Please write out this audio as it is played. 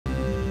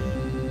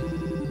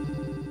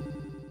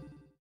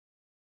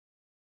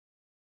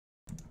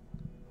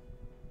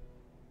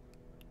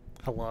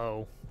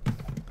Hello.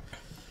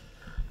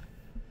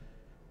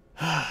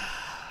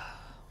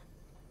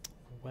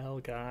 Well,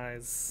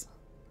 guys,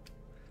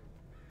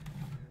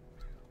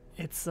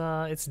 it's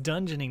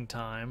dungeoning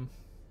time.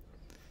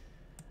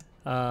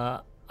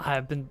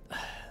 I've been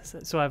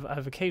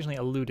I've occasionally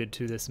alluded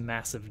to this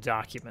massive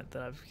document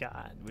that I've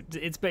got.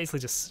 It's basically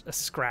just a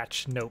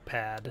scratch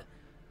notepad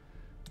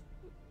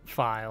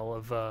file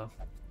of a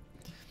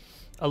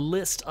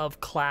list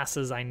of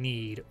classes I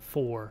need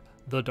for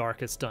the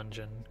Darkest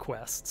Dungeon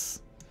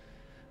quests.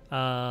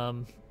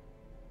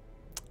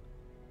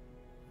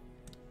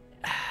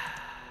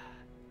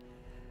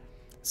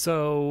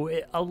 So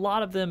a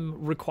lot of them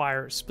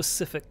require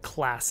specific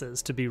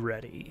classes to be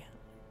ready,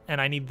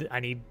 and I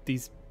need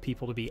these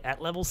people to be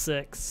at level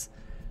 6,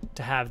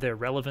 to have their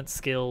relevant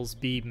skills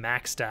be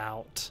maxed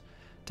out,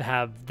 to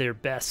have their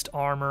best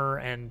armor,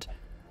 and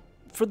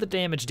for the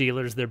damage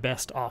dealers, their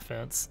best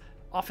offense.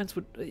 Offense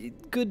would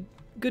good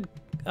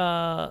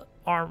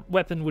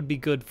weapon would be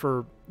good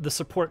for the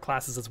support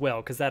classes as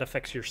well, because that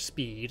affects your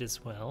speed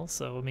as well.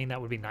 So I mean, that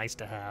would be nice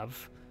to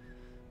have.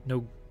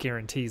 No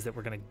guarantees that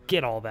we're gonna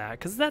get all that,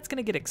 because that's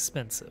gonna get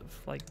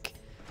expensive. Like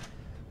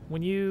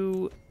when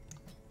you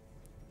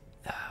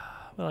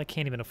well, I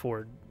can't even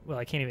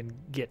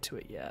get to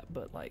it yet,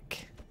 but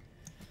like,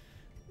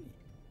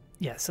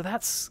 yeah, so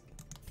that's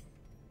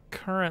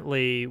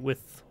currently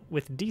with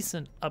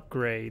decent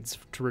upgrades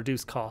to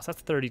reduce costs,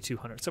 that's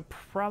 3,200. So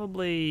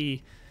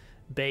probably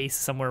base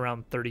somewhere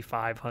around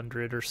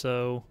 3,500 or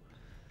so.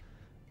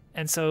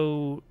 And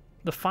so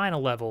the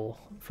final level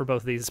for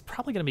both of these is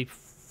probably going to be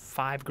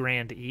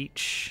 $5,000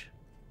 each.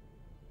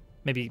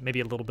 Maybe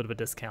a little bit of a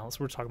discount. So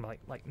we're talking about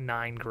like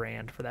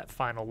 $9,000 for that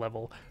final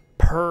level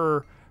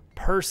per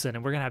person,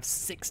 and we're gonna have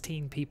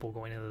 16 people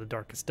going into the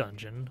Darkest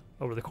Dungeon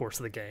over the course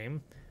of the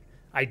game.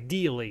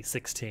 Ideally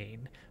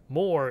 16.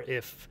 More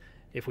if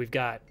we've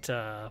got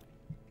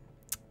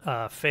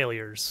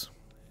failures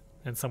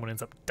and someone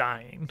ends up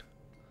dying.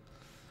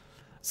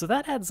 So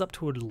that adds up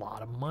to a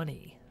lot of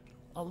money.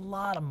 A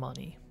lot of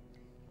money.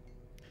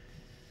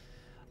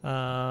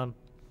 And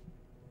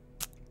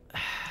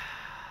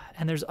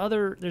there's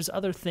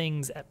other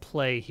things at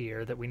play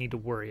here that we need to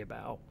worry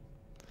about.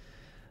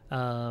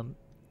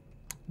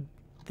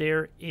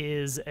 There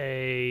is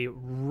a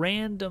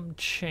random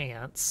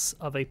chance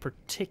of a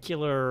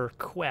particular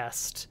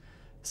quest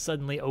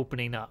suddenly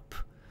opening up.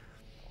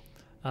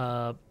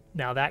 Now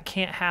that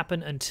can't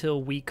happen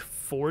until week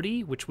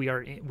 40, which we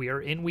are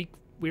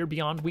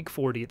beyond week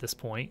 40 at this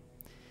point.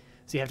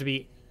 So you have to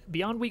be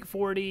beyond week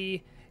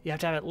 40. You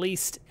have to have at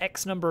least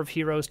X number of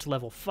heroes to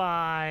level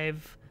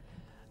 5.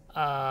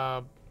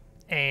 And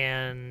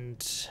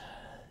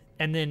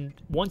then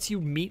once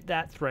you meet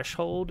that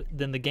threshold,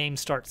 then the game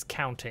starts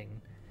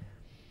counting.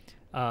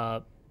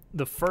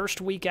 The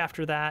first week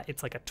after that,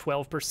 it's like a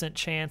 12%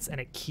 chance,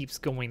 and it keeps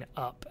going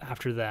up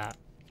after that.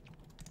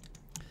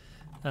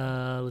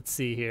 Let's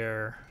see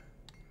here.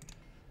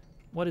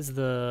 What is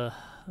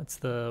it's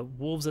the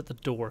Wolves at the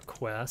Door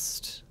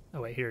quest.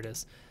 Oh wait, here it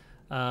is.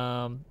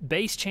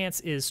 Base chance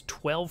is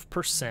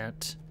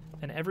 12%,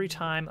 and every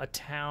time a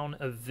town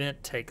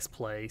event takes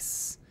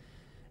place,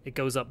 it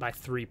goes up by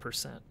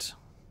 3%.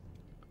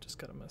 Just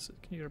got a message.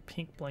 Can you get a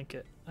pink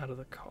blanket out of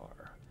the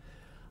car?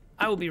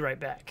 I will be right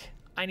back.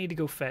 I need to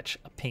go fetch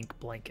a pink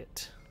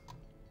blanket.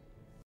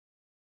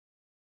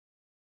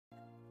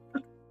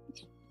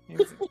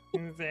 He's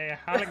a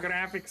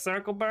holographic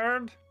circle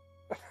bird.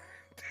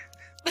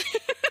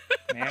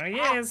 There he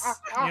is.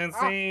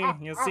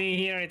 You'll see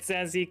here it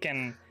says he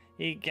can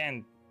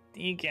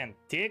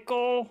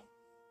tickle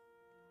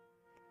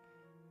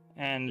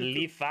and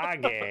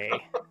lifage.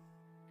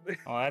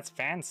 Oh, that's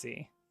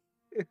fancy.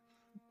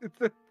 It's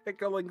a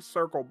tickling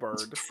circle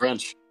bird. It's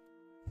French.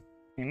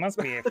 He must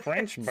be a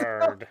French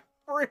bird.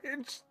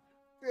 French.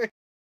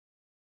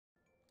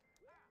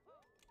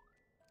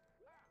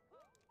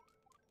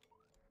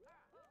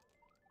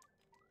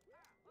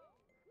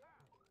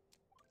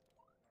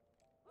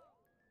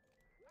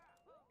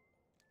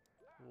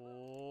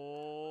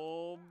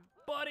 Oh,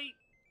 buddy.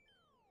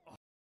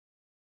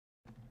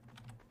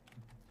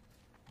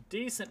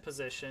 Decent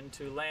position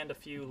to land a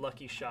few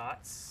lucky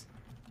shots.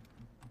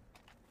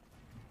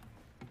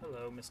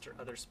 Hello, Mr.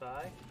 Other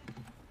Spy.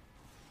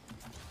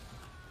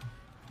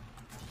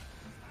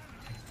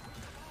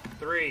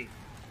 3.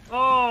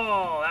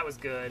 Oh, that was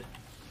good.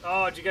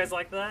 Oh, did you guys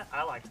like that?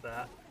 I liked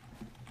that.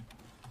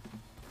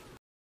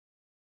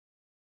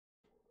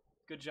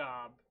 Good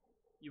job.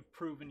 You've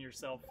proven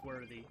yourself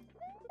worthy.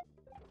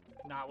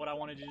 Not what I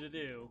wanted you to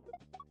do.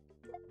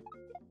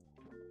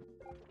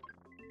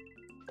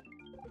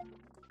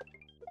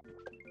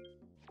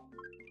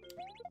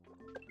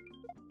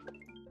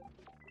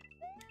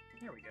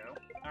 Here we go.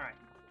 All right.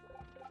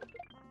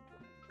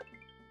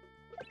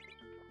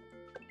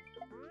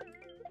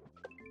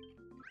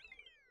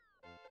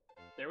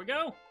 There we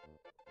go.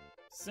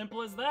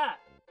 Simple as that.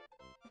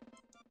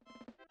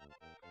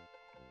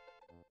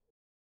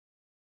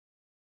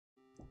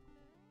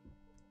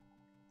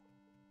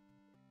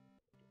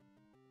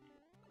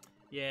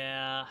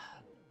 Yeah.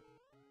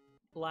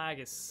 Lag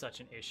is such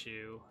an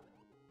issue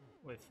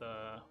with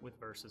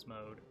versus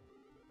mode.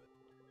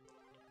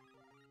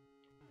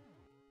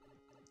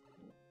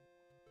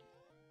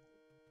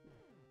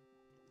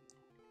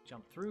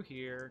 Jump through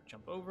here,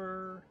 jump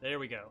over. There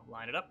we go.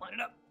 Line it up, line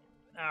it up.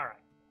 All right,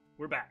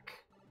 we're back.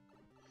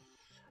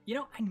 You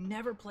know, I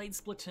never played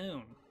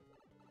Splatoon.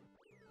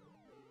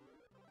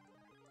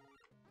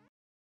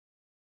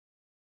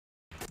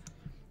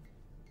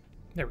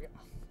 There we go.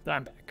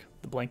 I'm back.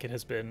 The blanket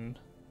has been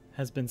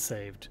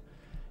saved.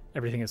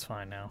 Everything is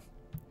fine now.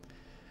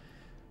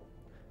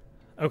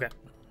 Okay.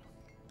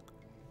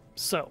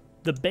 So,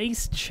 the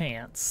base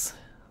chance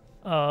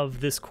of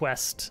this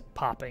quest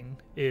popping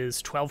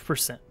is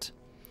 12%.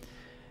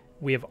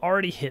 We have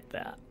already hit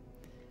that.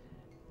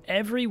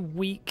 Every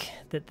week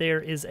that there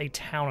is a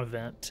town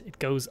event, it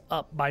goes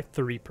up by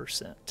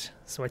 3%.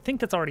 So I think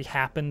that's already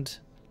happened.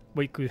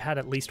 We've had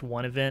at least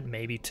one event,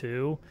 maybe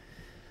two.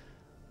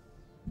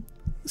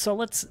 So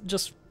let's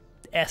just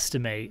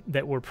estimate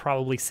that we're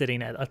probably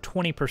sitting at a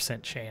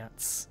 20%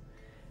 chance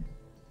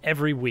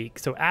every week.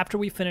 So after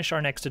we finish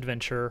our next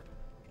adventure,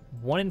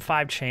 1 in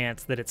 5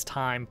 chance that it's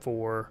time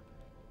for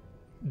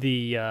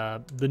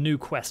the new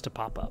quest to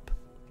pop up.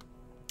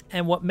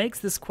 And what makes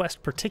this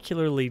quest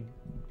particularly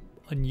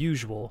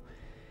unusual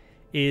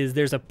is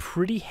there's a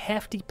pretty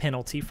hefty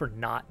penalty for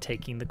not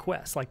taking the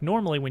quest. Like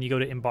normally when you go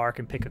to embark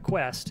and pick a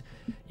quest,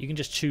 you can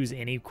just choose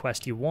any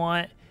quest you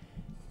want.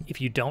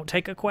 If you don't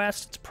take a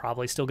quest, it's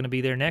probably still going to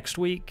be there next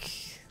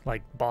week.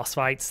 Like boss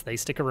fights, they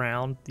stick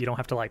around. You don't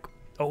have to like,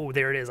 oh,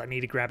 there it is, I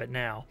need to grab it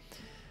now.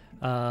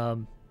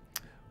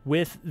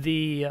 With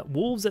the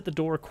Wolves at the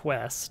Door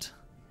quest,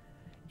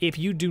 if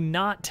you do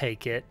not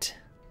take it,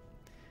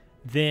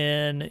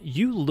 then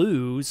you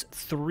lose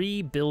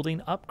 3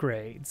 building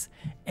upgrades.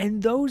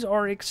 And those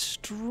are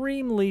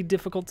extremely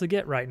difficult to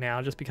get right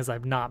now just because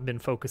I've not been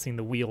focusing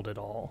the wield at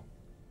all.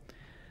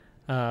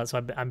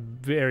 So I'm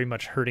very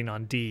much hurting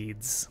on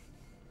deeds.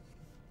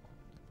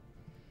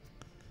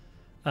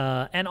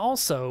 And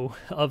also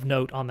of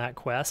note on that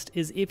quest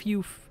is if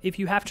you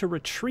have to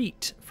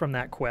retreat from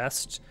that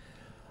quest,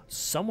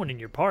 someone in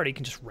your party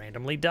can just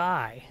randomly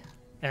die,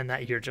 and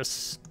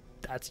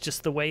that's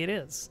just the way it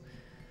is.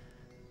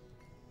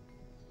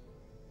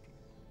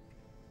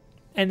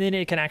 And then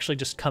it can actually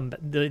just come.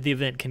 The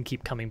event can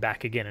keep coming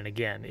back again and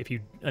again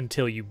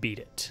until you beat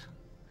it.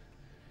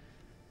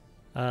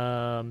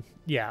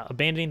 Yeah,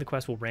 abandoning the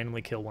quest will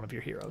randomly kill one of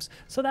your heroes.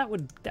 So that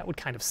would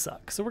kind of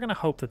suck. So we're gonna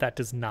hope that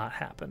does not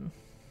happen.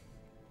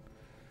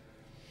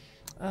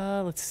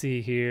 Let's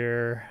see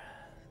here.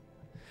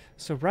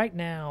 So right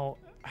now,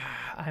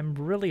 I'm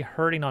really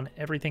hurting on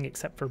everything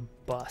except for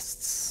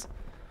busts.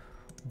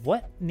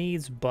 What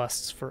needs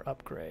busts for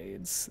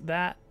upgrades?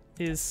 That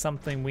is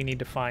something we need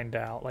to find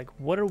out. Like,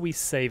 what are we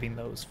saving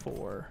those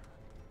for?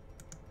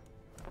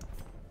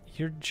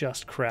 You're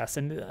just Crest,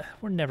 and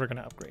we're never going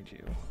to upgrade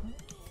you.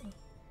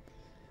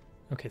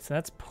 Okay, so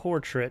that's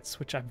portraits,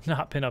 which I've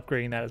not been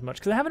upgrading that as much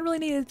because I haven't really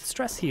needed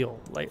stress heal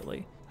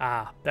lately.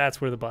 Ah, that's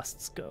where the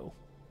busts go.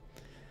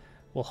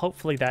 Well,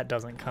 hopefully that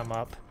doesn't come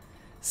up.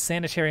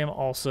 Sanitarium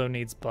also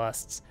needs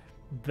busts.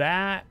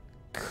 That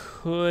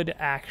could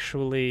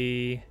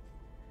actually...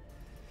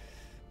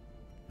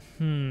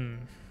 I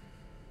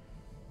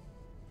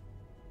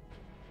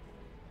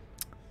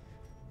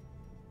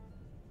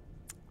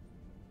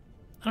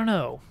don't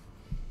know.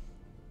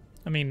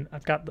 I mean,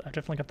 I've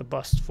definitely got the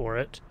busts for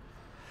it.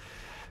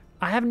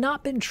 I have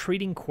not been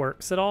treating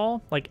quirks at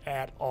all,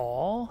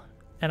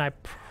 and I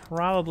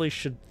probably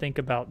should think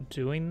about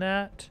doing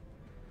that.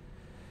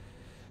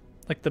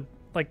 Like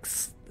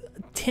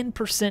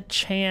 10%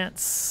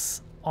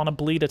 chance on a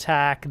bleed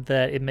attack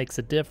that it makes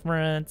a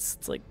difference.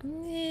 It's like,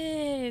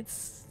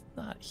 it's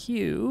not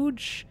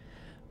huge,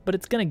 but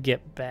it's gonna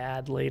get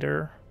bad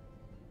later.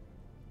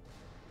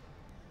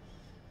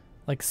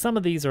 Like, some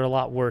of these are a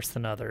lot worse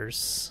than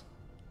others.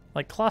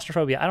 Like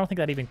claustrophobia, I don't think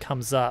that even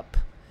comes up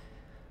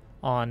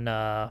on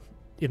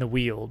in the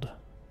wield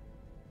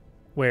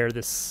where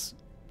the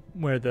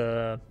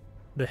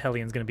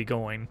Hellions going to be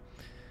going.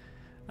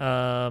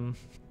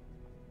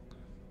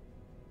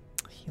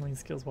 Healing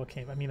skills while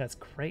camp. I mean, that's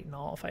great and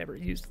all if I ever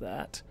used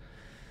that.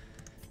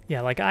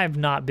 Yeah, like I've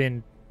not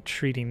been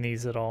treating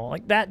these at all.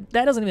 Like that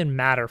doesn't even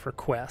matter for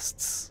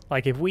quests.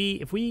 Like if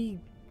we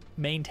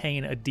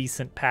maintain a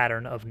decent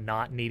pattern of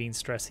not needing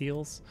stress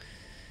heals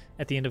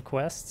at the end of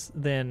quests,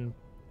 then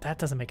that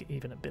doesn't make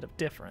even a bit of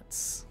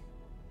difference.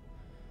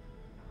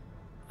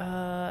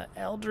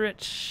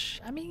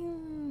 Eldritch, I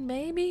mean,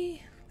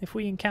 maybe if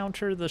we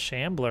encounter the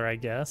Shambler, I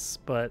guess,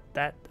 but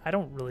that I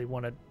don't really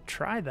want to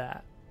try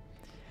that.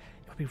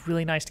 It would be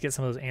really nice to get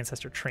some of those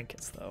Ancestor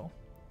trinkets, though.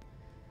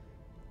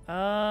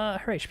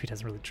 Her HP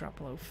doesn't really drop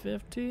below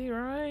 50,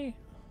 right?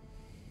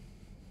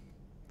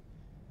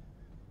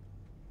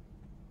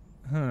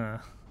 Huh.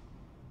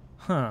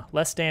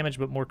 Less damage,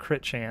 but more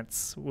crit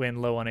chance when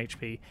low on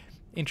HP.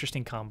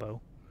 Interesting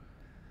combo.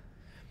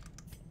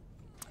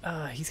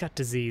 He's got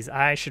disease.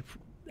 I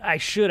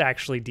should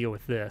actually deal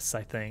with this,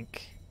 I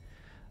think.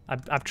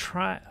 I've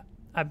tried...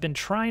 I've been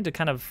trying to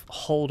kind of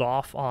hold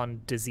off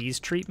on disease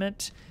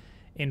treatment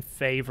in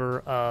favor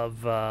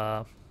of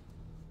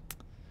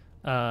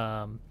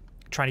trying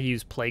to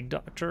use Plague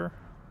Doctor.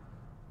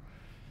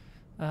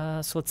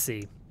 So let's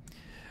see.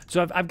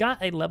 So I've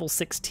got a level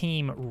 6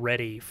 team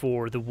ready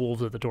for the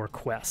Wolves of the Door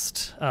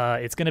quest.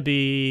 It's going to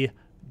be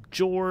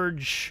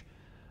George,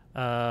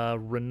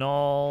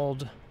 Renaud,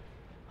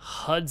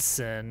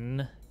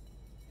 Hudson,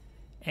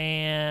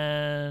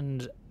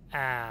 and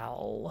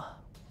Al,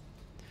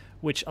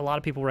 which a lot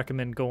of people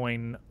recommend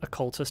going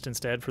Occultist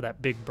instead for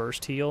that big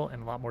burst heal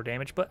and a lot more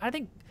damage. But I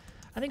think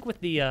with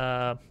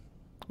the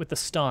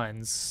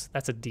stuns,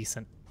 that's a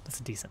decent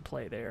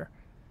play there.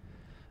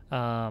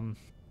 I'm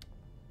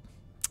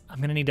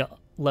gonna need to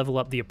level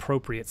up the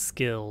appropriate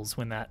skills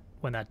when that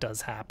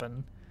does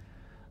happen.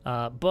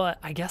 But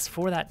I guess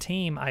for that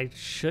team, I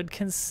should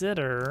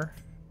consider.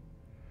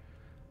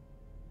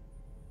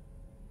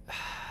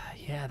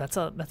 Yeah,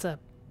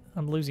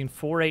 I'm losing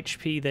 4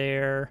 HP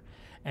there.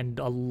 And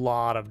a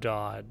lot of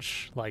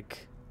dodge,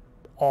 like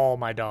all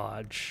my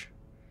dodge.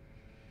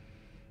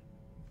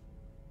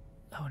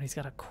 Oh, and he's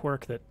got a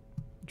quirk that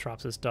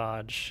drops his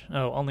dodge.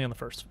 Oh, only on the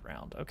first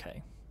round.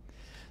 Okay.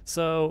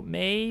 So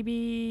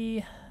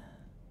maybe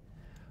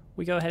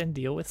we go ahead and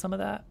deal with some of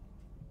that.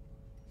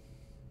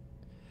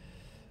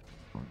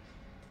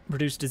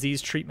 Reduce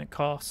disease treatment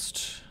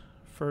cost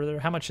further.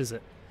 How much is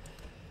it?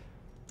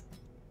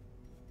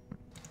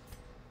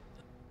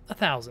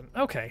 1,000.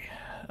 Okay.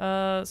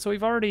 So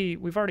we've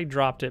already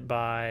dropped it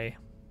by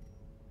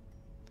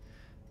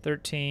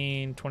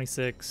 13,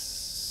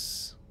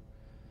 26.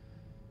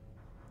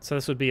 So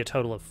this would be a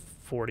total of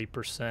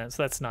 40%.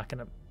 So that's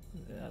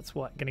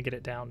gonna get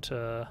it down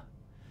to,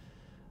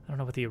 I don't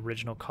know what the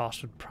original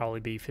cost would probably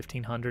be,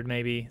 1,500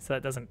 maybe. So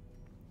that's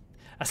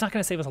not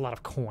gonna save us a lot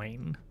of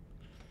coin.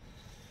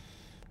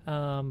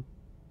 And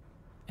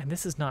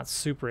this is not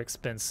super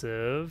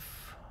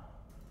expensive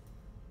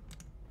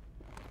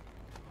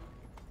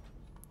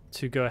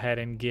to go ahead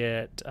and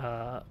get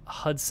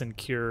Hudson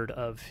cured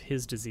of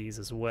his disease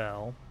as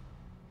well.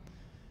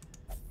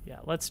 Yeah,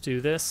 let's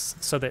do this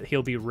so that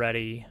he'll be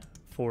ready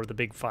for the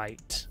big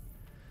fight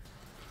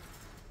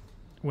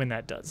when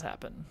that does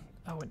happen.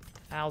 Oh, and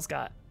Al's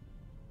got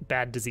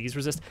bad disease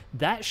resist.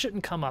 That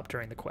shouldn't come up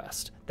during the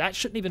quest. That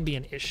shouldn't even be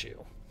an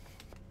issue.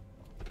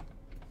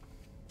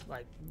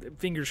 Like,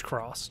 fingers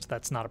crossed,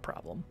 that's not a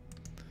problem.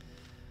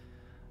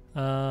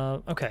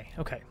 Okay.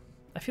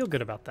 I feel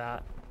good about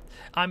that.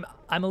 I'm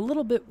a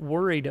little bit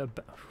worried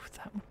about,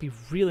 that would be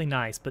really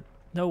nice, but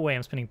no way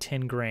I'm spending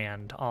 10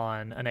 grand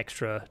on an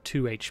extra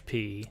 2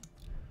 HP.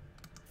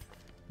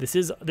 This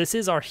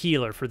is our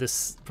healer for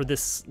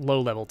this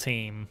low level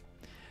team,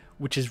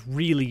 which is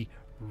really,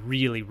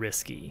 really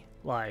risky.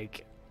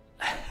 Like,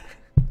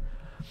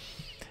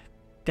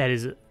 that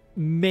is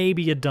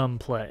maybe a dumb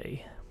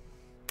play.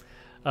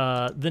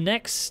 The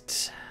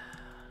next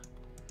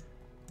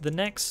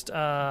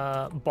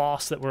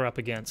boss that we're up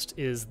against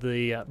is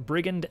the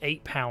Brigand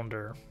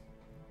 8-pounder,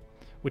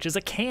 which is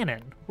a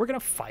cannon. We're gonna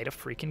fight a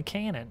freaking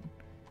cannon.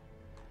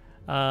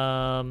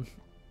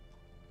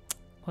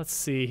 Let's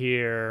see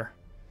here.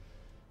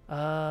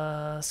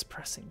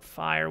 Suppressing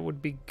fire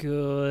would be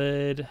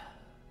good.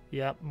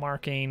 Yep,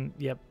 marking.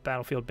 Yep,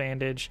 battlefield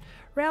bandage.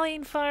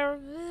 Rallying fire.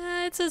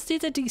 It's a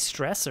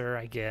de-stressor,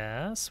 I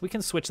guess. We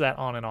can switch that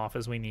on and off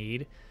as we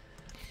need.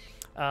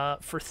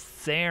 For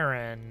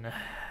Theron.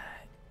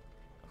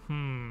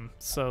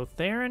 So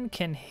Theron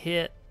can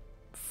hit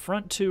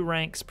front 2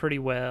 ranks pretty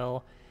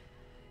well.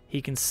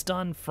 He can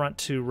stun front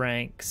 2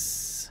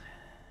 ranks.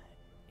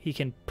 He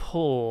can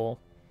pull.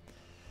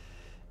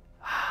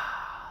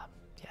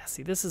 Yeah,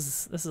 see, this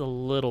is a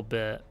little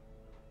bit.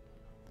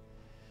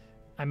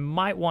 I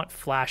might want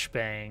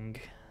flashbang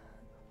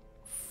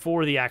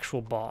for the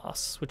actual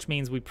boss, which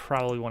means we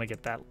probably want to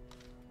get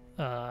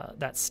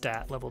that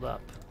stat leveled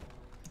up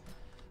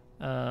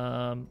to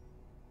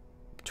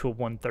a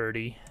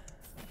 130.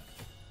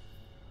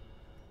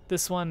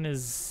 This one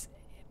is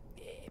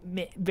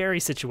very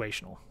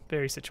situational.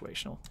 Very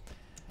situational.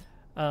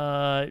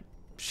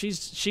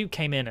 She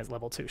came in as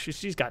level 2.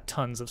 She's got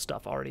tons of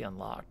stuff already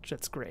unlocked.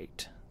 That's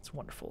great. It's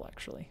wonderful,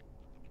 actually.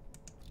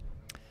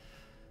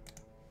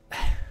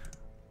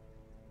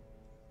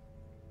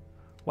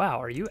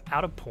 Wow, are you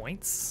out of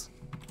points?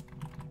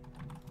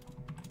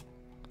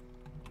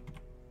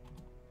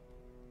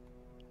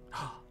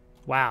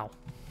 Wow.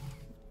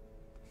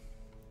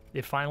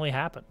 It finally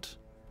happened.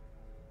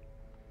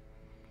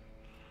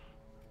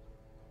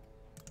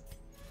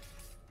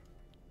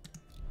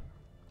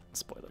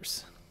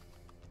 Spoilers.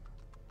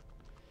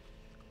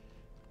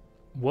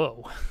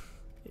 Whoa.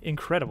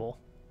 Incredible.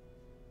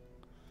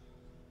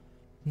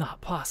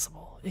 Not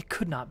possible. It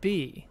could not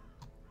be.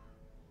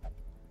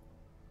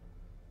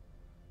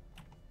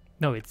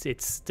 No, it's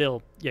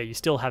still, yeah, you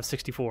still have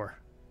 64.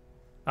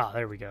 Ah,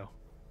 there we go.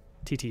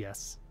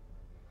 TTS.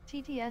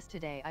 TTS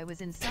today I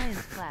was in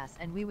science class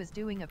and we was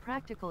doing a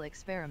practical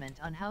experiment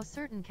on how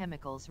certain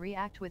chemicals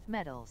react with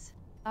metals.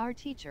 Our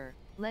teacher,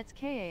 let's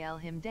call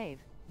him Dave,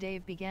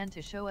 Dave began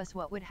to show us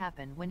what would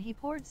happen when he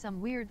poured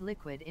some weird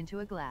liquid into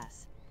a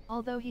glass.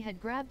 Although he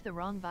had grabbed the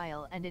wrong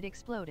vial and it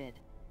exploded.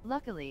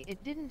 Luckily,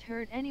 it didn't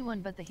hurt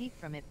anyone, but the heat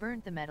from it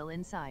burnt the metal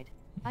inside.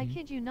 I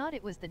kid you not,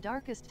 it was the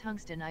darkest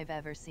tungsten I've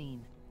ever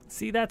seen.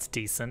 See, that's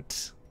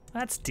decent.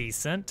 That's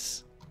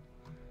decent.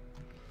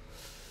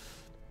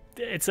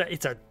 It's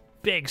a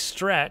big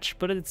stretch,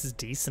 but it's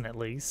decent at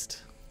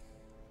least.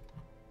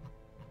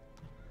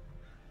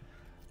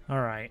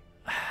 All right.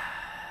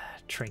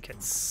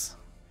 Trinkets.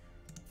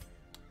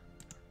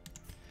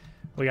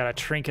 We gotta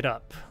trinket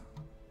up.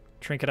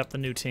 Trinket up the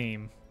new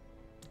team.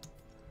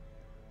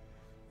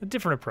 A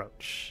different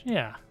approach.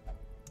 Yeah.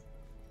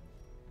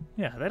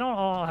 Yeah, they don't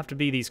all have to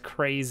be these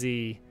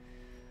crazy,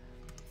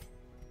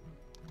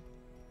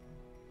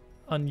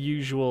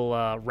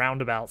 unusual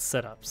roundabout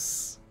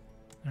setups.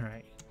 All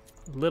right.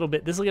 A little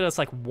bit. This will get us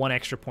like 1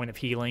 extra point of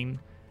healing.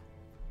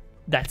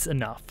 That's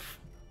enough.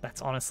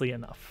 That's honestly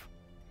enough.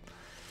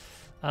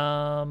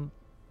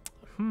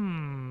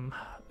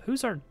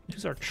 Who's our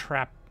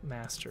trap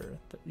master?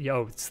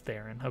 Yo, it's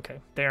Theron. Okay,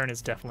 Theron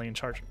is definitely in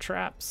charge of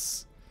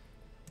traps.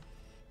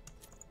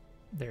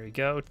 There you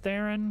go,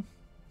 Theron.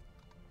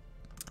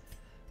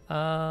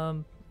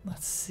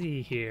 Let's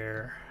see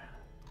here.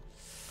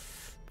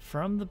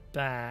 From the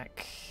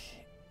back,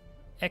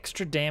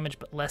 extra damage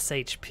but less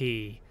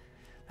HP.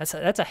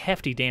 That's a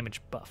hefty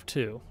damage buff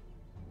too.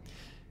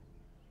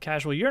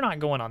 Casual, you're not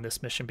going on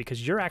this mission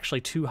because you're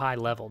actually too high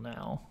level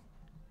now.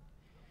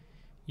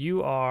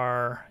 You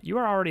are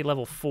already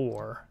level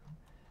 4,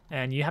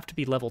 and you have to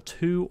be level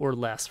 2 or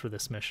less for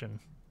this mission.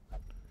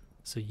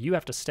 So you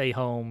have to stay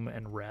home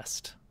and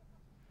rest.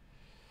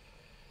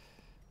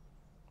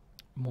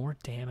 More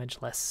damage,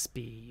 less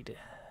speed.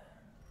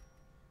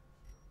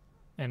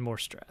 And more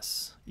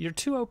stress. You're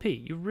too OP.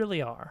 You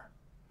really are.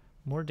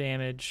 More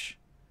damage,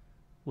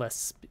 less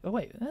speed. Oh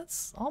wait,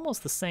 that's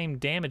almost the same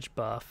damage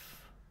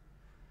buff,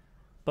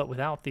 but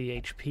without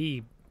the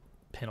HP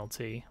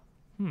penalty.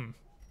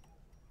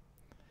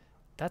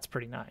 That's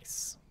pretty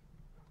nice.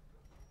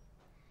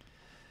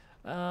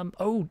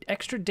 Oh,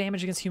 extra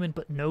damage against human,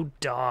 but no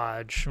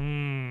dodge.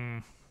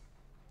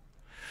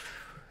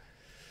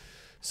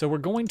 So we're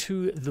going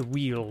to the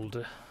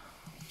Weald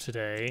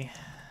today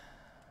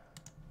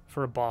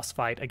for a boss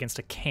fight against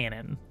a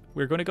cannon.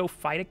 We're going to go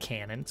fight a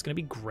cannon. It's going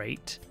to be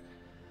great.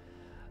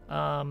 It's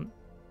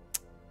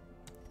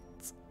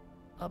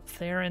up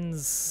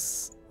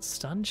Theron's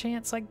stun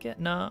chance, I get.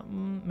 No,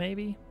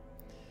 maybe.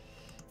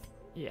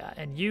 Yeah,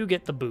 and you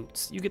get the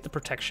boots. You get the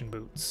protection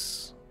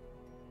boots.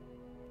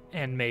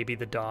 And maybe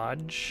the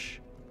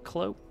dodge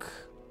cloak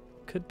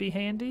could be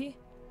handy.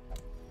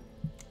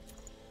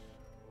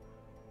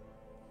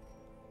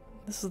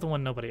 This is the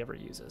one nobody ever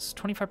uses.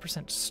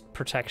 25%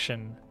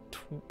 protection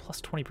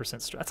plus 20%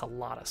 stress. That's a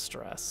lot of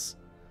stress.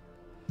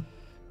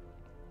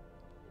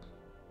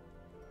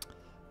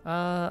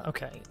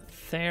 Okay.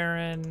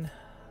 Theron.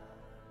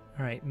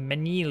 All right,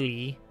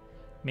 Menili.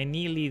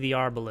 Menili the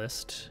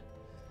Arbalist.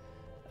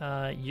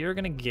 You're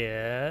gonna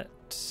get...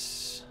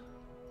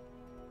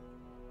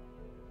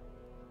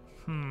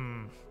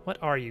 What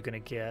are you gonna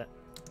get?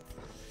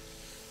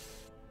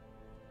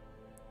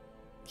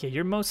 Yeah,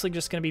 you're mostly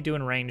just gonna be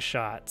doing range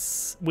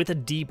shots with a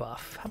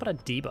debuff. How about a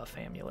debuff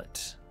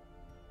amulet?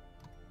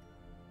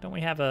 Don't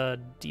we have a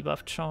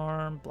debuff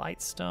charm,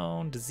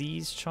 Blightstone,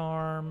 disease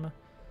charm,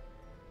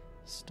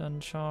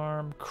 stun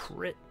charm,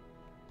 crit?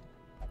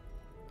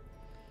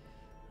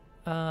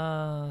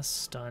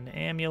 Stun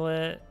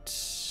amulet,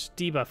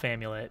 debuff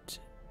amulet,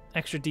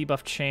 extra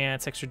debuff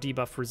chance, extra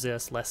debuff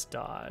resist, less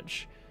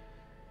dodge.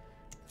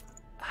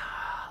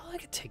 I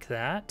could take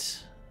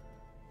that.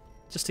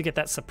 Just to get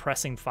that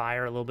suppressing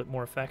fire a little bit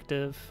more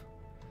effective.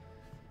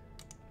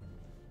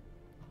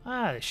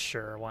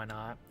 Sure, why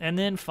not? And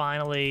then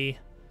finally,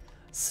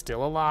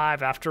 still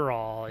alive after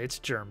all, it's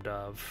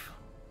Germdove.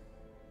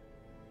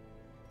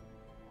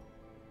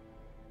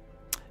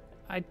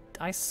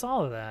 I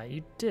saw that.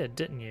 You did,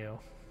 didn't you?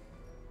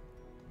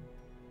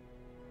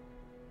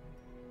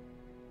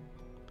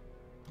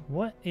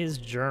 What is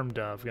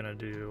Germdove gonna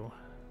do?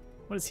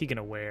 What is he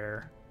gonna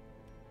wear?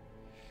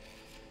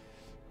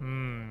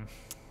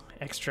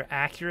 Extra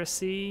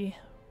accuracy.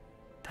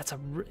 That's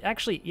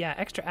actually, yeah,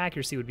 extra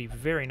accuracy would be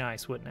very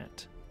nice, wouldn't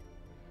it?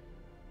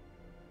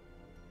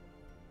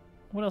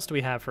 What else do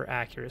we have for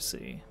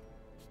accuracy?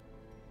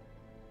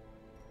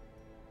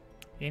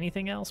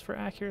 Anything else for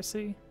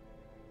accuracy?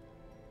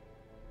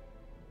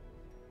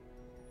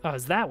 Oh,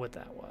 is that what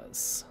that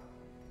was?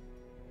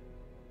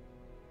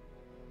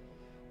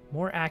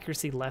 More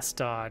accuracy, less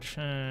dodge.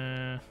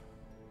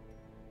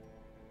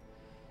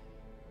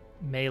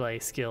 Melee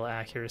skill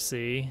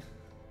accuracy.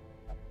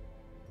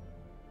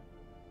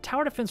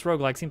 Tower defense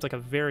roguelike seems like a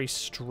very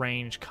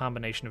strange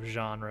combination of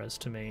genres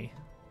to me.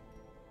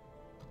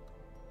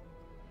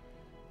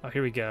 Oh,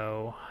 here we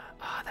go.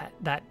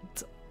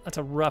 That's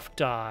a rough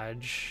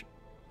dodge.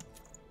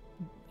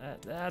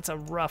 That's a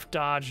rough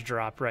dodge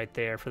drop right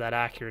there for that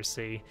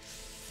accuracy.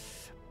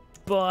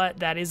 But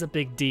that is a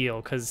big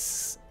deal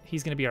because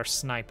he's going to be our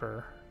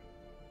sniper.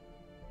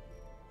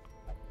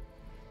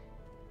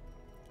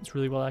 It's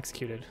really well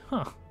executed.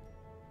 Huh.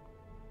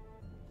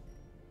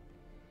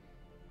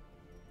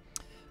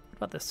 What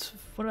about this?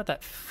 What about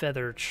that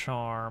feather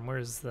charm?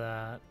 Where's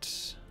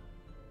that?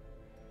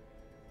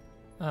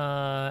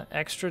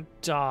 Extra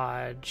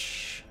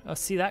dodge. Oh,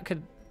 see, that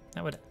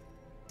would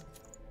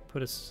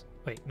put us...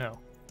 Wait, no,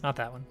 not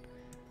that one.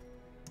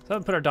 So that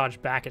would put our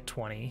dodge back at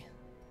 20.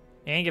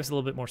 And gives a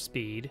little bit more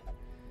speed.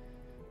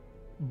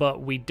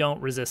 But we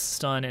don't resist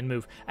stun and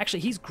move.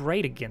 Actually, he's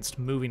great against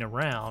moving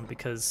around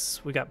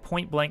because we got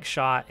point blank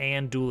shot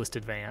and duelist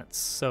advance.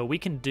 So we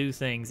can do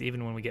things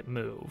even when we get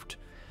moved.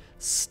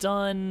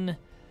 Stun,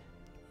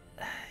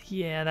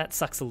 yeah, that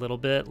sucks a little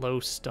bit. Low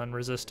stun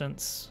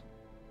resistance.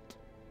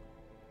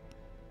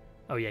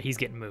 Oh yeah, he's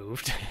getting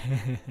moved.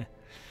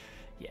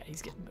 Yeah,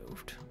 he's getting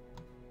moved.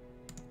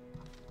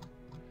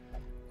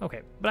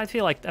 Okay, but I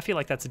feel like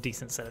that's a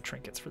decent set of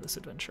trinkets for this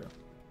adventure.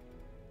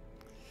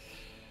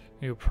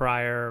 New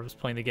prior was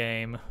playing the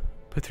game,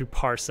 put through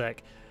Parsec.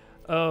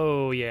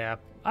 Oh yeah,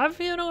 I've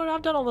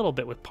done a little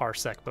bit with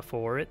Parsec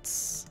before.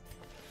 It's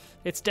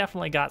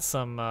definitely got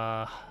some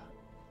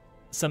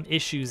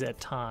issues at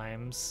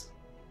times.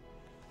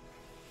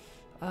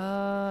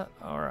 All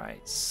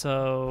right,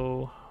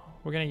 so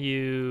we're gonna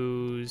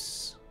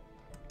use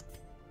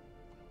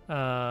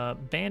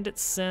Bandit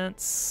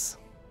Sense.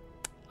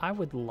 I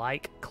would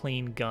like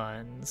Clean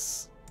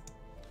Guns.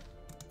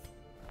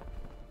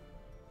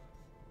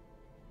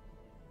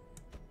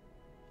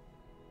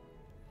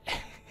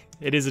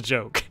 It is a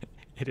joke.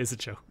 It is a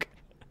joke.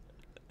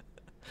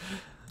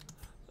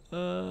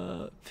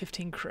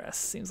 15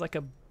 crests seems like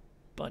a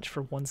bunch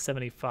for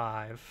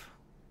 175.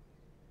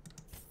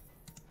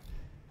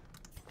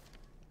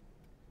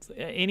 So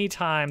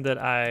anytime that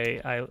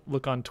I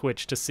look on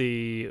Twitch to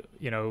see,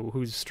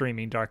 who's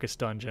streaming Darkest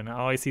Dungeon, I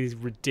always see these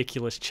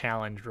ridiculous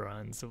challenge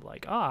runs of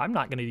like, I'm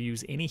not going to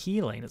use any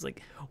healing. It's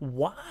like,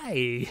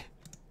 why?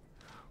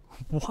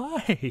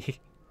 Why?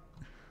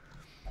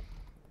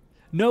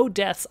 No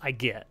deaths, I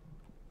get.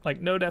 Like,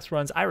 no deaths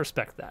runs, I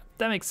respect that.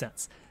 That makes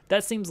sense.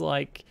 That seems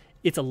like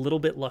it's a little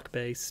bit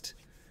luck-based.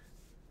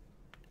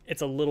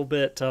 It's a little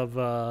bit of,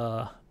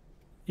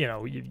 you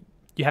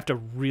have to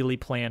really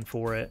plan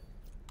for it.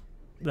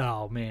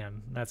 Oh,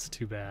 man, that's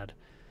too bad.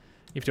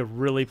 You have to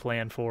really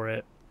plan for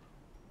it.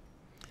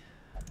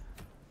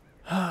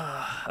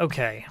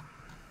 Okay.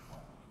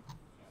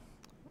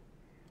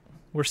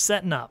 We're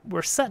setting up.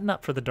 We're setting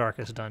up for the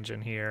Darkest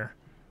Dungeon here.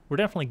 We're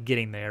definitely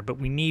getting there, but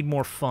we need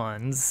more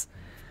funds.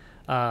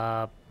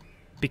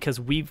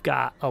 Because we've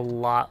got a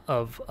lot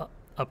of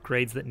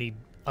upgrades that need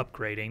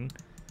upgrading.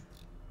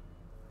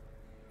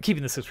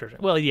 Keeping the subscription.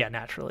 Well, yeah,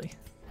 naturally.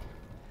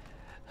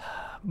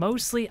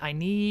 Mostly, I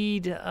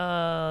need,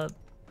 the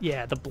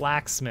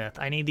blacksmith.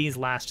 I need these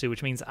last two,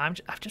 which means I'm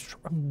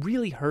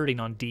really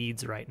hurting on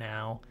deeds right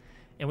now.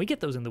 And we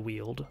get those in the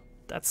Weald.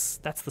 That's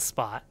the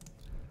spot.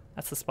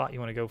 That's the spot you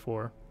want to go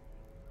for.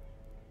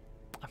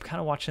 I'm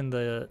kind of watching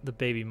the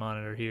baby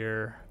monitor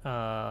here.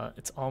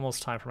 It's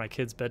almost time for my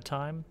kid's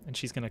bedtime, and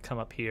she's going to come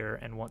up here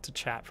and want to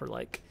chat for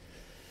like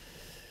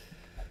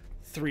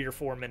 3 or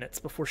 4 minutes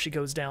before she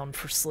goes down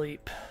for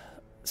sleep.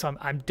 So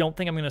I don't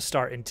think I'm going to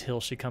start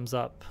until she comes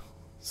up.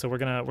 So we're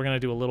gonna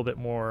do a little bit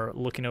more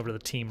looking over the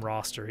team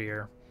roster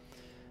here,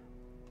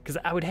 because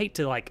I would hate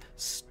to like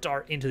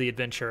start into the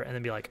adventure and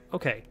then be like,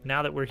 okay,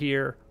 now that we're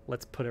here,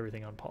 let's put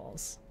everything on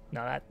pause.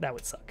 No, that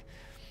would suck.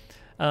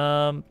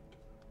 All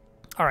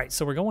right,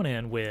 so we're going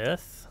in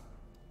with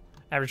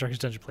average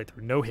Darkest Dungeon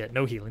playthrough. No hit,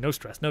 no healing, no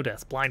stress, no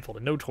deaths,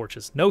 blindfolded, no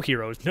torches, no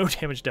heroes, no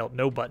damage dealt,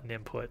 no button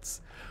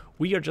inputs.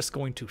 We are just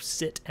going to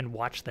sit and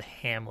watch the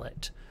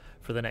Hamlet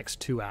for the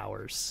next 2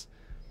 hours.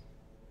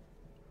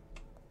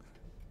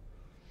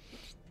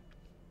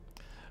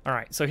 All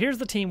right, so here's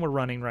the team we're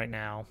running right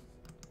now.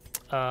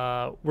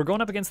 We're going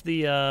up against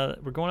the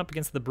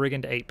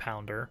Brigand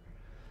 8-pounder.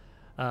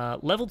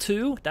 Level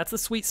 2, that's the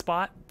sweet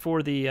spot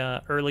for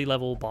the early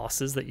level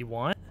bosses that you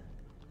want.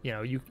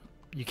 You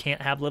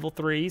can't have level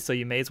 3, so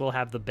you may as well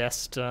have the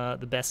best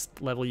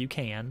level you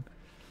can.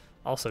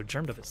 Also,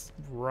 Germdove is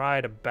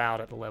right about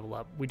at the level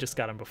up. We just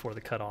got him before the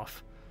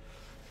cutoff.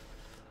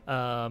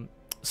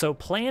 So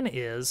plan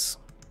is,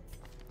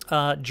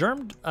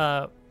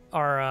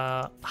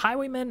 our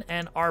highwaymen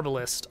and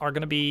arbalist are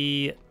going to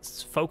be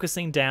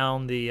focusing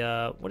down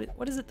the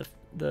what is it,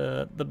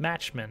 the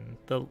matchman,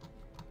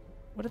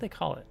 what do they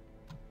call it?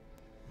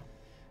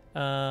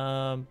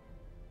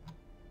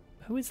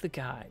 Who is the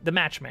guy? The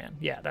matchman.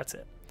 Yeah, that's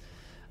it.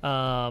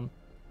 I'm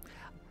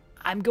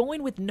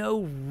going with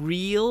no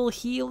real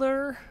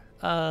healer.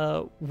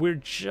 We're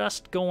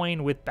just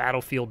going with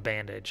Battlefield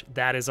Bandage.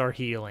 That is our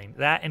healing.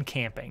 That and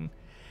camping.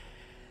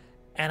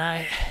 And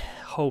I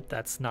hope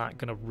that's not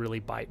going to really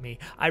bite me.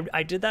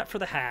 I did that for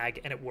the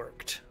hag, and it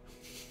worked.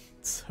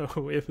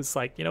 So it was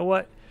like, you know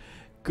what?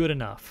 Good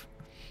enough.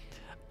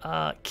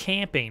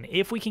 Camping,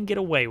 if we can get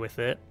away with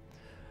it.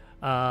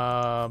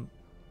 We're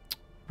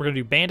going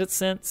to do Bandit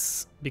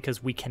Sense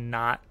because we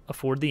cannot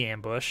afford the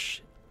ambush.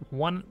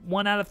 One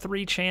out of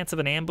 3 chance of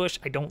an ambush.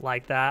 I don't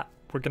like that.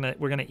 We're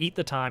gonna eat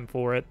the time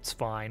for it. It's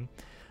fine.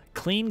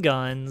 Clean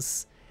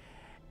Guns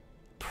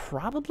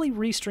probably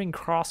restring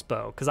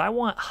crossbow, because I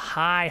want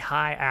high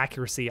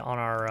accuracy on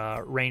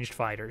our ranged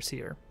fighters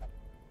here.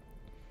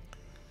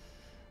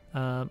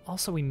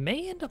 Also, we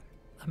may end up...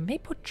 I may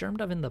put Germ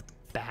Dove in the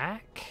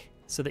back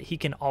so that he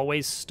can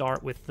always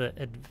start with the...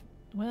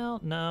 well,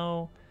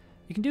 no.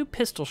 You can do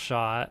pistol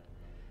shot,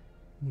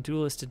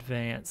 duelist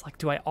advance. Like,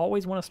 do I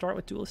always want to start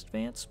with duelist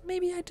advance?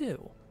 Maybe I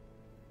do.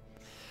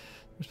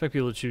 Respect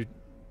people to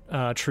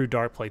true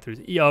dark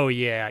playthroughs. Oh,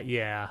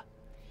 yeah.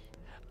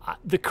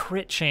 The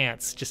crit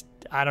chance, just,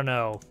 I don't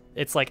know.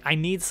 It's like, I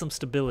need some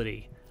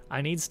stability.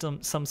 I need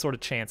some sort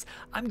of chance.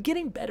 I'm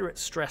getting better at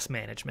stress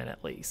management,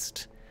 at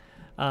least.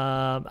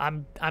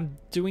 I'm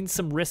doing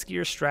some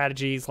riskier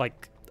strategies,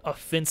 like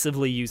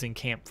offensively using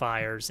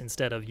campfires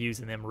instead of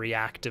using them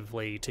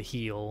reactively to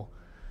heal.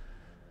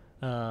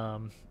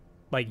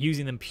 Like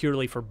using them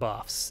purely for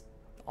buffs.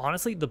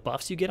 Honestly, the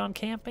buffs you get on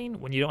camping,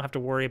 when you don't have to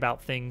worry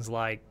about things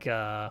like,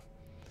 I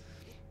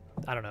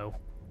don't know,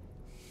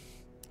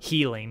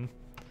 healing,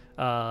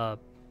 they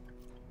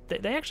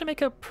actually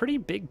make a pretty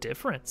big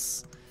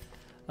difference.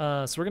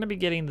 So we're going to be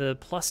getting the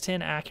plus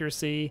 10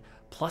 accuracy,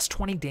 plus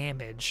 20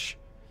 damage,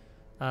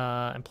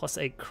 and plus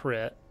 8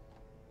 crit.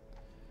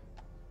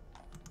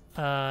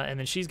 And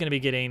then she's going to be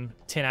getting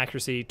 10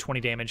 accuracy,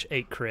 20 damage,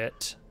 8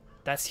 crit.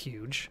 That's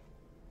huge.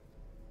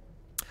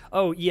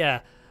 Oh,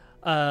 yeah.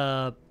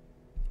 I've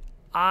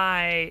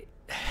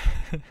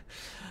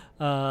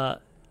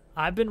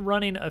been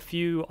running a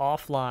few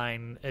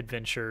offline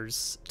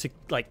adventures to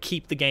like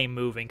keep the game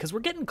moving because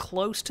we're getting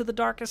close to the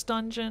darkest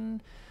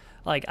dungeon.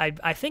 Like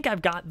I think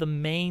I've got the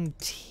main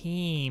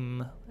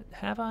team.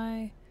 Have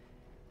I?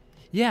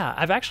 Yeah,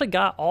 I've actually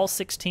got all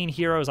 16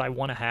 heroes I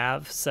want to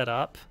have set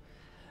up.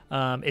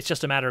 It's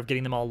just a matter of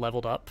getting them all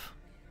leveled up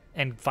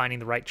and finding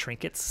the right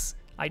trinkets,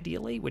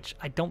 ideally, which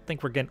I don't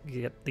think we're going to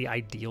get the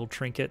ideal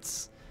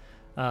trinkets.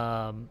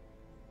 I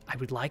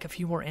would like a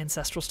few more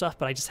ancestral stuff,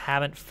 but I just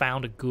haven't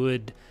found a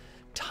good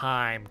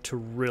time to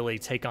really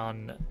take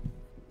on,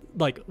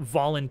 like,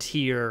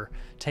 volunteer,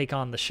 take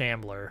on the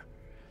Shambler.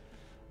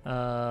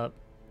 The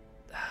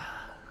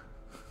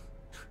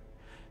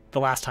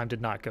last time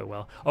did not go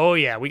well. Oh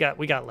yeah, we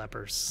got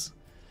lepers.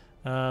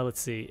 Let's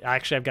see.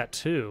 Actually, I've got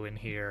 2 in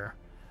here.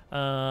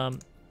 So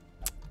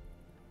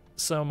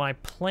my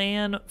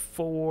plan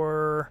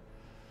for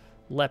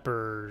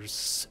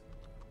lepers.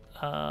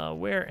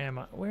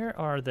 Where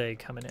are they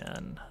coming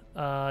in?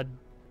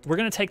 We're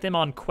gonna take them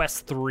on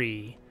quest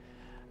 3.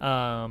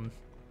 I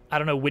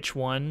don't know which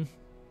one.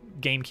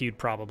 GameCube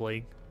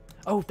probably.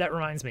 Oh, that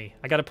reminds me.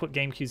 I gotta put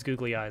GameCube's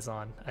googly eyes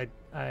on.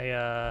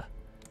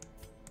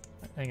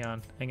 Hang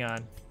on.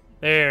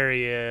 There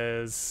he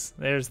is.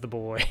 There's the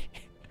boy.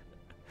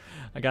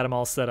 I got him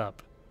all set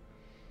up.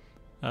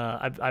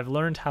 I've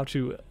learned how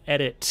to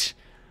edit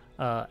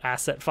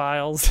asset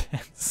files,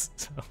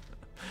 so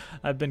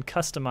I've been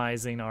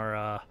customizing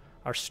our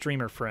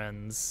streamer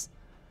friends.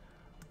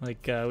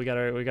 Like we got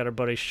our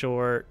buddy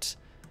Short,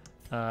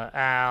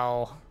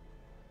 Al,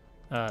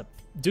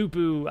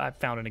 Dupu. I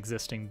found an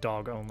existing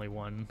dog-only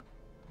one.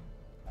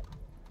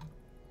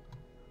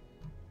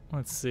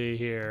 Let's see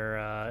here,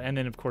 and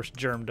then of course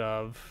Germ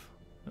Dove.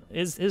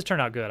 His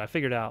turned out good. I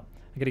figured out.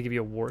 I gotta give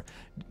you a war.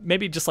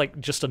 Maybe just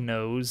a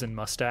nose and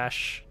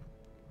mustache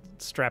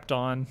strapped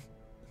on,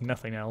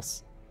 nothing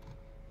else.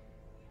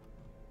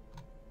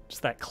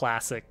 Just that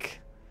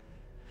classic.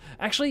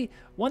 Actually,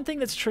 one thing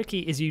that's tricky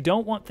is you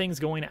don't want things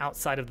going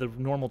outside of the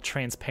normal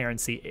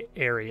transparency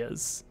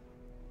areas.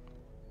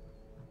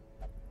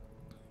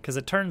 Because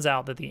it turns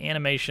out that the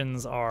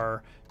animations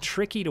are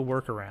tricky to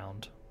work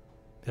around.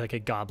 Like a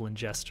goblin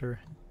jester.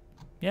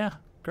 Yeah,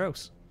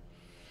 gross.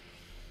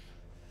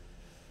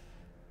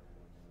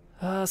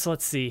 So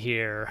let's see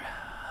here.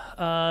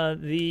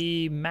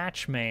 The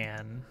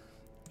Matchman.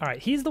 All right,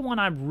 he's the one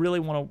I really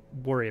want to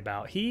worry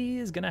about. He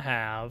is going to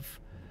have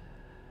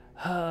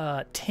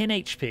 10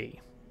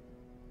 HP.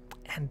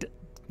 And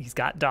he's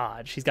got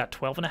dodge. He's got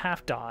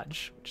 12.5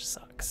 dodge, which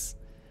sucks.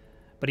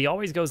 But he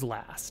always goes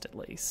last, at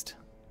least.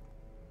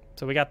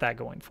 So we got that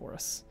going for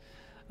us.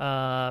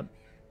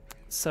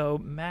 So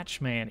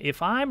Matchman,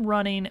 if I'm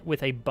running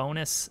with a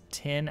bonus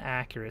 10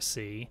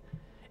 accuracy,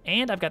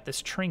 and I've got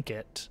this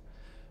trinket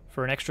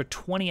for an extra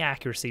 20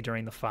 accuracy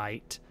during the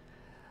fight,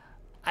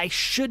 I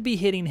should be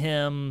hitting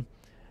him,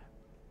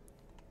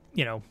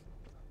 you know,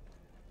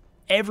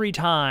 every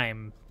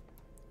time,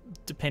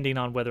 depending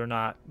on whether or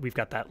not we've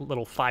got that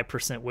little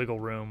 5% wiggle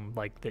room,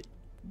 like that.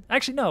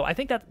 Actually, no, I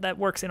think that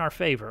works in our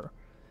favor.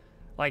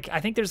 Like, I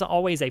think there's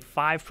always a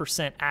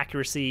 5%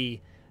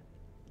 accuracy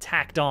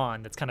tacked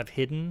on that's kind of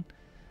hidden.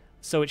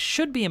 So it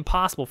should be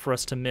impossible for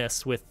us to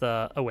miss with,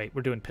 oh wait,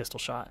 we're doing pistol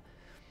shot.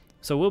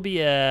 So we'll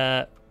be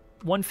at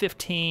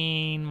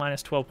 115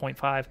 minus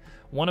 12.5,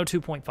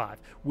 102.5.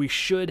 We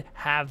should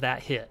have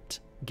that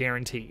hit,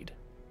 guaranteed.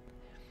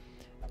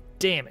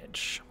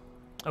 Damage.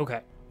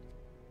 Okay.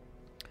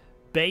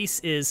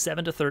 Base is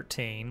 7 to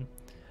 13.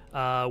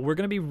 We're going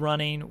to be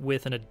running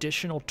with an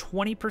additional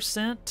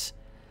 20%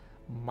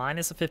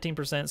 minus a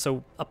 15%,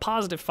 so a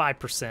positive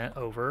 5%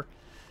 over.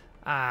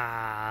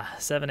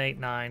 7, 8,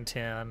 9,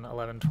 10,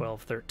 11,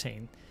 12,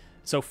 13.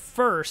 So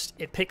first,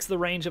 it picks the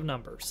range of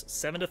numbers,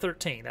 7 to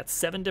 13. That's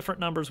 7 different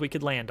numbers we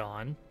could land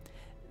on.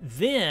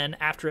 Then,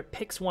 after it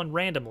picks one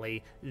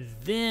randomly,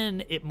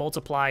 then it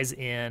multiplies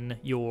in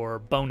your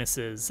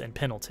bonuses and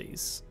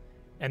penalties.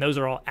 And those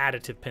are all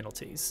additive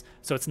penalties.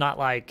 So it's not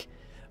like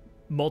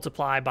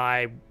multiply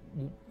by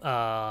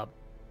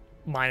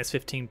minus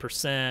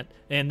 15%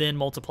 and then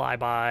multiply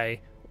by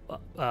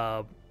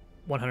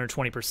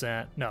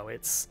 120%. No,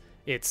 it's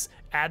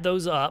add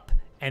those up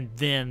and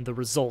then the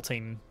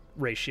resulting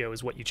ratio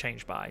is what you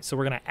change by. So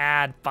we're going to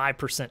add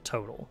 5%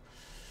 total.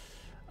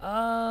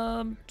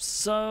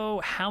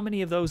 So how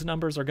many of those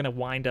numbers are going to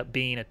wind up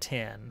being a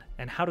 10?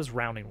 And how does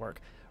rounding work?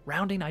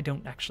 Rounding, I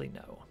don't actually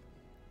know.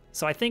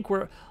 So I think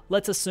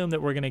let's assume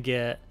that we're going to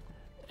get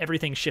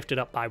everything shifted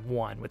up by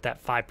 1 with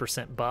that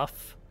 5%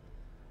 buff.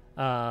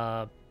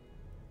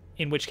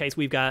 In which case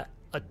we've got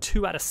a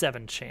 2 out of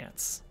 7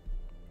 chance.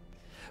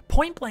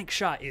 Point blank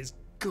shot is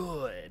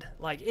good.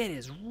 Like,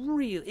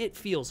 it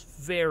feels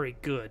very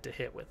good to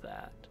hit with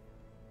that.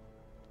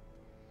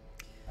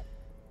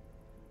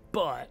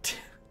 But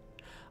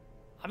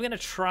I'm going to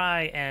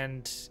try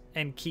and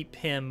keep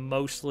him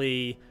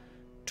mostly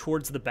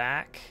towards the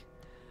back.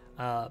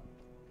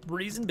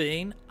 Reason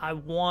being, I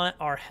want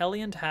our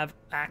Hellion to have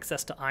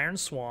access to Iron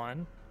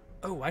Swan.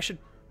 Oh, I should...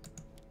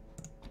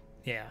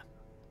 Yeah.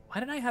 Why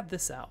did I have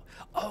this out?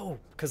 Oh,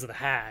 because of the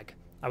Hag.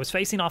 I was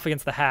facing off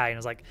against the Hag, and I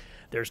was like,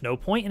 there's no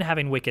point in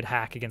having Wicked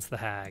Hack against the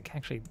Hag.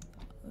 Actually,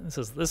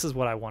 this is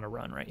what I want to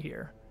run right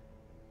here.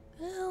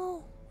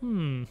 Well,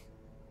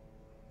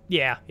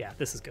 Yeah,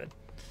 this is good.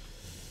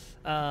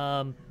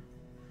 Because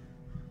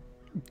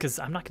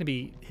I'm not going to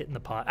be hitting the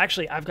pot.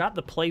 Actually, I've got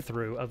the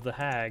playthrough of the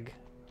Hag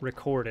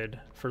recorded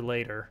for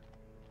later.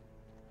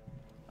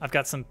 I've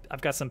got some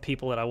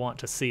people that I want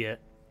to see it,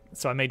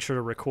 so I made sure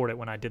to record it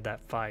when I did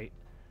that fight.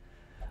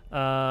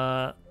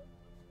 Let's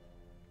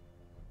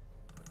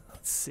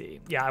see.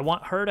 Yeah, I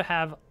want her to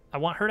have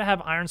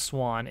Iron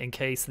Swan in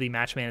case the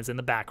matchman is in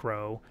the back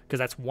row, because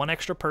that's one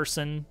extra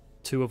person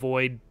to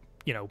avoid,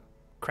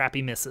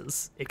 crappy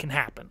misses. It can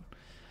happen.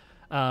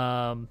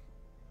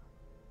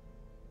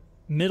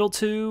 Middle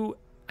two,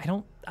 I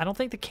don't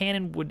think the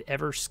cannon would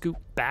ever scoop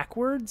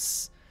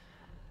backwards.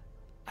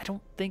 I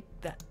think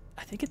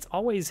it's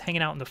always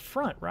hanging out in the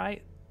front,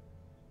 right?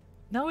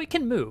 No, it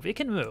can move. It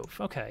can move.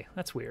 Okay,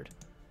 that's weird.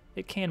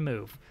 It can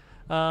move.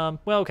 Well,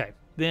 okay.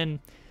 Then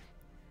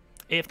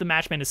if the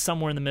matchman is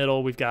somewhere in the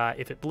middle, we've got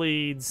if it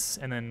bleeds,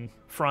 and then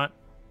front,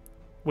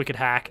 Wicked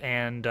Hack,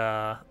 and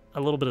a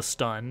little bit of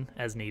stun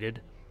as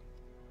needed.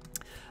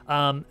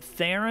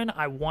 Theron,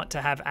 I want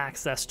to have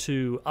access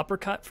to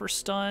uppercut for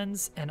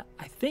stuns, and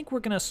I think we're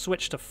going to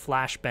switch to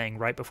flashbang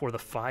right before the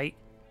fight.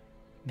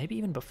 Maybe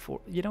even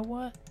before. You know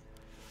what?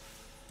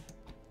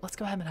 Let's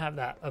go ahead and have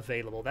that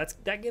available.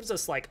 That gives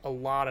us like a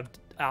lot of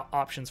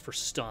options for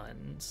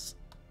stuns,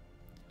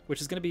 which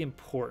is going to be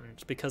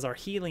important because our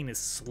healing is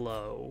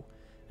slow,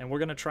 and we're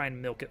going to try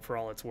and milk it for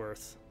all it's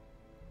worth.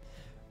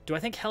 Do I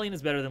think Hellion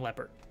is better than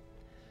Leopard?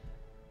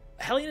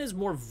 Hellion is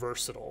more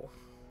versatile.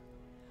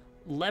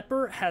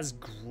 Leopard has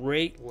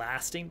great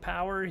lasting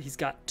power. He's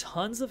got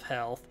tons of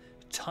health,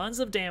 tons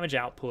of damage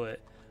output,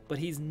 but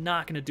he's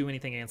not going to do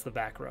anything against the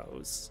back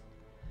rows.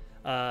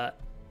 A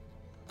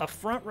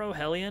front row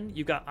Hellion,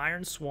 you've got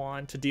Iron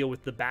Swan to deal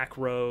with the back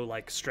row,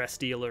 like stress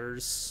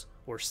dealers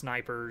or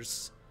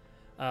snipers.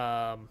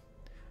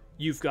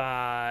 You've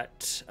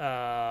got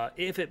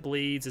if it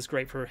bleeds is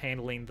great for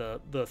handling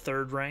the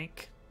third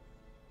rank.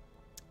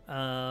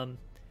 And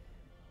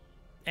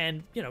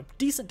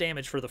decent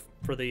damage for the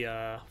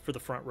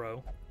front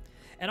row,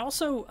 and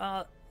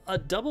also a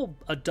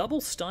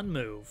double stun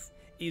move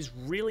is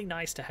really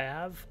nice to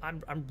have.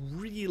 I'm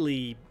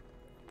really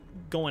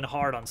going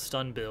hard on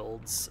stun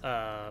builds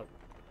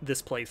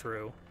this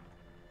playthrough.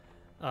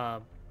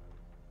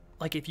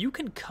 Like if you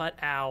can cut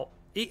out,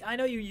 I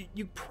know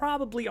you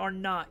probably are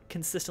not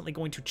consistently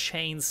going to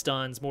chain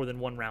stuns more than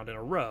one round in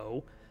a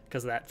row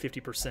because of that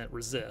 50%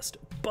 resist,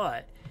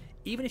 but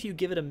even if you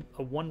give it a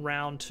one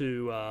round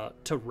to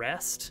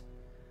rest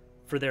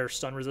for their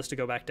stun resist to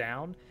go back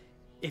down,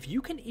 if you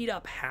can eat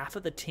up half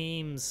of the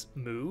team's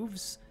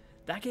moves,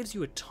 that gives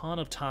you a ton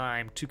of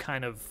time to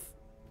kind of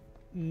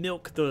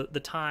milk the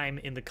time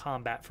in the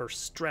combat for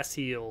stress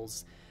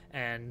heals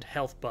and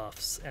health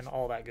buffs and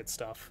all that good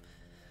stuff.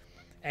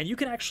 And you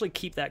can actually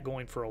keep that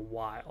going for a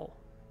while.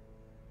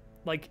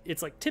 Like,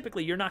 it's like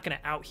typically you're not going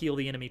to out heal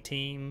the enemy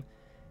team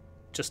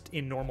just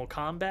in normal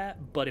combat,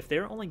 but if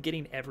they're only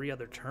getting every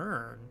other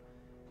turn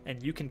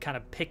and you can kind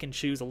of pick and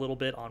choose a little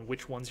bit on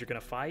which ones you're going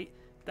to fight,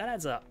 that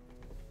adds up.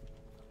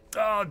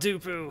 Oh,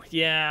 Dupu,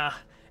 yeah.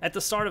 At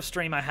the start of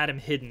stream, I had him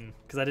hidden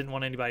because I didn't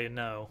want anybody to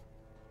know.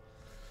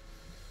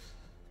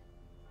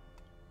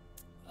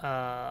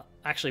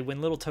 Actually, when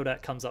Little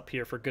Toadette comes up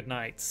here for good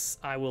nights,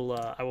 I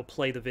will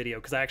play the video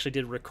because I actually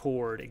did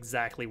record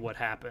exactly what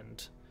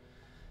happened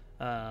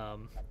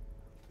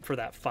for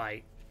that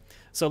fight.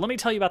 So let me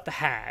tell you about the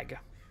Hag.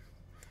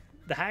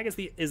 The Hag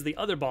is the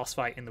other boss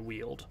fight in the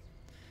Weald.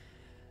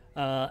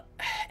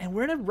 And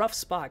we're in a rough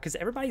spot because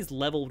everybody's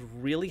leveled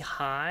really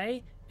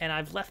high, and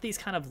I've left these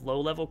kind of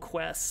low-level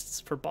quests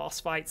for boss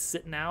fights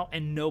sitting out,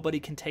 and nobody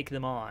can take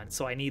them on.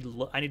 So I need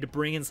to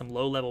bring in some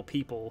low-level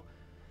people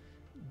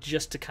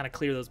just to kind of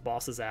clear those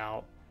bosses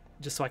out,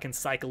 just so I can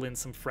cycle in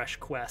some fresh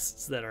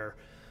quests that are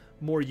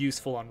more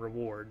useful on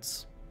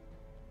rewards.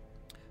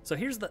 So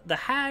here's the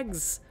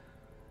Hag's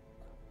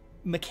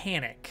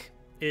mechanic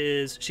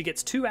is she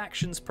gets 2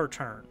 actions per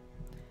turn,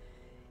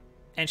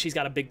 and she's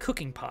got a big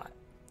cooking pot.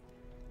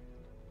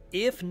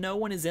 If no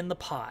one is in the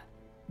pot,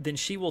 then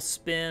she will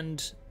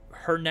spend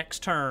her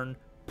next turn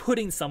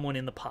putting someone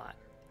in the pot,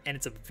 and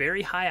it's a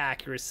very high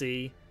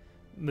accuracy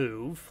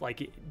move.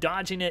 Like,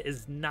 dodging it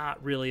is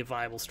not really a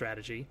viable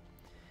strategy.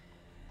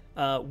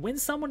 When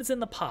someone is in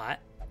the pot,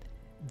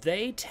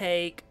 they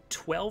take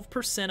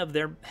 12% of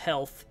their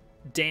health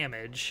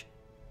damage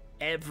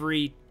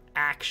every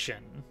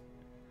action.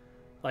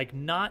 Like,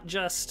 not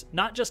just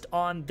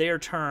on their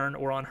turn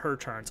or on her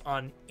turns,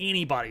 on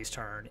anybody's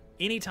turn.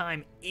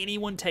 Anytime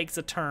anyone takes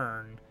a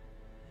turn,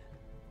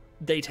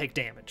 they take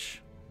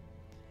damage.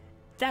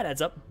 That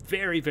adds up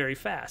very, very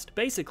fast.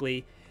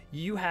 Basically,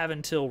 you have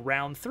until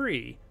round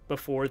 3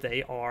 before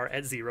they are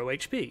at 0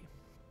 HP.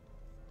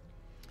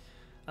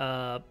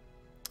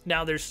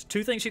 Now, there's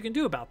 2 things you can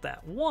do about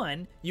that.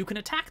 One, you can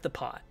attack the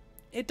pot.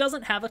 It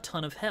doesn't have a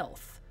ton of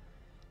health.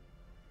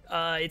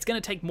 It's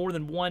going to take more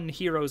than one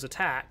hero's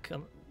attack,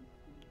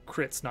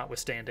 crits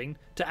notwithstanding,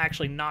 to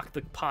actually knock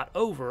the pot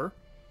over.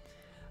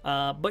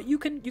 But you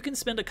can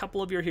spend a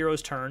couple of your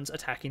hero's turns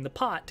attacking the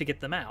pot to get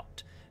them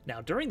out.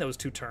 Now, during those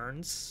 2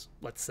 turns,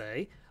 let's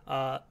say,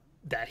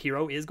 that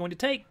hero is going to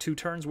take 2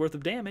 turns worth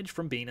of damage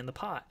from being in the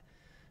pot.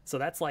 So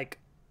that's like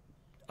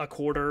a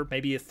quarter,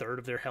 maybe a third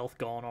of their health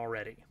gone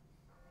already.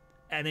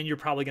 And then you're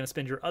probably going to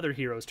spend your other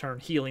hero's turn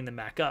healing them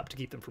back up to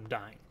keep them from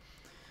dying.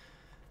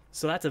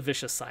 So that's a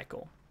vicious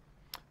cycle.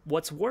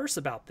 What's worse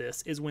about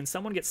this is when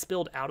someone gets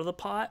spilled out of the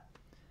pot,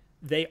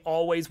 they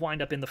always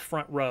wind up in the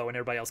front row and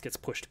everybody else gets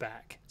pushed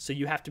back. So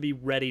you have to be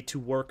ready to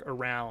work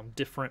around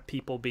different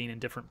people being in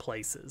different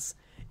places.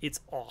 It's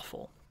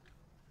awful.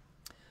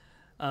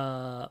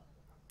 And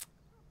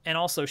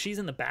also, she's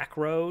in the back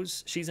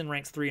rows. She's in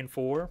ranks 3 and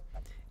 4.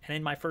 And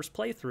in my first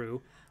playthrough,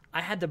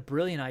 I had the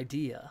brilliant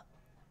idea,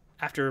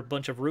 after a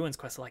bunch of Ruins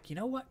quests, like, you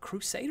know what?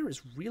 Crusader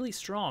is really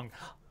strong.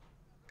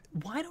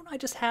 Why don't I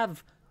just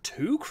have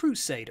 2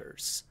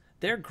 Crusaders?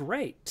 They're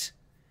great.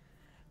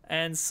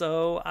 And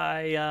so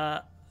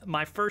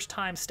my first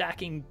time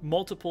stacking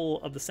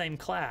multiple of the same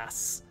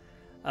class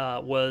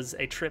was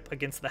a trip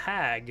against the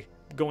Hag,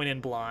 going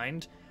in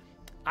blind.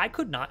 I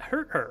could not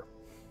hurt her.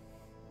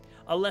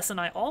 A lesson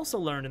I also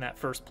learned in that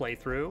first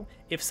playthrough: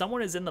 if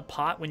someone is in the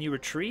pot when you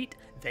retreat,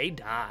 they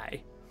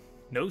die.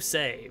 No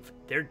save.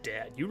 They're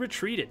dead. You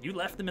retreated. You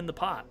left them in the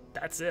pot.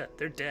 That's it.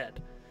 They're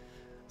dead.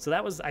 So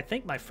that was, I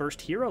think, my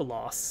first hero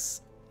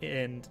loss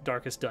in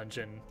Darkest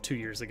Dungeon 2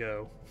 years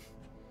ago.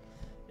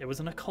 It was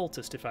an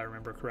occultist, if I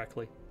remember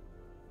correctly.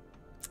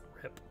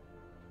 Rip.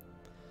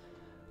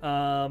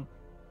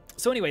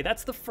 So anyway,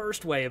 that's the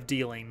first way of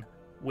dealing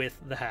with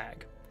the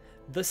Hag.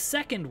 The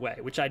second way,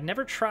 which I'd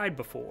never tried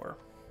before,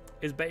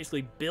 is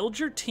basically build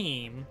your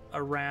team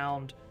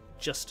around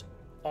just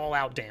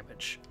all-out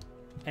damage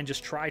and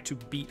just try to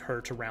beat her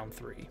to round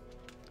 3.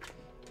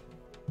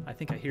 I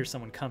think I hear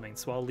someone coming,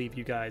 so I'll leave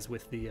you guys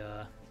with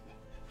the...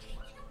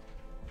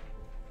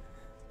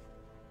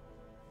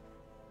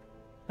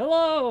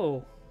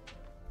 Hello!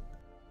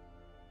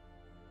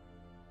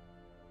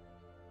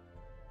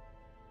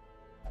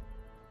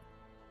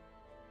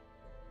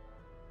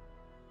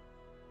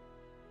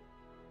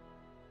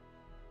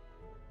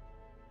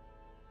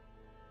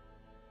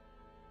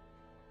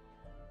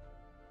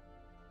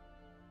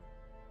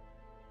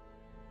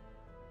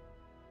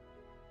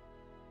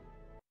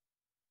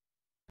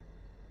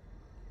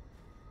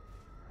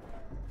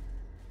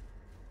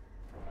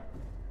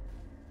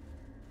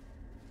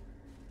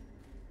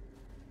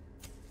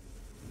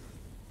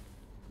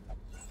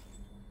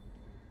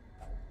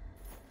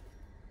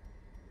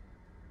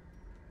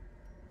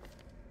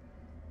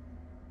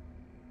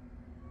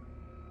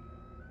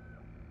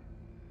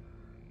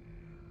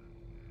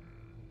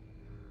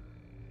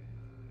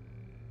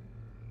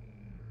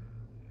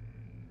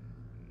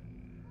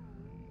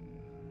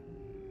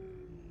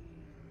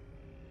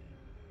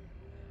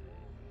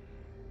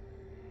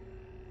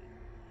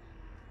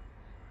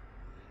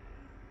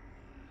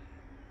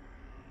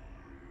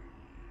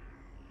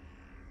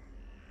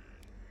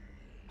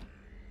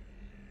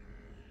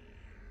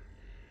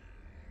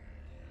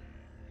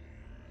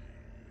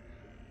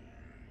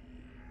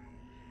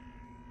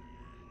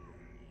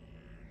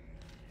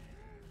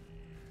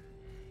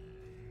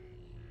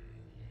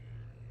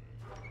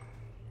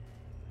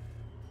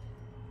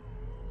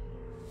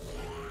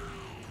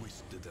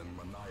 And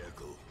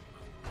maniacal,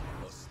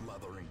 a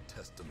slathering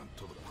testament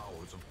to the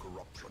powers of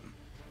corruption.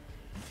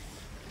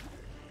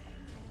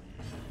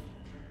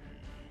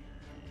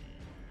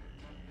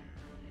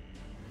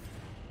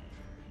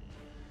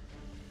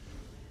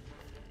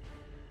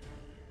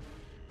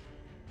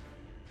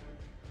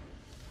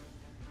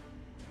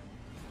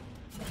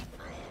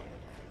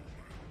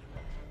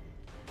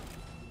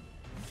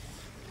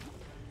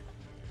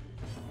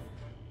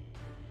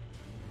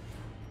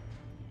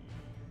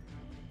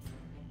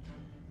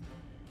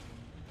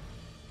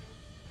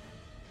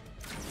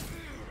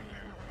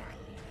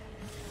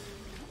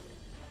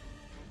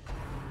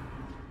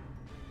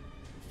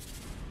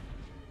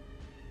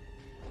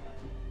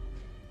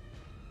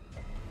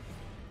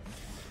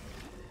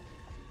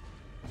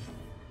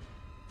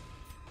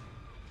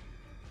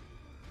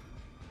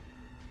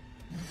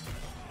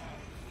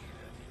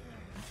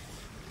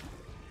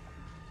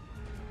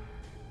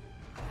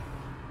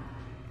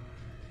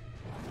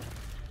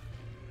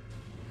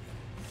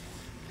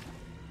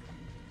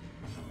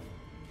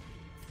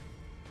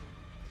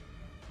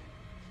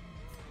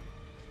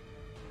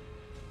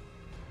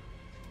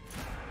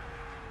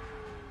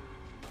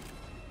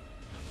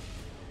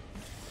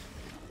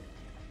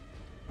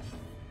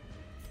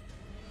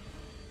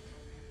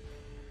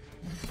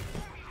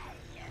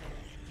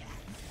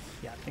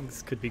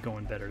 Things could be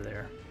going better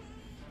there.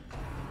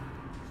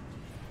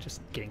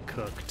 Just getting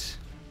cooked.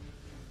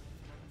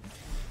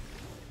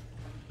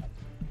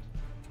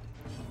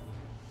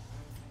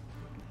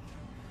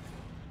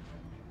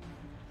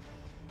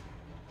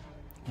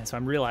 And so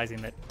I'm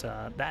realizing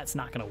that that's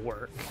not going to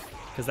work,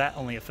 because that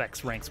only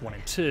affects ranks 1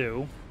 and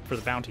 2 for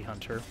the bounty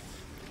hunter.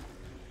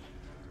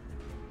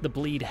 The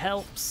bleed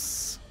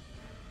helps.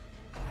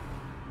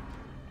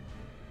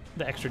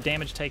 The extra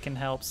damage taken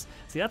helps.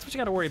 See, that's what you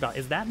got to worry about,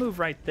 is that move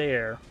right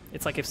there.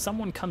 It's like if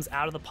someone comes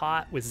out of the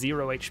pot with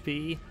 0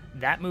 HP,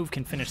 that move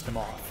can finish them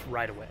off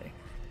right away.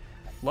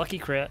 Lucky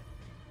crit,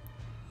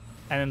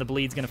 and then the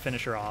bleed's going to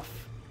finish her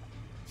off.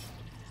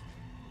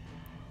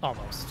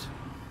 Almost.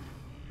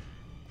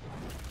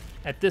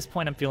 At this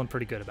point, I'm feeling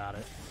pretty good about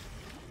it.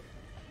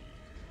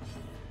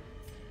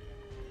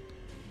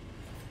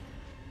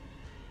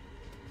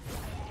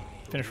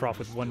 Finish her off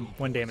with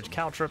one damage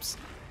Caltrops.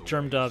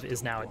 Germ Dove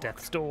is now at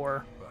death's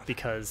door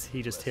because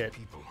he just hit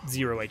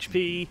 0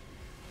 HP.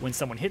 When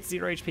someone hits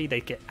 0 HP, they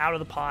get out of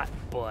the pot,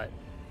 but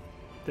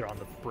they're on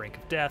the brink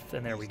of death,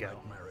 and there we go.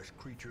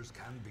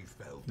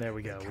 There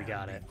we go, we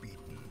got it.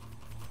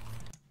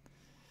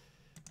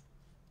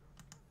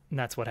 And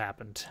that's what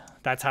happened.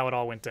 That's how it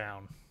all went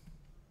down.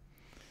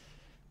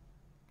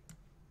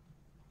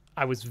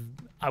 I was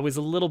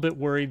a little bit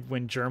worried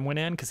when Germ went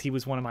in because he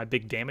was one of my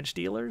big damage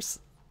dealers.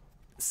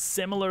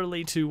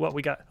 Similarly to what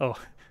we got. Oh,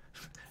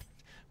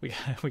 we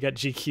got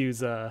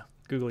GQ's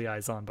googly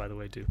eyes on, by the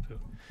way, too.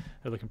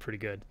 They're looking pretty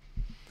good.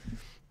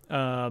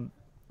 Germ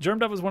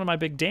Dove was one of my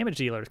big damage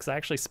dealers because I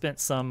actually spent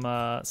some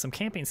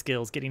camping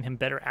skills getting him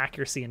better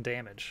accuracy and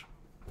damage.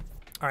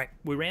 All right,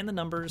 we ran the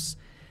numbers.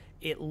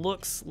 It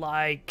looks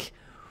like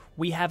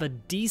we have a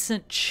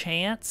decent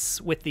chance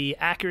with the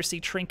accuracy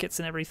trinkets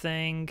and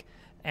everything.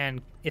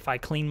 And if I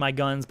clean my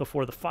guns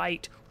before the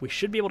fight, we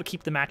should be able to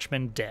keep the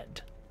matchmen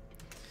dead.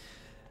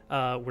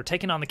 We're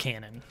taking on the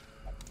cannon.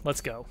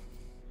 Let's go.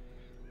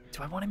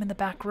 Do I want him in the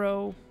back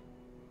row?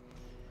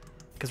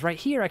 Because right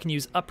here I can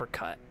use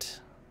uppercut,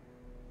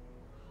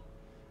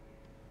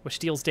 which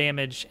deals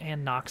damage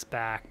and knocks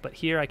back. But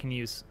here I can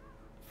use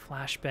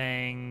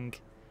flashbang.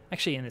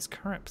 Actually, in his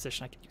current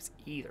position, I can use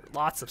either.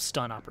 Lots of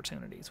stun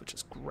opportunities, which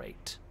is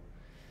great.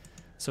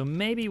 So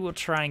maybe we'll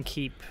try and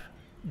keep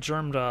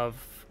Germ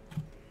Dove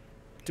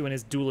doing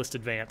his duelist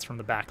advance from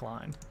the back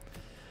line.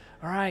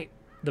 All right,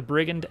 the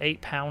Brigand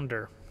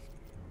 8-pounder.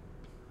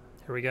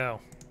 Here we go.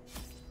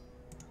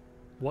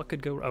 What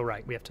could go? Oh,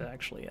 right, we have to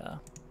actually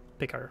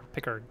pick our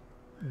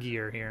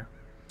gear here.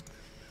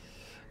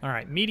 All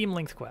right, medium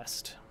length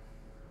quest.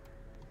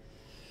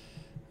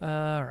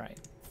 All right,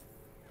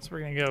 so we're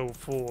gonna go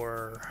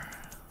for.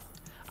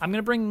 I'm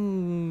gonna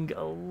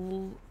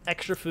bring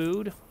extra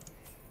food,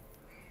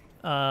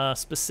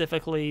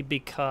 specifically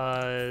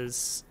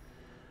because.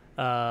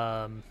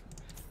 I'm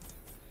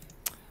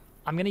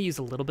going to use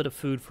a little bit of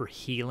food for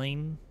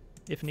healing,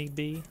 if need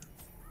be.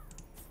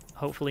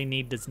 Hopefully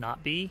need does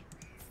not be.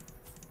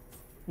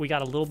 We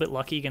got a little bit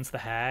lucky against the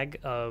Hag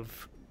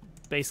of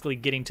basically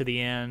getting to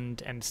the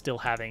end and still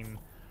having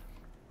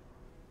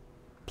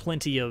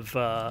plenty of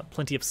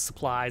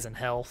supplies and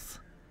health.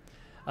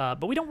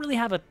 But we don't really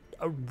have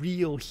a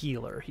real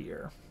healer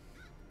here.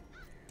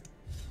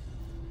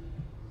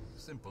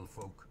 Simple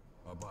folk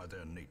are by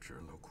their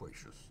nature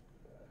loquacious.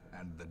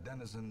 And the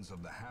denizens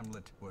of the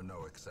hamlet were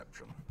no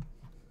exception.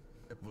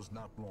 It was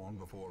not long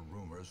before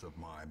rumors of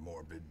my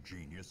morbid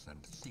genius and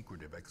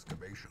secretive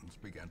excavations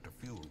began to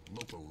fuel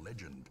local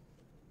legend.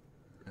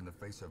 In the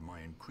face of my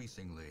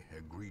increasingly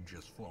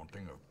egregious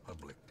flaunting of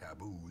public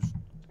taboos,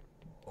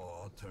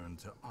 awe turned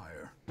to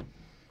ire,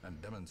 and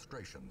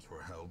demonstrations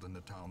were held in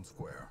the town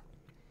square.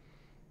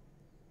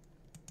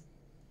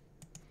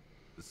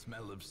 The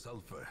smell of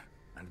sulfur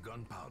and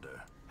gunpowder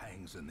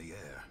hangs in the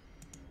air.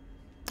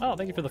 Oh,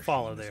 thank you for the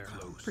follow there.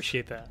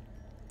 Appreciate that.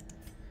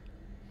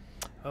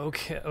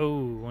 Okay.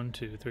 Oh, 1,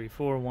 2, 3,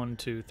 4. 1,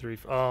 2, 3,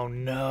 4. Oh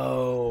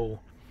no.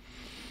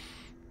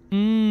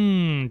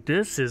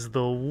 This is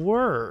the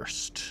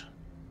worst.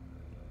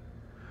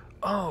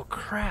 Oh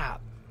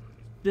crap.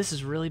 This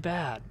is really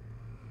bad.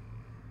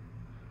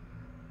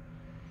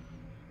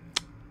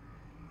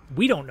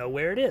 We don't know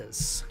where it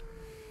is.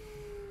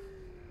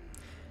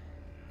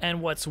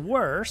 And what's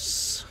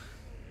worse,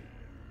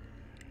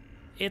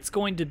 it's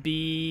going to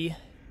be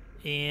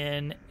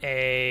in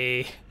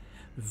a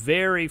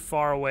very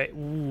far away.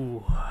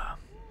 Ooh,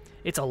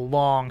 it's a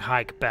long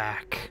hike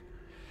back.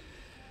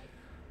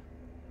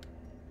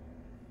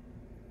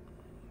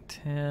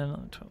 10,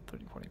 11, 12,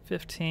 13, 14,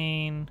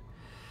 15,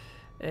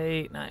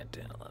 8, 9,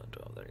 10, 11,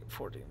 12, 13,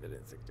 14, 15,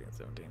 16,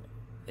 17,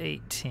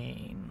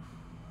 18.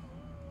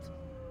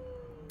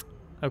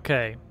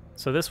 Okay,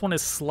 so this one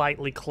is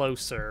slightly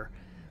closer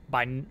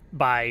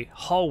by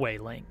hallway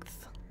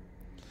length.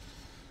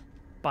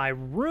 By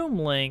room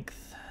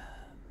length,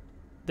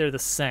 they're the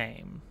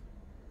same.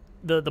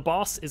 The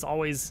boss is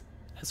always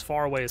as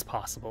far away as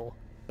possible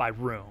by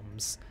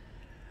rooms.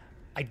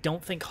 I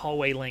don't think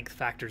hallway length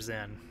factors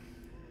in.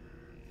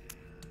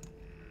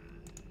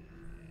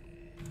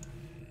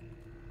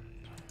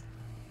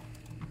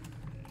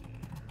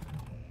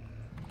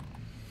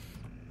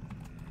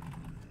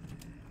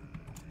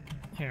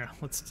 Here,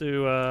 let's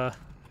do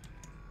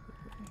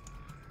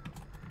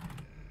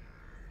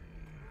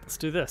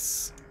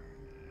this.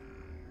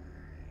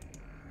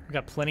 We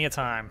got plenty of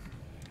time.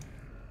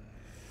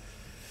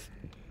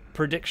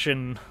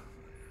 Prediction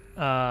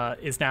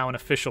is now an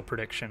official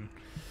prediction.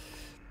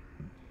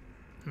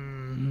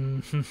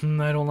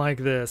 I don't like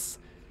this.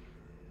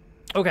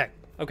 Okay.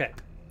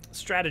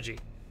 Strategy.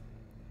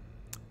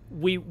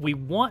 We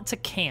want to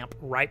camp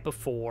right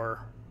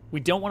before. We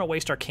don't want to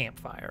waste our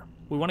campfire.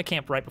 We want to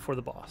camp right before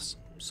the boss.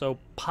 So,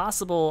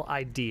 possible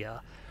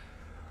idea.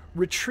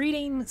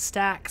 Retreating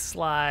stacks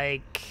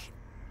like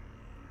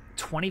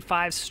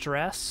 25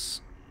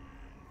 stress.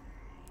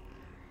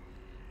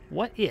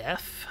 What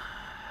if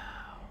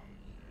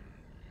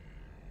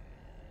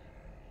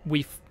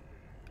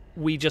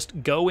we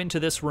just go into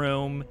this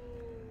room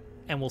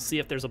and we'll see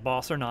if there's a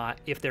boss or not.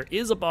 If there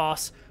is a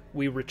boss,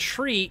 we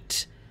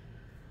retreat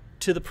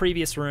to the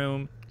previous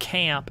room,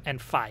 camp,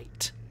 and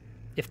fight.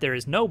 If there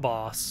is no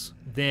boss,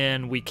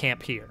 then we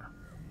camp here.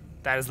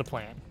 That is the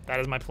plan. That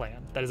is my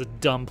plan. That is a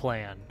dumb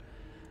plan.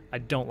 I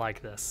don't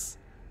like this.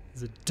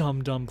 It's a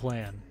dumb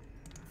plan.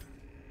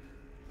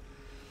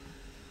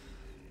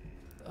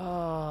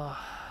 I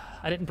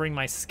didn't bring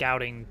my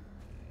scouting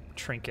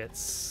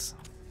trinkets.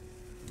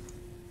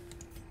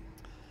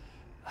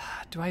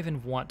 Do I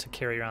even want to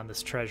carry around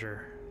this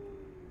treasure?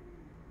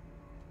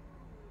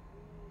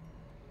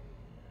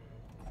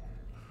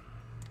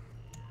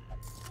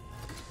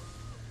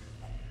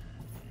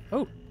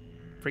 Oh,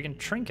 freaking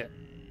trinket.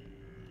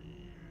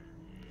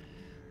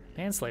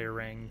 Manslayer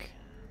ring.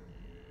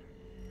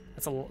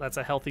 That's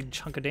a healthy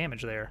chunk of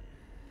damage there.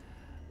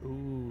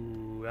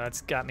 Ooh,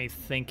 that's got me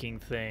thinking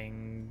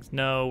things.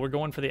 No, we're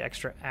going for the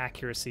extra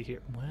accuracy here.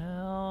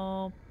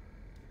 Well,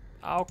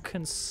 I'll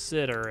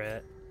consider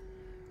it.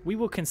 We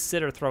will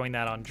consider throwing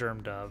that on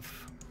Germ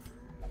Dove.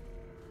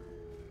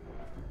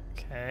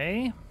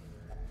 Okay.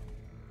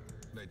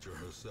 Nature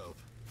herself,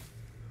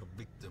 a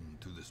victim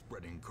to the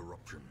spreading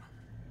corruption,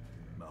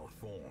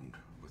 malformed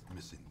with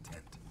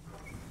misintent.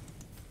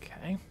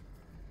 Okay.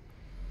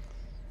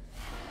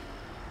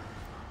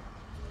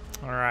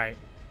 All right.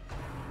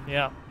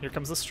 Yeah, here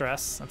comes the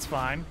stress. That's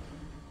fine.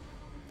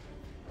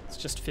 It's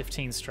just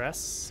 15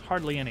 stress.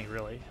 Hardly any,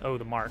 really. Oh,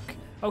 the mark.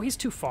 Oh, he's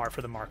too far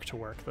for the mark to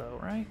work, though,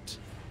 right?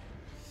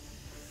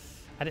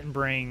 I didn't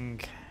bring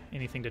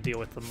anything to deal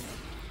with them.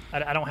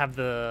 I don't have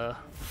the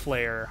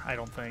flare, I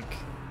don't think.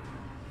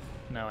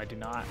 No, I do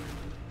not.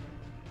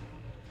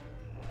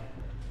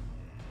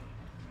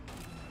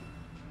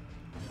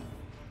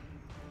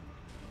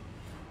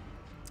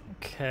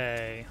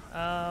 Okay.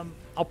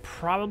 I'll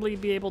probably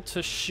be able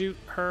to shoot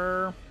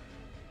her.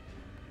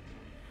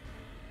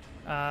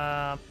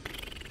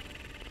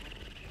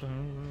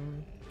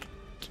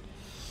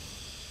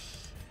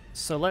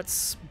 So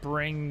let's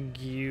bring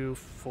you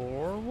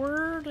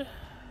forward.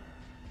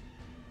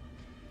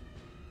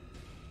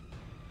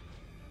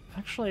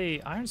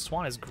 Actually, Iron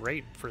Swan is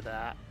great for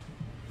that.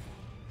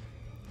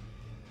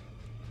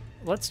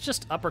 Let's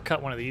just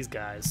uppercut one of these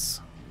guys.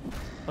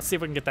 Let's see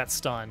if we can get that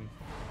stun.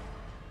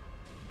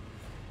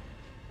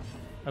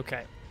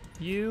 Okay,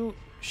 you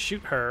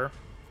shoot her.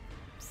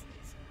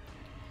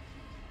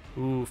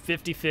 Ooh,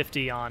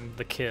 50-50 on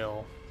the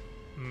kill.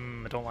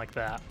 I don't like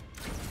that.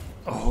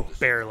 Oh,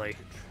 barely.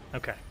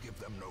 Okay. Give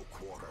them no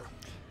quarter.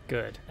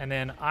 Good. And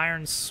then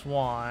Iron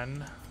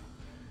Swan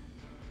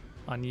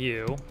on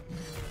you.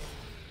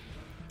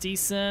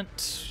 Decent.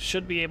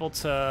 Should be able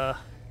to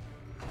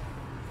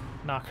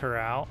knock her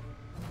out.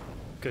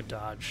 Good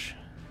dodge.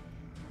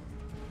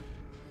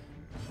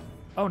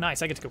 Oh,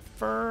 nice. I get to go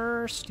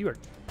first. You are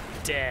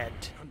dead.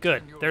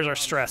 Good. There's our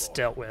stress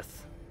dealt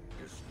with.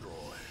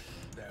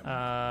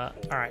 All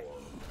right.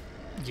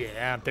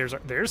 Yeah,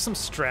 there's some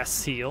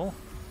stress heal.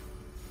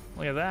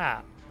 Look at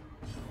that.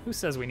 Who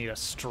says we need a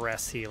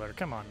stress healer?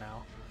 Come on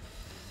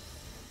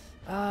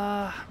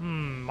now.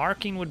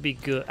 Marking would be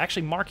good.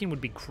 Actually, marking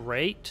would be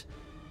great.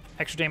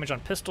 Extra damage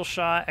on pistol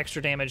shot.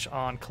 Extra damage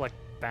on collect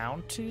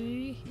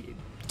bounty.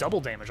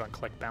 Double damage on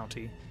collect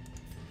bounty.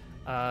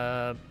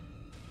 Yeah.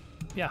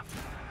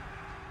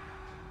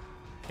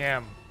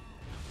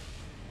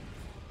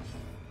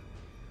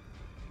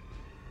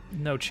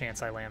 No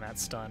chance I land that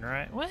stun,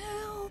 right?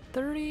 Well,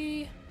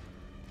 30...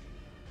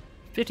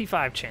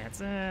 55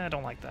 chance. I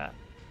don't like that.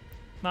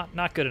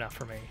 Not good enough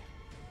for me.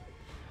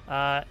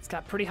 It's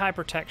got pretty high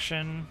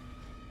protection.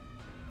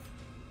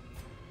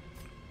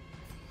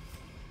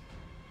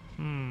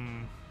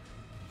 And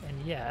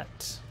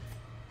yet...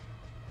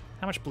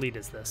 How much bleed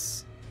is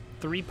this?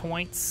 3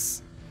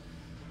 points.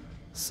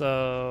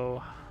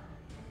 So...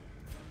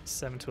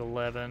 7 to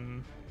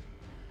 11.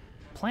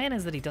 Plan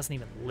is that he doesn't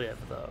even live,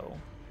 though.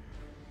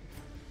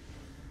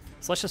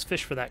 So let's just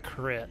fish for that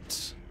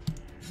crit.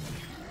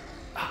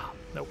 Ah,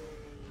 nope.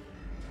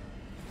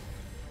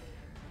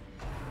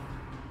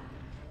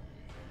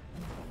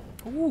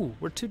 Ooh,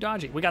 we're too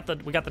dodgy. We got the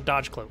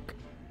dodge cloak.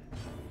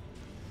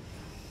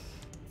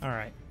 All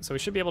right, so we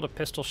should be able to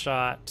pistol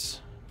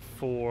shot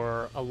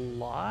for a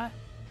lot.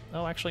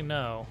 Oh, actually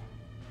no.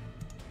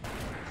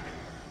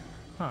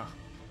 Huh.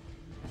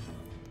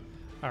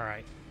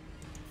 Alright.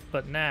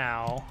 But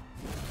now...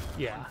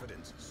 Yeah.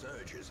 Confidence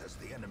surges as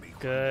the enemy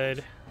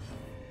Good.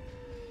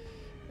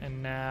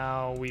 And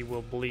now we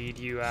will bleed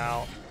you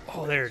out.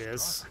 Oh, there it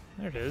is.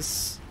 There it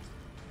is.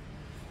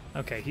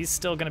 Okay, he's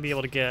still going to be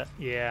able to get...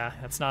 Yeah,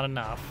 that's not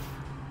enough.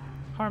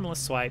 Harmless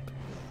swipe.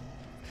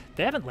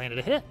 They haven't landed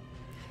a hit.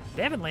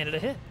 They haven't landed a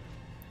hit.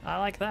 I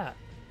like that.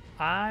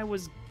 I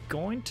was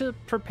going to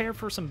prepare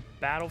for some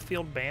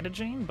battlefield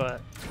bandaging,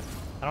 but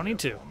I don't need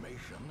to.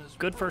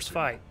 Good first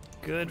fight.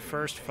 Good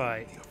first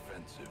fight.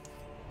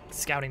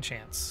 Scouting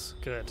chance.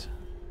 Good.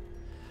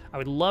 I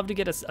would love to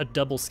get a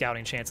double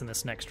scouting chance in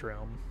this next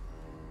room.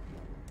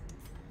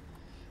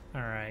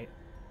 Alright.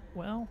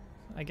 Well,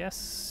 I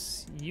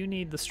guess you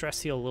need the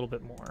stress heal a little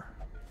bit more.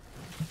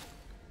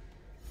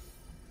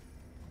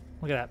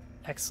 Look at that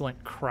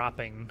excellent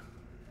cropping.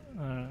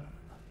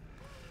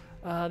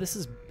 This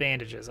is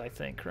bandages, I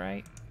think,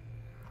 right?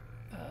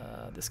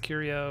 This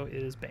curio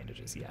is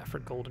bandages, yeah, for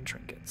golden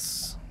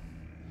trinkets.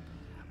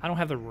 I don't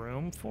have the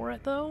room for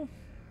it, though.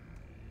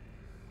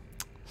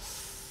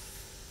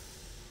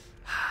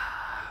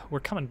 We're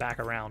coming back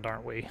around,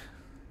 aren't we?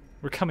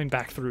 We're coming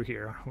back through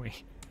here, aren't we?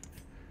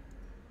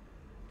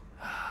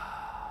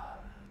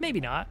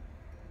 Maybe not.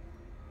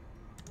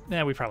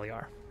 Yeah, we probably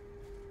are.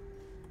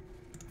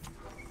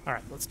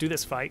 Alright, let's do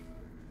this fight.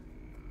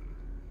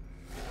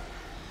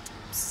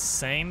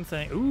 Same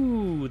thing.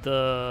 Ooh,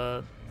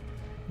 the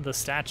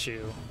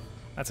statue.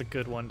 That's a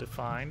good one to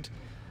find.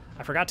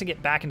 I forgot to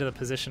get back into the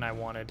position I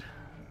wanted.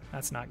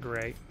 That's not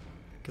great,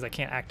 because I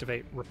can't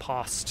activate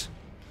Riposte.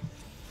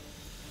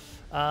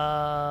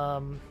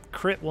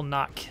 Crit will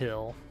not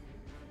kill.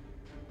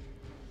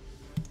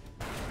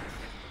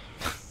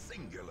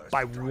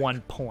 By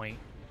 1 point.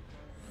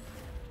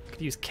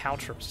 Could use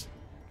Caltrops.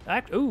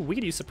 Ooh, we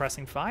could use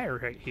Suppressing Fire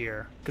right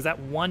here, because that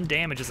 1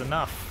 damage is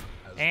enough.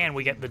 And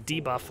we get the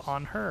debuff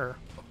on her.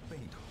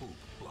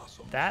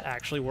 That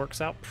actually works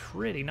out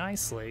pretty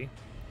nicely.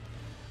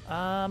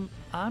 I'm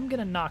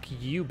gonna knock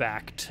you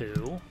back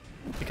too,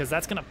 because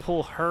that's gonna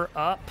pull her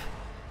up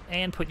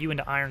and put you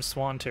into Iron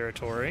Swan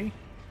territory.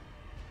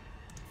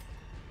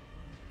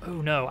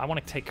 Oh no, I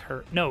want to take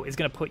her. No, it's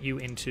gonna put you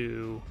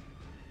into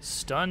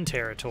stun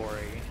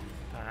territory.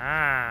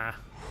 Ah.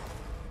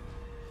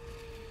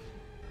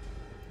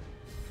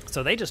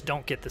 So they just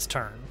don't get this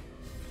turn.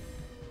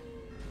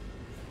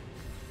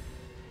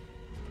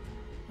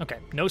 Okay,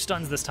 no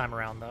stuns this time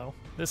around though.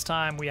 This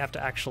time we have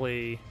to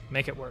actually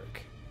make it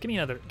work. Give me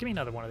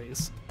another one of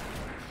these.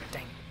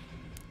 Dang.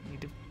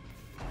 Need to...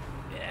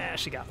 Yeah,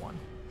 she got one.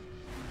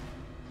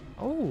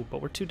 Oh,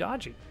 but we're too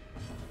dodgy.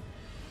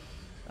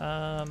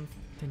 Then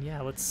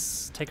yeah,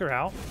 let's take her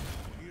out.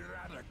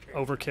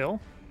 Overkill.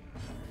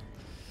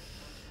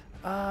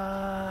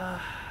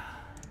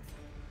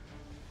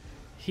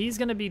 He's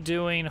gonna be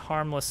doing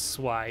harmless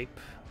swipe.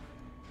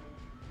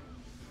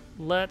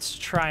 Let's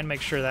try and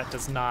make sure that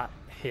does not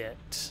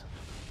hit.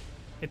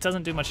 It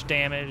doesn't do much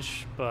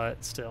damage,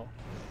 but still.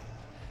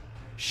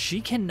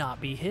 She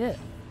cannot be hit.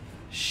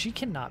 She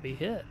cannot be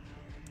hit.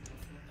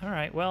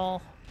 Alright,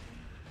 well...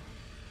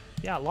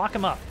 Yeah, lock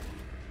him up.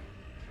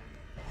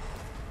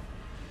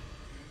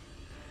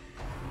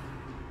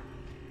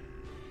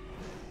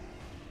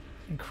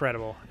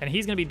 Incredible. And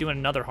he's going to be doing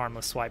another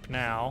harmless swipe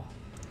now.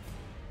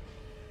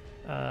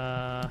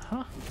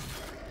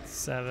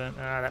 7.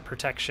 That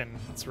protection.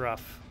 It's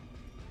rough.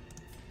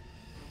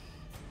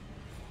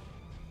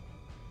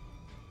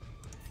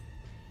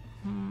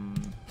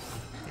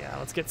 Yeah,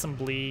 let's get some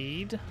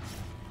bleed.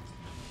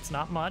 It's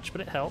not much,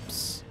 but it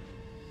helps.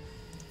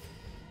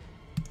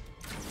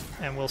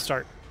 And we'll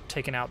start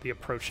taking out the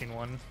approaching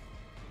one,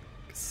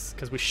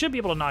 because we should be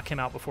able to knock him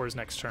out before his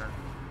next turn.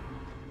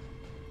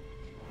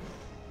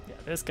 Yeah,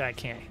 this guy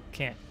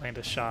can't land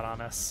a shot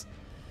on us.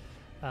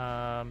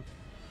 I've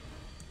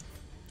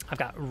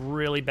got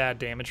really bad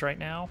damage right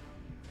now.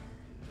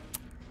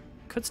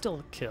 Could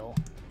still kill.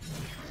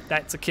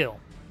 That's a kill.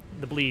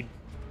 The bleed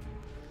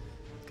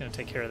is going to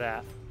take care of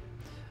that.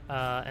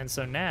 And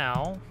so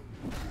now,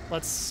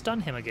 let's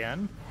stun him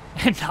again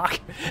and knock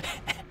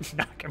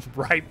him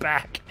right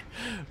back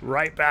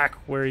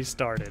where he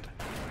started.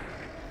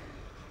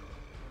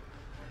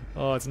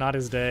 Oh, it's not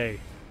his day.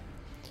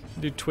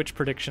 Do Twitch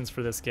predictions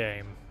for this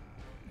game.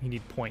 You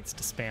need points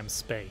to spam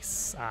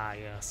space. Ah,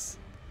 yes.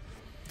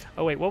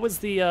 Oh wait, what was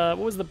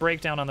the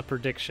breakdown on the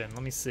prediction?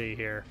 Let me see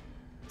here.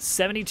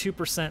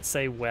 72%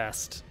 say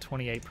west,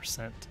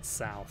 28%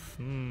 south.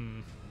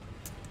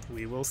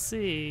 We will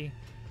see.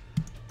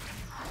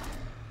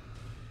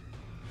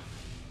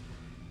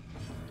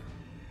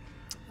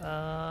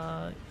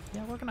 Yeah,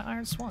 we're gonna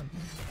Iron Swan.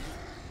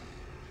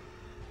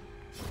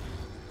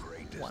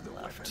 One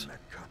left.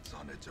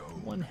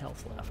 1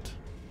 health left.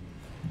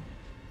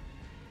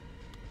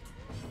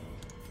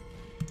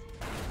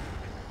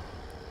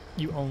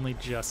 You only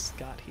just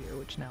got here,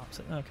 which now I'm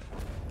saying,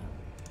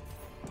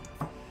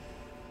 okay.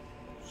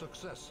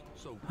 Success.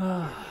 So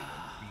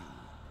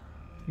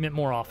Meant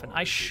more often.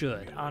 I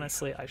should.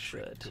 Honestly, I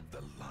should.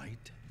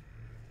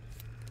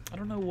 I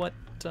don't know what,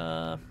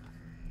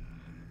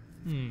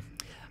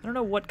 I don't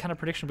know what kind of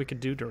prediction we could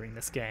do during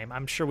this game.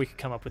 I'm sure we could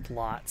come up with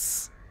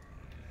lots.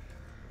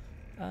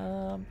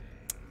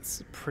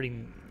 It's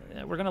pretty.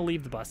 We're gonna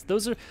leave the bus.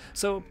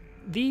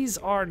 These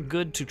are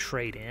good to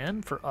trade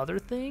in for other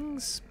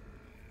things,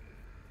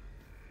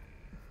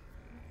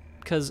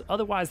 because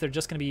otherwise they're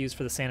just gonna be used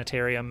for the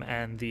sanitarium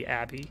and the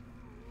abbey,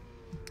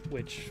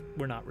 which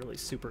we're not really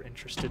super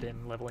interested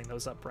in leveling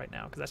those up right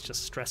now, because that's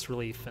just stress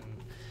relief and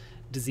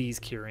disease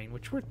curing,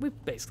 which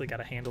we've basically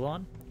got a handle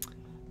on.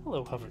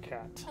 Hello,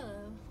 Hovercat. Hello.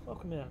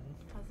 Welcome in.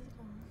 How's it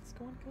going? It's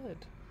going good.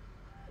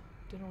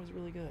 Dinner was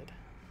really good.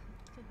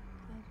 Good.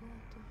 Glad you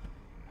liked it.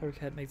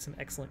 Hovercat made some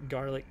excellent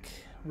garlic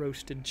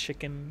roasted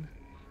chicken.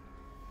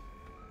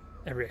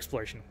 Every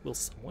exploration, will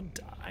someone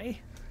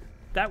die?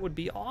 That would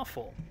be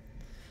awful.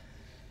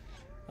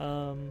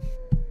 Some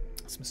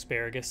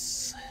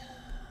asparagus.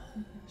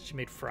 She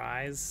made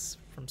fries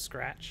from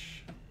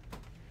scratch.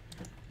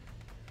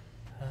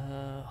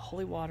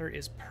 Holy water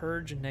is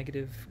purge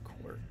negative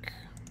quirk.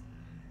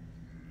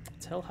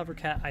 Tell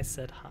Hovercat I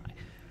said hi.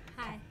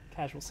 Hi.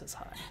 Casual says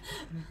hi.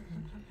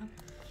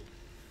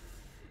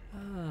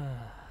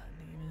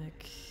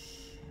 Anemic.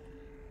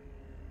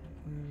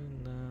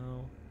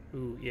 No.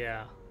 Ooh,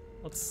 yeah.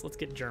 Let's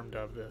get germed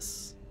of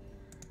this.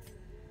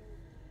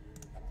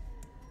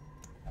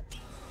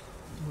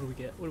 What do we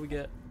get? What do we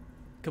get?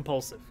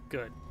 Compulsive.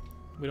 Good.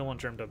 We don't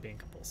want germed of being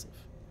compulsive.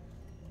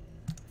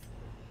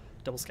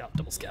 Double scout,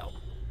 double scout.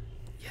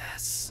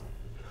 Yes.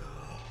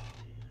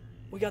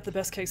 We got the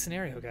best case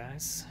scenario,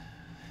 guys.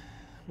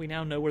 We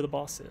now know where the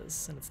boss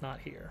is, and it's not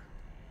here.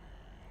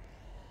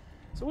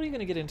 So what are you going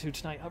to get into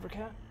tonight,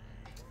 Hovercat?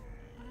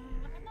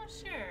 I'm not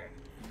sure.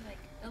 Like,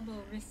 elbow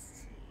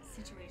wrist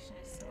situation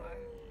is sore.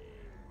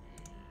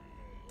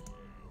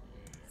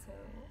 So,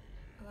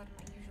 a lot of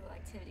my usual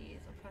activities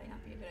will probably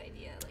not be a good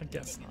idea, like I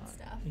guess knitting not. and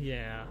stuff.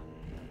 Yeah.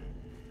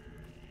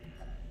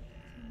 I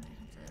might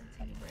have to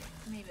take a break.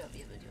 Maybe I'll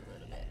be able to do a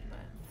little bit, but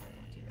I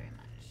won't do very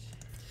much.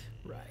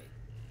 Right.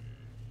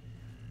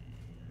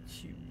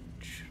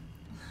 Huge.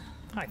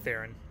 Hi,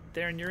 Theron.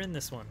 Theron, you're in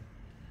this one.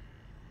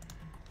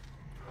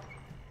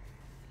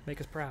 Make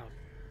us proud.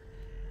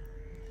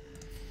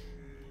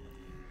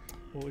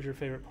 What was your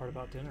favorite part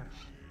about dinner?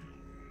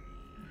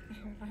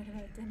 Favorite part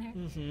about dinner?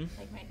 Mm-hmm.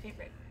 Like, my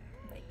favorite,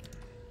 like,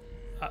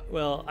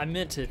 Well, I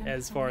meant it Kind of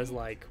as far as funny.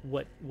 like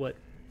what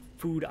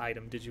food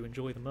item did you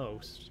enjoy the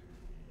most?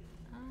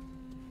 I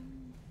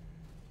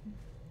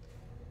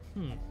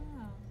Hmm. don't know.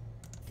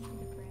 Maybe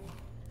the bread.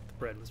 The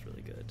bread was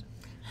really good.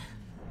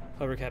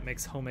 Hovercat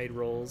makes homemade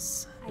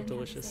rolls. I They're didn't have the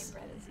delicious. same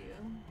bread as you,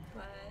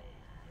 but,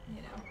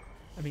 you know.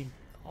 I mean,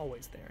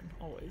 always, Theron.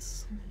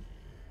 Always.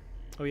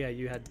 Oh yeah,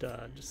 you had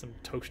just some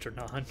toaster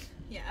naan.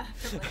 Yeah,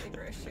 from like the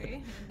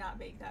grocery, and not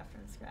bake that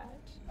from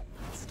scratch.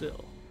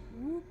 Still.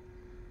 Whoop.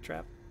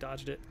 Trap.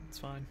 Dodged it. It's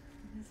fine.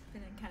 It's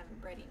been in kind of a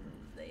bready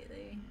mood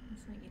lately.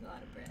 Just want to eat a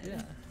lot of bread.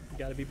 Yeah. You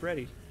gotta be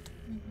ready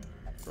Mhm.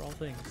 for all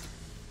things.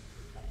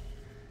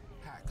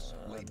 Hacks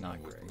laden not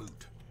with great.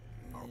 loot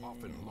are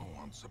often low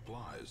on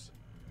supplies.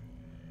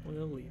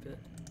 We'll leave it.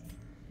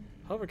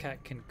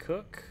 Hovercat can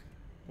cook.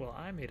 Well,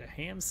 I made a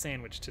ham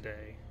sandwich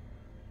today.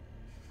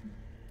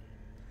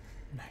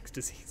 Max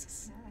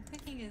diseases. Yeah,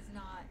 cooking is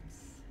not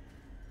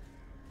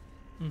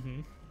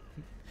Mm-hmm.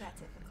 that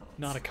difficult.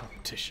 Not a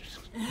competition.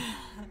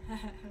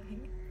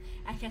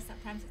 I guess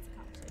sometimes it's a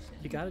competition.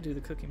 You gotta do the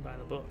cooking by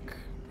the book.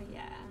 But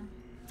yeah,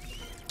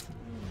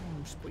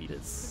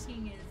 Sweetest.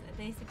 cooking is a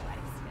basic life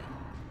skill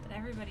that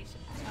everybody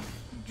should have.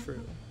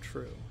 True,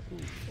 true. Ooh,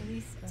 At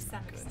least to That's some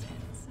not good. extent.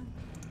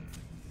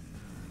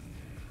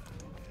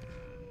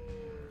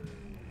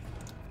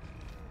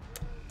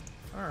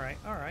 alright,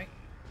 alright.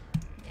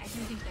 Yeah, I do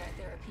think that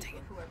there are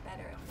people who are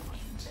better at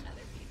cooking than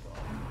other people.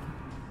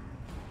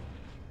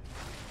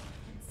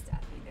 And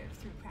stuff, either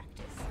through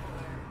practice or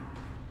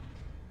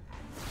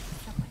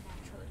somewhat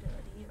natural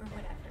ability or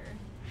whatever.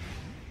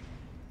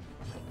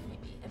 Like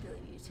maybe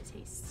ability to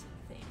taste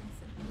things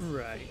and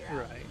Right, figure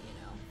out, right. you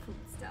know, food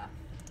stuff.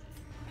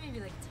 Or maybe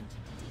like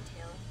attention to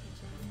detail in the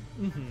kitchen.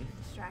 Mhm.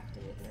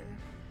 Distracted or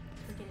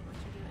forgetting what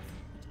you're doing,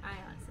 which I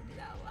honestly do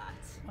that a lot.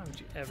 Why would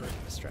you ever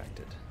get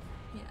distracted?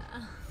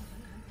 Yeah.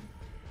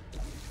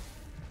 Because,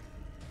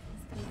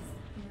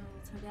 you know,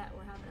 Toadette,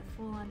 we're having a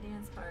full-on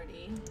dance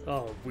party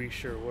Oh, we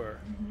sure were.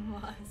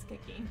 while I was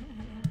cooking.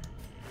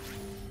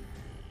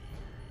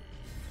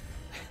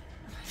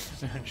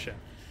 Chef.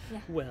 Yeah.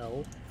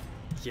 Well,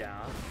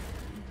 yeah.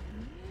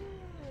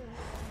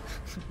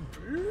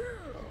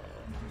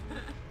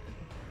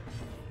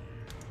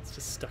 It's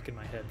just stuck in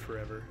my head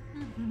forever.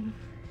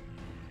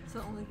 It's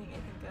the only thing I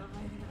think of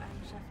when I think of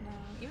Iron Chef now.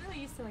 Even though I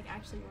used to like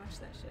actually watch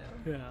that show.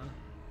 Yeah. That's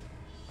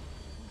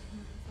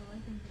all I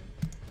think of.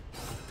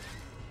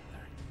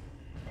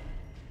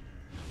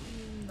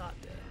 Not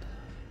dead.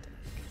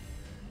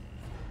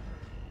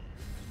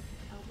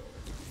 Elbow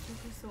was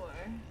super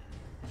sore.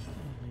 Oh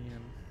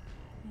man.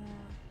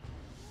 Yeah.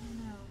 I don't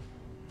know.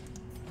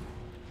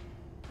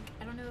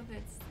 I don't know if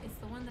it's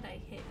the one that I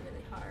hit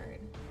really hard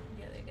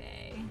the other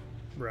day.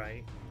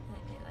 Right.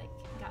 And it like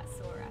got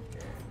sore after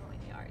mowing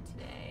the yard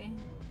today.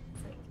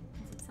 It's like,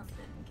 is it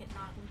get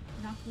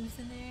knocked loose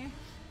in there.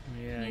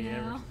 Yeah, You you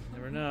know?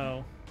 never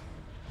know.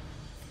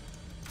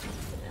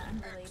 The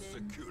unrelated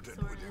Executed with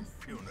soreness.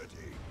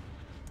 impunity.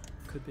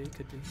 Could be,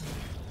 could be.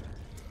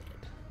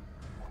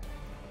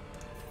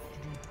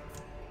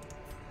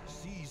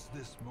 Seize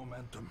this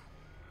momentum.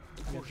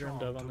 I got Push Germ on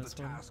Dove to on the this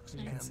one. task's You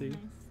can end. see. Nice.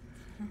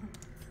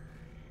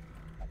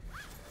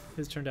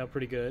 His turned out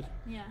pretty good.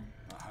 Yeah.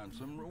 A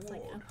handsome It's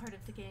like reward a part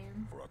of the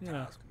game. for a Yeah.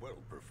 task well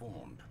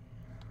performed.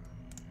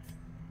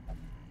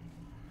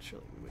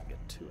 Surely we wouldn't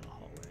get two in a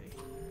hallway.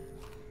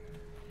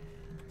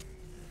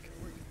 Okay,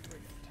 we're good.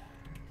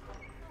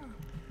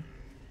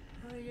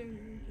 How was your day?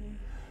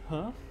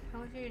 Huh? How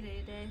was your day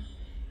today?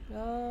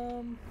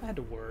 I had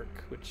to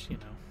work, which, you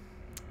know,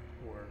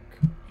 work.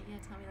 Are you gonna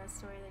tell me that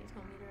story that you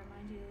told me to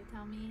remind you to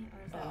tell me, or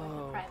is that like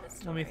a private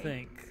story? Let me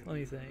think. Let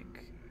me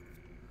think.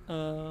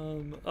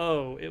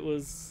 Oh, it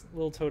was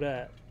little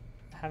Toadette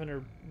having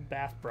her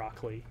bath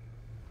broccoli.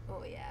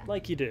 Oh yeah.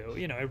 Like you do.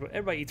 You know,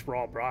 everybody eats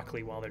raw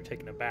broccoli while they're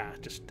taking a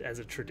bath, just as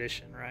a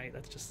tradition, right?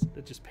 That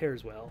just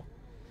pairs well.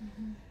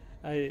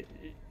 Mm-hmm.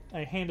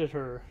 I handed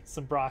her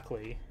some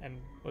broccoli and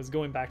was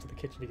going back to the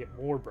kitchen to get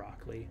more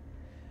broccoli.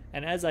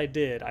 And as I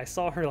did, I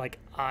saw her like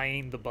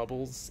eyeing the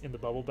bubbles in the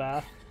bubble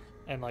bath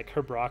and like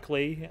her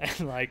broccoli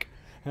and like,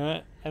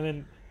 huh? And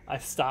then I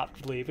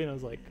stopped leaving. I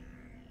was like,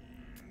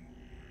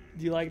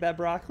 "Do you like that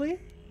broccoli?"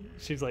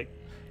 She's like,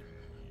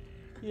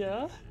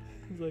 "Yeah."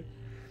 I was like,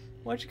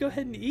 "Why don't you go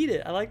ahead and eat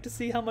it? I like to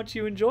see how much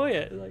you enjoy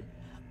it." Like,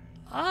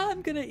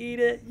 "I'm gonna eat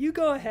it. You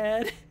go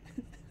ahead."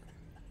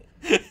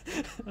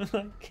 I'm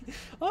like,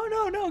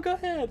 "Oh no, go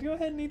ahead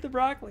and eat the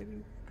broccoli."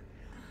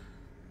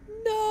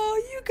 "No,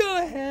 you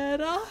go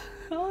ahead.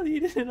 I'll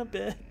eat it in a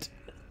bit."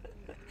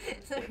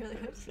 Is that really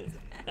what she said?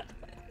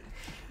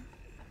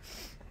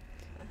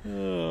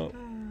 Oh.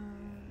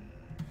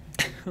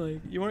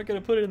 Like, you weren't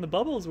gonna put it in the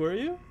bubbles, were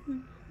you?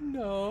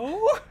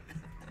 No.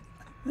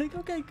 Like,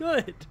 okay,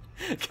 good,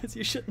 because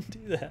you shouldn't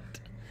do that.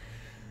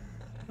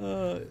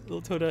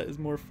 Little Toadette is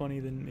more funny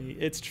than me.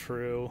 It's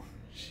true.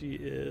 She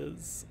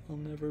is. I'll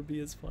never be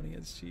as funny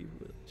as she is.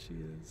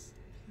 She's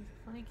a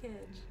funny kid.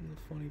 She's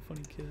a funny,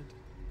 funny kid.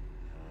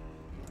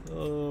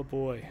 Oh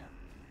boy.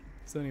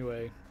 So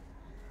anyway,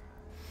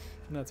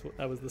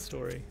 that was the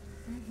story.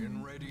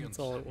 In radiance,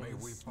 all it may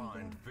we was.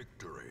 find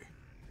victory.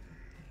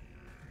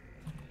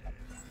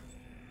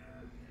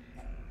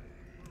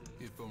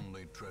 If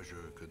only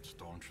treasure could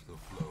staunch the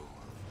flow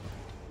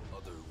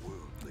of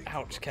otherworldly.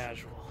 Ouch, corruption.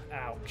 casual.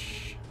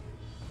 Ouch.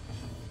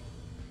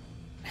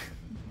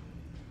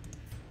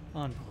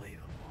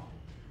 Unbelievable.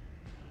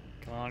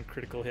 Come on,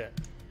 critical hit.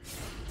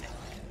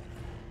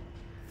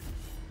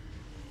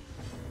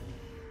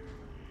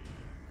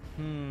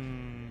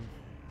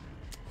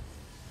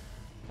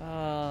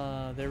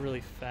 They're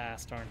really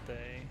fast, aren't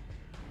they?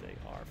 They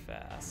are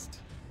fast.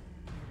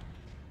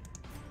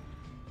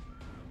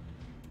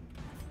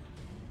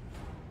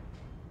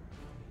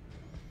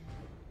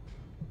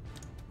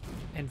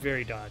 And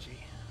very dodgy.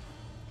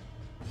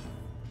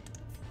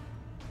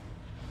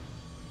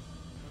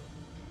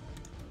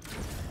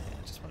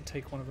 I just want to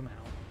take one of them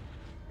out.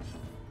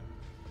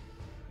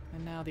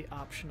 And now the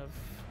option of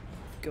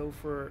go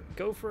for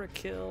a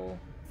kill.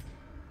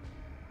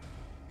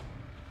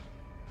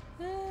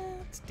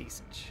 That's a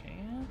decent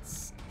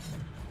chance.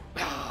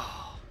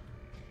 Oh,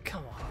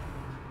 come on.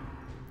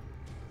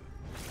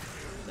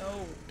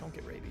 No, don't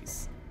get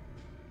rabies.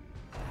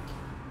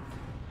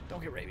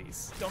 Don't get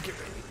rabies. Don't get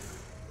rabies.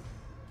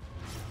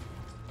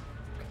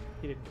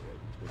 He didn't get rabies.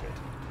 We're good.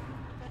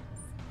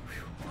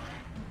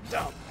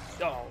 Whew.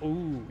 Oh,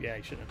 ooh, yeah,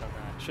 he shouldn't have done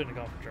that. Shouldn't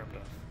have gone for Germ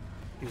Dove.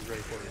 He was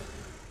ready for you.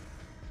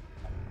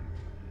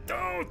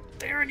 Oh,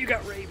 Theron, you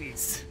got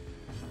rabies.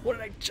 What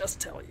did I just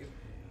tell you?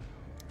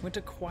 Went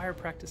to choir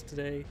practice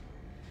today.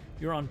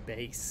 You're on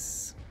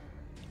base.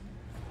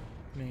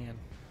 Man,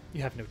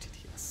 you have no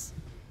TTS.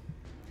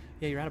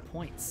 Yeah, you're out of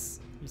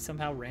points. You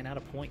somehow ran out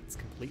of points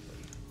completely.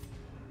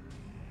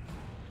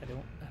 I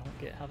don't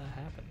get how that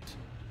happened.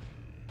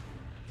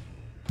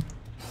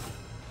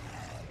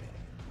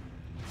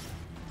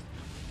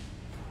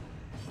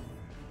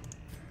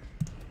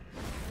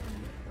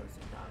 Those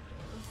are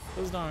doggos.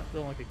 Those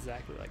don't look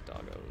exactly like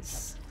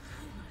doggos.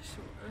 I'm not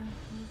sure.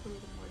 Maybe a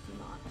little more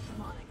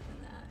demonic than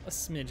that. A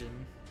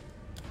smidgen.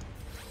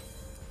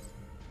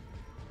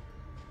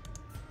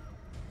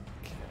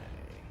 Okay.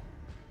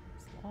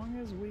 As long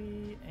as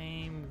we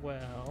aim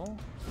well.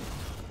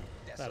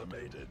 that'll do.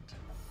 Decimated.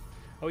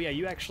 Oh yeah,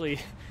 you actually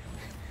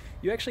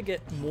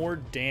get more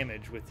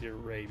damage with your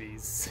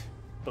rabies,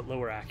 but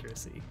lower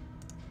accuracy.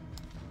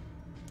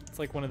 It's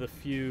like one of the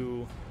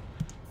few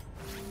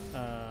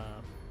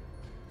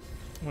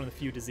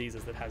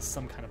diseases that has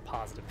some kind of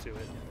positive to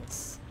it in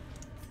this.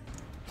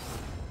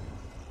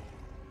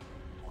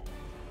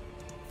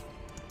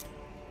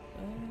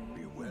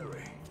 Be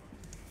wary.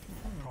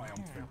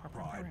 Triumphant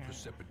pride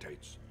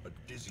precipitates a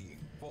dizzying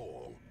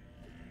fall.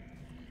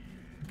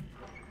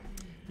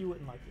 You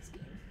wouldn't like this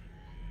game.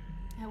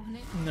 I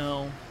wouldn't.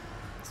 No,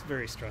 it's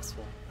very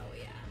stressful. Oh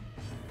yeah.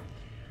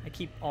 I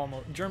keep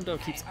almost...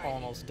 Germdo keeps I already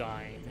almost knew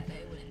dying. that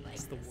I wouldn't like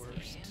It's the this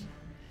worst. game.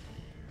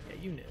 Yeah,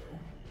 you knew.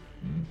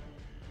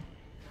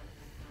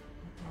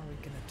 What are we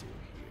gonna do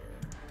here?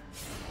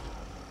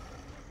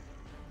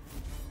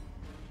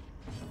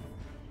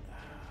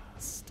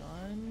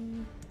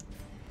 Stun.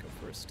 Go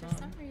for a For stun.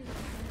 some reason,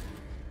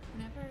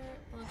 whenever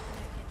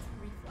Elizabeth gets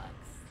reflux,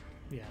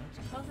 Yeah.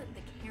 she calls it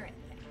the carrot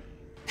thing.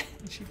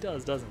 She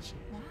does, doesn't she?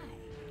 Why?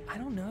 I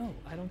don't know.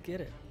 I don't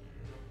get it.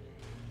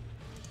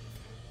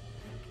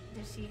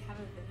 Does she have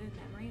a vivid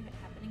memory of it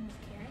happening with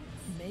carrots?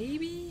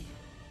 Maybe?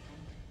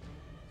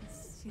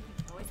 Does she think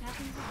it always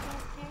happens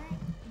with carrot?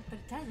 But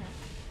it doesn't.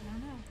 I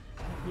don't know.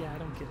 Yeah, I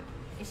don't get it.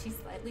 Is she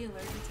slightly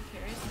allergic to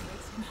carrots and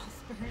makes her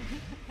mouth burn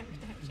every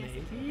time she has a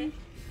Maybe. carrot?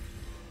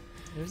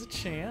 There's a I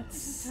just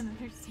chance. don't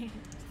understand.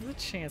 There's a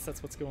chance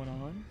that's what's going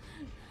on.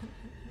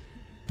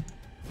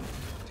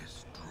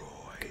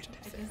 Destroyed.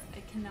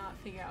 I cannot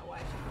figure out why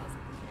she calls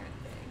it the carrot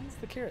thing. It's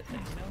the carrot thing,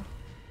 you know?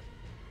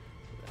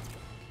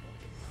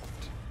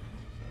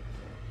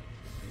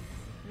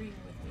 Agreeing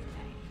with me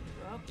tonight.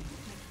 Oh,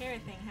 the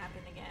carrot thing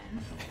happened again.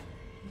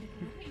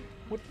 What are you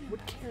What talking what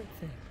about? carrot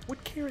thing?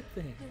 What carrot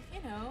thing?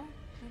 You know,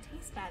 it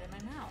tastes bad in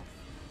my mouth.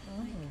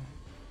 Oh,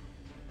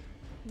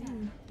 Yeah,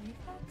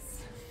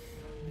 reflux?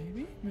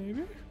 maybe,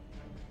 maybe.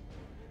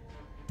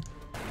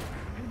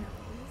 Who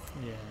knows?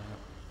 Yeah. Maybe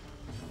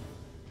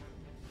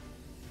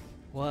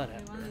one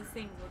Whatever. of those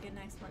things we'll get an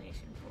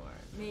explanation for.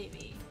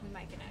 Maybe we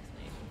might get an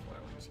explanation for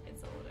when she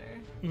gets older.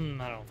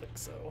 I don't think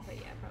so. But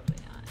yeah, probably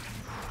not.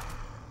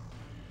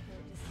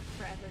 We're just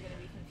forever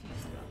gonna be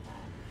confused about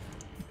that.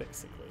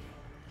 Basically.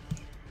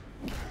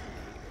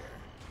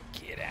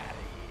 Get out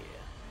of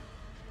here.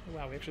 Oh,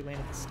 wow, we actually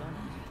landed the stun.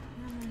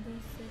 I'm gonna go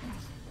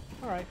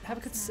sit. Alright, have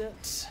a good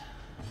sit.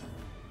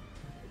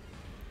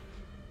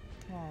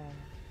 Oh.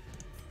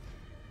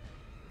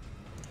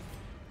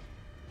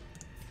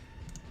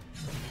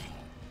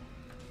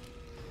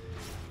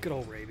 Good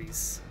old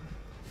rabies.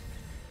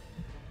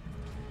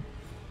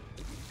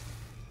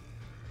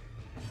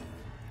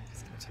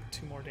 He's gonna take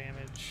 2 more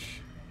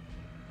damage.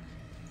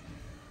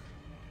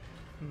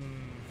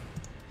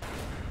 A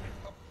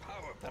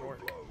powerful That'll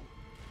work. blow.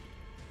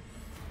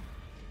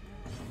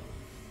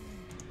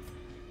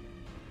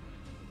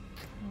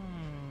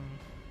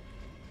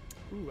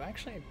 Ooh,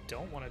 actually, I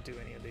don't want to do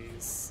any of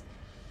these.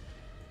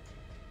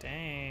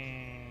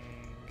 Dang.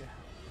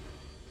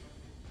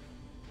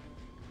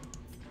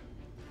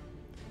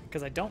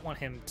 Because I don't want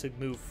him to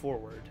move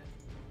forward.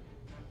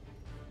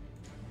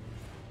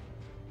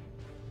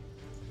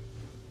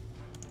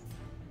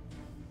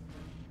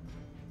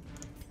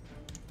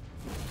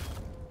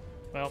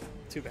 Well,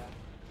 too bad.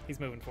 He's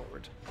moving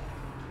forward.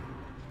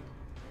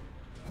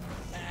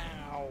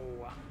 Ow.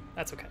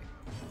 That's okay.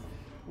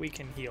 We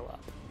can heal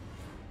up.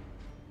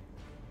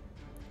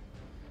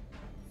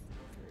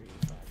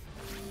 35.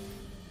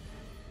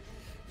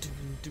 Doo,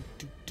 doo,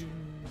 doo, doo, doo, doo.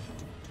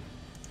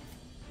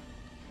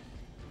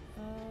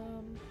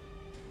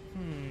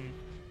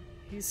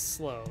 He's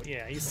slow.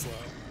 Yeah, he's slow.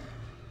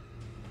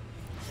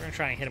 We're gonna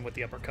try and hit him with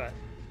the uppercut.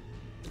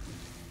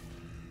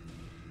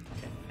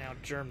 Okay, now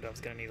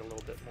Germdove's gonna need a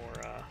little bit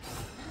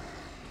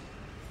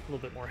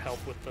more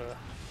help with the.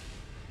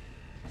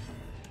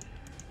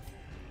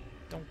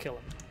 Don't kill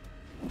him.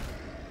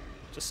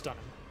 Just stun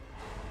him.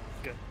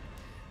 Good.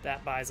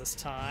 That buys us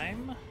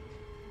time.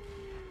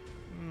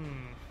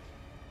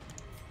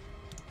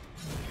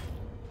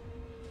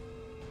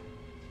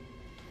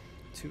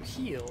 To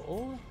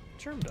heal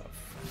Germdove.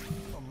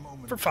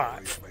 For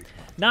 5.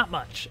 Not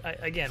much.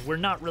 Again, we're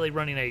not really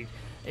running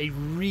a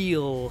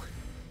real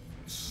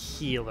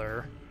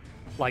healer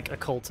like a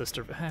cultist,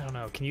 or I don't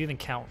know. Can you even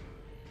count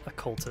a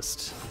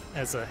cultist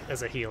as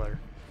a healer?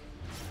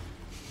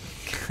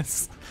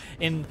 'Cause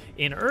in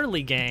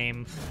early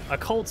game, a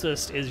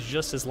cultist is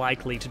just as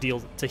likely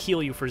to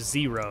heal you for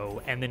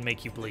 0 and then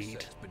make you bleed.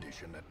 This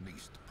expedition at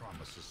least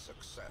promises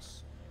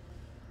success.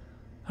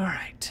 All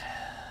right.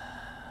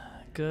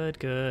 Good,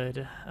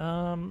 good.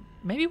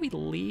 Maybe we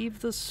leave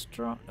the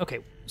strong. Okay,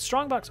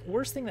 strongbox.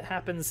 Worst thing that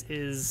happens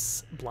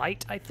is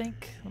blight, I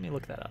think. Let me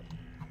look that up.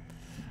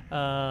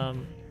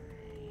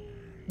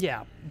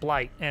 Yeah,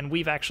 blight, and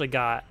we've actually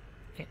got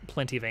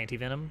plenty of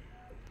anti-venom.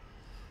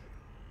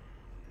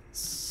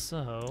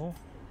 So,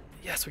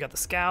 yes, we got the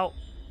scout.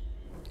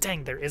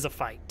 Dang, there is a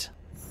fight.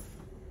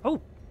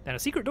 Oh, and a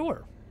secret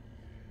door.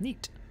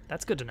 Neat.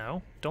 That's good to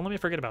know. Don't let me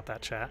forget about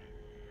that, chat.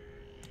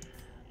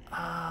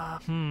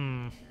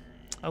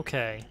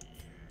 Okay.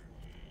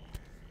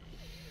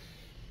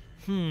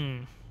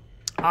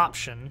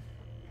 Option.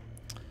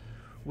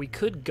 We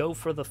could go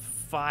for the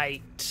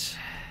fight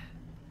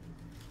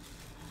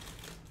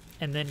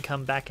and then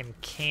come back and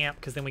camp,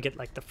 because then we get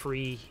like the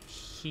free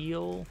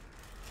heal.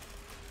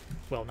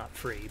 Well, not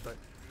free, but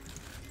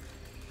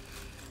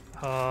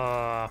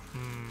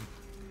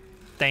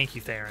thank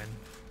you, Theron.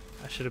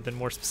 I should have been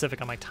more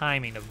specific on my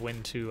timing of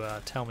when to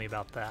tell me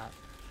about that.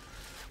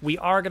 We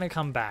are gonna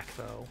come back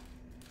though.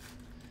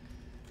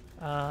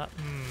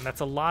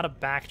 That's a lot of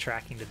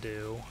backtracking to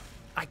do.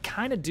 I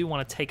kind of do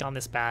want to take on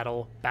this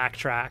battle,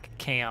 backtrack,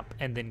 camp,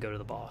 and then go to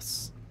the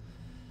boss.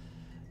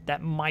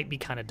 That might be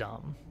kind of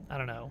dumb. I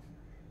don't know.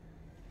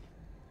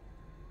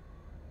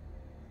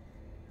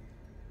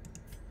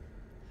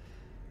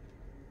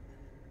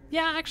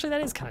 Yeah, actually,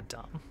 that is kind of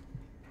dumb.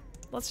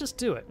 Let's just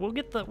do it. We'll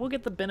get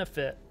the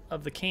benefit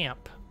of the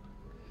camp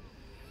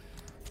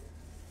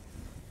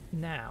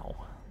now.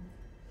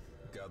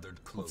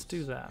 Let's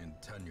do that.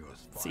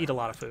 Let's eat a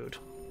lot of food.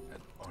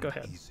 Go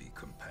ahead.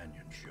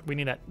 We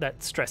need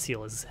that stress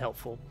heal is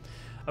helpful.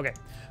 Okay,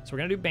 so we're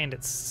gonna do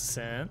bandit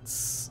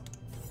sense,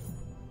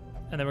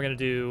 and then we're gonna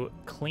do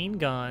clean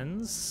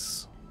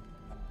guns,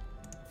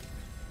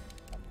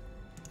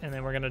 and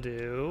then we're gonna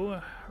do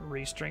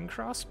restring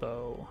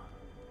crossbow.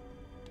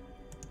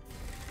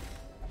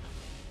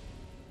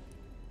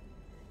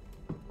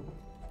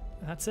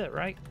 That's it,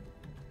 right?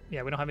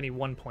 Yeah, we don't have any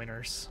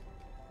one-pointers.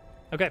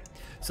 Okay,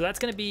 so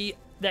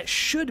that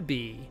should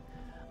be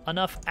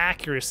enough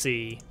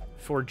accuracy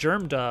for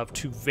Germ Dove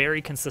to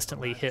very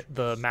consistently hit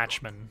the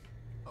matchman.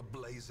 A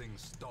blazing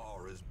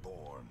star is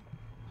born.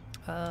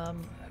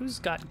 Who's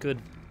got good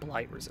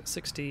blight resist?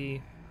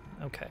 60.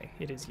 Okay,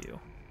 it is you.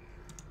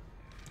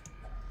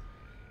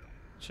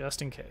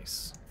 Just in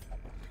case.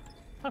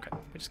 Okay,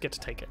 we just get to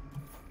take it.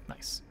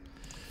 Nice.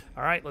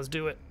 All right, let's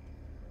do it.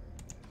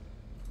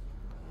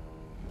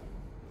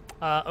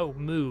 Oh,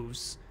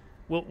 moves.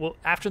 We'll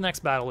after the next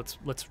battle,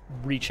 let's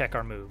recheck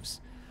our moves.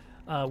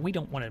 We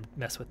don't want to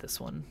mess with this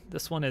one.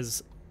 This one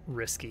is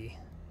risky.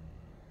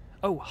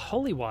 Oh,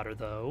 Holy Water,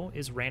 though,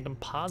 is random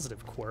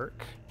positive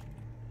quirk.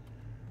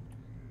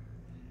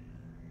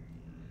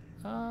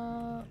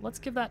 Let's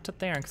give that to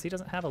Theron, because he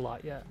doesn't have a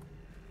lot yet.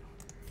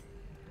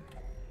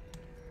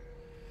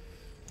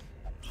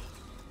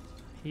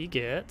 He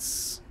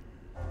gets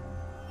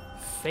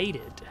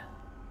Fated.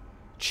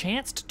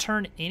 Chance to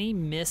turn any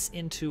miss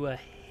into a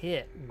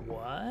hit.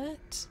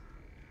 What?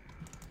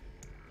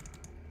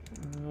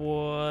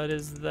 What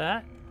does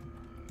that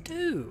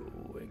do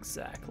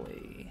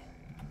exactly?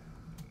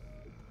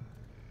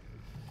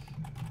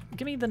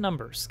 Give me the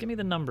numbers. Give me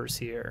the numbers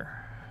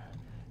here.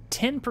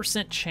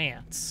 10%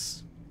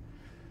 chance.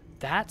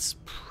 That's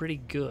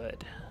pretty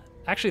good.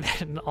 Actually,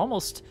 that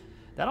almost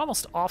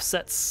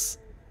offsets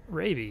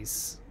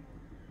rabies.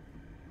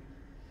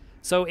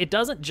 So it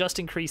doesn't just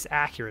increase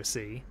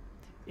accuracy.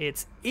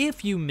 It's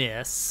if you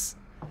miss,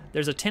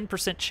 there's a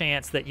 10%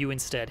 chance that you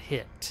instead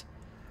hit.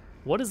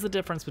 What is the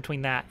difference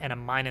between that and a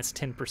minus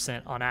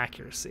 10% on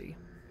accuracy?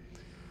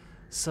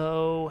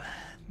 So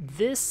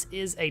this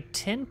is a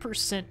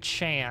 10%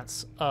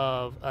 chance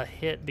of a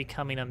hit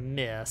becoming a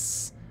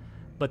miss,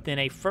 but then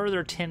a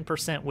further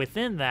 10%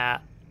 within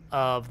that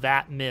of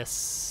that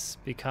miss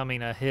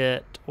becoming a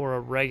hit or a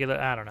regular,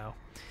 I don't know.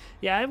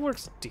 Yeah, it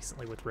works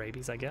decently with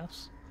rabies, I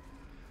guess.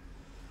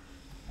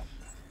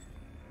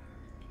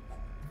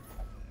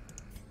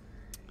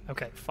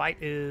 Okay, fight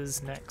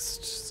is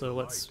next, so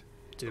let's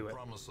do it.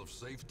 Promise of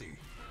safety.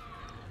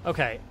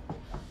 Okay,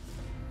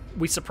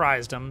 we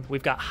surprised him.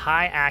 We've got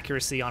high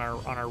accuracy on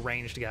our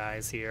ranged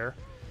guys here,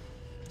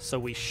 so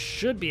we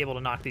should be able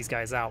to knock these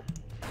guys out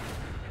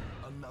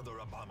Another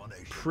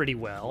abomination pretty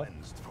well.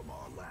 cleansed from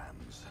our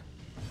lands.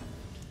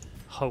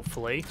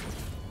 Hopefully,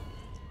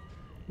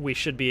 we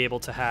should be able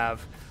to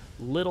have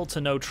little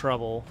to no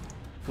trouble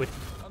with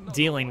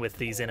dealing with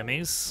these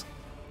enemies.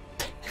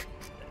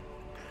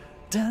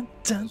 Dun,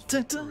 dun,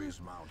 dun, dun. Victories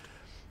mount,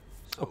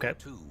 so Okay,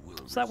 too will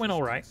so that went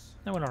all right. resistance.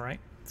 That went all right.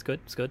 It's good.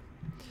 It's good.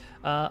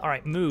 All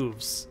right,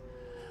 moves.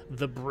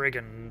 The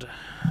Brigand.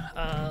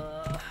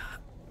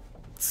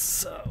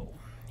 So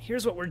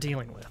here's what we're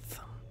dealing with.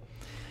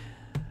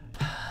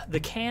 The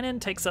cannon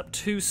takes up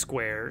 2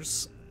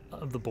 squares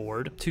of the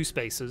board, 2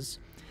 spaces,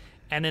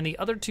 and then the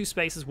other 2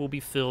 spaces will be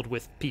filled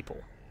with people.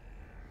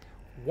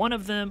 One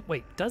of them.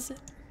 Wait, does it?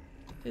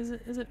 Is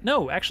it?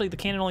 No, actually, the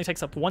cannon only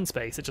takes up 1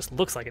 space. It just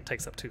looks like it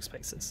takes up 2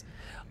 spaces.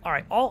 All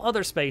right, all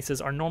other spaces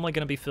are normally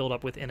going to be filled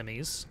up with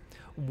enemies.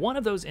 One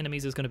of those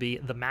enemies is going to be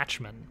the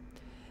Matchman.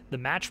 The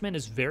Matchman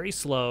is very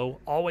slow,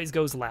 always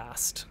goes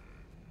last.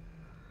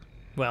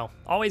 Well,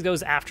 always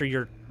goes after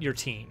your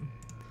team.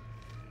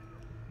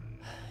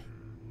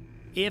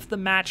 If the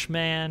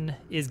Matchman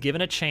is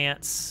given a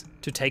chance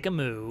to take a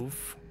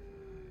move,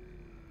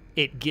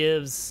 it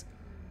gives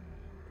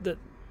the...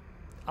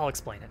 I'll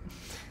explain it.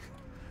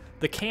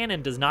 The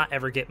cannon does not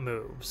ever get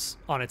moves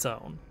on its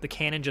own. The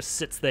cannon just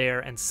sits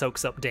there and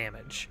soaks up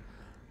damage.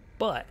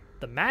 But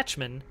the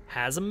Matchman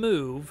has a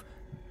move,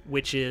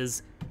 which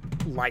is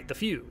light the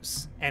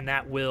fuse, and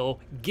that will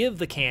give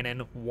the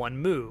cannon 1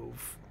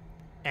 move.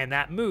 And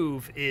that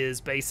move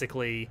is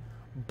basically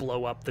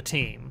blow up the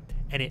team,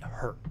 and it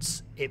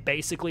hurts. It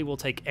basically will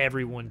take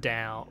everyone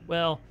down.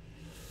 Well,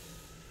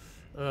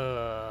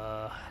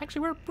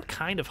 actually, we're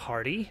kind of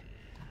hardy.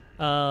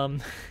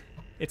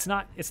 It's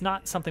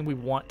not something we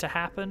want to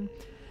happen.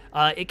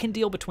 It can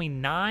deal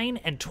between 9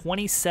 and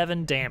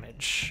 27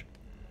 damage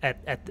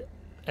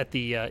at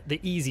the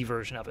easy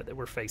version of it that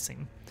we're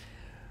facing.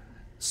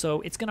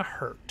 So it's gonna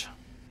hurt.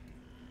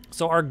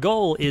 So our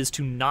goal is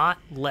to not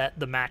let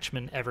the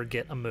Matchman ever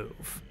get a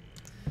move.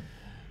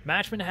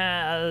 Matchman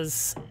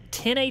has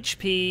 10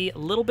 HP, a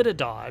little bit of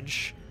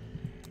dodge.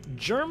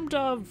 Germ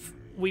Dove,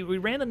 we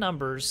ran the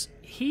numbers.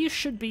 He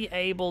should be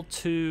able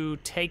to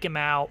take him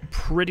out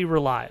pretty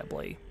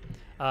reliably.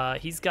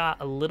 He's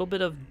got a little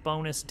bit of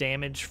bonus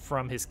damage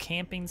from his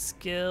camping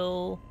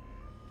skill.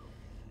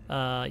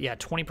 Yeah,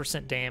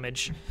 20%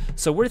 damage.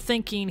 So we're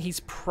thinking he's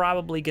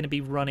probably going to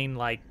be running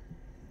like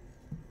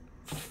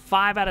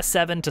 5 out of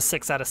 7 to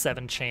 6 out of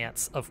 7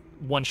 chance of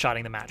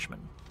one-shotting the Matchman.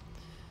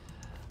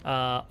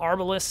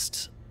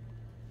 Arbalist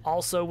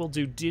also will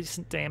do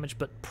decent damage,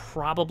 but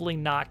probably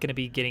not going to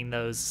be getting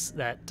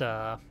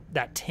that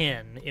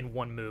 10 in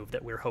one move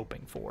that we're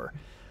hoping for.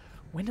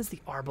 When does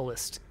the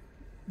Arbalist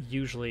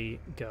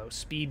usually go?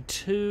 Speed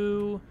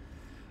 2,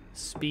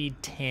 speed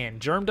 10.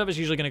 Germ Dove is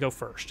usually going to go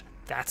first.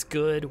 That's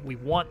good. We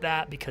want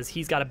that because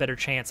he's got a better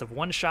chance of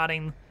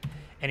one-shotting.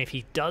 And if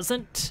he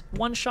doesn't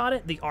one-shot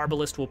it, the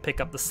Arbalist will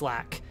pick up the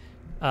slack.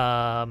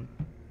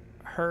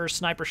 Her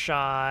sniper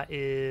shot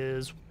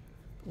is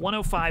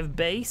 105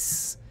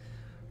 base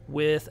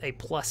with a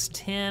plus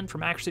 10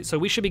 from accuracy. So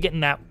we should be getting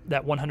that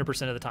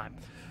 100% of the time.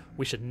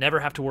 We should never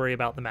have to worry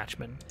about the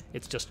Matchman.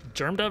 It's just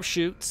Germ Dove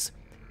shoots.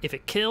 If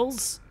it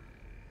kills,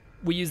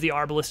 we use the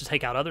Arbalist to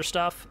take out other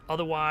stuff.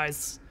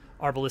 Otherwise,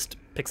 Arbalist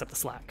picks up the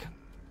slack.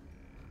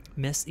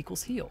 Miss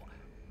equals heal.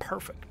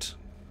 Perfect.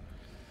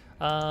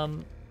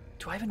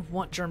 Do I even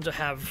want Germ to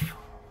have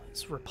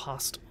his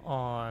riposte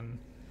on?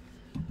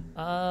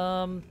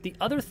 The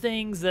other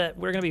things that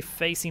we're going to be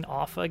facing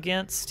off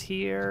against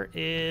here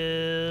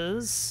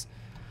is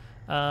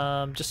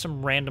just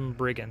some random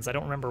brigands. I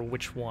don't remember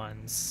which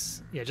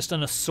ones. Yeah, just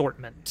an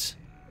assortment.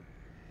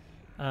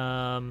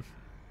 So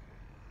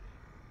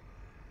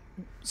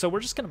we're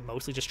just going to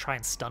mostly just try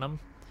and stun them.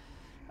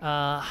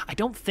 I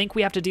don't think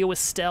we have to deal with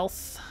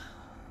stealth.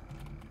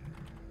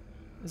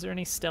 Is there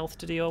any stealth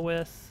to deal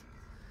with?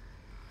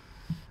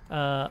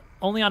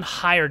 Only on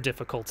higher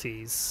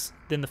difficulties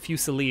than the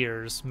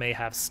Fusiliers may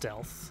have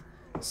stealth.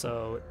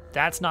 So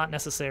that's not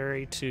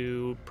necessary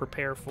to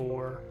prepare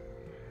for.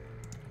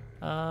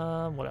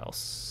 What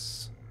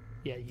else?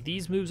 Yeah,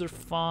 these moves are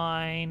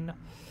fine.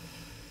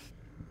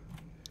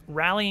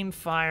 Rallying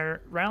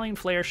Flare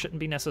shouldn't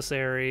be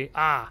necessary.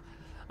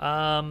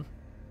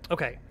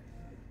 Okay.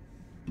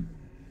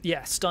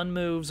 Yeah, stun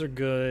moves are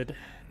good.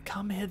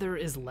 Come Hither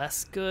is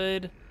less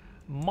good.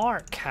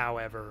 Mark,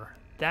 however,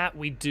 that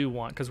we do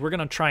want, because we're going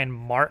to try and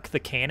mark the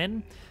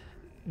cannon.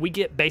 We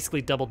get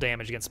basically double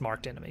damage against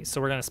marked enemies. So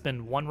we're going to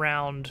spend 1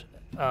 round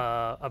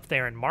of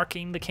Theron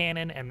marking the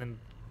cannon, and then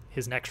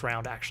his next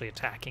round actually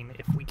attacking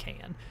if we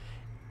can.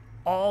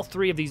 All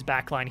 3 of these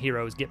backline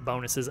heroes get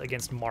bonuses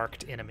against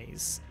marked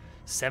enemies.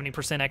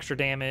 70% extra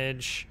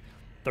damage,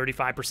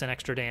 35%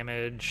 extra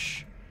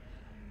damage,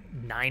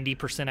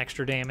 90%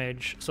 extra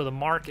damage. So the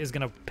mark is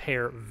going to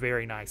pair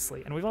very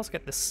nicely. And we've also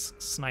got this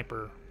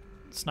sniper's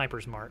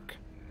mark.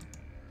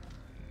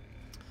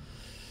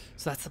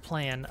 So that's the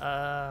plan.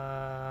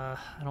 I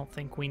don't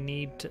think we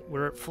need to...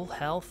 We're at full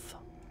health.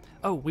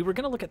 Oh, we were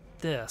going to look at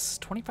this.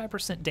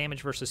 25%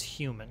 damage versus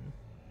human.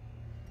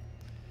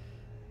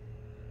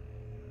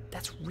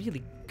 That's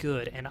really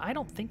good. And I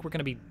don't think we're going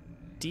to be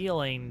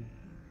dealing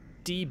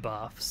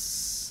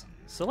debuffs.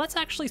 So let's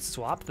actually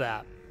swap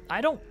that.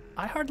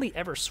 I hardly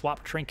ever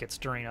swap trinkets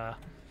during a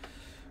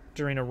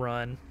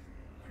run.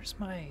 Where's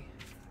my...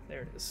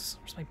 There it is.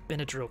 Where's my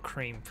Benadryl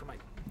cream for my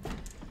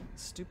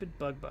stupid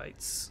bug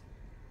bites?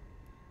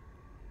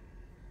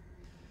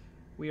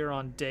 We are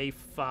on day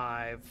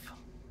 5.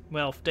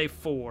 Well, day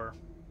 4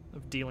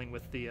 of dealing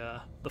with the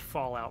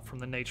fallout from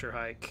the nature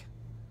hike.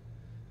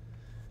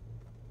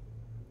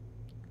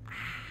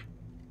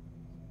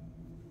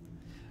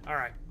 All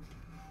right.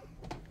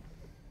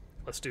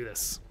 Let's do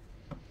this.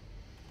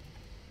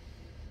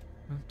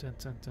 Dun,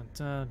 dun, dun,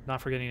 dun.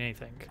 Not forgetting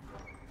anything.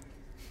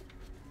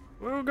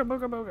 Booga,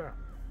 booga, booga.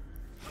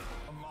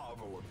 A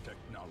marvel of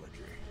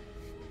technology.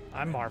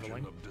 I'm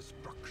marveling. Of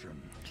destruction.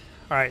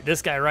 All right,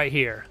 this guy right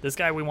here. This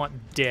guy we want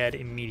dead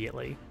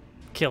immediately.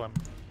 Kill him.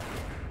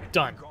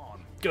 Done.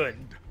 Good.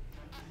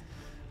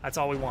 That's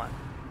all we want.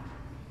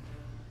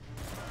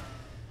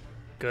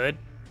 Good.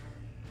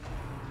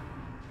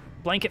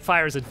 Blanket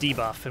fire is a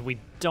debuff, and we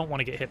don't want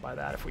to get hit by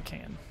that if we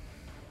can.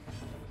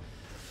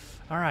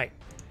 All right.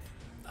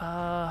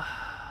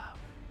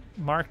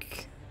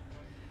 Mark.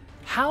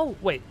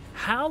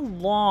 How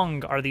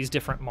long are these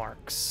different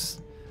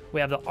marks?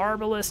 We have the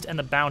Arbalist and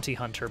the Bounty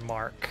Hunter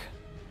mark.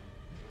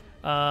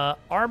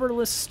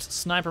 Arbalist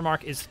sniper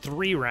mark is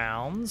 3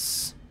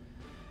 rounds.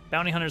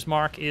 Bounty Hunter's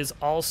mark is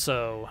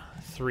also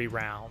 3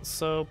 rounds.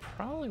 So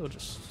probably we'll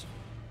just,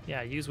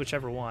 yeah, use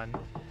whichever one.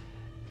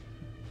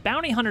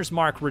 Bounty Hunter's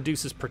mark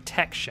reduces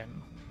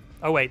protection.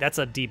 Oh wait, that's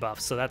a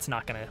debuff, so that's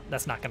not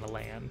gonna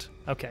land.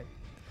 Okay.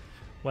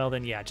 Well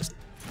then, yeah, just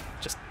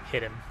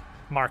hit him,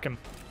 mark him.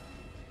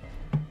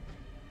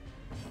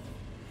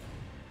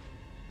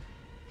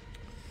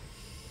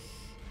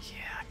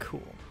 Yeah,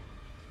 cool.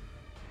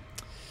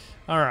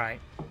 All right.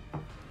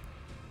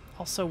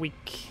 Also, we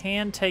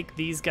can take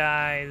these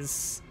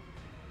guys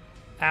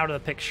out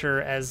of the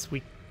picture as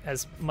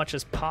much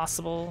as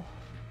possible.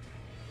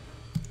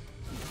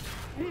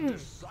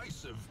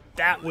 Decisive.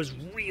 That was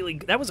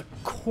a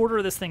quarter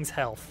of this thing's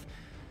health.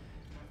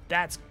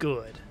 That's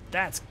good.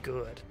 That's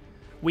good.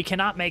 We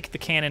cannot make the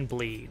cannon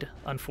bleed,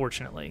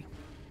 unfortunately.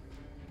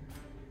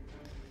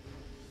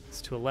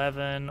 It's to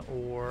 11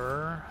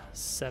 or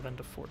 7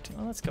 to 14.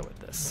 Well, let's go with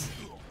this.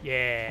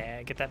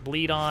 Yeah, get that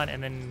bleed on,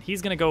 and then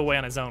he's going to go away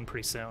on his own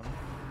pretty soon.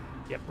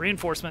 Yep,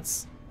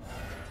 reinforcements.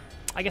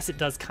 I guess it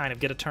does kind of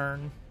get a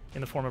turn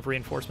in the form of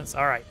reinforcements.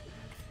 All right,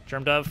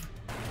 Germ Dove.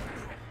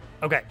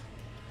 Okay.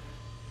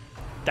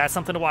 That's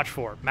something to watch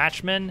for.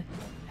 Matchman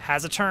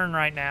has a turn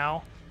right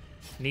now.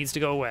 Needs to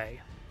go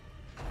away.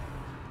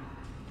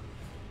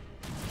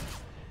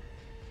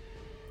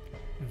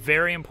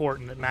 Very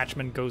important that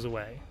Matchman goes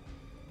away.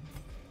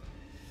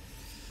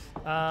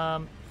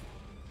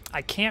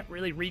 I can't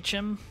really reach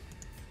him,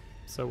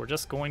 so we're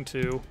just going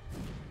to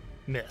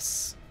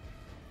miss.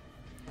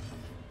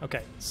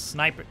 Okay,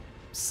 snipe it.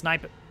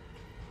 Snipe it.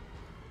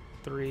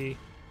 3.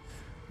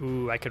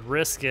 Ooh, I could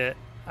risk it.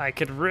 I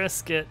could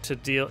risk it to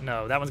deal...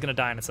 No, that one's going to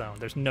die on its own.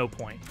 There's no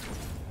point.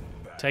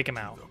 Take him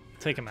out.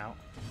 Take him out.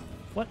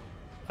 What?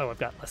 Oh, I've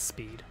got less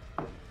speed.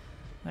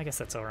 I guess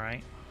that's all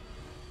right.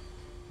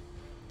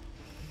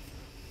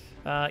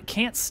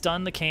 Can't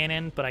stun the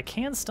cannon, but I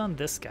can stun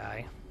this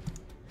guy.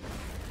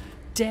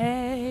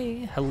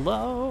 Day,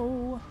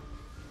 hello.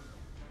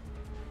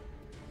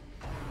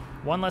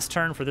 One less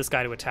turn for this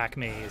guy to attack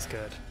me is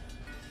good.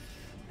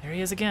 There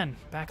he is again,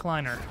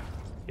 backliner.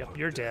 Yep,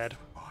 you're dead.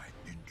 By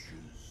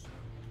inches.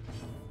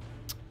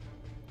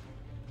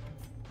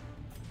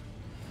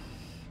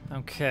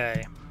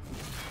 Okay,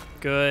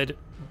 good.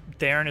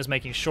 Darren is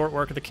making short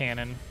work of the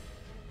cannon.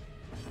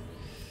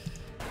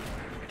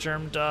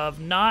 Germ Dove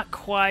not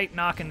quite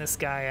knocking this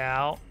guy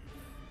out.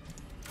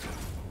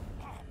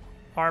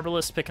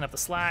 Arbalest picking up the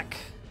slack.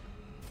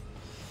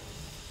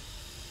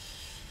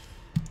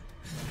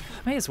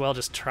 May as well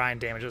just try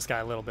and damage this guy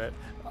a little bit.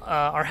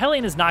 Our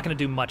Hellion is not going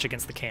to do much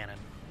against the cannon.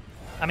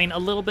 I mean, a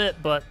little bit,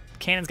 but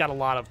cannon's got a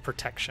lot of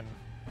protection.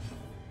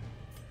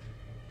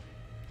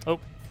 Oh,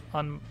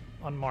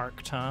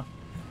 unmarked, huh?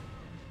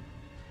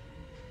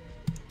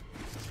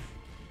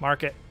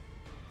 Mark it.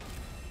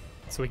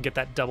 So we can get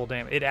that double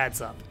damage. It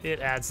adds up. It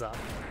adds up.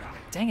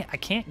 Dang it, I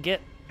can't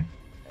get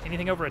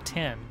anything over a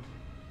 10.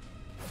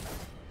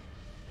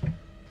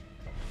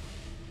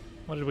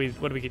 What did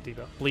we get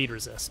debuff? Bleed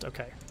resist.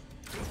 Okay.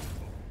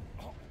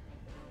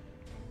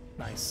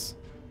 Nice.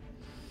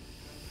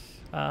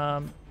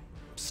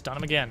 Stun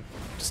him again.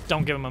 Just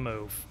don't give him a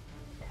move.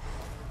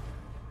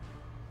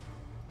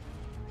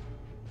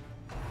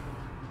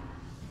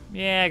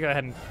 Yeah, go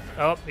ahead and...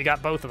 Oh, you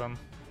got both of them.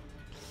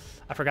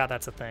 I forgot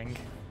that's a thing.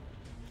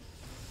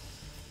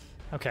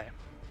 Okay.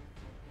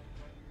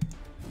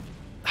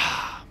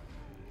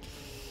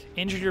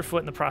 Injured your foot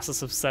in the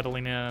process of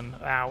settling in.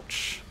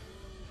 Ouch.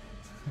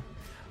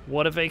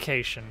 What a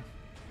vacation.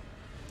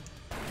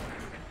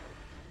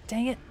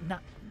 Dang it.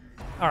 Not...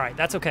 Alright,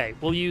 that's okay.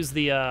 We'll use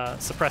the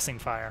suppressing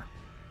fire.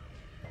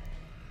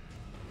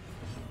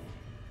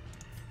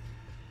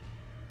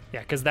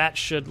 Yeah, because that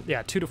should...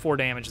 Yeah, 2 to 4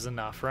 damage is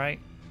enough, right?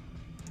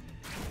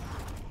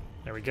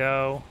 There we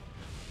go.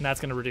 And that's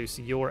going to reduce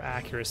your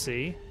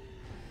accuracy.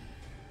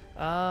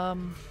 Yeah,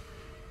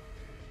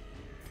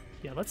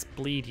 let's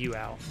bleed you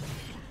out.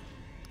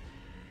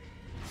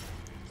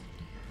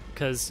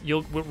 Because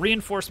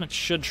reinforcements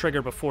should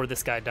trigger before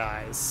this guy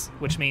dies,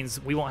 which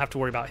means we won't have to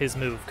worry about his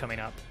move coming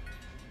up.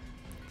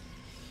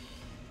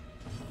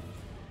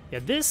 Yeah,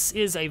 this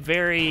is a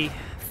very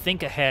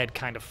think ahead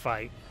kind of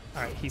fight.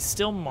 All right, he's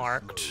still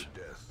marked.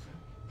 Death.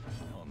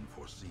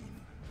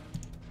 Unforeseen.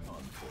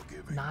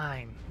 Unforgiving.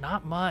 9,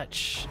 not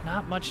much.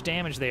 Not much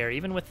damage there,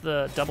 even with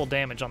the double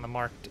damage on the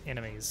marked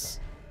enemies.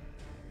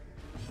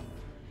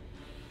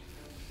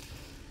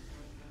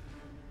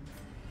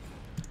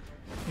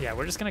 Yeah,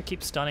 we're just gonna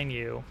keep stunning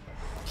you.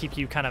 Keep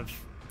you kind of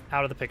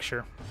out of the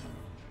picture.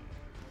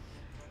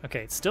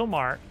 Okay, it's still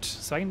marked,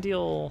 so I can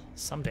deal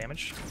some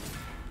damage.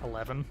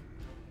 11.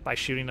 By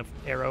shooting an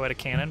arrow at a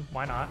cannon.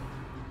 Why not?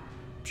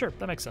 Sure,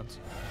 that makes sense.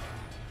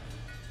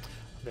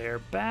 They're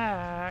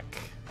back.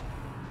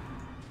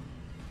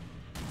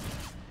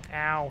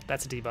 Ow,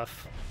 that's a debuff.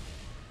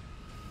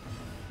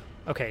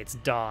 Okay, it's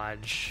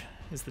dodge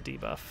is the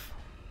debuff.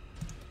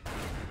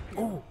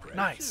 Oh,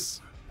 nice.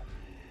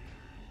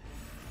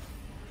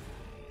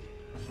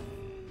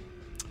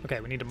 Okay,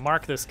 we need to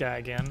mark this guy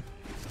again.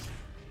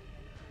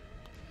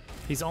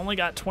 He's only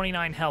got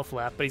 29 health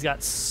left, but he's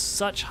got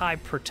such high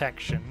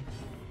protection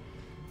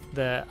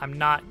that I'm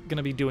not going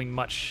to be doing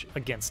much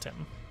against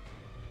him.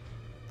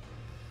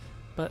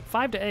 But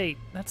 5 to 8,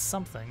 that's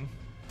something.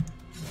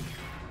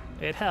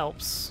 It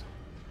helps.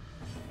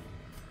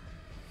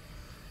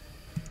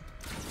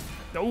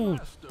 Oh,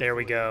 there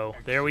we go.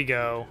 There we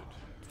go.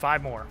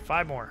 5 more.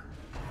 5 more.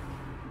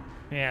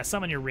 Yeah,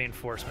 summon your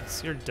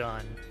reinforcements. You're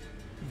done.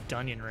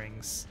 Dunyan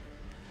rings.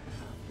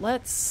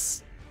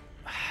 Let's...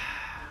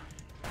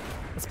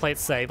 Let's play it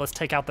safe. Let's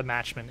take out the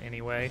matchman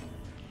anyway.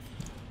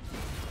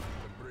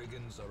 The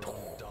brigands are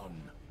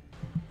undone.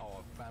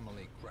 Our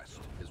family crest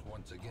is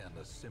once again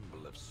a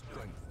symbol of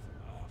strength.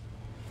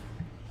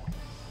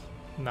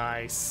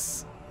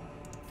 Nice.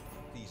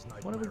 These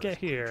What do we nightmarish get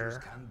here?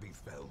 creatures can be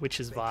felled.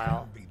 Witch's They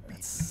Vial. can be beaten.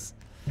 It's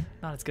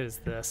not as good as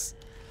this.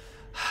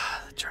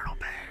 The journal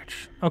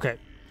page. Okay.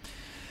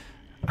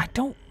 I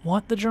don't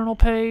want the journal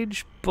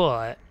page,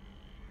 but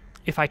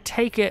if I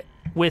take it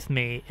with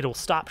me, it'll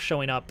stop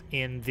showing up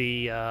in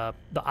the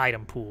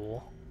item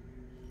pool.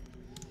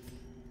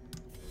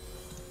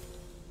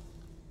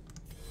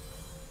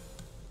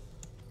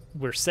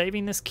 We're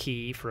saving this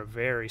key for a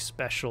very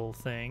special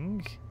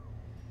thing.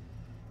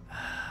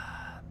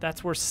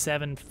 That's worth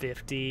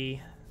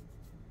 750.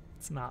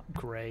 It's not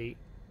great,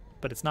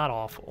 but it's not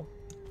awful.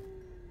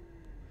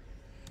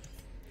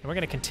 And we're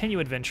going to continue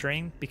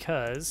adventuring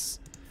because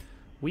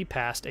we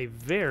passed a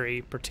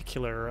very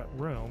particular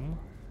room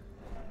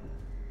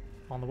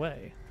on the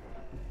way.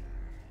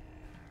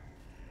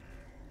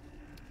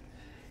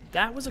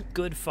 That was a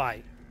good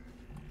fight.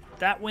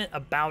 That went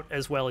about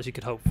as well as you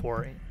could hope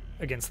for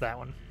against that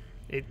one.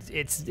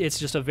 It's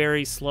just a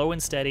very slow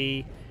and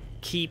steady,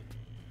 keep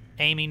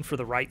aiming for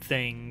the right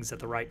things at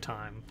the right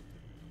time.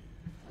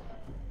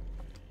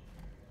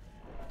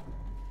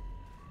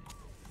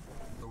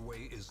 The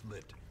way is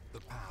lit. The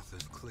path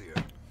is clear.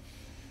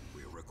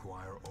 We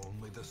require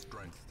only the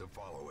strength to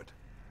follow it.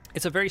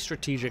 It's a very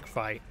strategic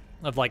fight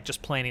of like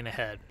just planning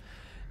ahead.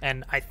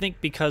 And I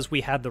think because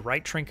we had the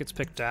right trinkets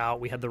picked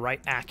out, we had the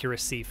right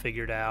accuracy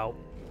figured out,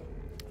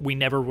 we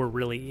never were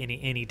really in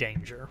any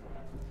danger.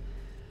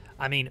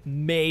 I mean,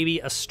 maybe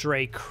a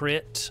stray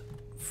crit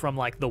from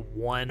like the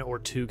 1 or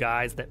 2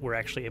 guys that were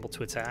actually able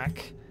to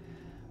attack,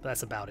 but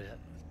that's about it.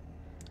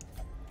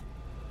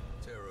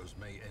 Terrors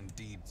may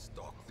indeed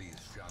stalk these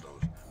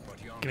shadows, but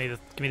yonder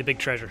Give me the big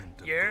treasure.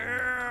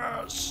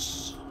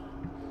 Yes.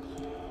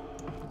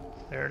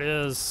 There it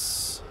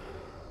is.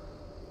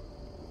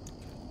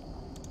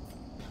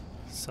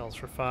 Sells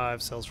for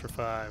 5, sells for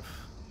 5.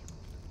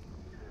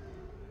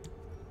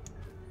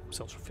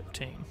 Sells for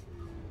 15.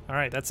 All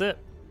right, that's it.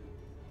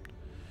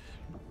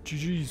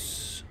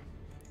 GG's.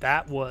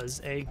 That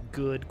was a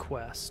good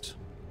quest.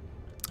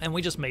 And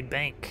we just made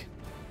bank.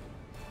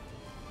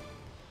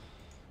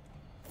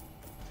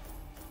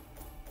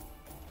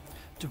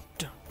 Dun,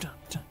 dun, dun,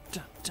 dun,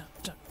 dun, dun,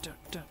 dun, dun,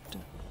 dun,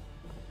 dun.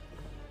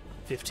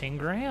 15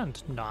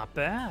 grand, not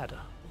bad.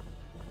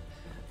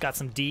 Got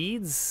some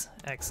deeds,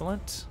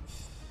 excellent.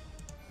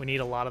 We need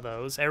a lot of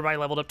those. Everybody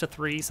leveled up to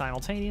 3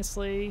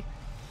 simultaneously.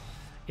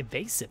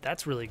 Evasive,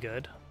 that's really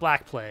good.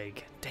 Black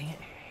Plague, dang it,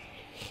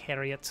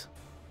 Harriet.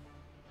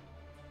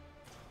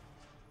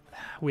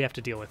 We have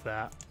to deal with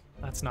that.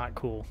 That's not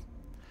cool.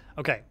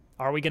 Okay,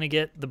 are we gonna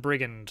get the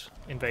brigand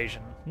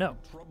invasion? No.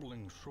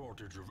 troubling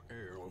shortage of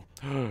ale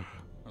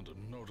and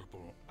a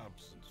notable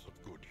absence of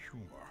good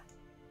humor.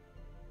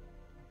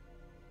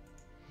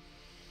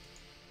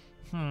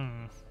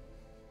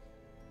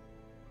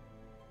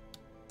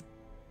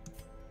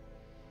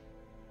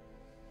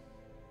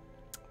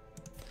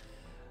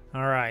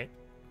 All right.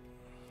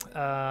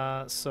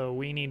 So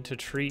we need to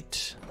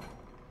treat...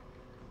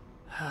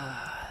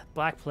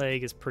 Black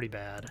Plague is pretty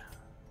bad.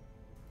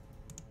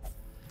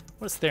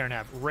 What's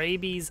Theranab?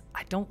 Rabies.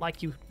 I don't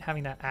like you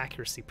having that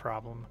accuracy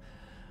problem.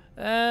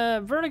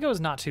 Vertigo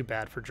is not too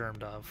bad for Germ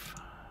Dove.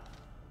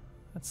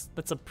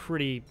 That's a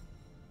pretty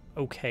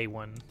okay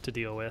one to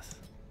deal with.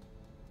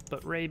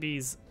 But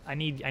Rabies, I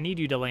need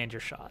you to land your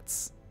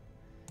shots.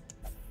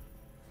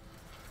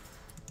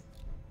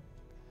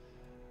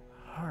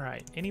 All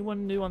right,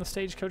 anyone new on the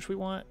stagecoach we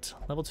want?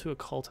 Level 2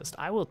 occultist.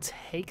 I will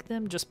take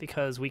them just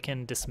because we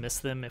can dismiss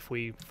them if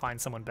we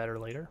find someone better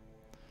later.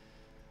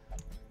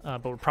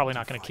 But we're probably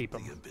not going to keep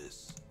them. The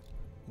abyss.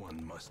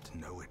 One must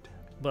know it.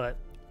 But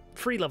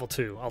free level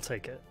 2, I'll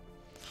take it.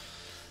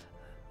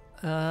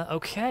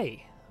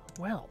 Okay,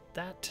 well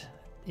that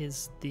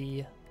is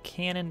the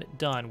canon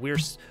done.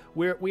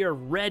 We are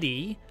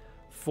ready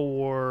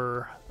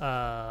for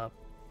the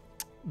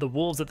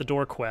Wolves at the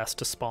Door quest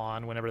to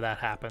spawn whenever that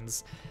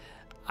happens.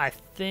 I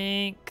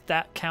think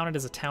that counted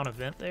as a town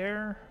event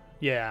there.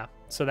 Yeah,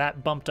 so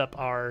that bumped up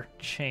our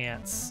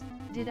chance.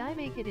 Did I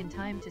make it in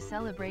time to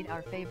celebrate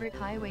our favorite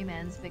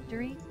highwayman's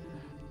victory?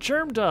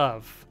 Germ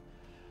Dove,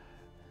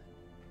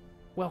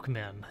 welcome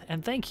in,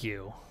 and thank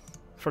you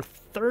for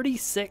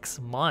 36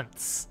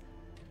 months.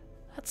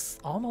 That's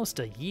almost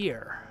a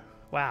year.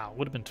 Wow,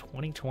 would have been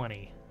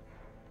 2020.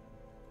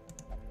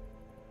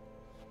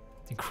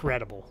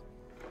 Incredible.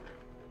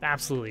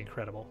 Absolutely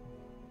incredible.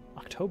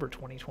 October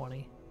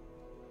 2020.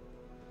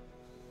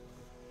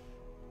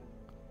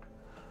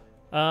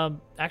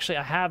 Actually,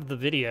 I have the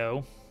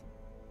video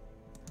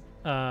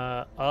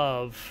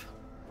of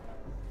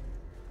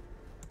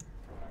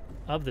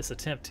this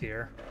attempt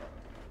here,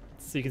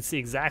 so you can see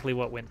exactly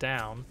what went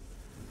down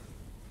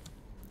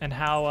and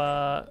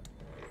how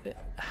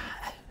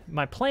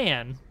my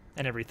plan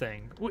and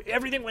everything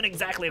went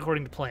exactly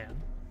according to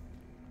plan.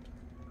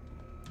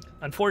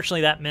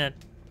 Unfortunately, that meant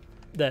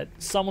that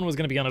someone was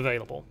going to be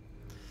unavailable,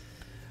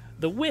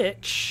 The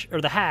witch, or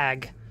the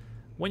hag,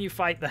 when you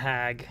fight the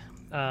hag,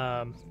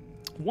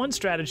 one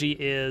strategy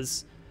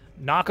is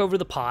knock over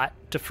the pot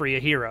to free a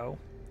hero.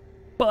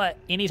 But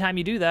anytime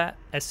you do that,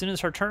 as soon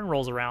as her turn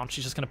rolls around,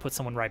 she's just going to put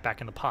someone right back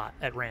in the pot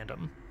at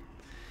random.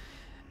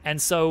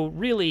 And so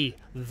really,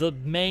 the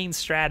main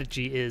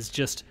strategy is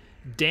just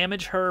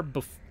damage her,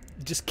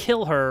 just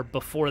kill her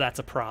before that's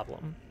a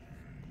problem.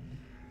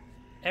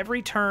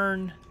 Every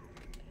turn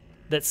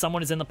that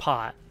someone is in the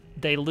pot,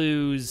 they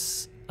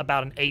lose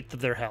about 1/8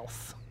 of their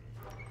health.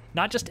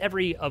 Not just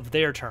every of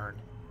their turn,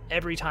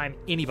 every time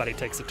anybody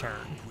takes a turn.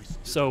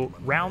 So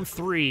round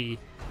 3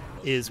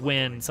 is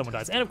when someone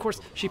dies. And of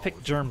course, she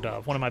picked Germ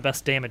Dove, one of my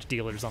best damage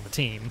dealers on the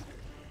team.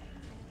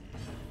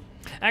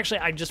 Actually,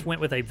 I just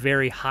went with a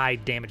very high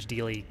damage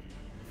dealy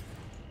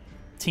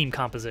team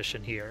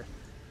composition here.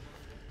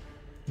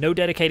 No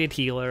dedicated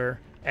healer.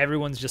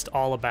 Everyone's just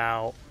all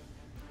about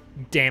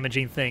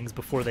damaging things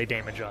before they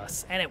damage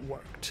us. And it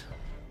worked.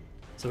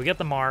 So we get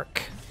the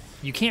mark.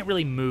 You can't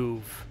really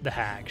move the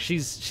hag.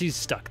 She's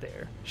stuck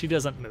there. She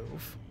doesn't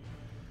move.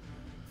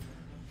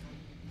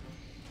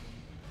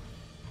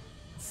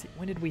 Let's see,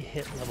 when did we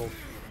hit level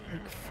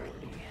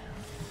 40?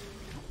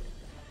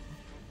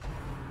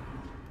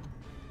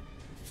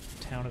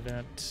 Town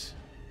event.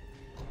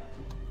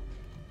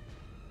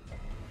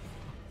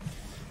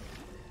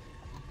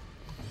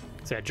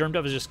 So yeah, Germ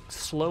Dove is just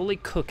slowly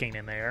cooking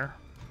in there.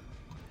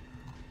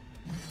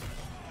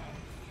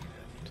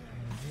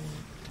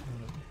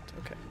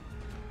 Okay.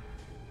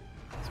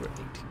 So we're at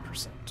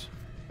 18%.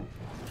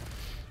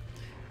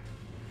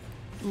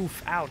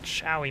 Oof,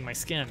 ouch, owie, my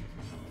skin.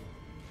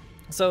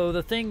 So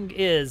the thing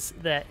is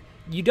that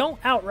you don't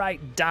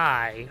outright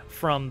die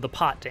from the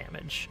pot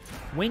damage.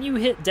 When you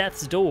hit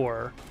death's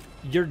door,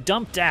 you're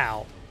dumped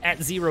out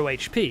at 0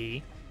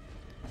 HP,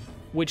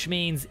 which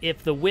means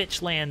if the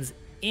witch lands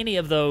any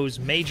of those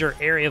major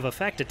area of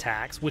effect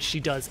attacks, which she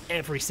does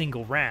every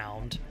single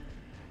round,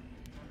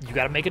 you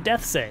gotta make a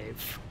death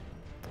save.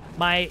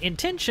 My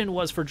intention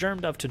was for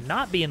Germ Dove to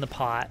not be in the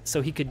pot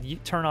so he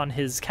could turn on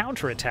his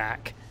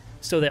counterattack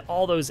so that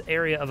all those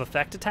area of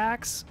effect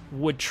attacks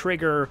would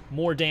trigger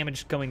more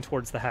damage going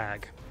towards the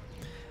hag.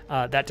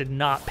 That did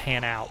not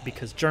pan out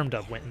because Germ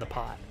Dove went in the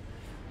pot.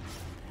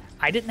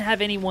 I didn't have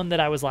anyone that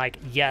I was like,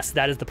 yes,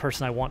 that is the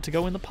person I want to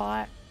go in the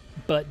pot,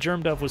 but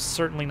Germ Dove was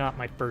certainly not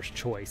my first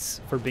choice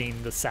for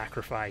being the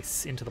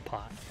sacrifice into the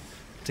pot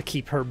to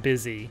keep her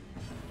busy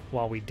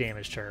while we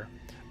damaged her.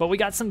 But we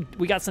got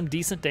some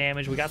decent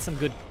damage. We got some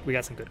good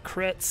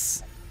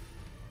crits.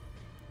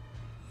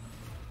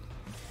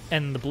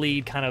 And the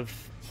bleed kind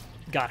of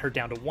got her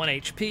down to 1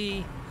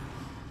 HP.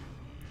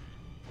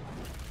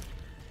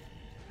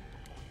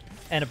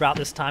 And about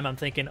this time I'm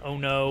thinking, oh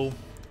no,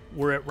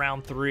 we're at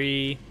round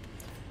 3.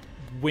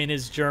 When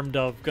is Germ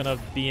Dove gonna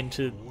be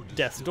into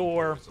death's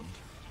door?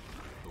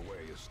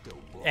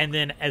 And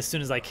then as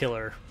soon as I kill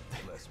her,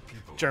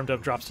 Germ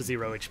Dove drops to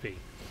 0 HP.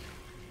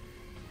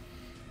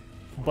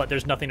 But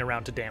there's nothing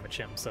around to damage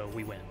him, so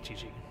we win.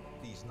 GG.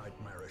 These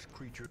nightmarish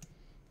creatures.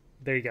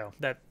 There you go.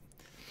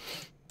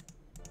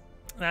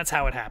 That's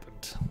how it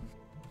happened.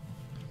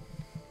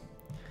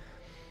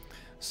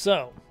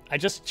 So I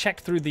just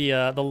checked through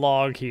the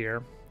log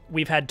here.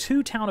 We've had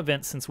 2 town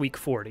events since week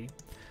 40,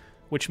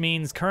 which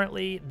means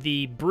currently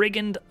the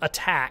Brigand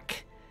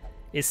attack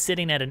is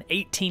sitting at an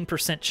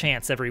 18%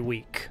 chance every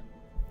week.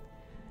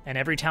 And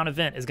every town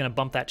event is going to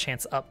bump that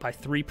chance up by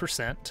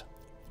 3%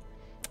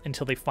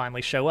 until they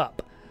finally show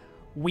up.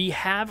 We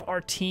have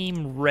our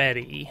team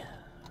ready.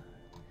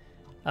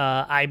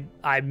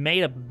 I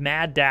made a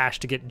mad dash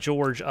to get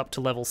George up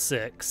to level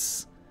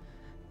 6.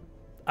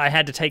 I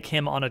had to take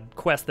him on a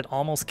quest that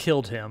almost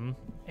killed him,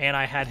 and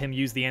I had him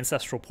use the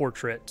Ancestral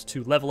Portrait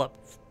to level up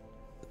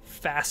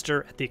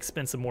faster at the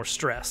expense of more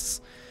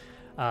stress.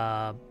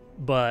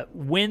 But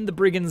when the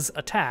Brigands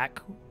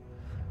attack,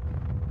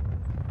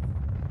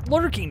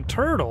 Lurking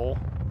Turtle?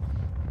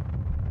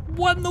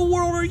 What in the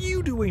world are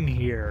you doing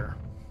here?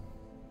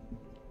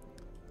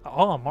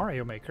 Oh,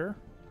 Mario Maker.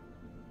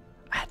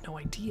 I had no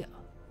idea.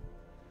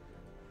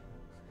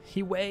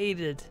 He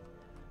waited.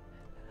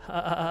 Wait,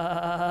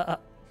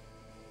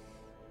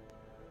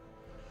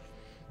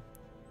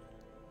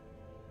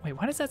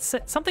 why does that say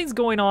something's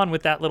going on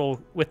with that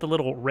the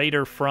little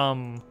Raider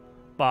from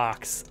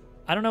box?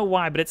 I don't know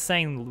why, but it's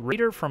saying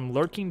Raider from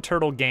Lurking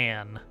Turtle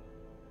Gan.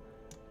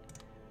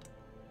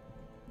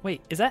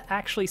 Wait, is that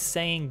actually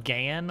saying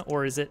Gan,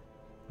 or is it?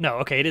 No,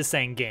 okay, it is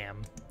saying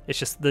Gam. It's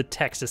just the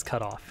text is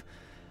cut off.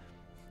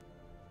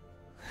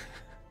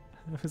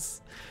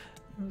 It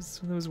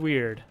was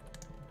weird.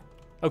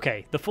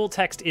 Okay, the full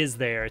text is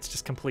there. It's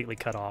just completely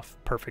cut off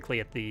perfectly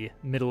at the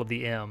middle of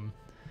the M.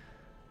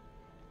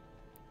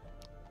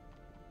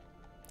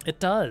 It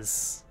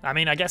does. I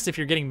mean, I guess if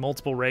you're getting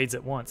multiple raids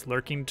at once.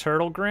 Lurking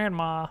Turtle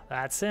Grandma,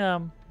 that's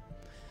him.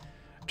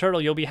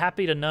 Turtle, you'll be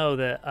happy to know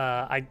that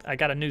I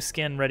got a new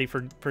skin ready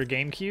for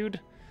GameCube,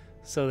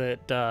 so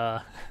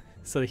that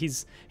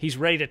he's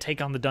ready to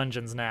take on the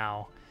dungeons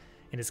now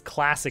in his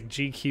classic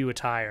GQ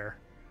attire.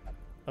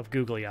 of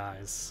googly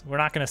eyes. We're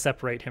not going to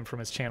separate him from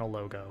his channel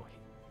logo.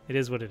 It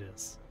is what it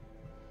is.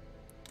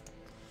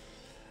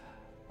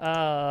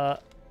 All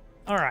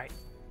right.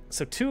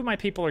 So 2 of my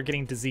people are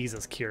getting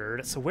diseases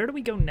cured. So where do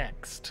we go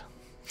next?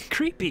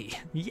 Creepy.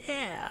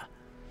 Yeah.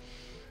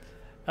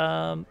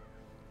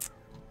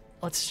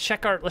 Let's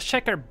check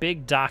our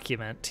big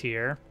document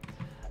here.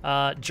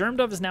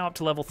 Germdove is now up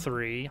to level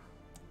 3.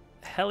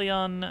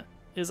 Helion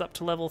is up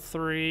to level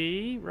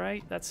 3,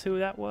 right? That's who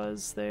that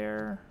was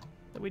there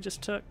that we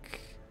just took.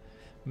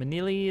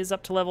 Manili is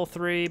up to level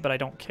 3, but I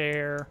don't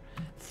care.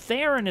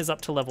 Theron is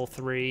up to level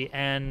 3,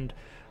 and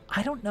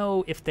I don't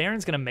know if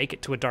Theron's going to make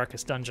it to a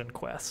Darkest Dungeon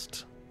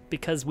quest,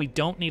 because we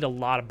don't need a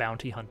lot of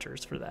bounty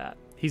hunters for that.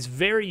 He's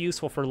very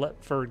useful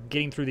for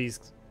getting through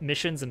these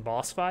missions and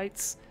boss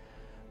fights,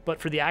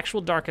 but for the actual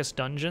Darkest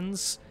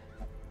Dungeons,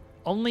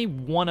 only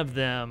one of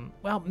them,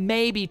 well,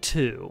 maybe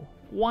 2.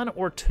 1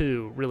 or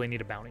 2 really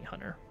need a bounty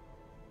hunter.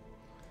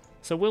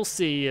 So we'll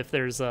see if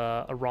there's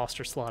a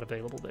roster slot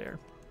available there.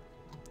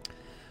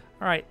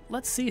 All right,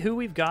 let's see who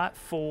we've got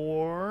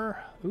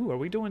for... Ooh, are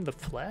we doing the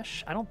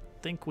flesh? I don't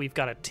think we've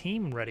got a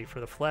team ready for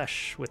the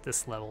flesh with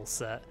this level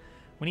set.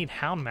 We need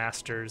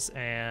Houndmasters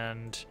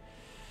and...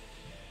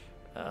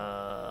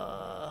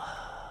 I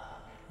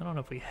don't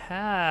know if we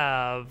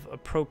have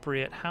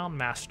appropriate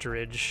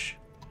Houndmasterage.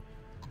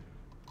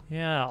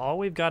 Yeah, all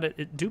we've got...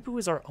 Dupu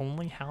is our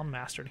only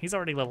Houndmaster, and he's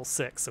already level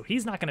 6, so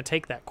he's not going to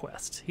take that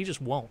quest. He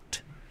just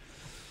won't.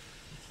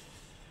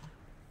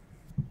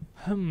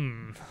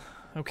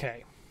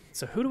 Okay.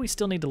 So who do we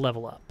still need to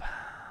level up?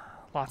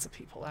 Lots of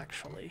people,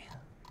 actually.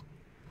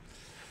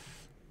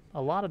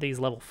 A lot of these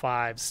level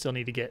 5s still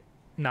need to get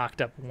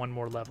knocked up 1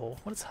 more level.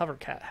 What does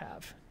Hovercat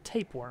have?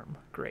 Tapeworm.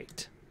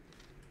 Great.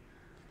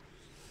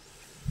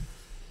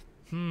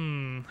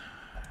 Could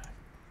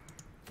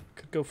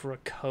go for a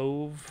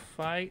cove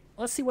fight.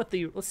 Let's see what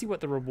the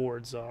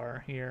rewards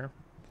are here.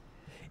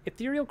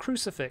 Ethereal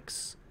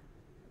Crucifix.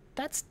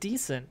 That's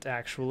decent,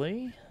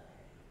 actually.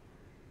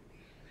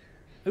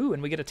 Ooh,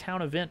 and we get a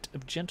town event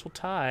of Gentle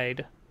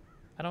Tide.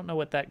 I don't know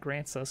what that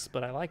grants us,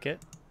 but I like it.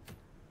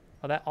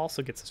 Oh, that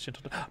also gets us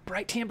Gentle Tide.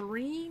 Bright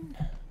Tambourine?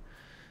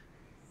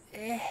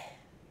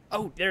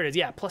 Oh, there it is.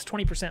 Yeah, plus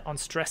 20% on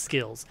stress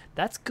skills.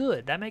 That's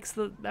good. That makes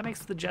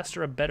the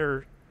Jester a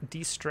better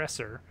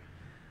de-stressor.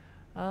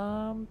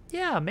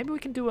 Yeah, maybe we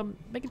can do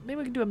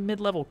a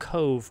mid-level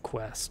cove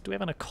quest. Do we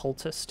have an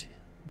occultist?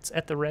 It's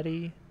at the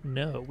ready.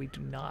 No, we do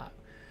not.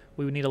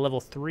 We would need a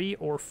level 3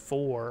 or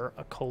 4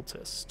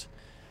 occultist.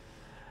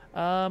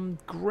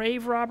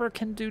 Grave Robber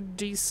can do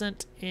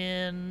decent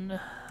in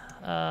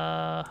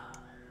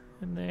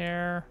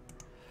there.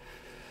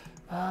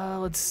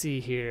 Let's see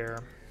here.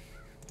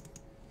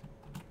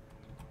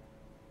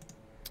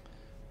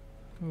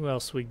 Who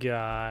else we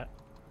got?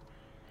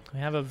 We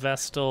have a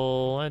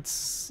Vestal.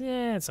 It's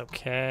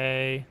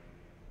okay.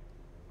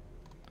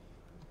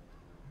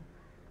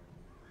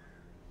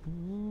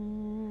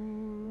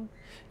 Ooh.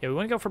 Yeah, we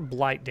want to go for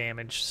blight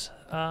damage.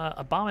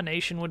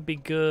 Abomination would be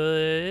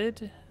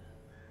good.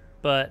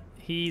 But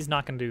he's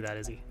not going to do that,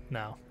 is he?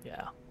 No.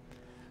 Yeah.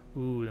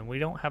 Ooh, then we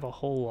don't have a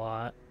whole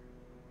lot.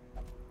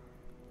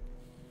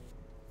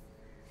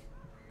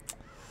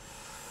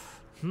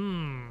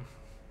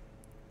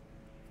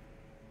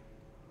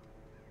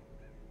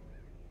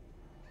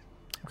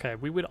 Okay,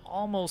 we would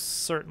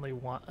almost certainly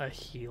want a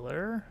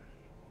healer.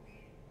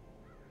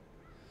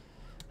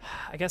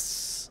 I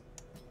guess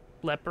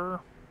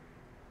Leper.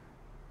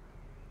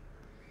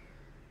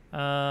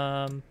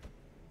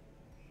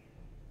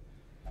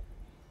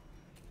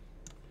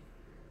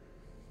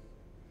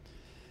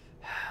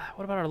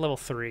 What about our level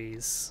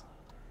 3s?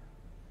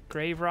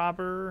 Grave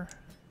Robber.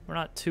 We're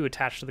not too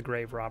attached to the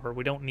Grave Robber.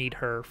 We don't need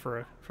her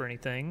for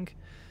anything.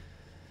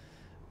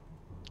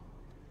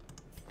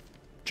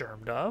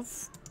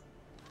 Germdove.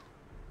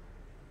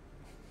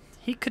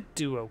 He could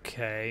do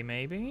okay,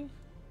 maybe.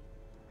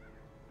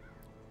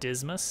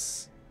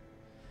 Dismas.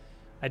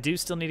 I do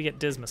still need to get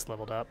Dismas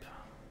leveled up.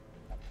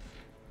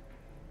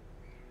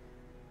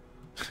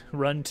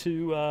 Run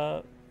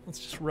to, let's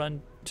just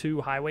run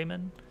 2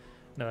 Highwaymen.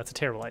 No, that's a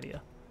terrible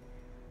idea.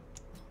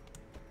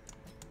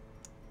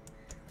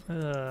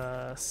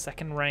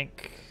 Second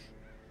rank.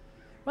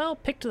 Well,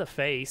 pick to the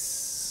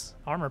face.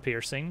 Armor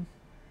piercing.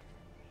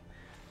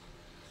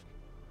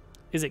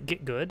 Is it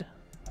get good?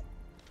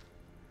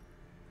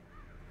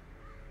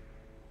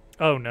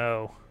 Oh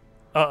no.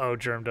 Uh-oh,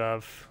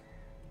 Germdove.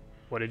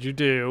 What did you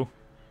do?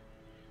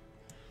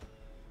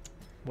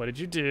 What did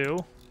you do?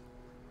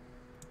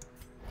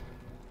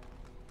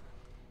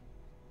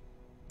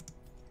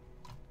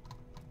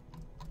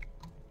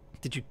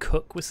 Did you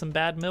cook with some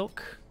bad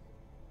milk?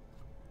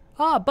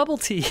 Ah, bubble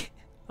tea.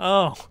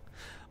 Oh,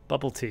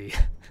 bubble tea.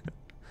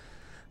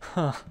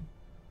 Huh.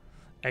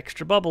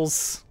 Extra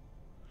bubbles.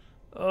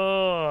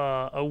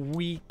 Oh, a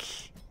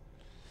week.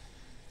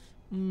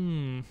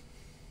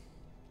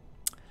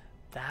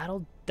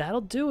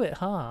 That'll do it,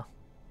 huh?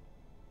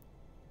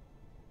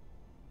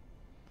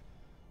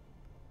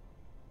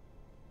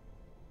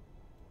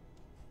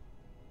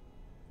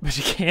 But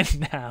you can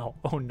now.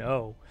 Oh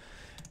no.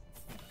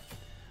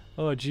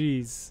 Oh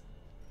jeez.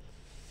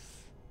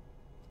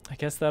 I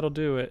guess that'll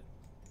do it.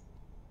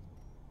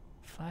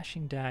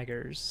 Flashing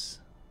daggers.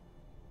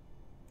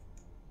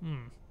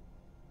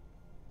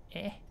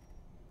 Eh.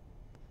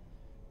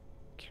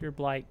 Cure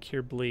blight,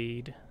 cure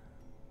bleed.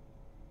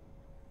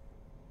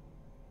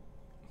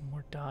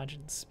 More dodge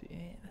and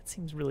speed. That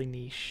seems really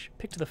niche.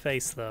 Pick to the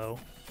face though.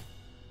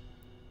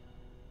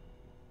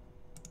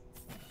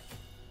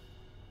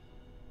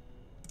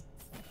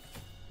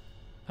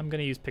 I'm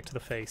gonna use pick to the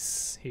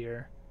face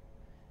here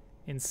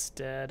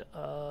instead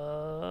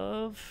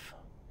of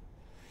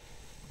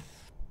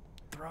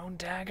thrown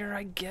dagger,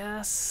 I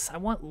guess. I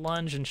want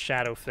lunge and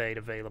shadow fade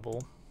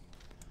available.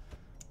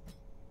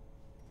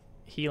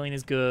 Healing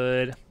is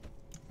good.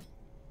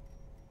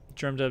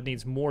 Germ Dove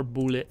needs more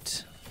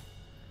bullet,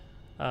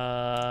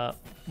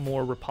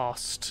 more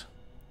riposte,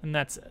 and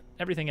that's it.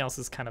 Everything else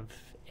is kind of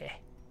eh.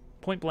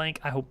 Point blank,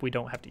 I hope we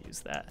don't have to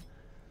use that.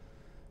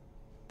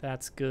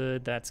 That's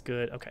good, that's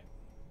good. Okay.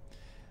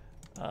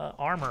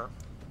 Armor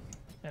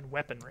and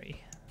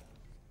weaponry.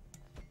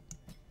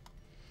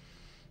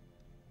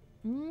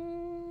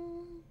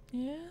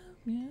 Yeah.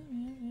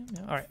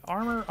 All right,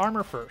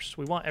 armor first.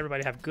 We want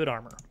everybody to have good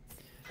armor.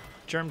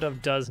 Germ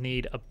Dove does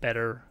need a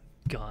better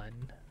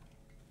gun.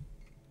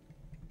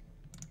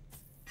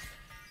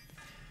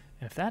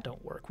 And if that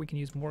don't work, we can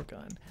use more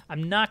gun.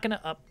 I'm not gonna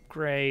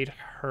upgrade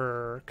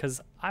her because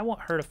I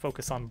want her to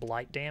focus on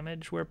blight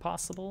damage where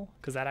possible,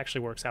 because that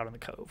actually works out in the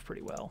Cove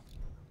pretty well.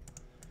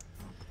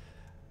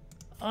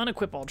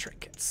 Unequip all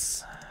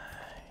trinkets.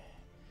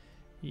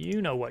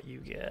 You know what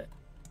you get.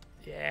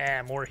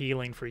 Yeah, more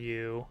healing for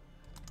you.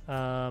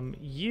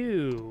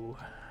 You.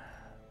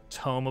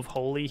 Tome of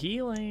Holy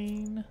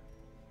Healing.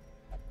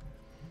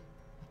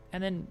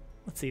 And then,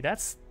 let's see,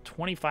 that's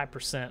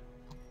 25%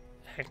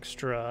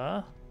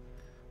 extra.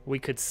 We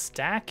could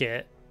stack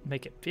it,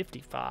 make it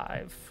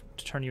 55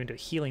 to turn you into a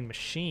healing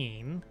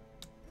machine.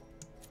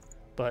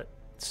 But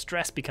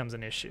stress becomes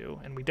an issue,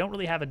 and we don't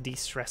really have a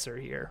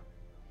de-stressor here.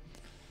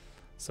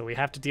 So we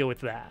have to deal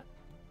with that.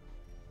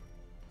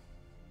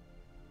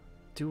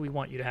 Do we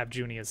want you to have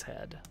Junia's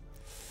head?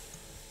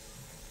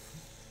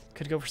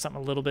 Could go for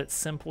something a little bit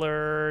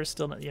simpler.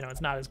 Still, not, you know,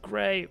 it's not as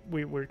great.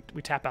 We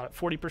tap out at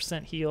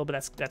 40% heal,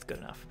 but that's good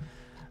enough.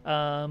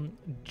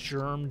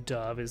 Germ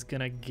Dove is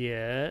gonna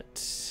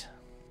get.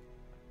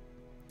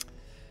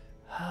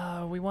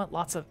 We want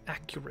lots of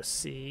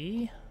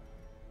accuracy.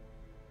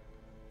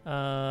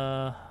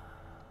 What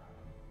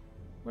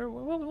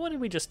did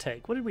we just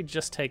take? What did we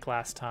just take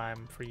last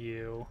time for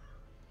you?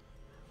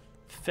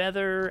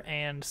 Feather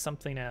and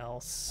something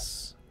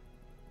else.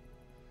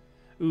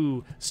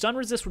 Ooh, stun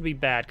resist would be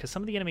bad because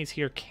some of the enemies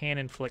here can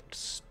inflict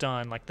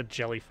stun, like the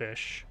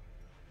jellyfish.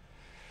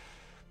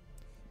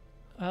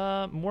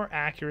 More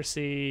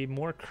accuracy,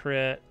 more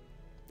crit.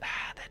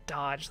 That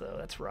dodge though,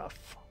 that's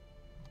rough.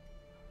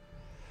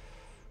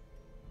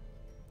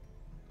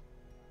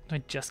 Can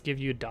I just give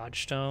you a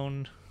dodge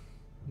stone?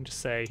 And just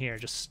say, here,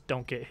 just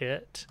don't get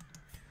hit.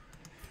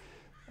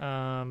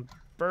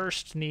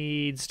 Burst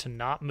needs to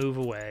not move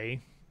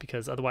away,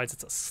 because otherwise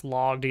it's a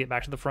slog to get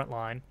back to the front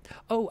line.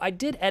 Oh, I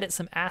did edit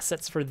some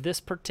assets for this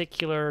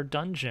particular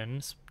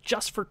dungeon,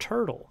 just for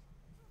Turtle.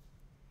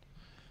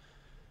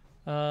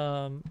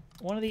 One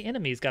of the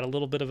enemies got a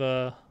little bit of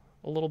a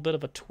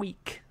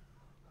tweak,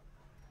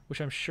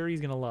 which I'm sure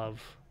he's gonna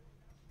love.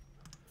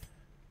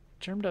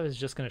 Germ Dove is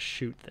just gonna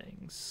shoot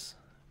things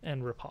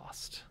and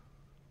riposte.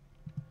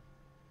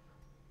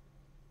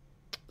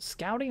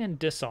 Scouting and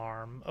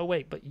disarm. Oh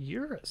wait, but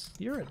you're a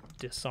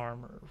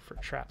disarmer for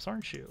traps,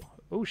 aren't you?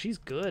 Oh, she's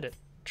good at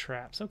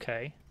traps.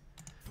 Okay.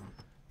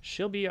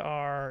 She'll be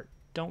our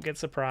don't get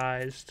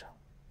surprised,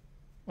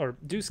 or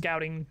do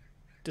scouting,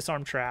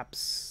 disarm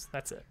traps.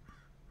 That's it.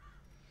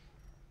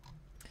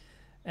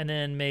 And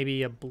then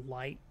maybe a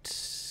blight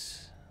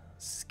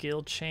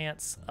skill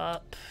chance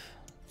up.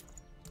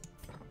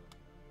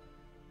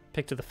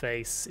 Pick to the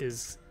face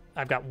is,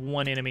 I've got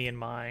one enemy in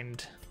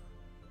mind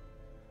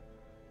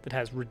that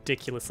has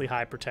ridiculously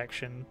high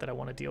protection that I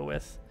want to deal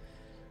with.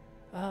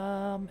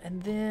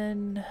 And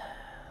then,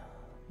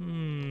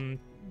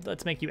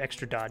 let's make you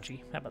extra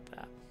dodgy. How about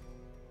that?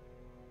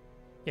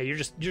 Yeah, you're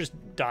just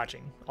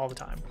dodging all the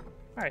time.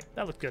 All right,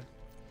 that looks good.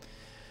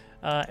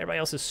 Everybody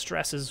else's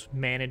stress is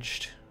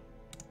managed.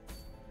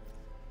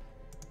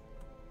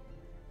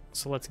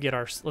 So let's get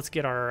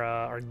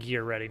our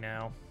gear ready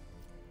now.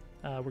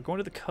 We're going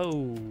to the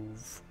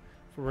Cove.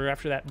 We're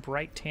after that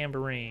bright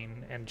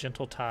tambourine and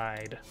gentle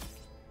tide.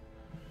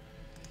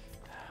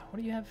 What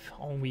do you have?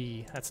 Oh,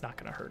 that's not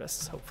gonna hurt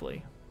us,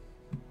 hopefully.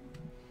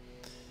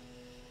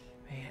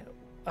 Man,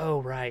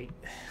 oh right,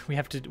 we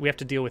have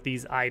to deal with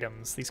these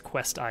items, these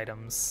quest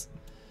items.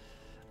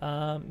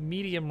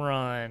 Medium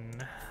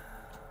run.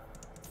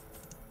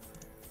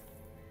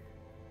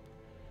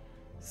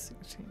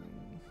 16.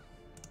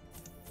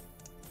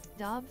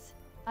 Dobbs,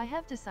 I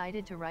have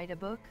decided to write a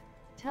book.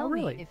 Tell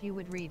really? me if you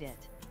would read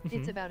it.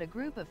 It's about a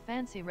group of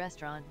fancy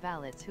restaurant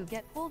valets who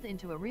get pulled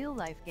into a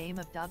real-life game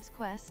of Dobbs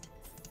Quest.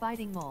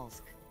 fighting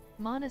Molsk.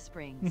 Mana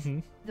Springs.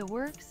 Mhm. The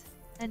works,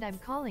 and I'm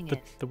calling The-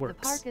 it the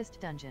works. Parkist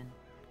Dungeon.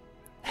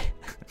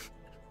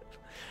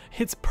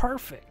 It's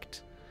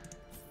perfect.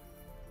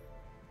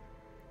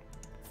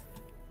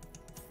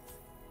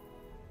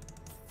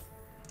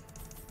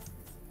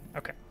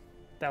 Okay,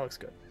 that looks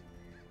good.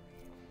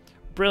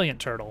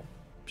 Brilliant, Turtle.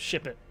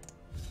 Ship it.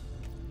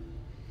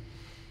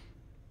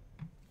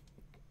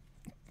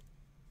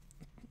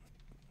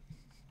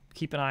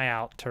 Keep an eye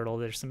out, Turtle.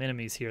 There's some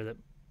enemies here that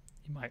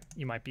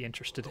you might be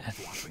interested in.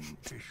 Flopping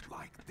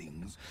fish-like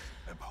things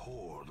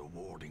abhor the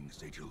warding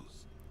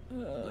sigils.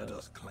 Let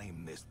us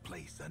claim this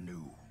place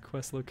anew.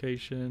 Quest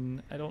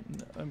location. I don't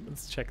know.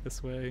 Let's check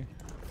this way.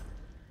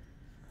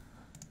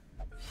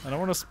 I don't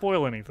want to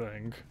spoil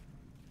anything.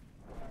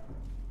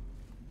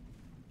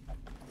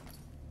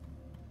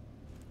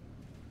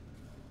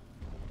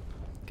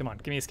 Come on,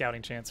 give me a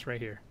scouting chance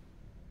right here.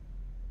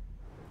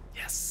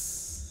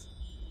 Yes.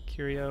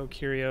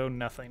 Curio,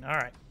 nothing. All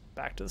right,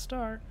 back to the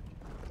start.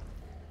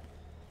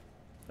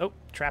 Oh,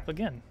 trap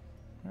again.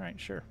 All right,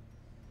 sure.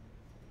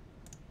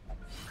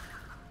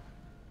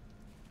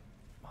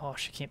 Oh,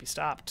 she can't be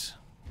stopped.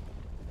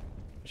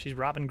 She's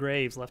robbing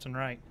graves left and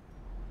right.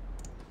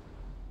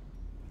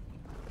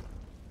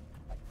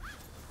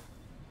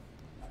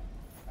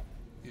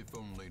 If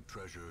only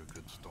treasure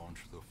could staunch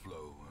the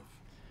flow of.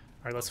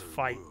 All right, let's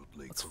fight.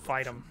 otherworldly Let's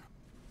fight corruption.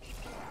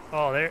 him.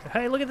 Oh, there.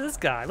 Hey, look at this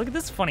guy. Look at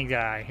this funny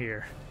guy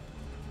here.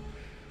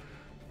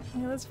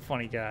 Yeah, that's a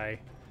funny guy.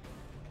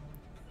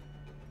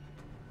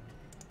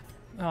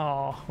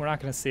 Oh, we're not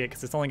going to see it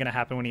because it's only going to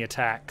happen when he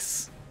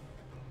attacks.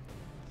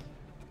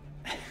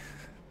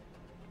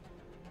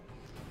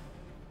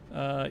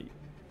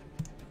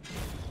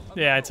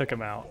 Yeah, I took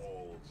him out.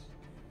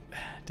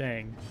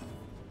 Dang.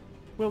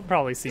 We'll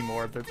probably see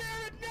more of the...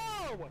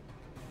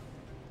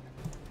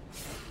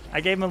 I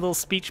gave him a little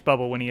speech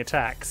bubble when he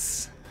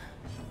attacks.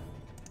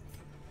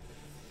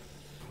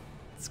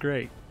 It's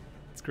great.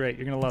 It's great.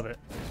 You're going to love it.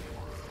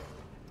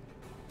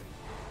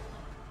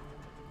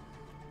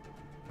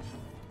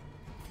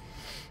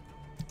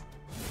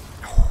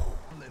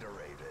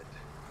 Obliterated.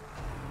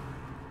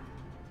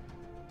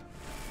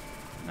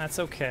 That's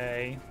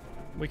okay.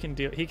 We can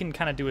do. He can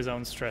kind of do his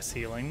own stress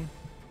healing,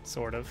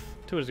 sort of,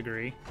 to a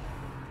degree.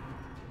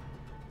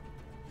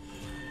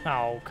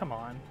 Oh, come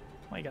on!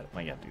 Why you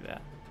gotta do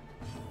that?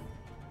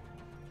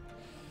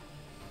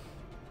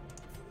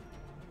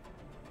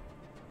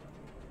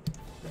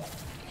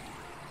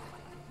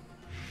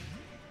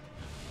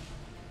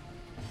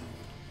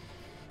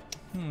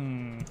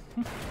 Hmm.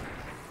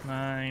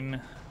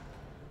 9.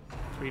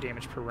 3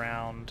 damage per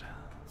round.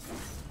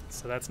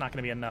 So that's not going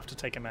to be enough to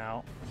take him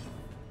out.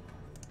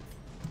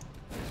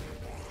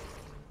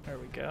 There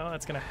we go.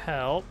 That's going to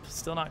help.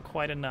 Still not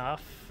quite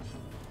enough.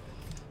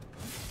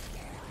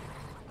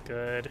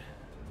 Good.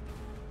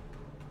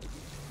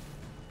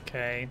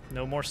 Okay,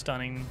 no more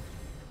stunning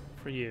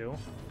for you.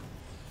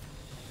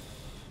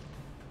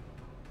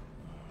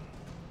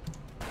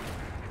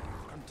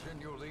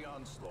 Continue the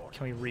onslaught.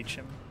 Can we reach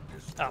him?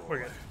 Destroy Oh, we're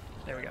good.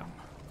 There we go. them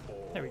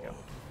There we go. all.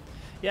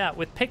 Yeah,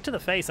 with pick to the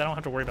face, I don't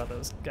have to worry about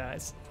those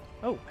guys.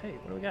 Oh, hey,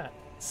 what do we got?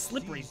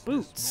 Slippery Seize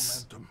boots.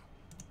 This momentum.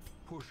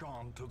 Push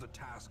on to the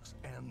task's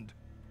end.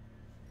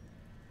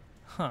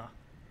 Huh.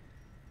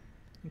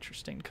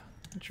 Interesting.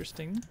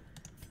 Interesting.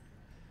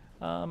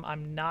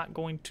 I'm not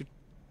going to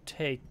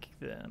take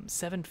them.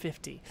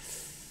 750.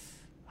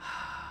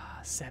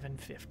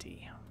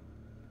 750.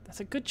 That's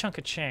a good chunk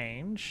of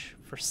change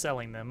for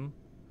selling them.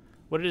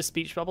 What did his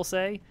speech bubble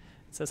say?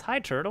 It says, "Hi,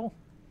 turtle."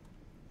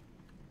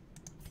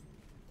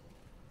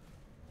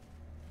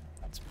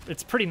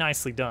 It's pretty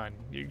nicely done.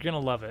 You're gonna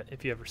love it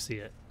if you ever see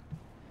it.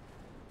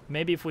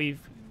 Maybe if we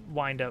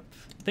wind up...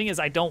 Thing is,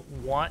 I don't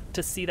want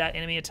to see that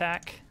enemy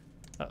attack.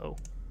 Uh-oh.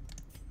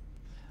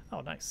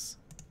 Oh, nice.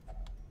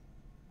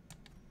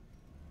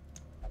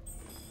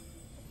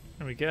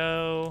 There we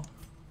go.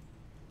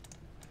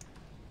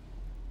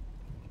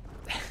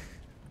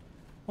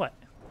 What?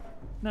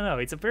 No,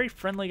 he's a very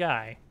friendly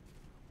guy.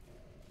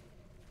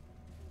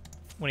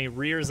 When he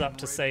rears up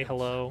to say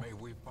hello. May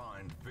we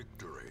find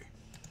victory.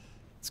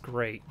 It's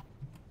great.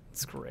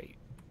 It's great.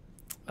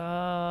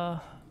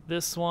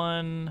 This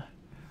one,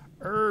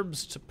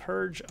 herbs to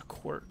purge a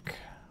quirk.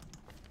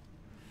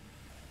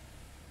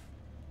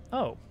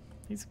 Oh,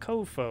 he's a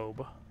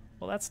cophobe.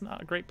 Well, that's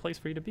not a great place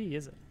for you to be,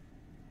 is it?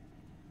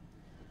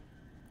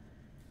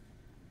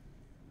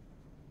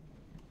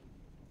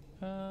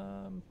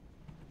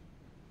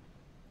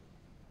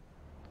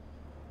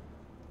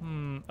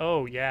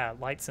 Oh yeah,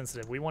 light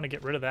sensitive. We want to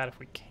get rid of that if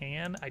we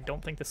can. I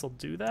don't think this will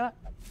do that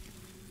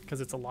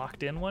because it's a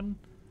locked in one.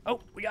 Oh,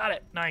 we got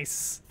it.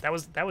 Nice. That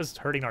was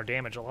hurting our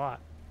damage a lot.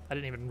 I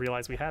didn't even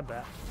realize we had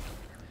that.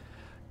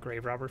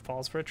 Grave robber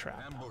falls for a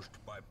trap. Ambushed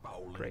by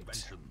foul Great.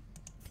 invention.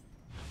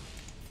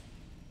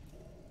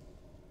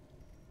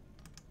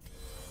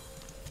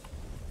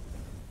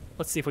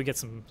 Let's see if we get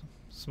some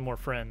more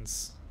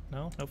friends.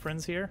 No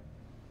friends here.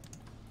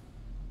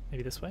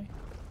 Maybe this way.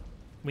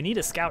 We need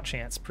a scout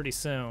chance pretty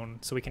soon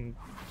so we can.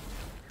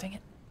 Dang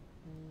it.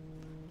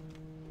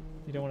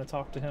 You don't want to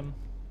talk to him?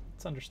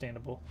 It's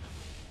understandable.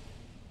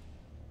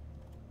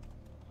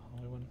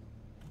 Hollywood.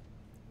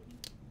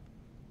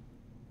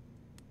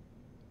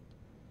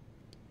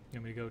 You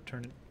want me to go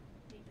turn it?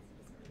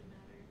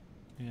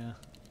 Yeah.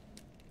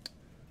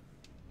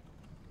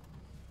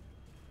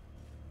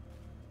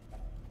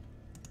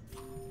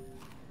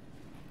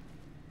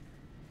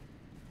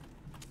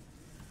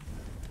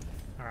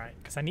 Alright,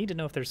 because I need to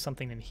know if there's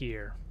something in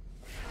here.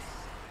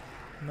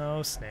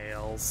 No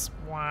snails.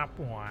 Whap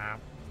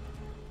whap.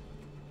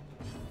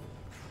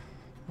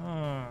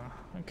 Oh,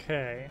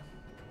 okay.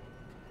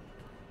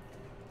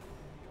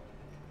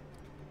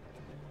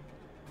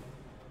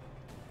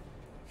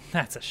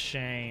 That's a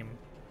shame.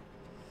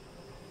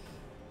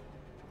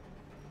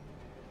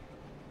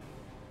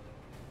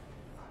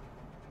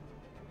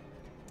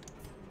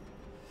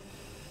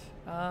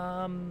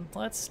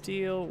 Let's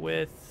deal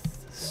with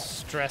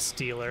Stress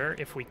Dealer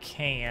if we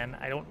can.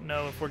 I don't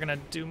know if we're gonna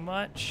do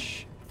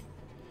much.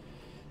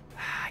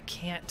 I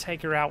can't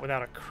take her out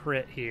without a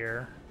crit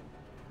here.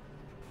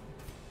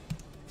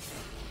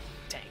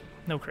 Dang,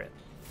 no crit.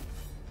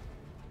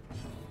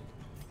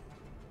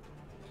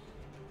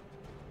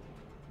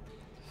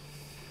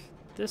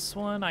 This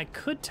one I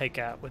could take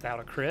out without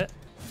a crit.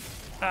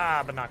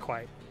 Ah, but not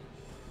quite.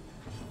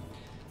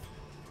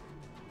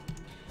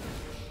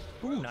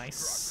 Ooh,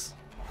 nice.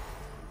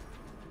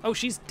 Oh,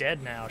 she's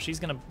dead now. She's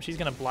gonna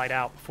blight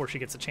out before she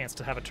gets a chance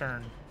to have a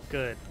turn.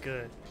 Good,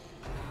 good.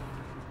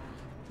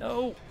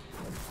 No.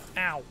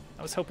 Ow.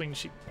 I was hoping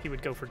he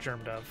would go for Germ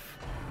Dove.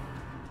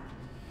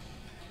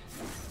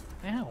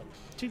 Ow.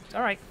 Gee,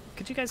 all right.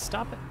 Could you guys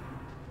stop it?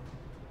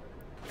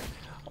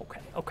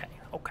 Okay, okay,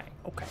 okay,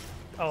 okay.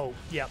 Oh,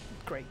 yep.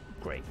 Great,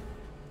 great.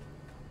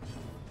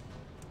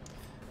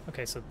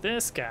 Okay, so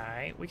this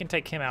guy, we can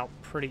take him out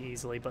pretty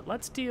easily, but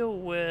let's deal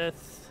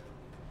with...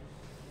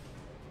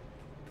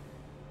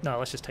 No,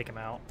 let's just take him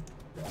out.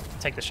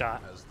 Take the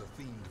shot. As the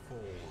fiend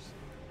falls,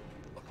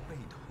 a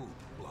faint hope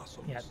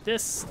blossoms. Yeah,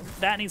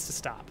 that needs to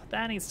stop.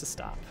 That needs to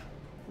stop.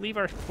 Leave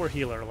our poor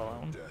healer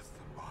alone. Death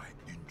by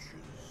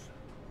inches.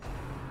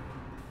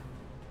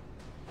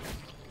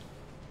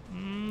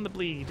 The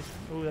bleed.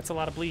 Ooh, that's a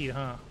lot of bleed,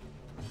 huh?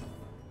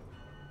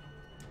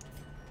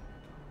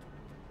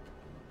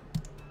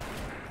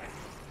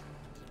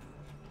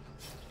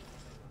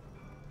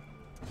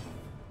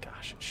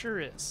 Gosh, it sure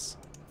is.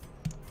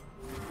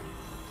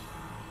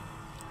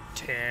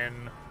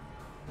 10.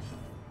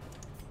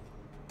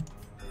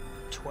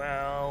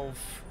 12.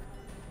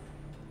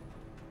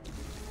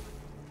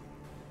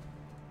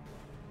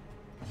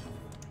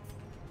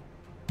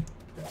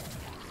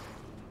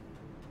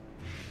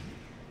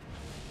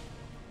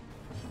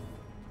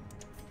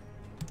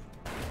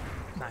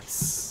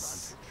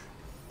 Nice.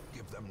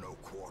 Give them no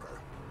quarter.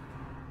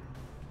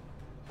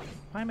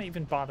 Why am I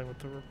even bothering with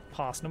the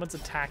riposte? No one's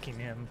attacking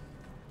him.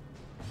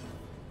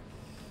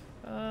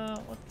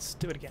 Let's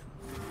do it again.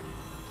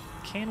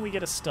 Can we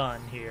get a stun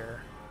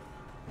here?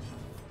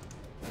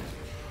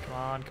 Come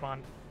on, come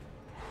on.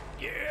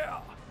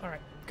 Yeah!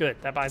 Alright, good.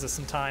 That buys us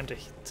some time to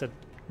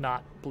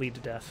not bleed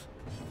to death.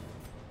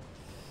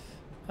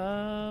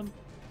 Yeah,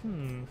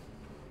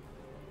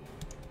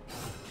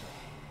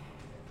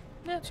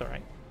 it's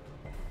alright.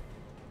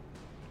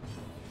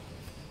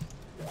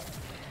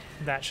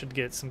 That should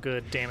get some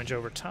good damage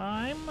over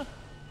time. Yep,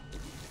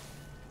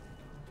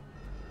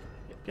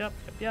 yep,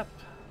 yep, yep.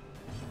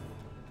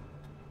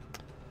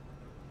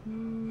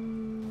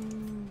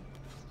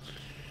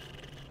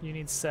 You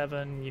need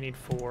 7, you need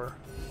 4.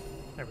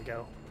 There we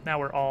go. Now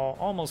we're all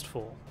almost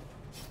full.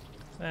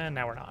 And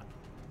now we're not.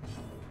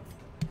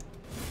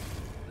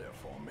 Their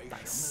formation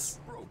is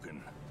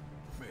broken.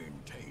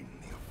 Maintain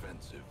the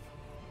offensive.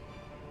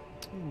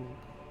 Ooh.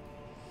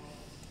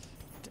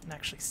 Didn't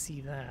actually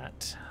see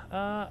that.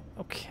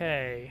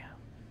 Okay.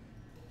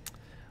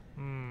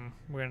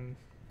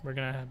 We're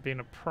gonna be in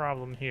a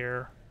problem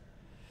here.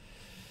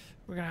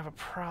 We're gonna have a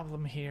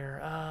problem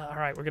here.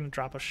 Alright, we're gonna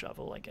drop a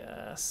shovel, I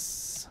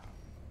guess.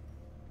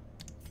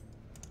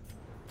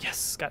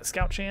 Yes, got a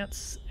scout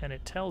chance, and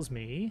it tells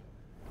me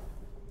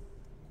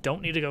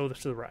don't need to go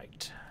to the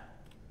right.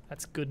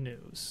 That's good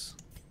news.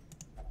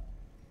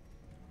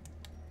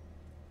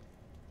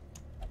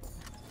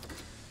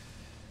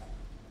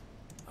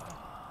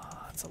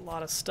 That's a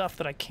lot of stuff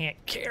that I can't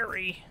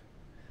carry.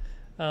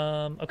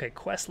 Okay,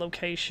 quest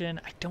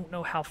location. I don't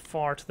know how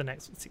far to the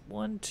next. Let's see.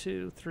 1,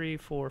 2, 3,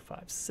 4,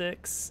 5,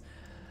 6.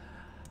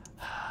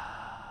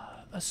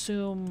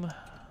 Assume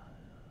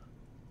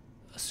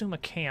a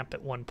camp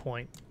at one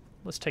point.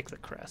 Let's take the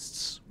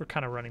crests. We're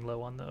kind of running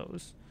low on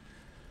those.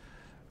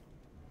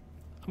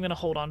 I'm gonna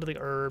hold on to the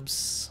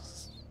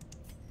herbs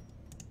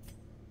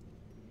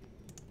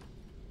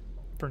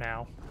for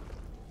now.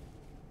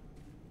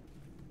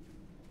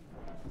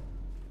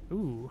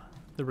 Ooh,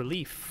 the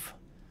relief.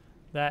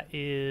 That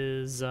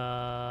is,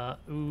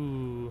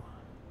 ooh.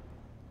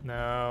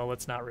 No,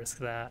 let's not risk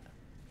that.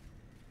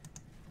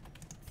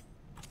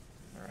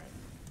 All right.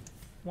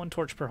 1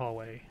 torch per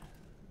hallway.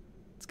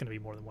 It's gonna be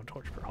more than 1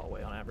 torch per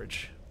hallway on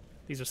average.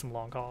 These are some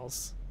long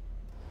calls.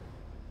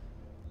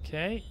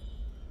 Okay,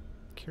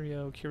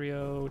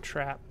 Curio,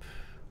 trap.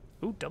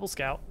 Ooh, double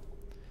scout.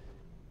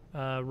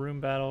 Room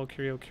battle,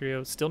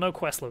 Curio. Still no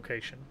quest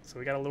location, so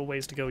we got a little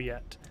ways to go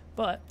yet.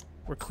 But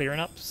we're clearing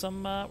up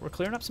some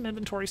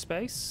inventory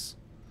space.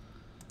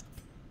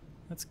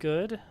 That's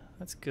good.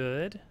 That's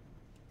good.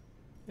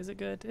 Is it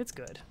good? It's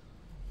good.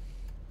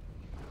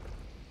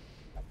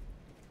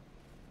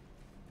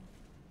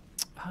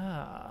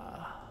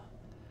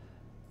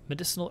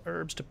 Medicinal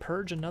herbs to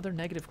purge another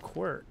negative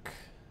quirk.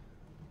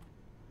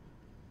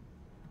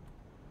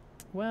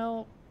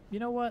 Well, you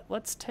know what?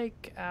 Let's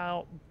take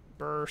out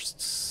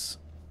bursts.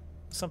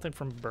 Something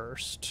from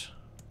burst.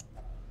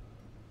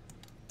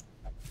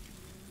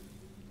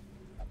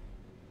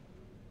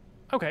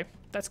 Okay,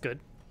 that's good.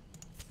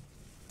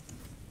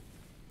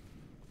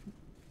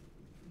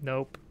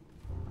 Nope.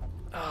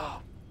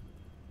 Oh.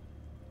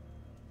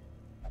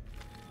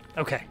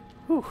 Okay.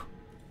 Whew.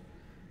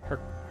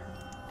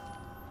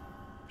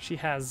 She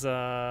has,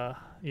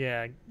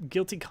 yeah,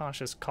 guilty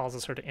conscience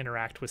causes her to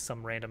interact with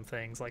some random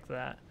things like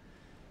that.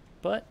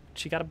 But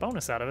she got a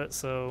bonus out of it,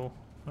 so,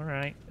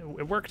 alright.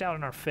 It worked out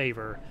in our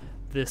favor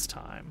this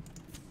time.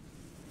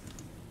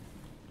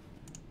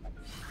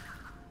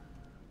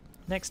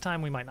 Next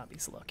time, we might not be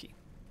so lucky.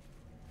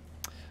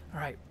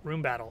 Alright,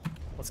 room battle.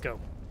 Let's go.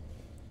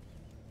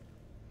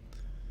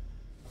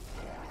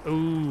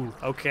 Ooh,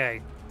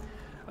 okay.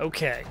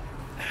 Okay.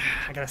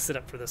 I gotta sit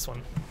up for this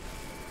one.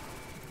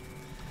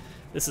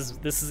 This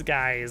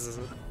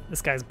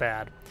guy's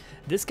bad.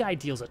 This guy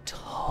deals a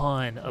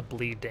ton of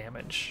bleed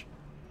damage.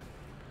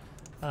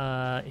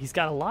 He's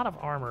got a lot of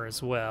armor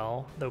as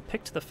well, though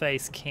Pick to the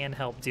Face can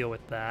help deal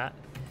with that.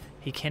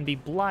 He can be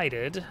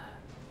blighted.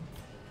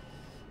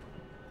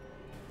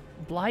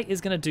 Blight is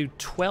gonna do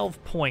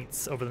 12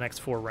 points over the next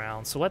 4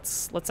 rounds, so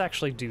let's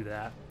actually do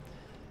that.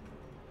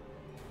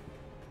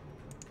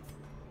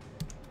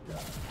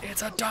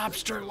 It's a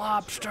Dobster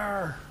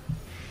Lobster!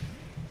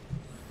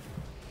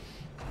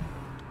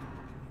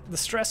 The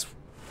stress,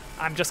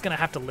 I'm just gonna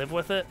have to live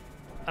with it.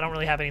 I don't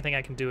really have anything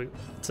I can do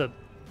to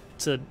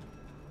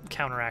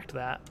counteract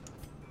that.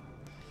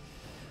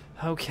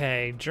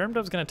 Okay, Germ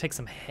Dove's gonna take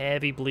some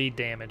heavy bleed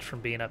damage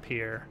from being up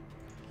here.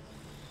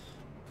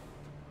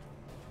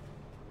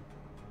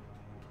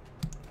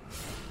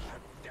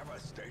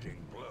 Devastating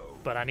blow.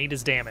 But I need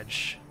his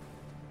damage.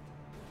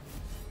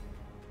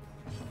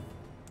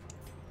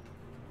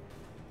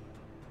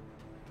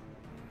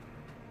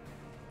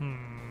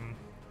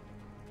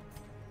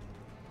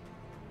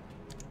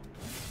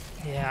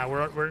 Yeah,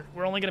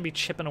 we're only gonna be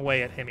chipping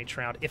away at him each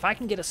round. If I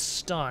can get a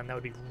stun, that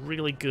would be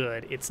really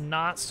good. It's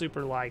not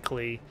super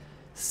likely.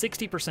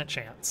 60%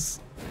 chance.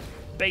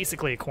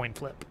 Basically a coin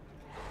flip.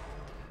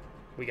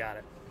 We got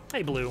it.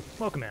 Hey, Blue,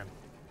 welcome in.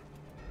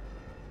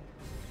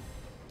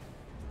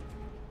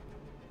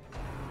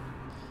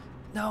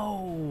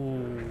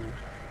 No.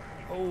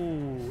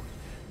 Oh,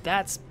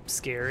 that's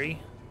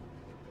scary.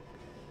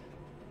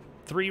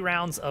 3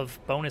 rounds of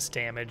bonus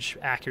damage,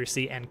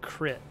 accuracy, and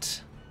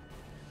crit.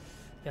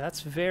 Yeah,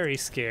 that's very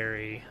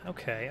scary.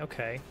 Okay,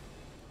 okay.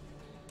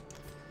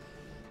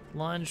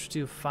 Lunge,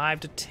 do 5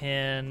 to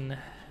 10,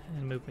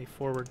 and move me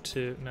forward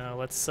to... No,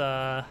 let's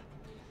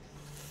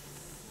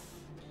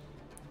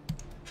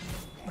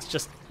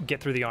just get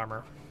through the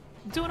armor.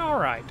 Doing all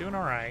right, doing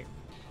all right.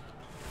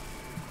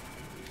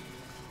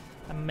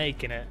 I'm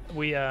making it.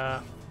 We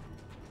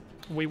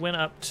went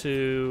up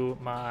to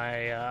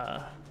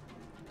my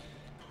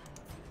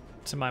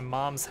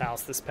mom's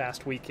house this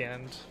past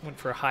weekend. Went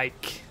for a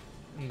hike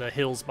in the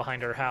hills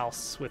behind our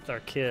house with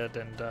our kid,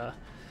 and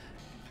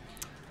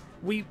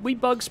we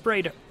bug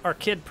sprayed our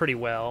kid pretty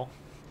well,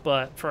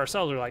 but for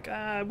ourselves we're like,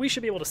 we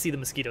should be able to see the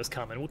mosquitoes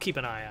coming. We'll keep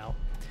an eye out.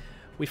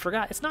 We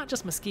forgot it's not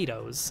just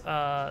mosquitoes.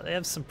 They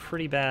have some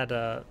pretty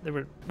bad.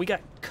 We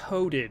got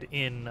coated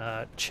in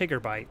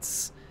chigger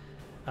bites.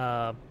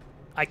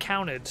 I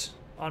counted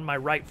on my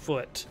right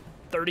foot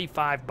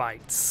 35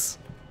 bites.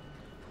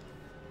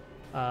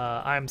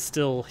 I'm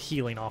still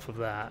healing off of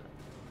that.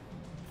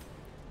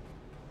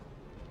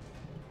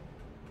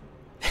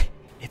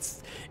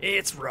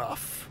 It's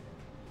rough.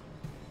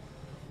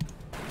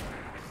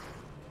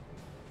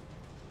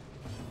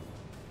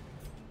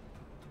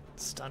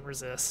 Stun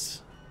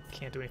resist.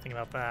 Can't do anything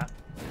about that.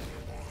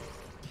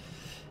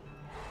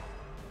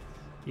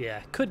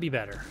 Yeah, could be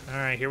better. All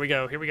right, here we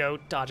go. Here we go.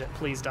 Dodge it.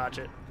 Please dodge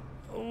it.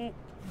 Oh,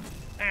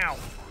 ow.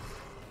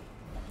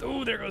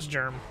 Oh, there goes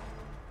Germ.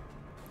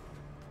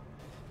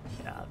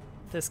 Yeah,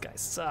 this guy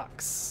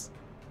sucks.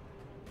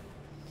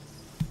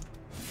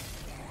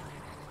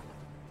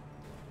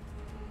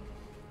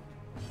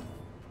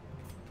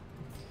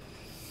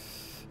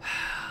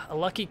 A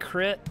lucky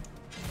crit?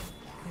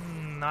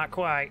 Not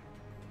quite.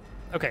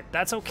 Okay,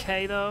 that's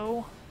okay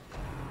though.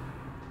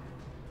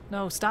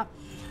 No, stop.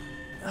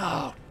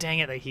 Oh, dang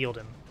it, they healed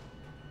him.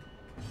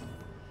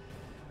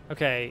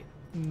 Okay,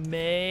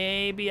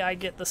 maybe I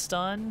get the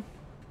stun?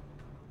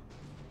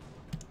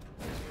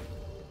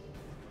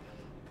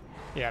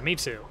 Yeah, me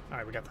too.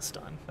 Alright, we got the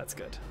stun. That's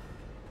good.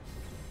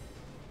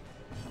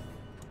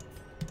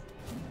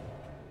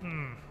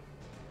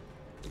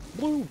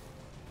 Blue!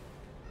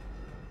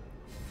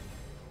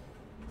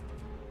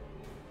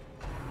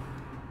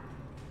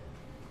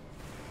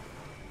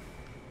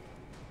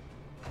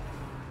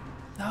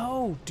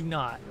 No, do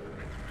not.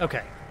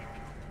 Okay.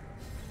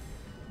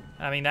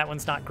 I mean, that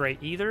one's not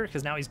great either,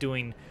 because now he's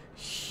doing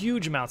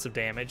huge amounts of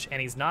damage,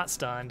 and he's not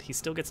stunned. He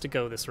still gets to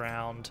go this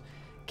round.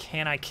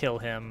 Can I kill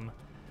him?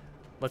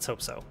 Let's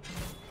hope so.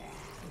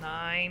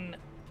 9.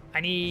 I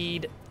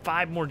need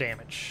 5 more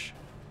damage.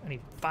 I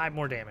need 5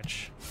 more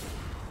damage.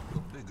 The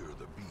bigger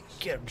the beast,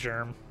 Get him,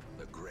 Germ.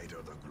 the greater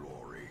the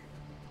glory.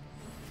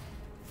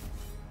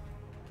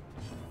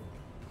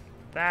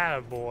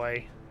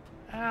 Attaboy.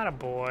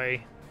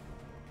 Attaboy.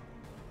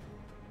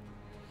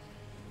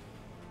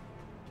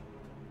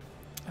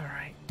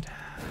 Alright.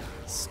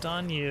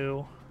 Stun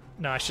you.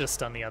 No, I should have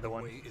stunned the other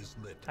one. Way is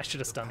lit. I should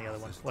have stunned the other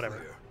path one. is Whatever.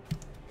 clear.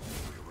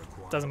 We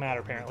require Doesn't matter,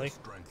 only the apparently.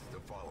 strength to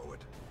follow it.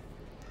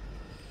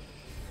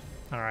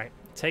 Alright.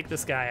 Take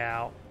this guy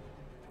out.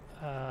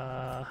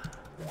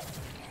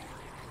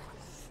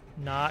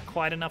 Not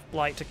quite enough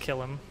blight to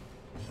kill him.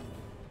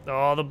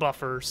 Oh, the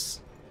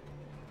buffers.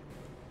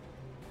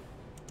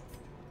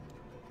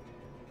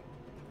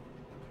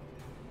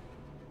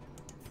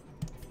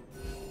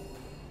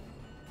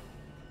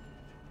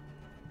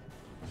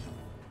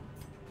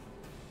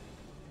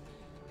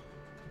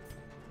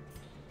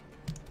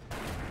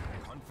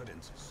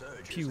 Confidence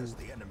surges Pew. as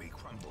the enemy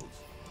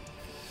crumbles.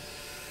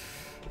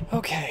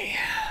 Okay.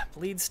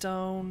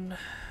 Bleedstone.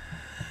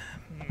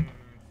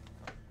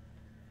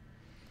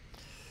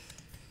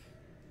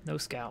 No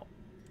scout.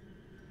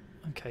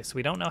 Okay, so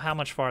we don't know how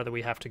much farther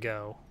we have to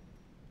go.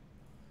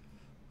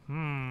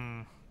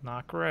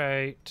 Not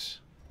great.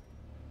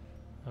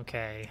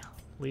 Okay,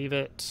 leave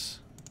it.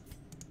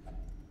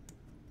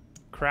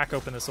 Crack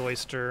open this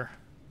oyster.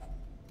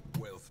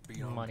 Wealth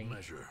beyond Money.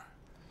 measure,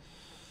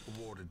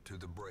 awarded to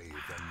the brave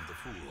and the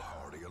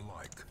foolhardy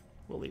alike.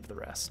 We'll leave the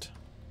rest.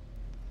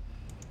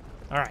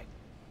 All right,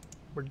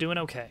 we're doing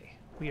okay.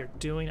 We are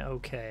doing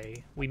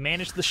okay. We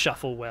managed the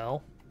shuffle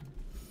well.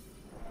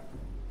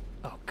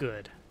 Oh,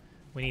 good.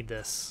 We need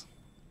this.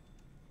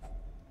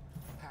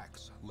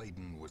 Packs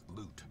laden with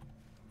loot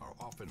are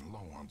often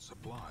low on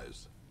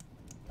supplies.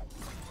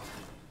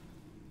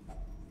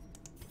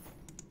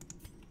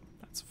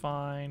 That's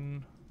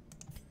fine.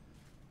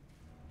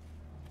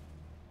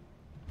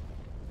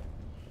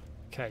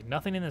 Okay,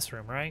 nothing in this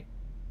room, right?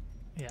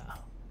 Yeah.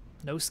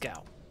 No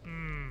scout.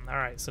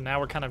 Alright, so now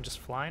we're kind of just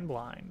flying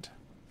blind.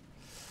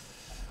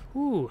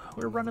 Ooh,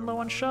 we're running low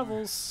on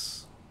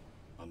shovels.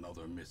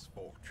 Another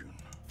misfortune.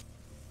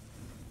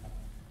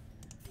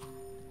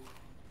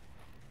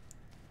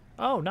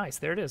 Oh, nice.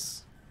 There it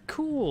is.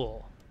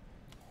 Cool.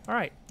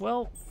 Alright,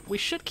 well, we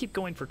should keep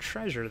going for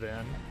treasure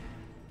then.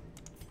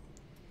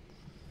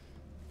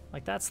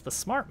 Like, that's the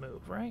smart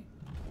move, right?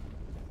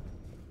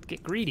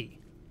 Get greedy.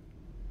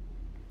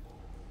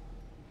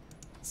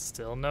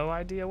 Still no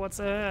idea what's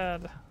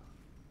ahead.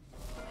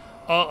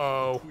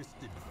 Uh-oh.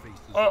 Twisted faces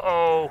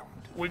Uh-oh.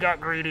 We got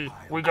greedy.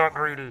 We got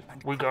greedy.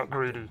 We got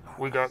greedy.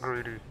 We got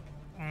greedy.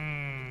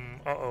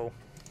 Uh-oh.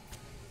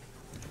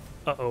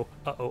 Uh-oh.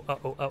 Uh-oh.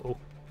 Uh-oh. Uh-oh.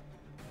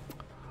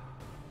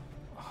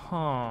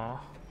 Huh.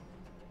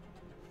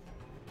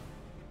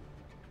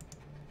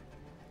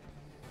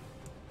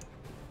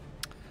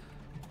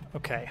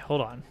 Okay,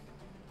 hold on.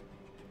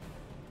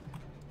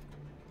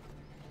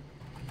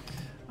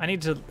 I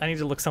need to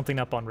look something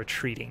up on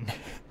retreating.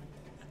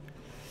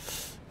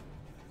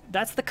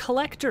 That's the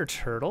collector,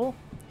 Turtle.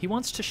 He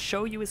wants to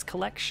show you his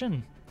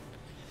collection.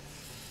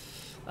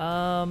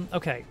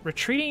 Okay,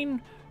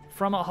 retreating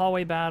from a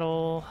hallway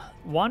battle.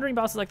 Wandering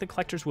bosses like the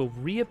collectors will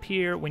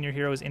reappear when your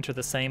heroes enter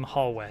the same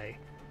hallway.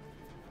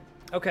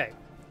 Okay,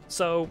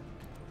 so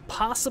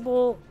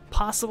possible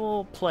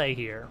play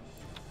here.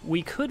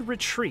 We could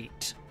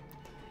retreat.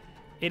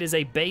 It is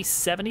a base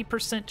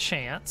 70%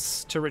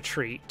 chance to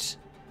retreat.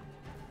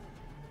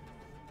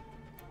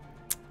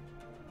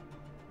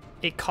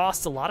 It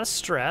costs a lot of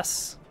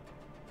stress.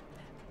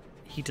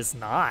 He does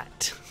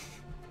not.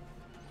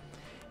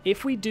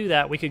 If we do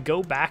that, we could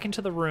go back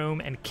into the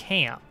room and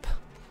camp.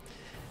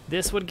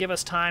 This would give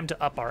us time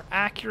to up our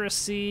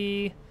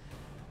accuracy,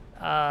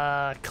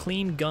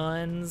 clean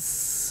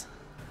guns.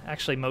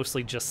 Actually,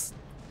 mostly just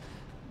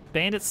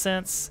bandit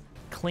sense,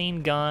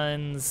 clean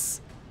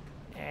guns,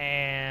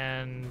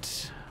 and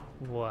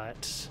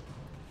what?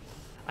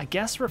 I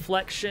guess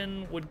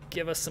reflection would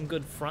give us some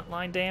good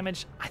frontline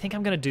damage. I think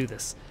I'm gonna do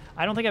this.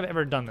 I don't think I've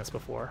ever done this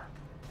before.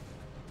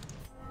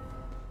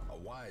 A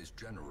wise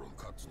general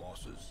cuts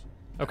losses.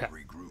 Okay. And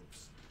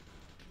regroups.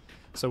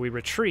 So we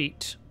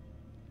retreat,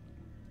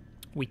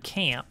 we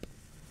camp,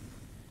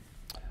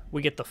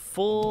 we get the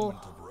full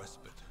Moment of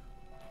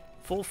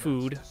respite.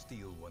 food, To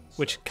steal oneself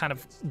which kind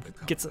of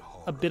becomes gets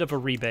a bit of a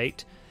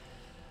rebate.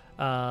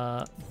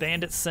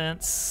 Bandit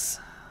sense,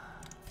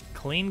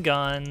 clean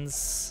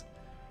guns,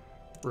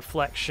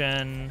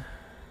 reflection,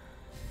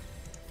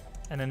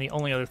 and then the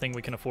only other thing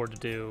we can afford to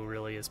do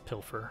really is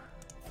pilfer.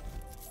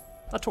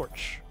 A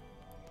torch.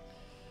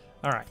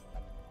 All right,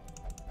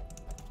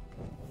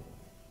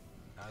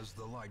 As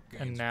the light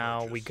gains and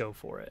now we purchase, go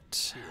for it.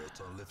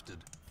 spirits are lifted.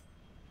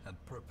 and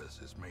purpose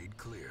is made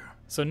clear.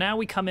 So now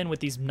we come in with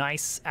these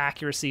nice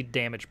accuracy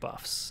damage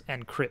buffs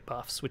and crit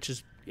buffs, which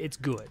is, it's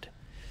good.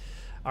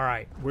 All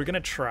right, we're gonna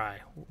try.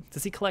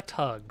 Does he collect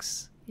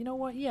hugs? You know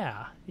what?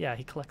 Yeah,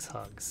 he collects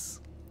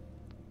hugs.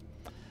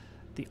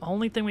 The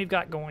only thing we've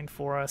got going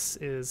for us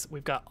is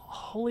we've got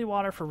holy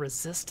water for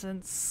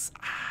resistance.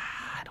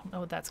 I don't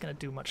know if that's gonna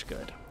do much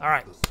good. All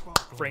right,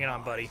 bring it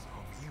on, buddy.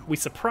 We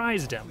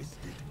surprised him.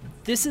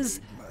 This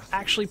is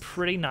actually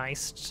pretty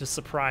nice to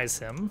surprise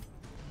him.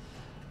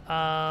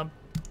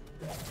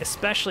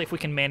 Especially if we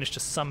can manage to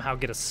somehow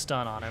get a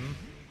stun on him.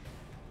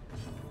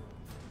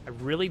 I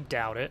really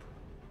doubt it.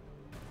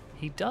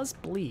 He does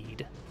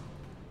bleed.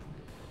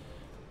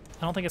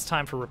 I don't think it's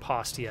time for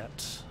riposte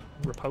yet.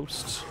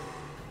 Riposte.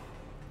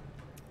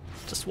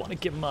 Just want to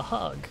give him a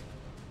hug.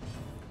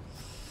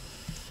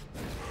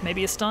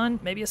 Maybe a stun?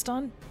 Maybe a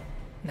stun?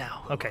 No.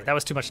 Okay, that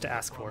was too much to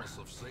ask for. Promise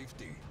of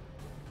safety.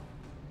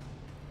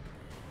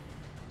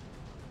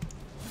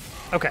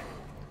 Okay.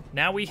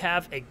 Now we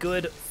have a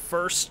good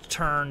first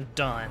turn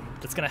done.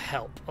 That's going to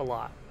help a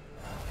lot.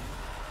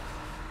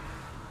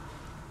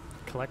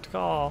 Collect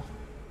call.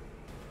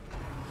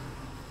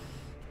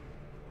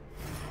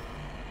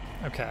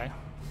 Okay.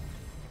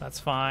 That's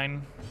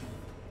fine.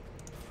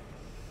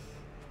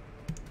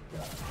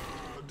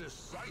 A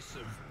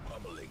decisive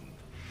pummeling.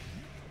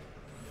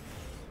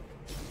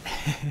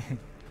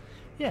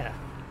 Yeah.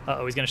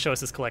 Uh-oh, he's going to show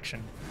us his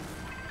collection.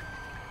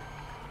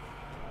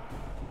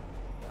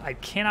 I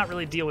cannot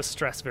really deal with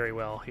stress very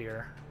well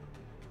here.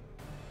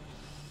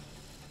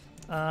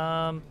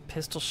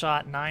 Pistol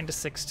shot, 9 to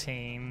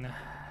 16.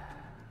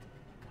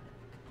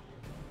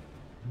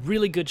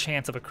 Really good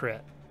chance of a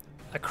crit.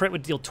 A crit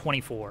would deal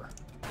 24.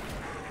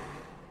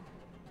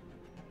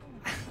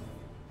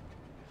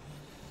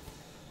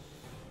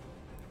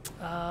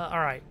 All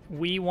right,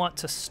 we want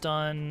to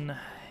stun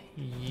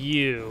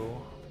you.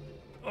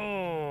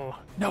 Oh,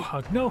 no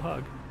hug, no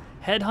hug.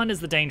 Headhunt is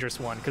the dangerous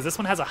one, because this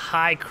one has a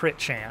high crit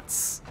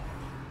chance.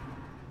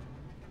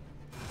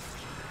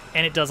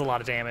 And it does a lot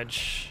of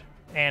damage.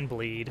 And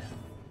bleed.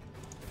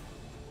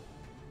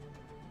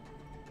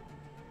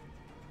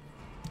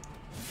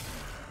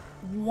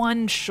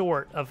 One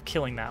short of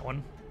killing that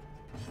one.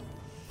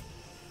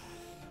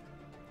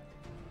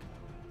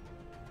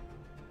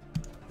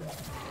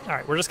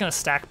 Alright, we're just going to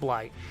stack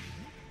Blight.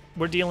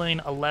 We're dealing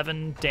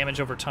 11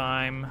 damage over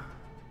time.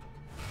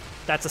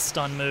 That's a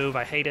stun move.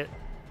 I hate it.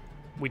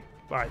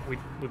 Alright,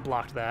 we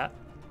blocked that.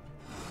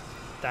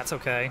 That's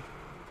okay.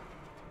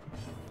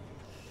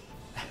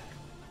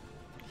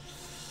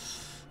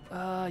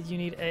 You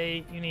need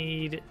 8. You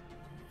need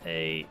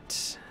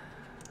 8.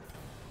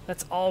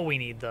 That's all we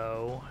need,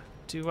 though.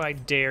 Do I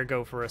dare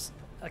go for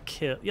a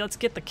kill? Yeah, let's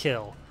get the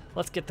kill.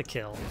 Let's get the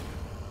kill.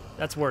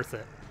 That's worth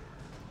it.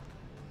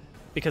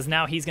 Because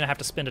now he's going to have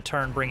to spend a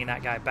turn bringing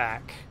that guy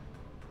back.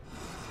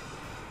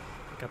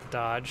 Got the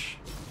dodge.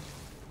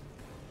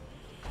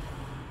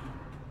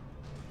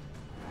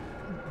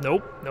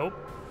 Nope, nope.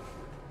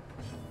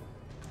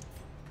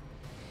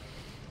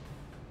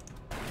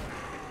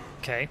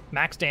 Okay,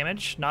 max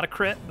damage. Not a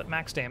crit, but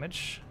max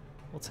damage.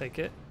 We'll take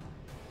it.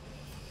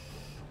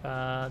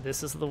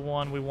 This is the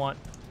one we want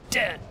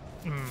dead.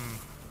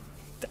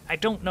 I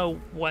don't know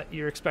what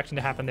you're expecting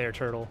to happen there,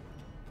 Turtle.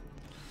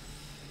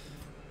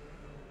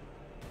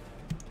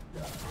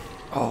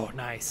 Oh,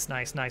 nice,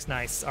 nice, nice,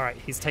 nice. All right,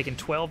 he's taking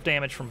 12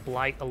 damage from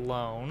Blight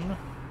alone.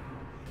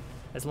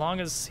 As long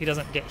as he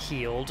doesn't get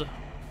healed.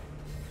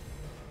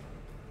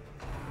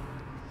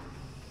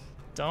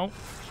 Don't.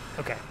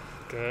 Okay,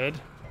 good.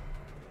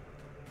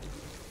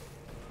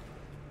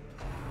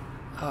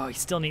 Oh, we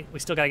still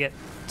gotta get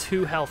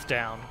 2 health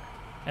down,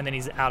 and then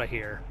he's out of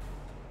here.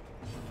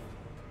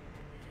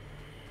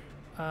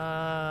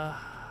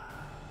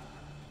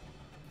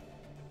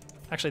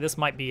 Actually, this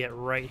might be it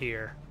right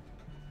here.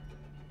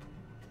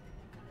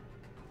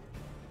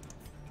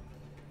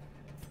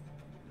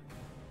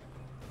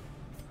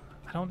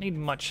 I don't need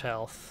much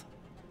health.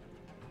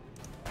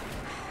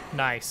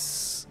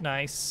 Nice,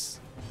 nice.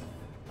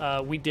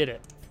 We did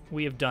it.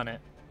 We have done it.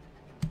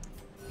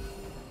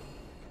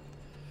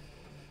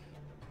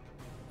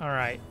 All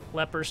right,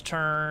 Leper's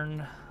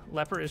turn.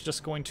 Leper is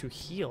just going to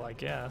heal, I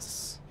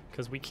guess,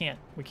 because we can't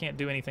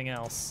do anything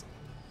else.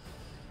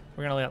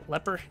 We're gonna let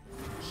Leper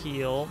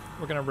heal.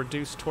 We're gonna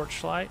reduce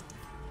Torchlight.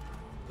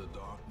 The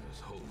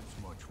darkness holds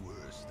much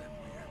worse than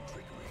mere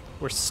trickery.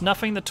 We're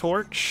snuffing the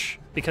torch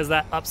because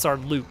that ups our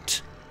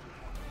loot.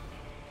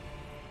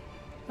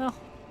 Well,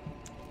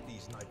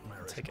 These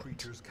nightmarish take it.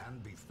 creatures can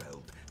be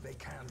felled. They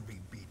can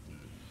be beaten.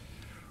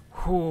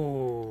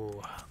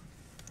 whew.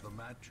 The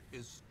match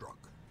is struck.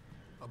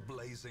 A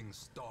blazing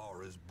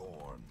star is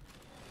born.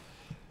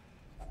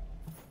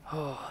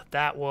 Oh,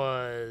 that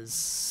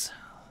was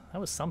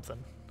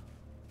something.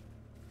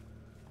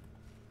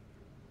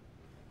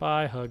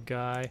 Bye, hug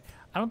guy.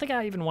 I don't think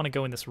I even want to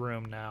go in this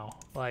room now.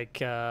 Like,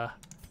 no,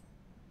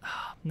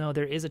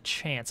 there is a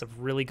chance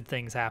of really good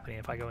things happening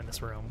if I go in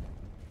this room.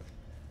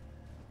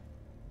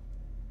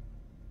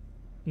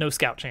 No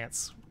scout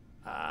chance.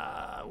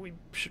 We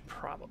should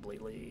probably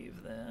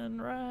leave then,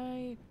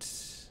 right?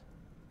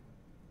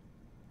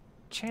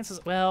 Chances,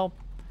 well,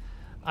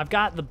 I've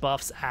got the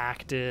buffs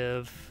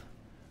active,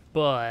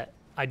 but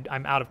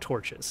I'm out of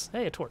torches.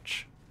 Hey, a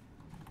torch.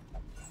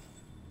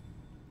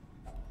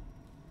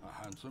 A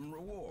handsome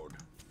reward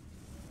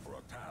for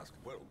a task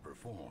well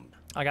performed.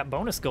 I got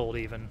bonus gold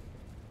even.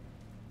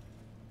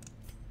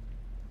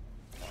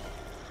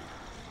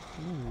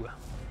 Ooh.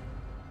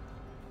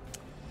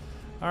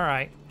 All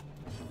right.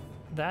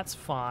 That's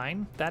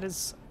fine. That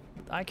is,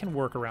 I can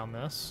work around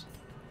this.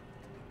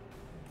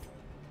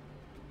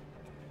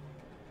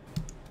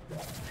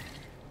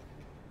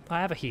 I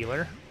have a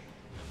healer.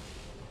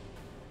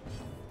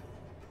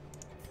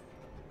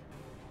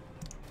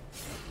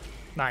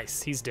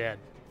 Nice, he's dead.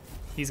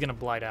 He's gonna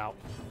blight out.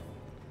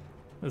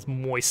 This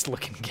moist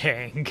looking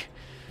gang.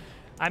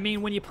 I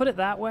mean, when you put it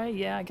that way,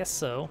 yeah, I guess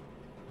so.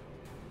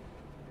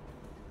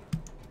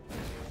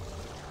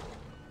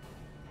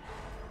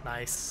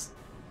 Nice.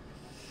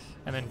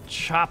 And then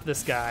chop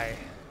this guy.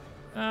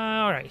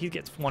 Alright, he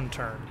gets one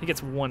turn. He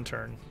gets one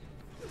turn.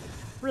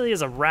 Really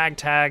is a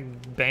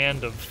ragtag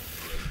band of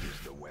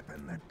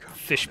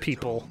fish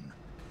people.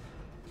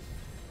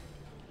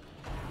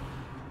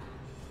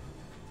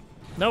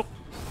 Nope.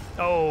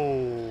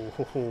 Oh,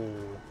 ho, ho.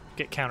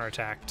 Get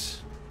counterattacked.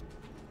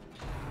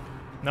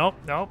 Nope,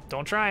 nope,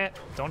 don't try it.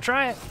 Don't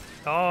try it.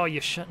 Oh,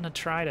 you shouldn't have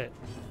tried it.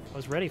 I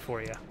was ready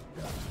for you.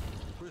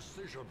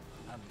 Precision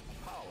and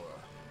power.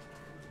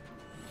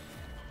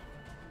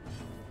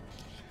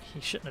 He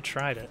shouldn't have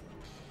tried it.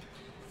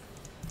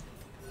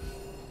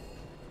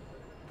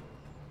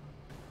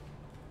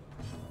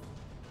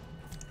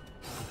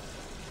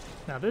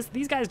 Now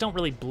these guys don't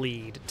really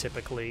bleed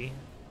typically.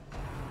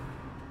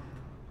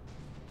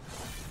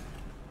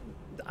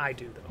 I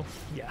do though.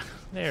 Yeah,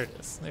 there it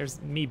is.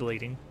 There's me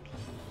bleeding.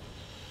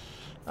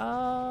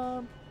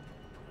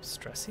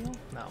 Stress heal?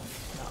 No,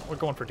 we're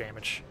going for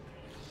damage.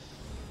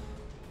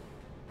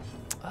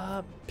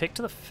 Pick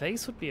to the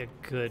face would be a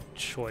good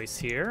choice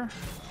here,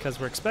 because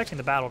we're expecting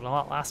the battle to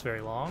not last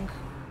very long.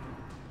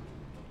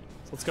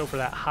 So let's go for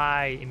that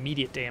high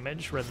immediate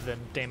damage rather than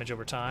damage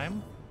over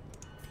time.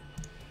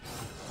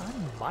 I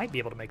might be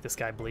able to make this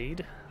guy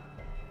bleed.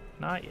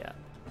 Not yet.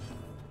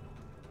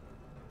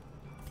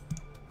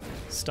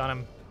 Stun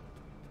him.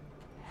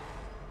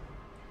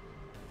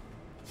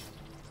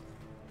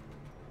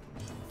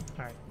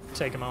 Alright,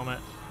 take a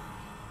moment.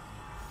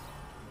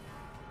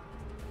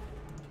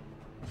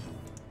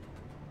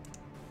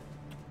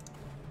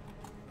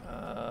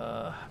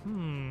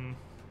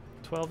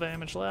 12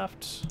 damage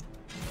left.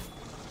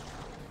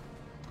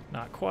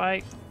 Not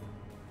quite.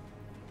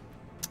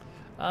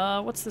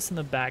 What's this in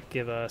the back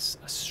give us?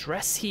 A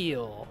stress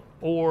heal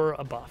or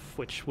a buff,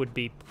 which would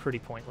be pretty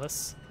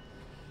pointless.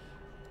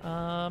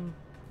 Oh,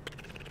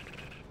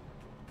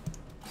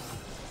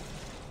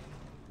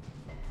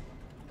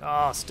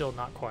 still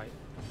not quite.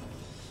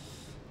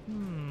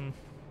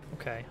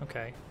 Okay,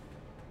 okay.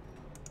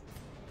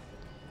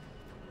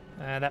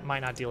 That might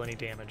not deal any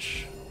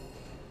damage.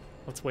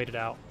 Let's wait it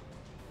out.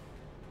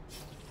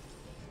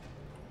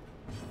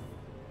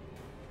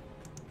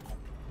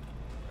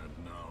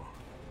 And now,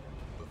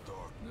 the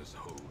darkness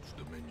holds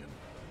dominion.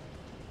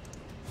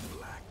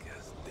 Black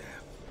as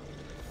death.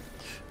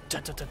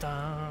 Dun, dun, dun,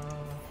 dun.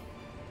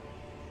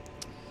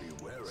 Be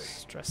wary.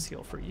 Stress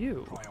heal for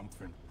you.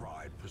 Triumphant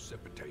pride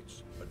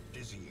precipitates a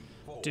dizzying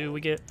fall. Do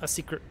we get a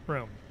secret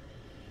room?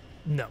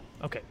 No.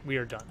 Okay, we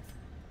are done.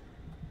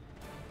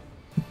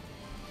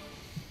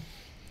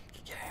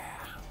 Yeah.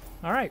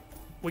 All right.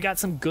 We got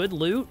some good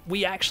loot.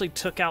 We actually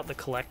took out the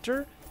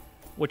Collector,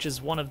 which is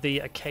one of the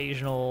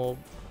occasional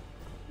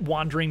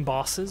wandering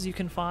bosses you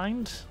can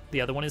find.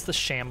 The other one is the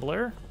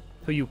Shambler,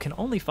 who you can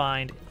only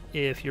find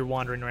if you're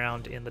wandering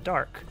around in the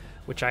dark,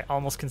 which I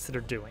almost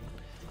considered doing.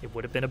 It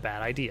would have been a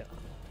bad idea.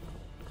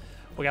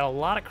 We got a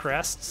lot of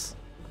crests.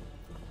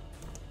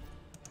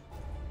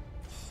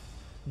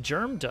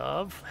 Germ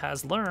Dove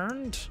has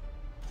learned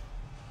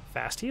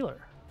Fast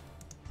Healer.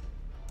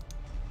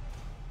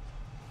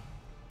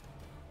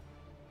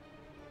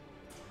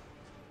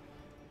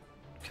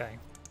 Okay.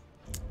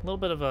 A little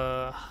bit of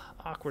a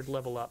awkward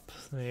level up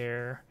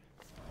there.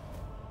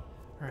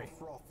 All right. The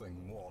frothing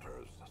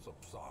waters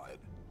subside.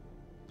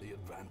 The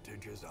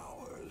advantage is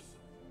ours.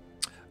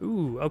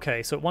 Ooh,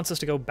 okay, so it wants us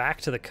to go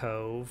back to the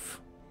cove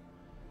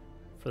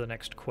for the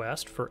next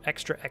quest for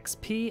extra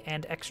XP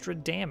and extra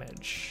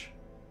damage.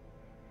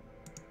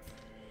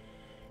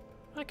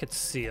 I could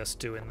see us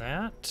doing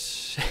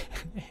that.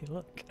 Hey,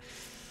 look.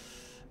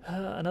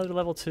 Another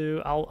level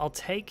 2. I'll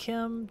take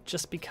him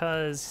just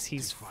because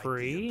he's To fight the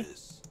free.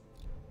 abyss,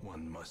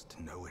 one must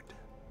know it.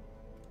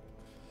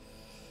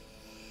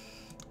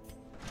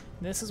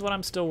 This is what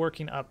I'm still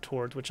working up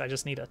towards, which I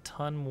just need a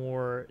ton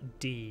more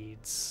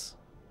deeds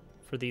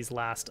for these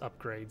last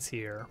upgrades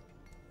here.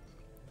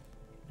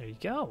 There you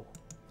go.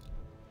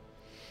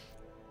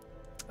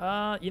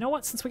 You know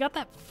what? Since we got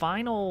that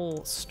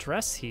final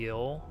stress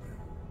heal,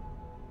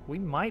 we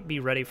might be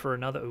ready for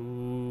another.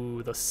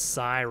 Ooh, the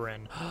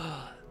Siren.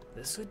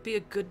 This would be a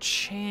good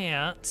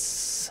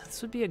chance.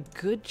 This would be a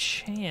good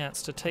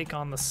chance to take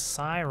on the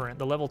Siren,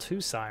 the level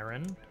 2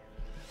 Siren.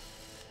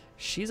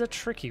 She's a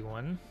tricky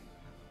one.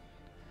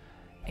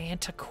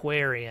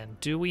 Antiquarian.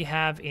 Do we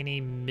have any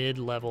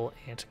mid-level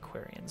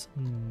antiquarians?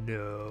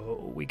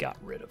 No, we got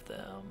rid of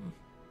them.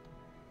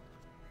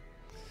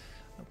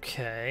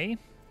 Okay.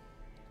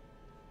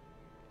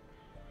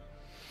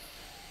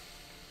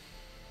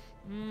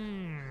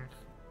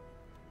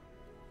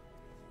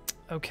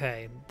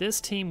 Okay, this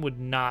team would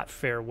not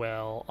fare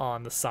well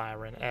on the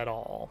Siren at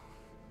all.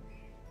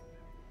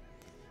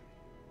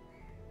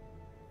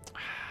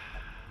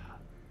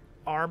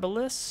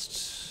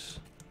 Arbalist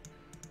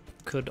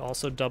could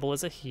also double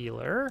as a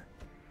healer.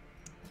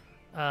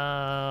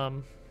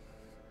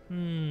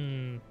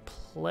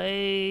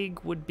 Plague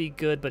would be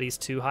good, but he's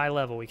too high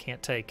level. We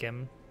can't take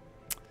him.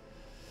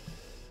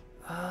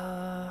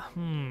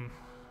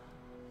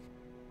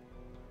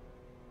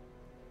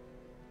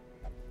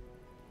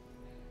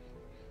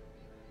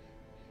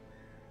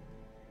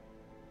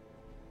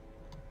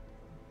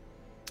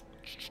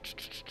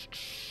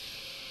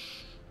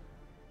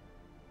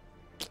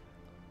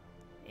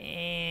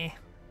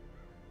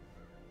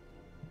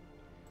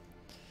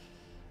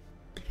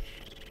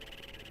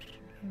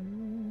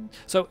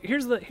 So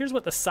here's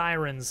what the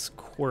Siren's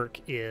quirk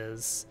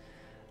is.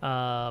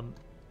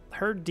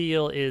 Her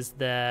deal is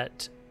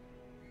that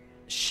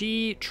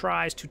she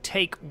tries to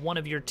take one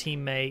of your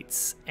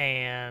teammates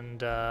and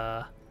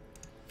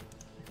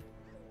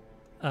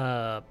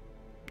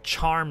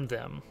charm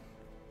them.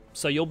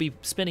 So you'll be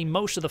spending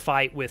most of the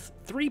fight with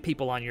 3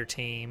 people on your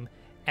team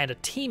and a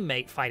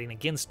teammate fighting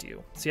against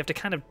you. So you have to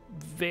kind of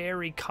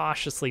very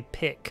cautiously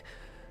pick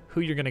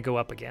who you're going to go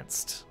up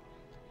against,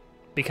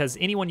 because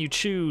anyone you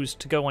choose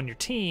to go on your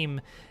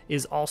team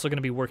is also going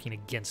to be working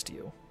against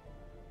you.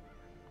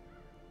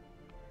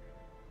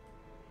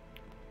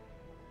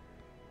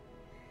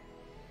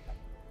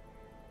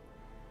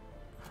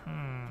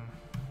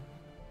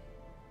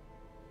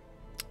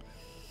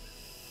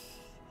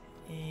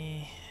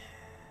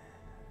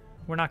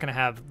 We're not going to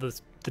have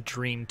the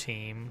dream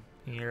team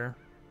here.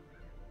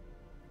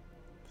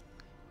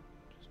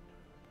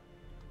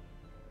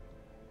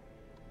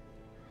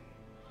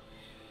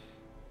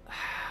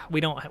 We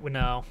don't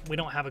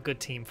have a good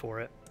team for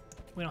it.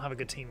 We don't have a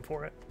good team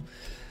for it.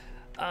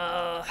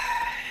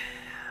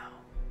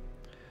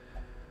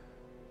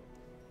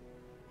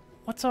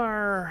 What's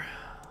our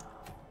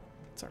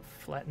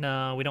flat?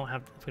 No, we don't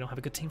have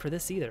a good team for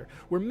this either.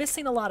 We're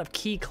missing a lot of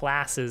key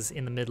classes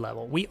in the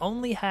mid-level. We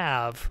only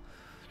have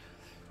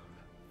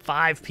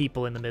 5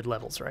 people in the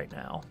mid-levels right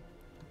now.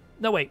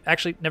 No, wait,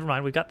 actually, never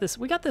mind. We got this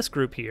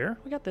group here.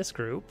 We got this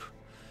group.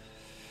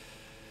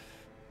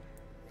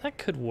 That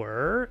could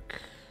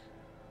work.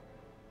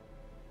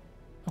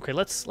 Okay,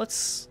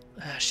 let's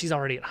she's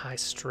already at high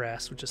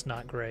stress, which is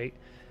not great.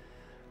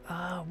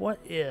 What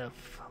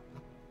if... All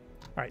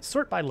right,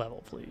 sort by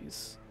level,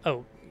 please.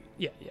 Oh,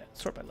 yeah,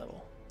 sort by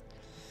level.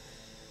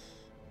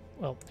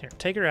 Well, here,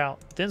 take her out,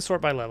 then sort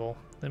by level,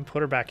 then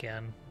put her back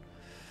in.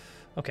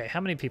 Okay,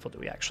 how many people do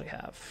we actually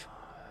have?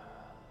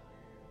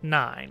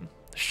 9.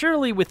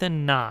 Surely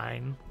within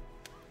 9.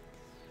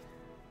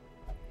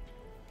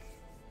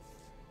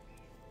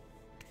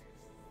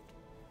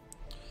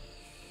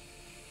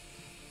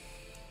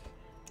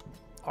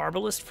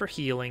 Arbalist for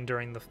healing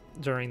during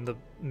the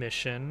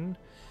mission.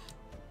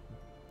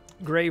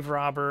 Grave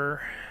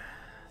Robber.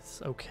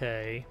 It's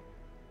okay.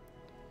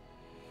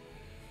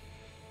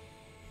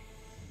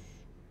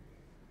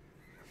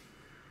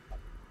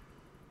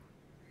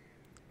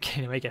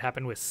 Can you make it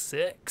happen with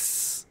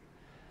 6?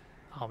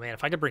 Oh man,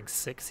 if I could bring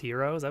 6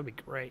 heroes, that would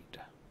be great.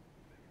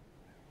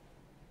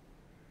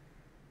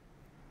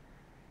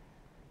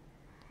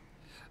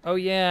 Oh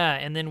yeah,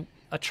 and then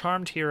a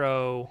charmed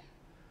hero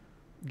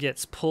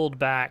gets pulled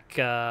back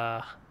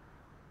to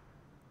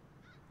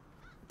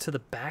the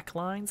back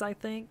lines, I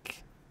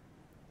think.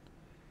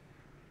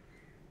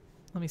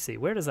 Let me see.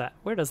 Where does that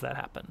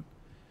happen?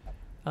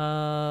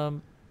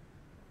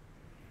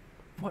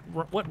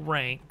 What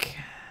rank?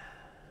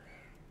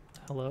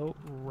 Hello,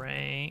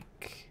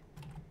 rank.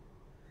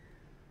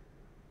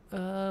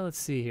 Let's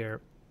see here.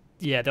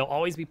 Yeah, they'll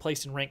always be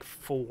placed in rank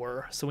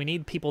 4, so we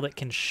need people that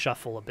can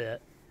shuffle a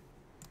bit.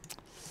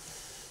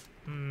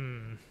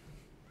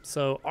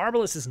 So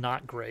Arbalest is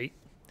not great.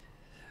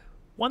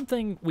 One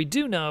thing we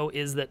do know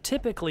is that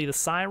typically the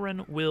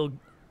Siren will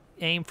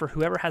aim for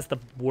whoever has the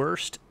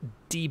worst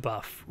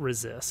debuff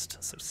resist.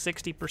 So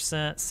 60%,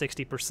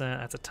 60%,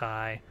 that's a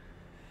tie.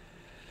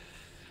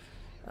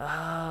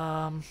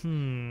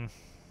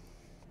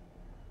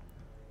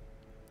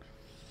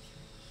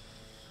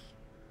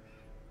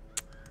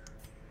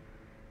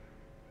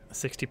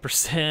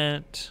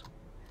 60%.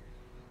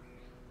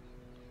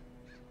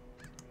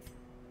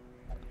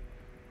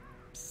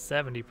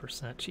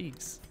 70%,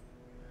 jeez.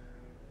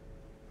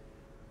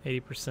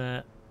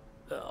 80%.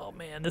 Oh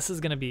man, this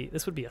would be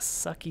a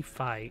sucky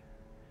fight.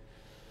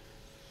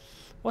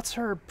 What's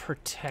her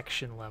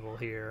protection level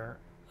here?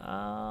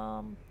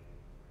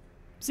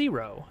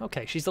 0.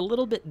 Okay, she's a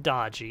little bit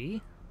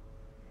dodgy.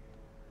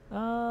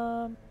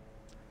 And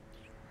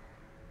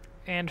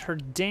her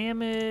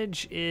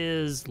damage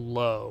is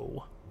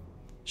low.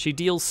 She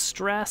deals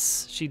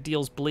stress, she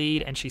deals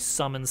bleed, and she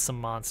summons some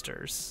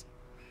monsters.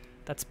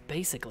 That's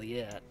basically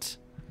it.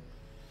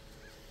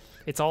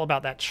 It's all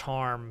about that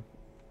charm.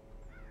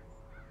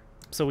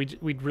 So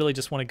we'd really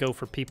just want to go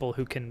for people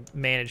who can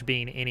manage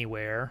being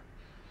anywhere.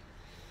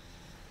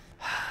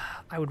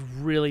 I would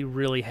really,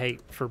 really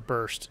hate for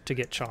Burst to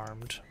get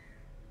charmed.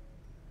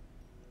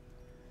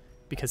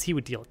 Because he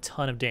would deal a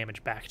ton of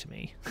damage back to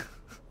me.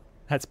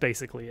 That's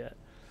basically it.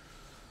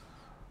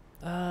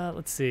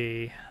 Let's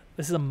see.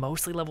 This is a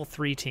mostly level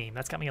 3 team.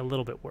 That's got me a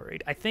little bit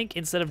worried. I think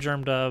instead of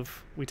Germ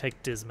Dove, we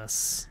take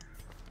Dismas.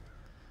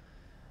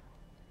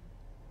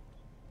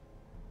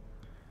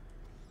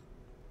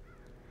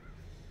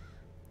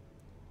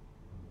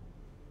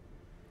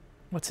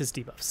 What's his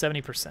debuff?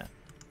 70%.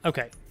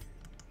 Okay.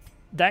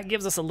 That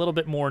gives us a little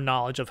bit more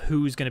knowledge of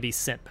who's going to be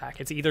sent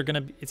back. It's either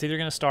going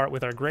to start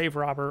with our Grave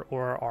Robber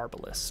or our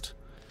Arbalist.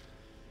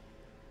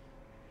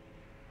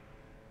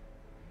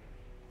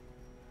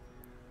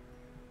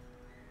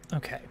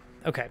 Okay.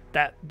 Okay.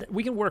 That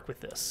we can work with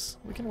this.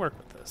 We can work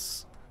with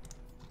this.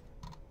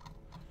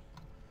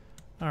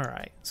 All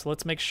right. So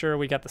let's make sure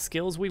we got the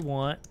skills we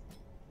want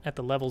at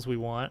the levels we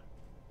want.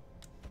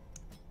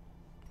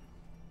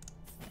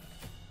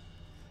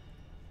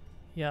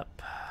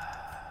 Yep.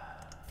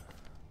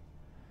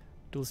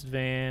 Duelist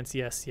Advance,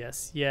 yes,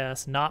 yes,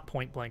 yes. Not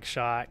point blank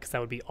shot, because that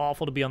would be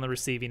awful to be on the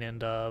receiving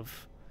end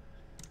of.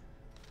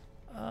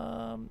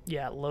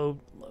 Yeah, low.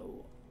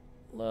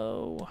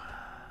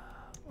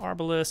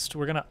 Arbalist,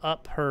 we're gonna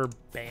up her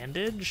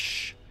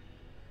bandage.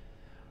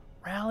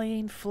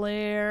 Rallying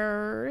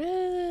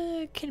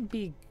Flare can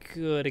be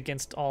good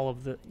against all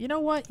of the. You know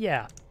what?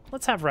 Yeah,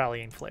 let's have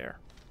Rallying Flare.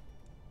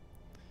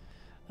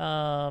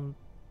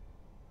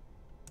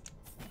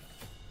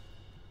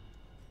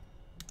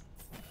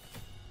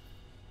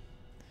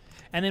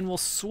 And then we'll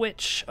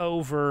switch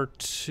over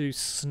to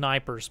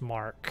Sniper's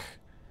Mark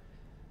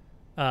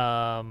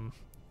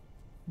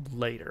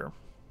later,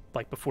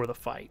 like before the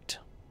fight.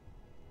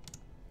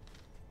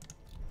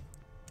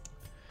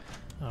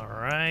 All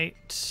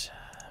right.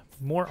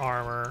 More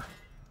armor.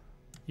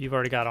 You've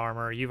already got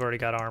armor. You've already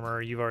got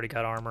armor. You've already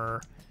got armor.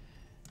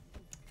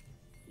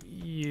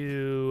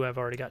 You have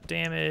already got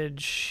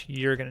damage.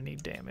 You're going to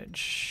need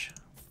damage.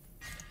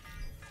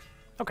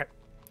 Okay.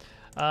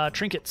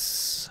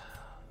 Trinkets.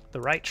 The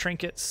right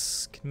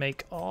trinkets can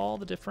make all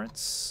the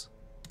difference.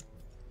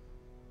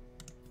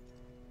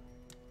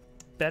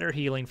 Better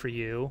healing for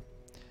you.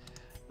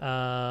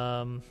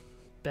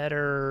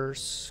 Better.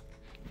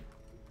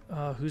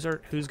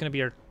 Who's gonna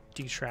be our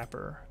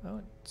detrapper?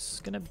 Oh,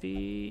 it's gonna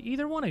be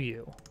either one of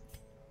you.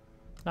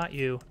 Not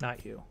you.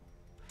 Not you.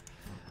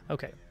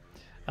 Okay.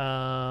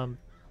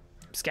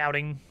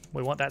 Scouting.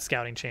 We want that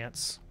scouting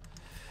chance.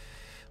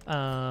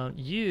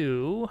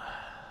 You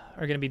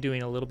are going to be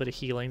doing a little bit of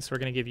healing, so we're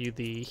going to give you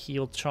the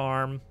heal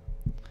charm.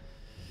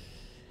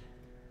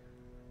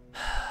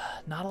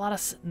 Not a lot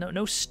of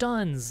no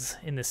stuns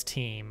in this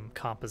team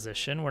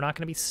composition. We're not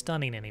going to be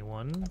stunning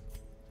anyone.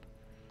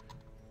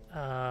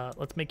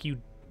 Let's make you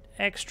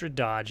extra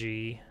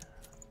dodgy.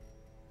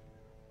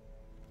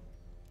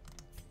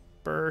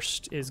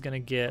 Burst is going to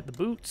get the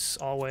boots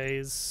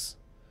always.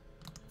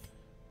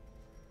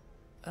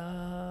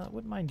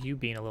 Wouldn't mind you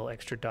being a little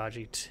extra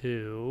dodgy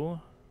too.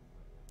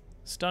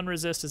 Stun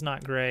resist is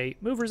not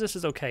great. Move resist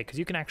is okay, because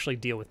you can actually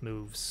deal with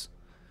moves.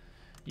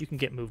 You can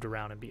get moved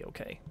around and be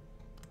okay.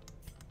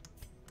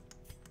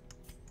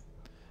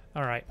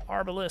 Alright,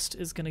 Arbalist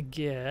is going to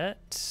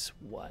get...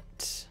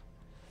 what?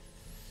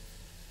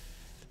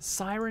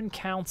 Siren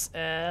counts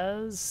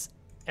as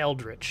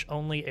Eldritch.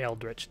 Only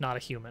Eldritch, not a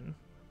human.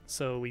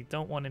 So we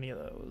don't want any of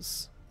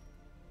those.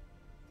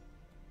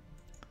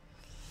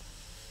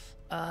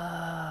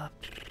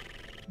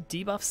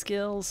 Debuff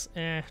skills?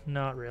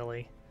 Not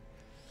really.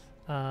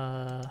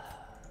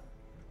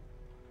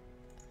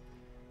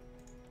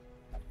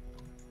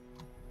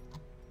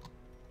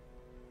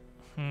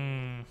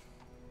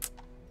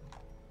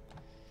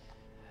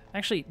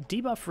 Actually,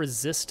 debuff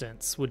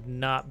resistance would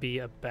not be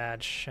a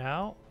bad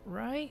shout,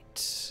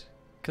 right?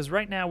 Because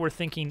right now we're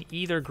thinking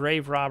either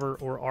Grave Robber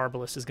or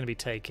Arbalist is going to be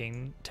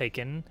taken.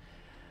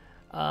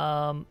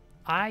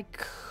 I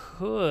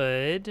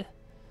could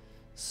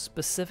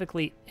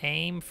specifically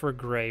aim for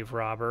Grave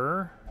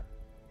Robber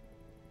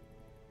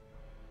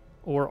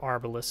or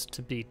Arbalist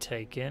to be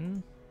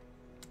taken.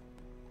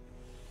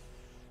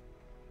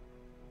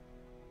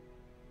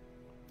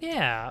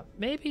 Yeah,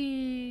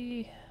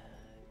 maybe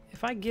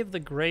if I give the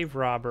Grave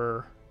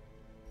Robber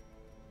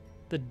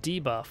the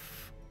debuff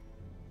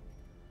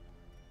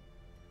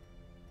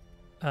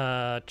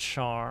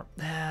charm,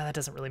 that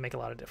doesn't really make a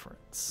lot of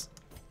difference.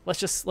 Let's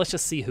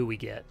just see who we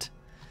get,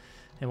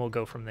 and we'll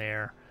go from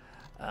there.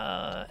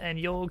 And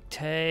you'll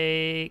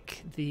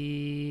take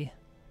the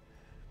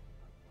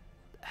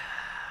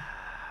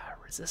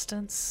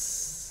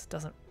resistance.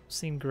 Doesn't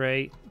seem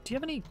great. Do you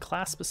have any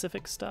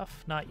class-specific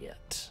stuff? Not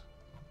yet.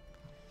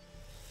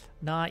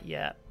 Not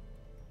yet.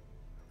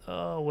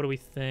 Oh, what do we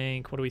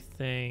think? What do we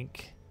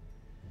think?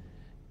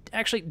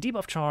 Actually,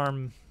 debuff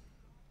charm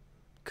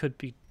could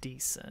be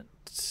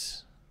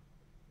decent.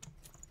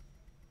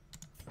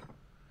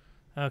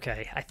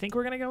 Okay, I think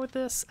we're gonna go with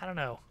this. I don't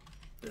know.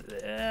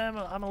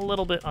 I'm a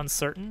little bit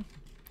uncertain.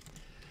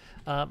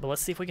 But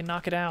let's see if we can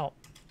knock it out.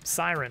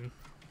 Siren.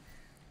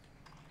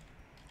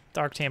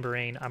 Dark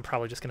Tambourine. I'm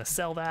probably just gonna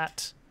sell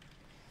that.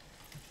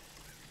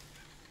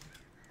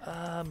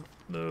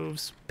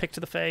 Moves. Pick to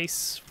the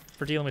face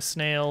for dealing with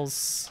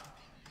snails.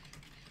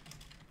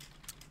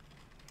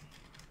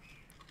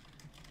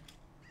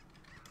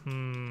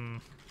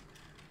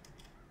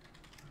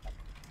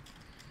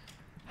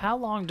 How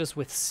long does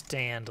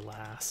Withstand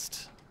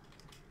last?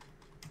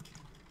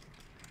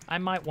 I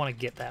might want to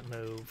get that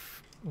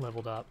move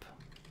leveled up.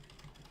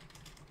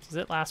 Does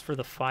it last for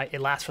the fight?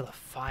 It lasts for the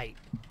fight.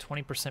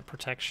 20%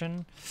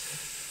 protection.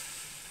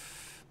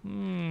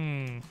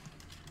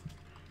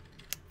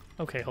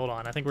 Okay, hold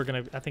on. I think we're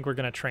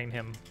gonna train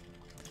him.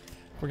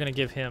 We're gonna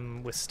give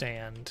him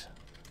Withstand.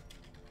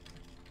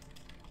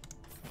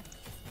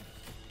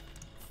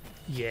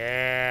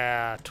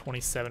 Yeah,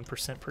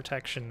 27%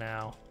 protection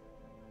now.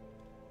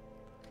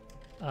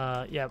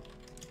 Yeah.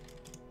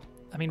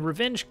 I mean,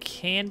 Revenge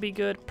can be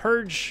good.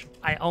 Purge,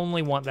 I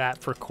only want that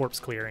for corpse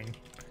clearing.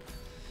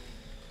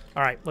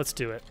 All right, let's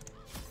do it.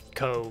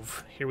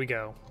 Cove, here we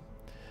go.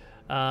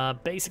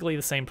 Basically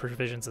the same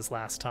provisions as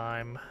last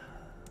time.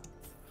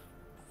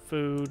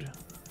 Food.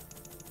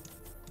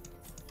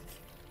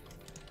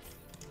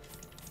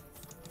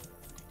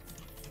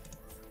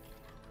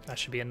 That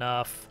should be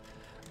enough.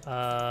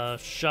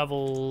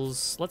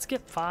 Shovels. Let's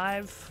get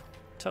 5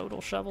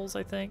 total shovels,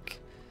 I think.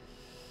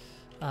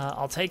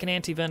 I'll take an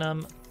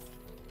anti-venom.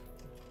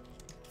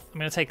 I'm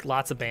going to take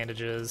lots of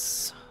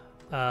bandages.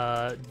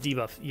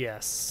 Debuff,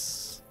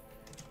 yes.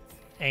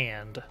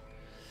 And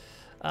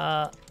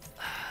a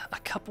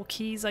couple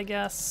keys, I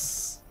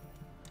guess.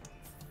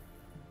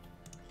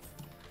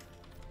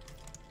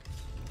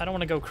 I don't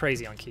want to go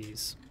crazy on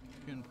keys.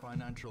 In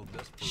financial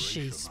desperation,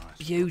 She's I struck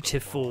a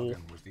beautiful.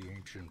 bargain with the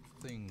ancient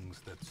things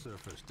that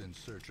surfaced in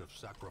search of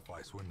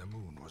sacrifice when the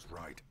moon was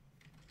right.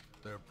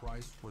 Their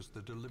price was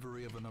the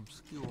delivery of an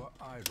obscure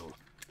idol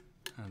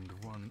and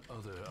one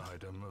other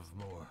item of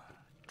more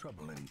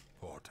troubling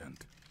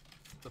portent.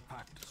 The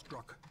pact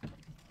struck.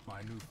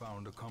 My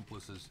newfound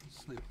accomplices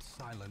slipped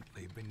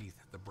silently beneath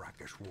the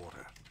brackish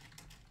water.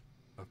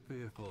 A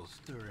fearful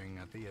stirring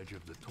at the edge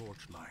of the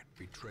torchlight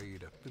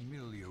betrayed a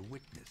familiar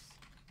witness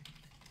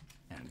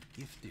and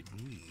gifted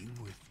me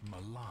with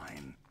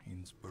malign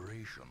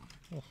inspiration.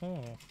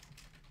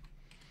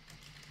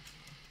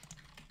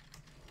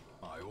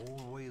 I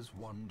always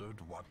wondered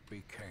what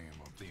became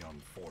of the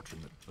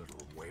unfortunate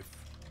little waif.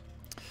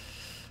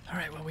 All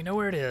right, well, we know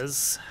where it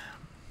is.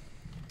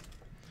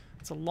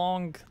 It's a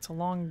long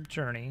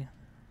journey.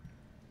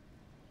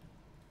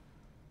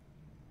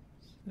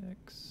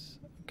 6.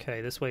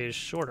 Okay, this way is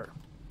shorter.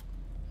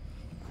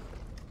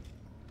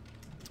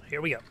 Here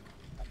we go.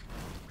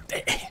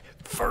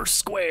 First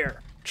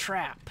square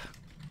trap.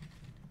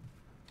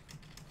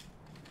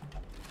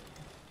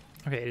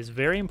 Okay, it is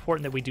very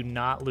important that we do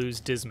not lose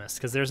Dismas,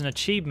 because there's an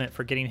achievement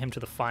for getting him to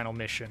the final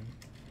mission,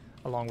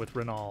 along with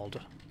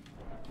Renauld.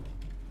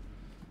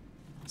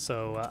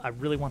 So I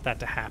really want that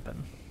to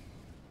happen.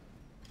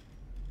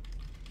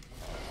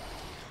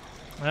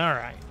 All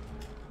right.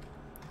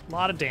 A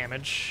lot of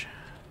damage.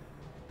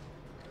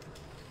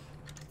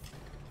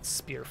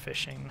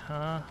 Spearfishing,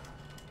 huh?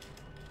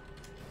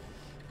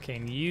 Okay,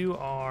 and you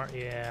are,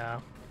 yeah,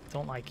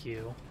 don't like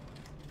you.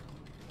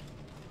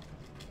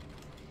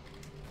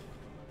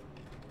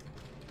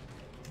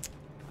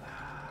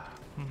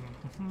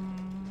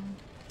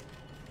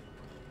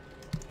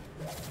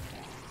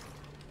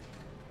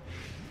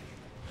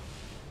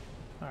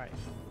 All right,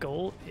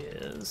 goal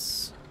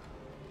is...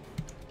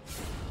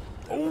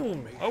 Oh,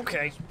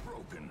 okay.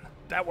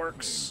 That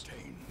works.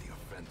 Maintain the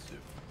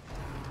offensive.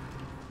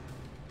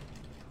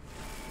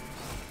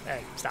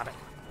 Hey, stop it.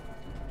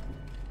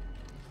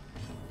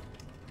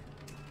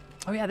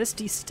 Oh yeah, this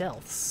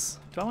de-stealths.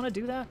 Do I want to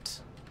do that?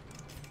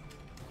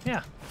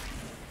 Yeah.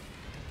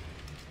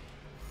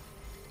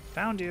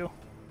 Found you.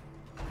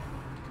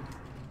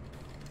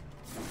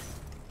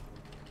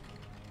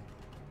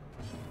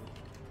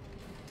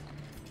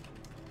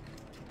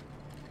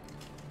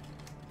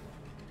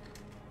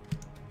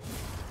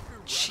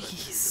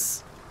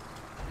 Jeez.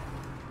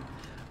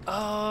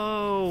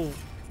 Oh,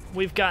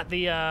 we've got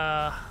the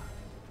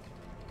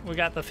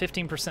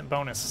 15%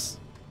 bonus.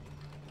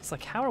 It's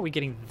like, how are we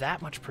getting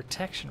that much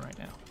protection right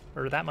now?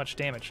 Or that much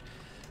damage?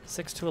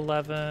 6 to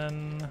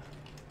 11.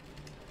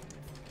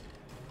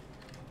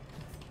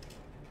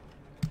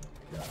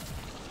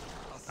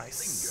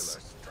 Nice.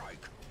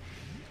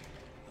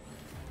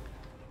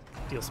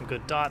 Deal some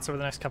good dots over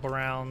the next couple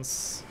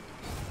rounds.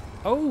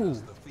 Oh!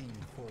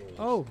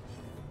 Oh!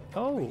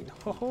 Oh!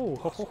 Ho ho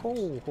ho ho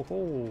ho ho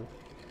ho!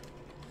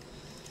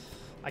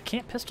 I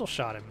can't pistol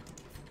shot him.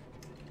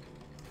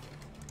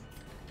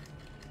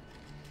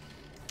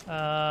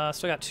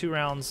 Still got 2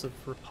 rounds of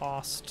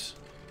riposte.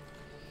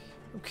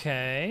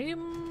 Okay.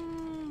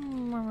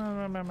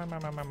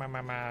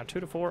 2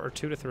 to 4 or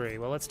 2 to 3?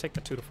 Well, let's take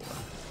the 2 to 4.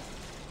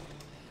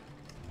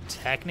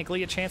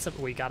 Technically a chance of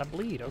we gotta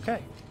bleed. Okay.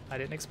 I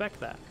didn't expect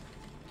that.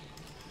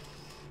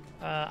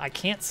 I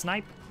can't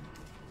snipe.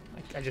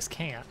 I just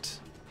can't.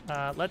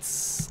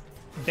 Let's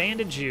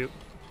bandage you.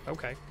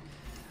 Okay.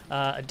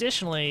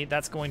 Additionally,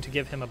 that's going to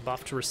give him a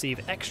buff to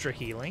receive extra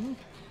healing.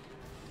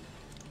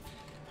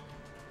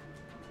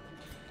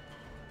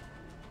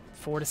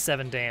 4 to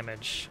 7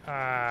 damage.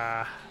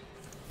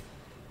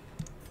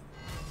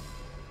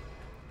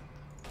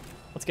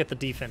 Let's get the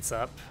defense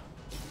up.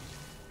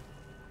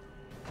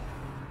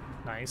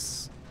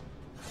 Nice.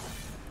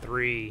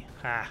 3.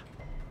 Ha.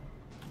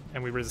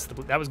 And we resist the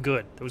blue. That was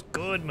good. That was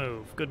good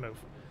move. Good move.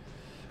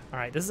 All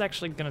right, this is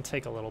actually going to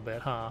take a little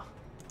bit, huh?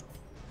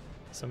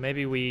 So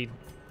maybe we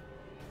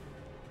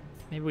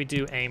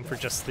do aim for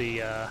just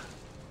the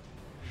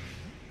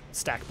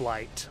stack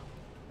blight.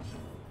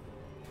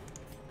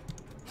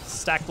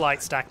 Stack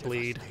blight, stack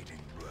bleed.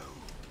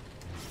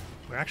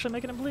 We're actually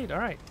making him bleed. All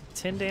right,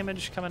 10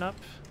 damage coming up.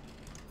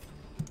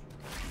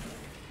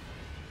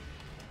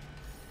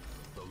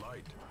 The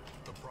light,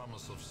 the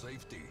promise of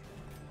safety.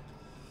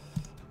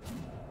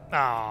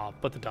 Ah,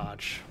 but the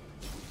dodge.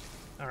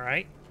 All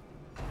right.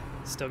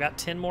 Still got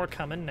 10 more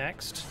coming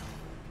next.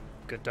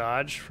 Good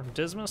dodge from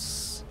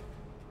Dismas.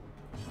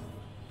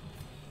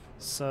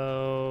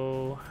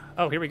 So,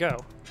 oh, here we go.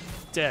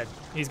 Dead.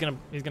 He's gonna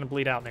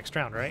bleed out next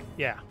round, right?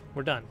 Yeah,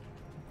 we're done.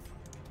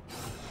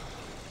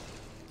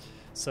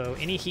 So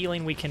any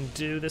healing we can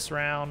do this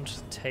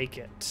round, take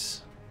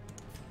it.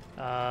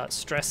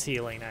 Stress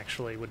healing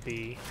actually would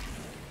be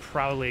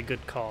probably a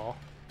good call.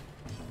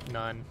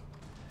 None.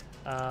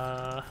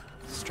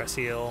 Stress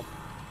heal.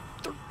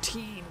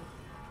 13.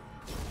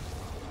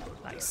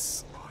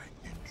 Nice.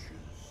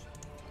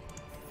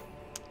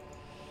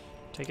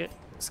 Take it.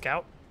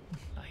 Scout.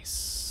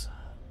 Nice.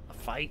 A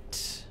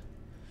fight.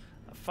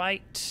 A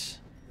fight.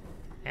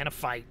 And a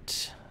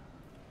fight.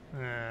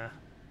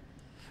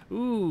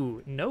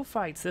 Ooh, no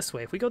fights this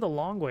way. If we go the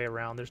long way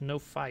around, there's no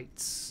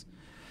fights.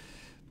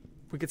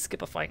 We could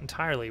skip a fight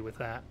entirely with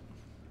that.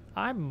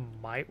 I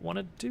might want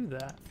to do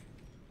that.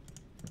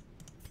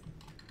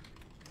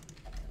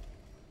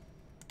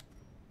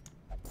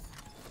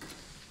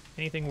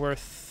 Anything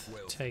worth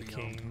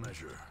taking?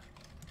 Measure,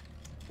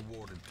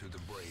 awarded to the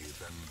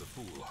brave and the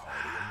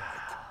foolhardy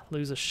alike.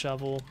 Lose a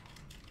shovel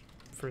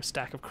for a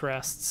stack of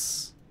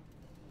crests.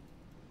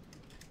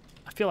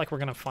 I feel like we're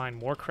gonna find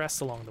more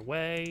crests along the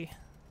way.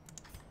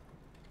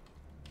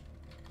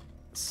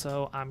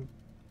 So I'm...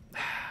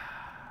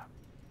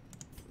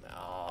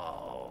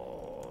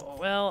 Oh,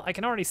 well, I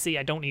can already see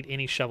I don't need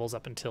any shovels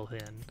up until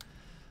then.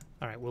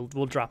 All right,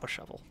 we'll drop a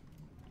shovel,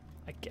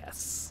 I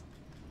guess.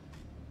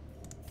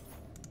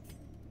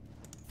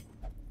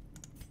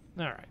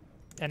 All right,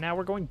 and now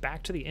we're going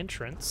back to the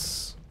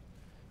entrance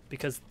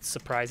because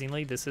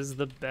surprisingly, this is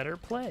the better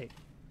play.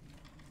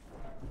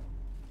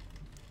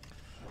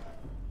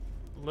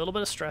 A little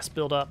bit of stress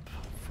build up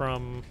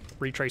from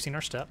retracing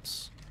our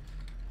steps.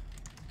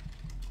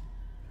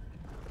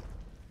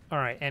 All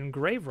right, and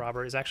Grave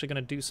Robber is actually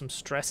going to do some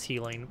stress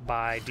healing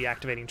by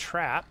deactivating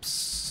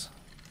traps.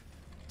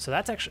 So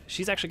that's actually,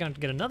 she's actually going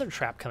to get another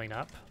trap coming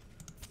up.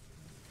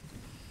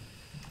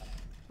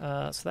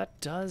 So that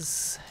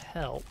does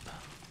help.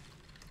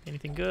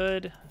 Anything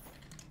good?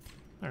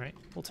 All right,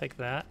 we'll take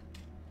that.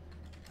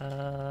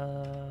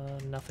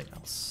 Nothing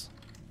else.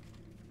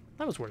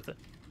 That was worth it.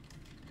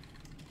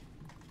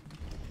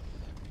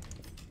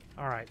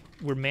 All right,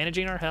 we're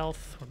managing our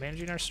health. We're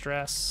managing our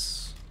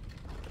stress.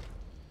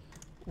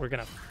 We're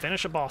gonna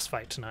finish a boss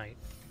fight tonight.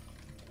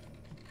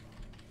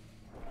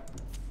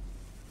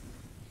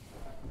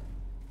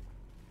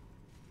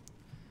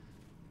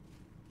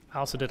 I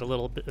also did a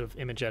little bit of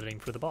image editing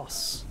for the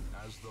boss.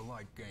 As the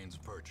light gains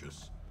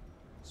purchase,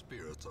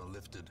 spirits are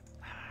lifted,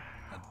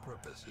 and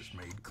purpose is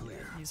made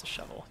clear. Use a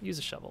shovel. Use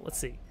a shovel. Let's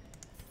see.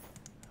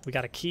 We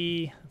got a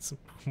key, some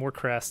more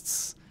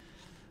crests.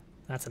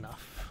 That's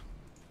enough.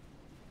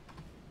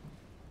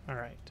 All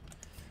right.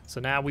 So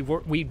now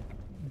we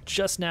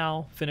just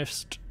now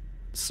finished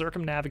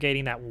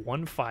circumnavigating that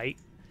one fight,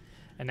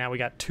 and now we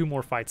got 2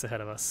 more fights ahead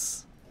of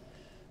us.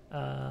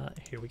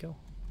 Here we go.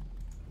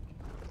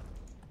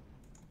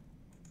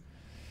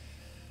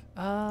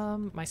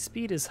 My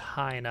speed is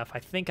high enough. I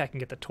think I can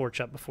get the torch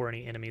up before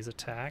any enemies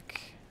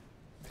attack.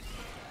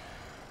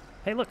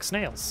 Hey, look,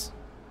 snails.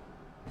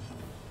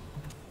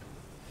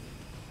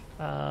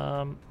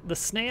 The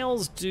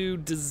snails do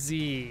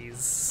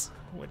disease,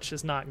 which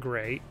is not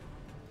great.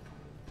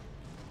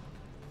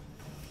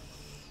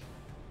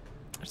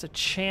 There's a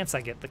chance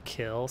I get the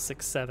kill.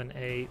 6, 7,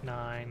 8,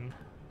 9.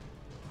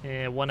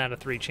 1 out of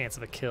 3 chance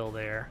of a kill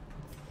there.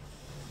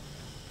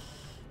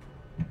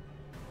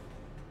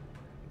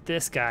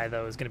 This guy,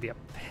 though, is going to be a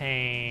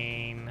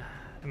pain.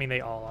 I mean, they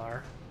all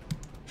are.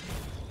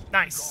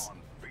 Nice.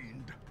 Gone,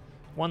 fiend.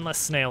 1 less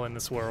snail in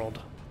this world.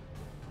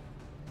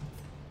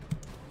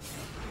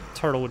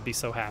 Turtle would be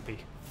so happy.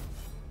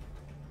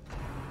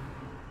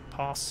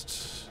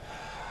 Post.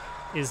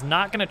 is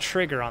not gonna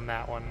trigger on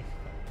that one.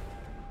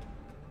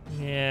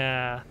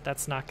 Yeah,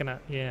 that's not gonna,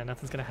 yeah,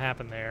 nothing's gonna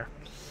happen there.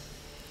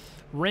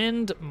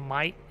 Rend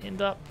might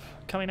end up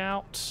coming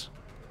out.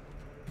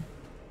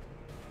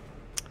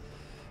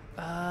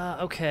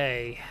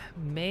 Okay,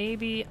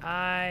 maybe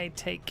I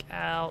take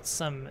out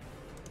some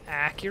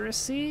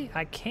accuracy.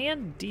 I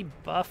can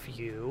debuff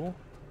you.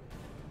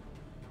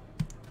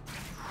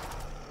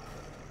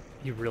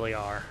 You really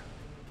are.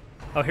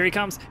 Oh, here he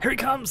comes. Here he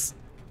comes.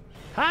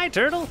 Hi,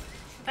 turtle.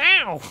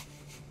 Ow.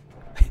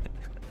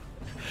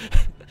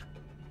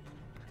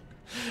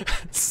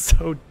 It's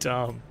so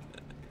dumb.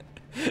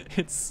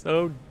 It's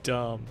so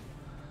dumb.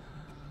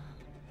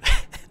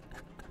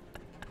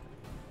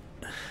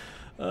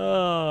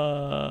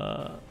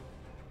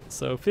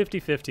 So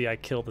 50-50, I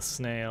kill the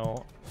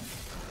snail.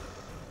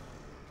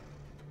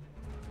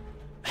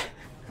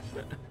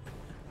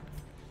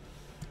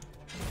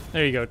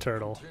 There you go,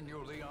 turtle.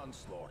 Continue the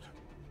onslaught.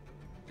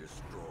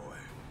 Destroy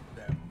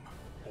them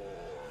all.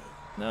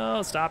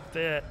 No, stop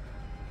it.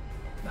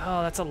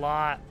 Oh, that's a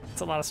lot.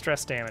 That's a lot of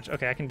stress damage.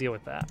 Okay, I can deal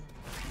with that.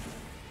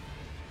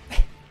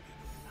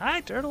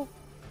 Hi, turtle.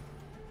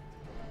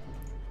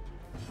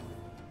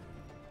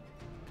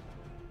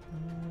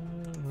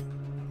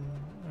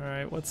 All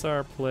right, what's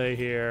our play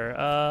here?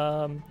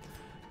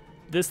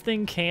 This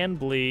thing can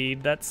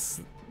bleed.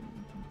 That's,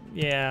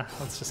 yeah,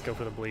 let's just go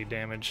for the bleed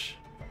damage.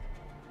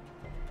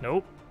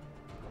 Nope.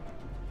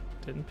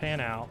 Didn't pan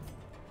out.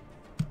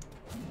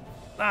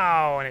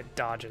 Oh, and it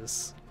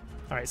dodges.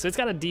 All right, so it's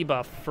got a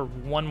debuff for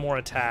one more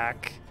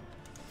attack.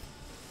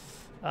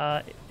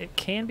 It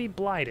can be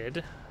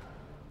blighted.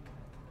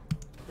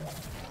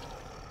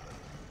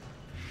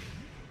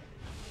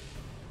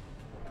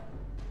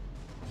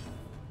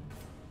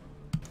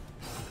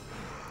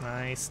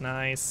 Nice,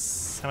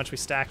 nice. How much we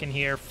stack in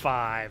here?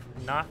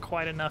 5. Not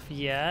quite enough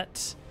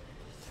yet.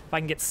 If I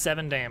can get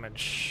 7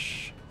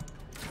 damage.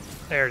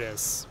 There it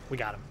is. We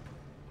got him.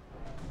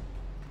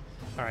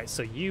 All right,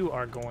 so you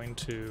are going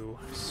to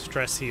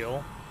stress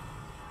heal.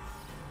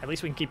 At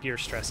least we can keep your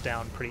stress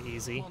down pretty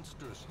easy.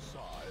 Monstrous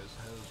size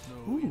has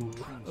no Ooh,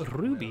 intrinsic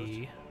ruby.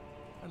 merit,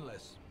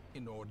 unless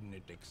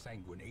inordinate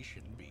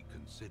exsanguination be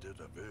considered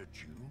a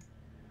virtue.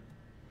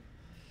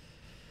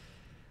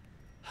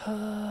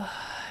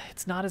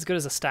 It's not as good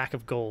as a stack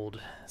of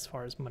gold as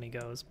far as money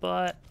goes,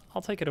 but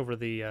I'll take it over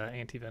the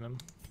anti-venom.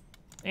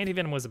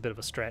 Anti-venom was a bit of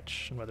a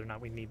stretch, and whether or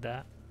not we need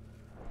that.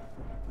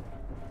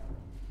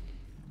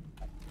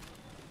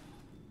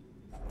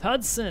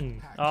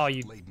 Hudson! Oh,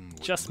 you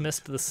just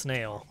missed the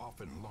snail.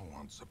 Often low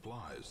on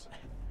supplies.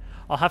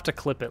 I'll have to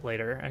clip it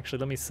later. Actually,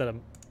 let me set a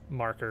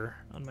marker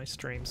on my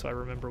stream so I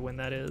remember when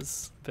that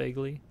is,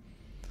 vaguely.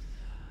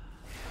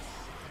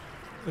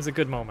 It was a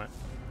good moment.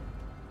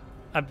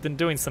 I've been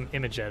doing some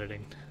image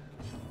editing.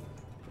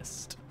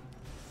 Missed.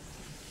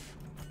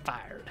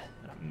 Fired.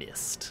 I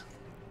missed.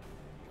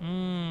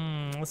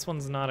 This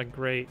one's not a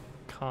great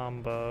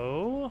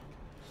combo.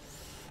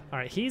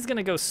 Alright, he's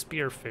gonna go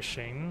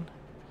spearfishing.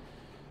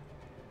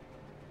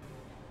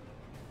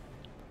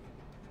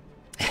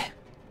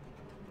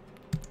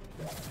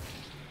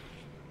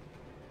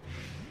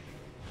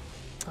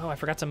 Oh, I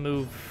forgot to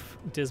move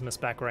Dismas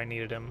back where I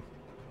needed him.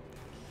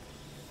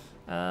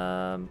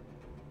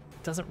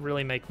 Doesn't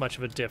really make much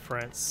of a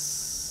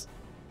difference.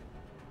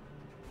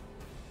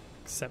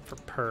 Except for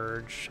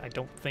Purge. I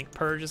don't think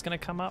Purge is going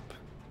to come up.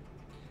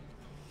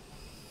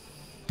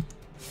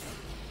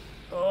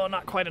 Oh,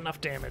 not quite enough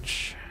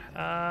damage.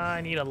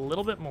 I need a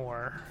little bit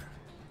more.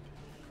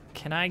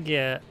 Can I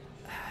get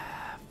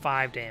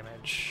 5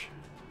 damage?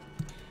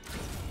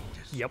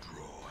 Yep.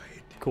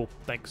 Cool,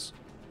 thanks.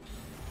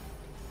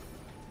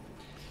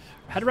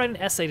 I had to write an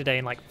essay today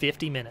in like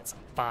 50 minutes,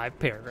 5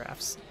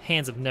 paragraphs.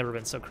 Hands have never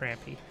been so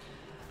crampy.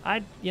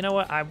 You know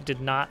what? I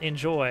did not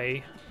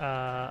enjoy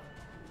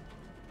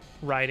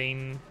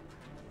writing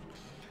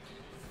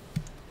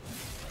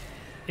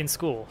in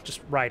school.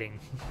 Just writing.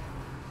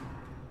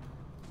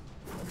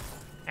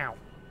 Ow.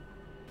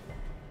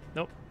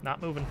 Nope, not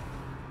moving.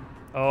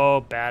 Oh,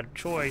 bad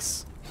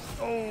choice.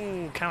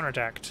 Oh,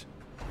 counterattacked.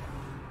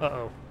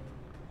 Uh-oh.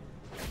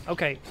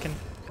 Okay,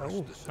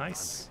 oh,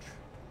 nice.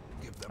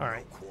 All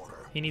right.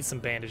 He needs some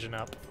bandaging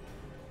up.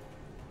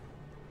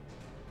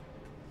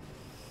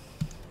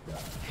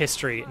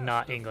 History,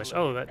 not English.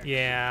 Oh, that,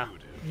 yeah.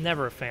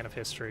 Never a fan of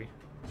history.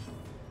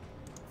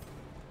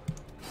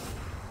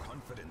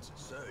 Confidence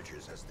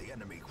surges as the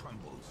enemy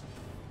crumbles.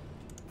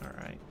 All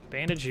right,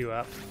 bandage you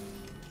up.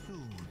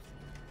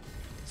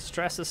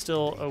 Stress is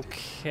still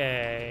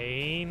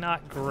okay.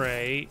 Not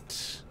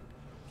great.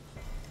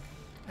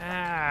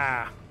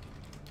 Ah,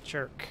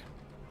 jerk.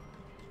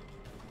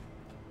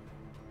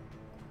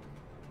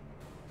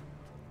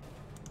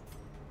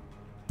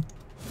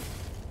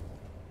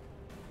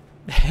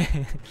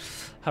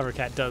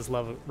 Hovercat does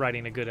love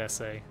writing a good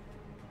essay.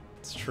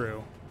 It's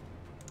true.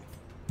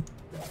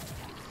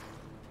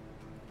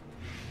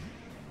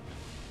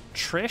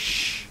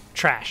 Trish?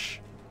 Trash.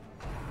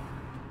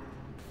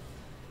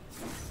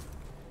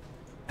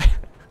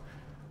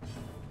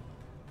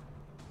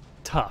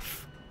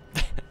 Tough.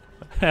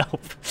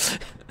 Help.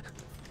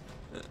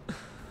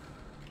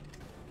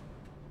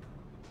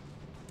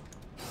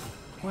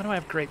 Why do I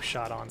have Grape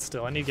Shot on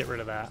still? I need to get rid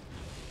of that.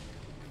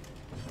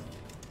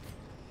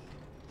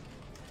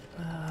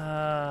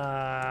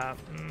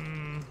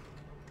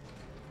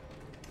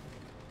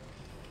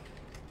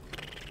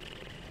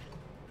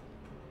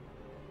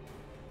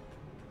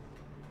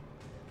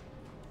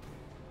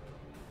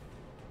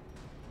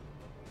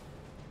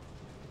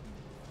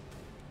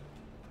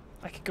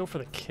 I could go for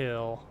the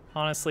kill.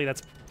 Honestly,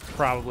 that's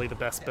probably the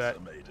best bet.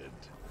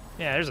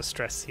 Yeah, there's a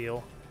stress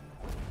heal.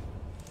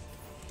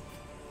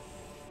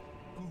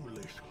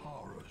 Foolish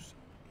horrors,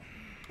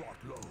 brought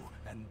low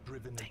and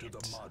driven into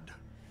the mud.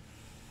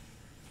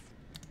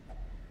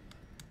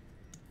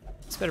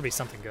 This better be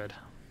something good.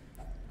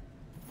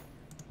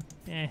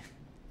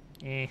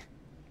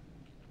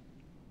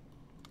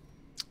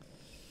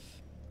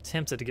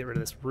 Tempted to get rid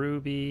of this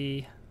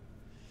ruby.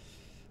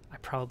 I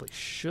probably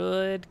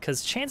should,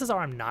 because chances are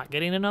I'm not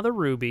getting another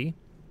ruby.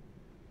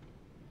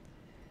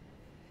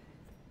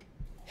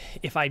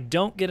 If I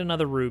don't get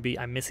another ruby,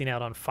 I'm missing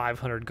out on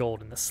 500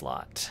 gold in this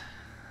slot.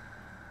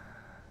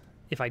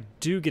 If I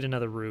do get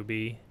another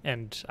ruby,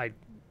 and I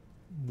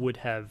would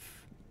have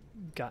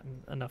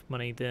gotten enough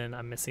money, then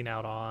I'm missing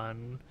out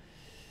on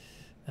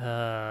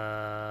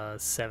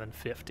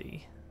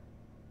 750.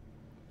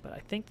 But I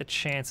think the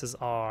chances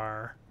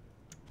are,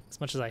 as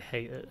much as I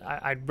hate it,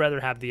 I'd rather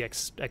have the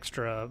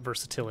extra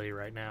versatility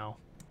right now.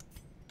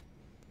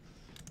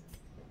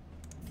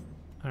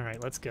 All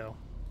right, let's go.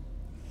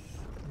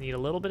 Need a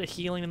little bit of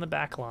healing in the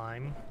back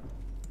line.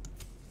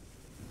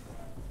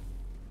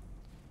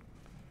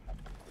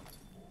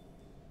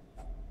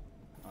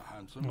 A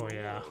handsome Oh,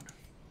 yeah. reward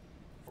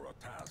for a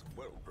task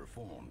well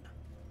performed.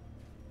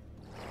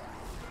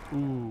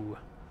 Ooh.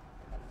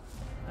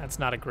 That's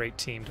not a great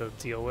team to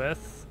deal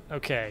with.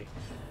 Okay.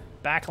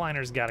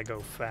 Backliner's got to go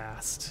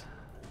fast.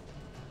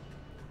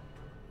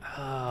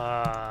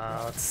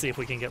 Let's see if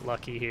we can get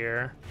lucky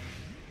here.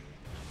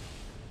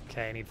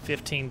 Okay, I need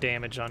 15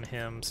 damage on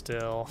him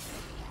still.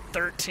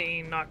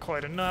 13, not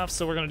quite enough,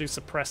 so we're going to do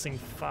Suppressing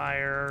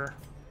Fire.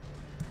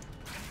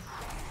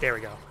 There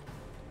we go.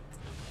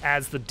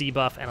 Adds the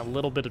debuff and a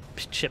little bit of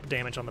chip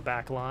damage on the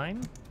back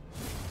line.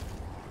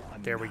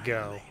 There we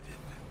go.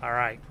 All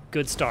right,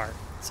 good start.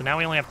 So now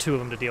we only have 2 of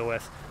them to deal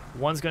with.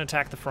 One's going to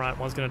attack the front,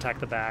 one's going to attack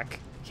the back.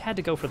 You had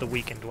to go for the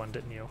weakened one,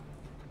 didn't you?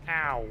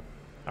 Ow.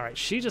 All right,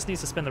 she just needs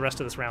to spend the rest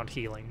of this round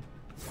healing.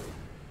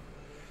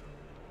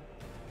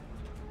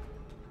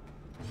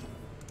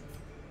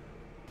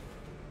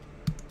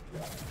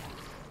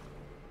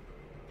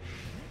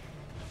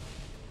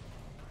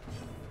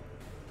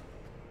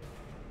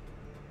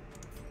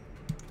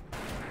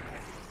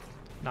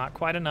 Not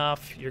quite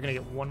enough. You're going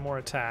to get one more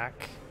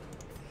attack.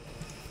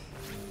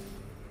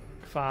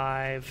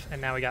 5, and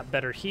now we got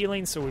better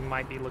healing, so we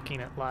might be looking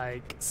at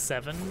like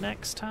 7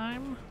 next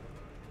time.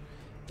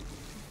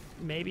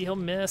 Maybe he'll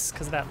miss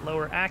because of that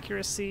lower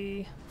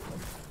accuracy.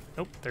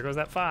 Nope, there goes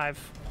that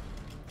 5.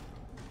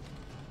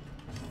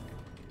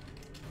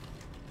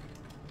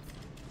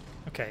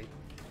 Okay,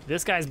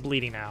 this guy's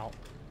bleeding out.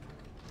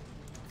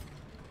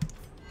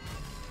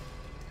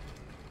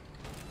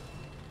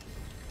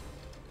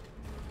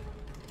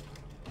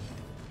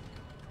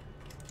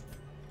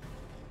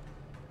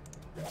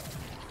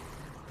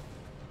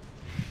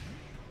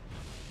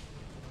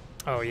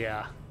 Oh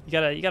yeah, you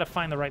gotta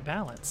find the right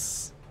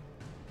balance.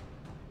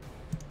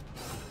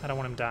 I don't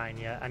want him dying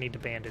yet. I need to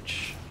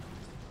bandage.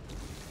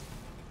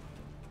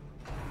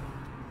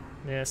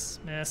 Miss,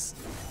 miss.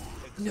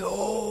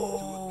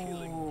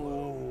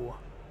 No!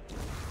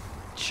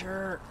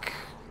 Jerk.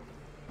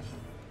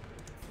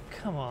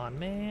 Come on,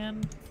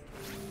 man.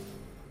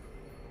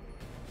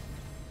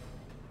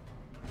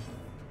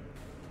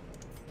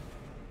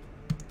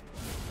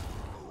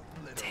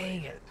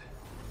 Dang it.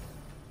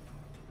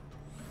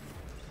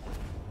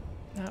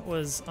 That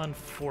was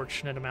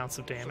unfortunate amounts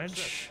of damage.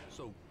 Success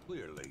so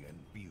clearly in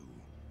view.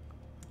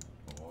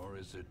 Or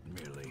is it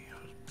merely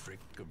a trick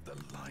of the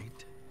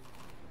light?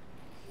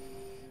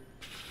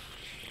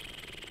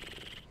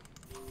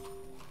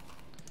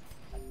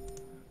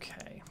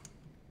 Okay.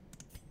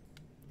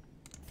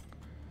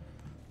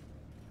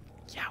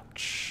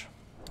 Youch.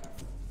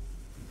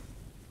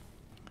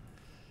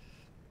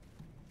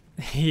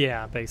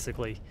 Yeah,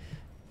 basically.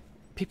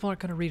 People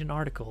aren't going to read an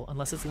article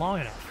unless it's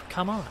long enough.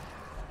 Come on.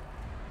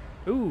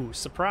 Ooh,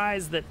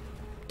 surprise that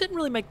didn't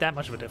really make that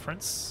much of a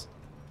difference.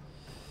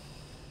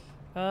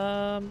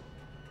 Ooh,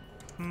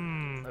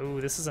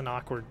 this is an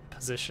awkward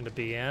position to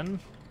be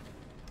in.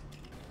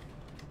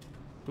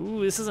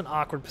 Ooh, this is an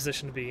awkward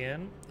position to be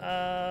in.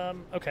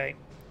 Okay.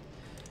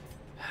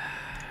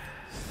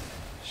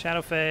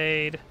 Shadow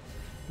Fade.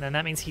 And then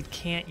that means he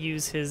can't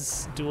use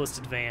his Duelist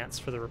Advance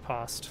for the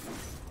riposte.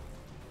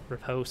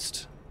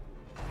 Riposte.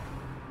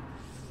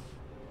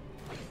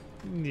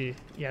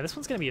 Yeah, this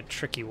one's gonna be a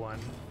tricky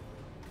one.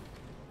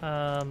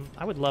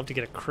 I would love to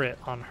get a crit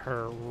on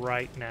her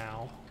right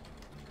now.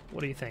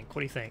 What do you think?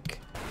 What do you think?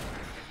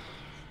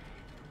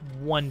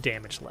 1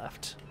 damage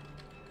left.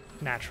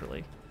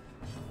 Naturally.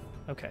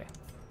 Okay.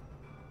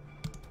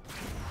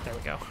 There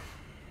we go.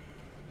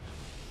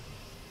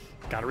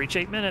 Gotta reach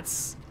 8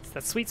 minutes. It's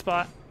that sweet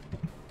spot.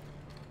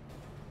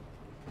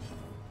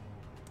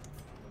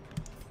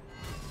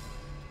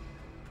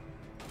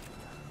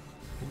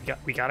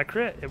 We got a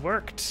crit. It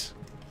worked.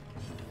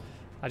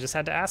 I just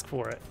had to ask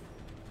for it.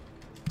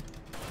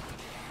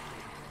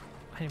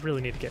 I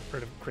really need to get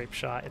rid of Grape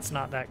Shot. It's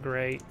not that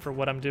great for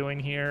what I'm doing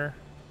here.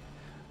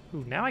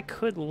 Ooh, now I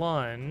could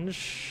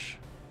lunge.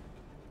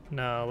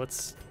 No,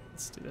 let's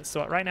do this.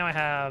 So right now I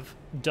have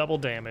double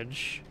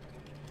damage,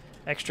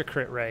 extra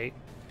crit rate.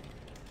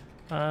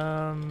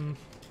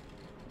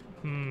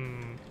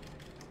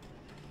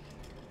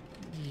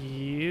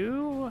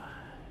 You?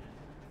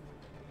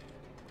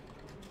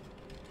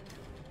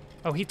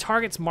 Oh, he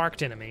targets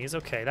marked enemies.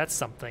 Okay, that's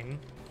something.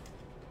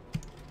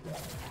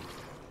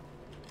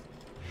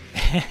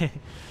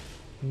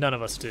 None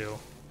of us do.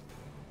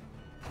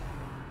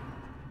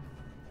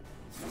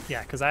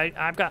 Yeah, because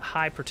I've got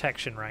high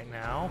protection right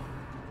now.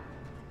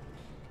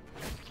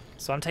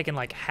 So I'm taking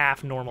like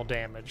half normal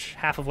damage,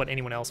 half of what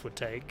anyone else would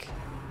take.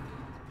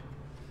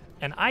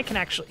 And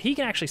he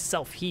can actually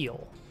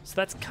self-heal. So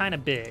that's kind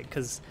of big,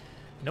 because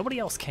nobody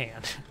else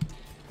can.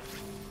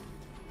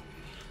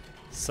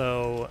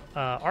 So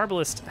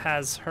Arbalest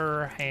has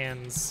her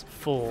hands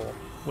full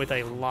with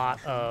a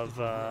lot of...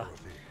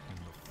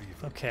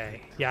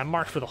 okay, yeah, I'm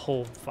marked for the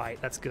whole fight.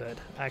 That's good.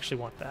 I actually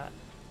want that.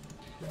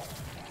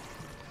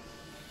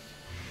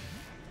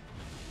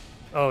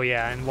 Oh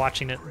yeah, and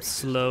watching it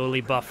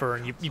slowly buffer,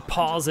 and you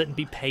pause it and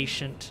be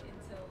patient.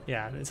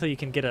 Yeah, until you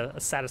can get a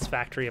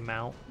satisfactory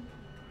amount.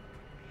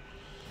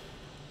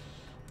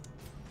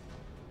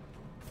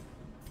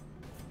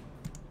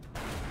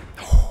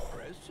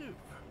 Impressive.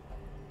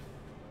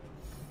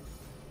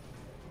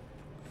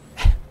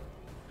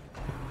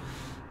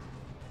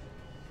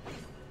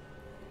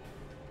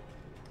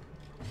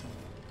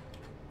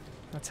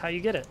 That's how you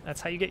get it.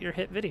 That's how you get your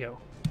hit video.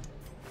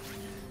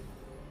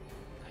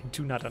 I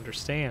do not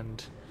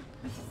understand.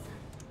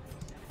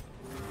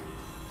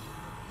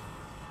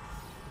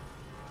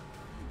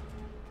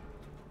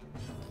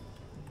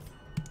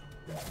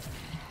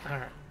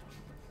 Alright.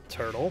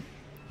 Turtle.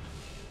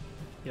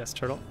 Yes,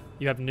 Turtle.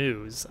 You have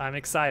news. I'm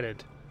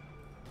excited.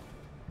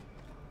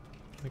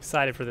 I'm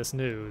excited for this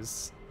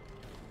news.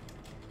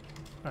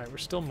 Alright, we're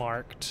still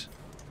marked.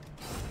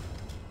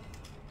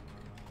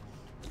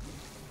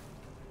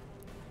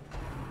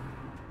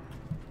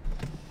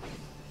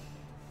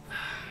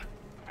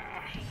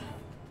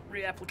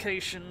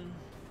 Reapplication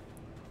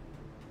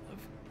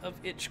of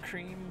itch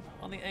cream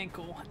on the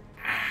ankle.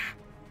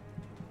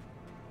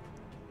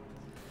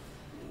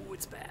 Ooh,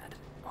 it's bad.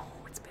 Oh,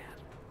 it's bad.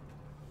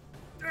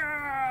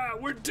 Ah,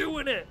 we're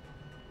doing it.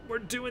 We're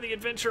doing the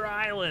Adventure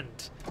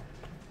Island.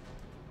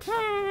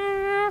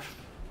 That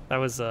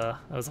was like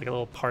a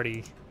little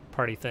party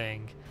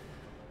thing.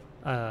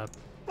 There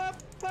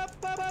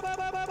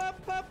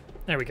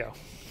we go.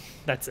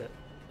 That's it.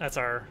 That's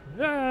our.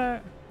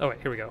 Oh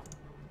wait, here we go.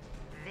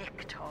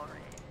 Victory.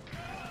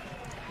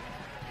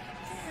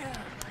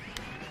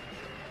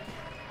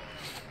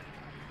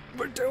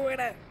 We're doing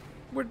it!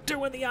 We're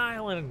doing the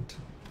island!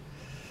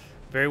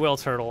 Very well,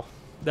 Turtle.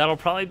 That'll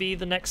probably be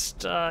the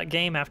next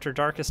game after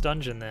Darkest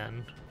Dungeon,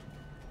 then.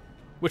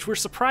 Which we're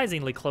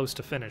surprisingly close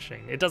to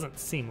finishing. It doesn't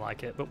seem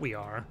like it, but we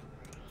are.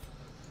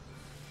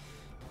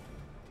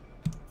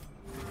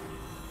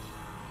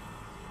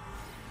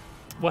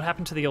 What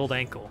happened to the old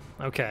ankle?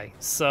 Okay,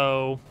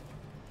 so...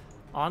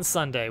 on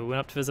Sunday, we went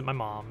up to visit my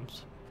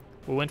mom's.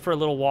 We went for a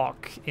little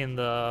walk in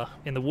the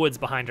woods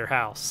behind her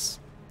house.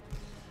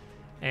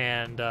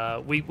 And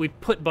we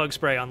put bug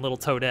spray on little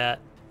Toadette.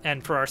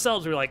 And for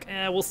ourselves, we were like,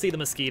 we'll see the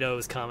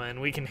mosquitoes coming.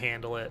 We can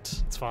handle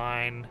it. It's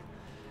fine.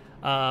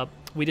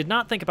 We did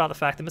not think about the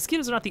fact that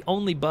mosquitoes are not the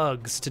only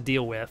bugs to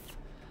deal with.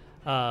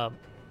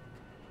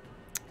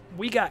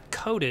 We got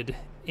coated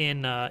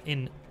in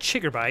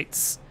chigger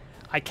bites.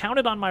 I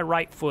counted on my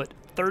right foot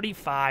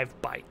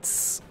 35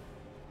 bites.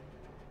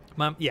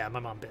 My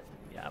mom bit.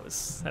 Yeah,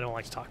 I don't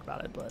like to talk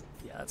about it, but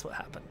yeah, that's what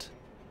happened.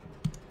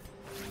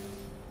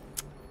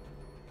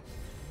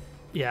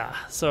 Yeah,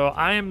 so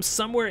I am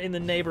somewhere in the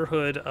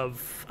neighborhood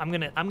of I'm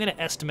gonna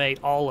estimate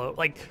all of,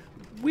 like,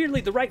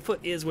 weirdly the right foot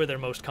is where they're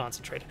most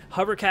concentrated.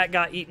 Hovercat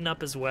got eaten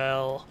up as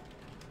well.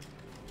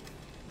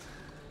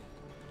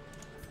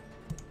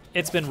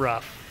 It's been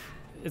rough.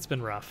 It's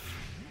been rough.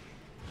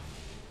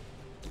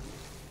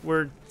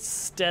 We're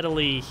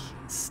steadily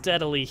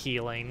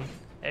healing.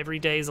 Every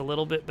day's a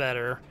little bit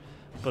better,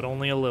 but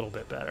only a little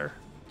bit better.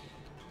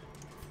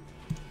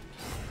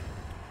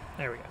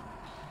 There we go.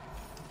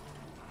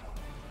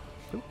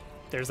 Oop,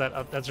 there's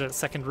that's that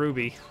second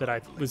ruby that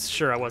I was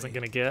sure I wasn't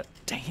gonna get.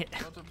 Dang it.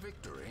 But a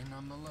victory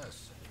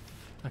nonetheless.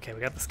 Okay, we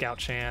got the scout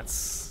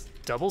chance.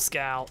 Double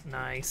scout,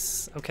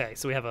 nice. Okay,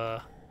 so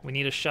we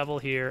need a shovel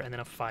here and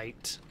then a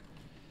fight.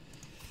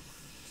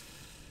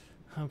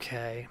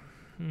 Okay.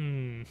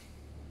 The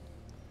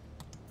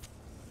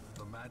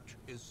match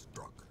is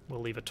struck.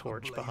 We'll leave a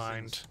torch A blazing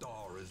behind.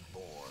 star is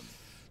born.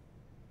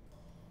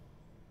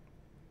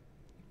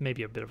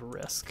 maybe a bit of a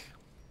risk.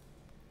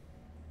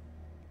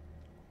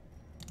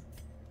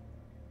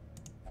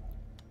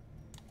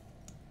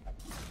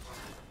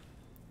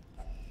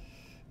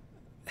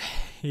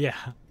 Yeah.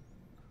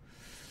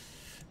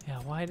 Yeah,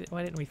 why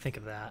didn't we think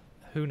of that?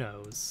 Who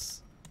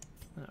knows?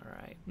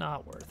 Alright,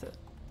 not worth it.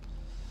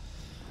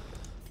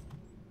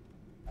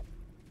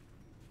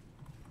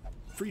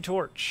 Free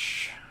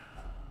torch.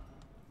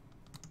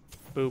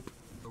 Boop.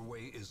 The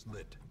way is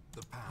lit.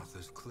 The path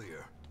is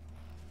clear.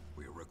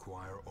 We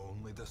require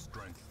only the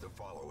strength to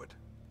follow it.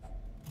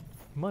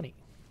 Money.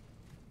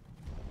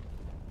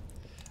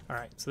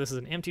 Alright, so this is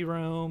an empty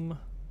room.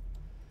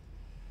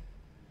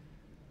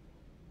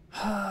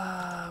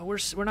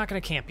 We're not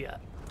going to camp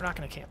yet. We're not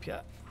going to camp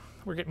yet.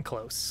 We're getting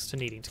close to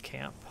needing to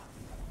camp.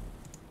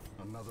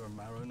 Another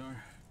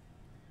mariner,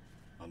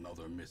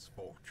 another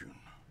misfortune.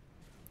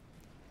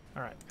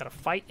 Alright, got a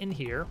fight in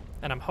here,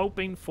 and I'm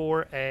hoping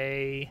for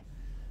a...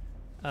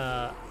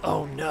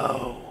 oh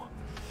no!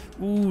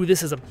 Ooh,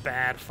 this is a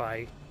bad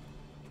fight.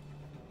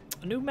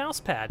 A new mouse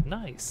pad,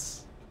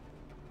 nice.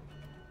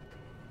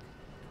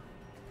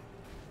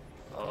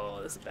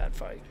 Oh, this is a bad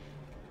fight.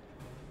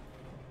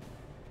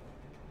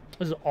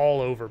 This is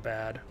all over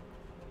bad.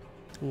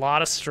 A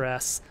lot of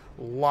stress,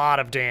 a lot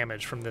of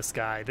damage from this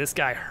guy. This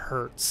guy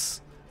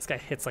hurts. This guy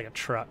hits like a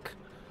truck.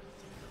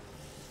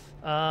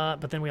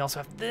 But then we also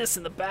have this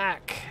in the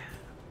back.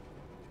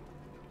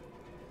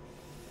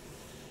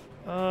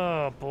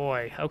 Oh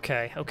boy,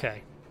 okay,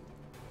 okay.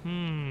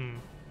 A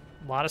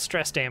lot of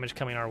stress damage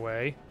coming our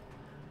way.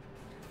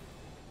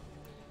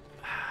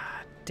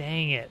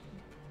 Dang it.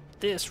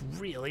 This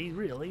really,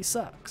 really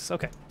sucks.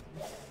 Okay.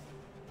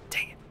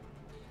 Dang it.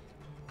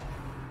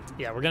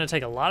 Yeah, we're gonna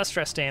take a lot of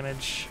stress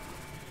damage.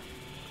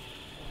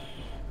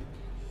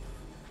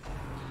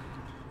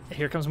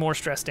 Here comes more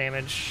stress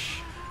damage.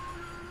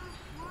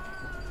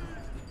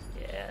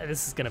 Yeah,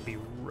 this is gonna be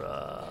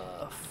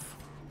rough.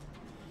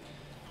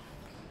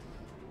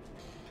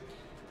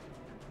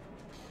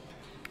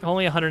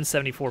 Only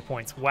 174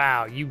 points.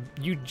 Wow, you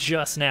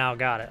just now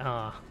got it,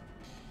 huh?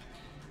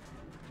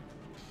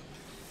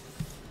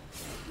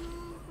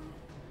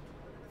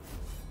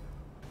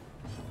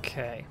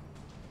 Okay.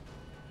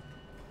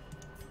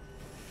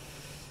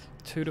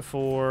 2 to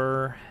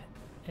 4,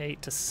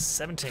 8 to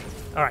 17.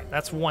 All right,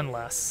 that's one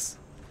less.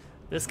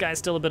 This guy's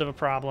still a bit of a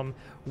problem.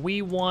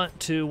 We want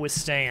to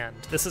withstand.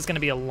 This is going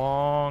to be a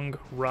long,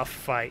 rough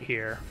fight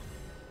here.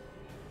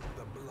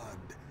 The blood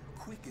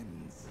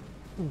quickens.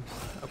 Ooh,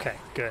 okay,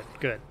 good,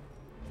 good.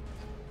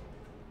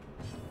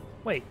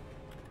 Wait.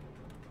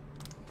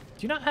 Do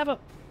you not have a...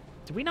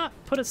 Did we not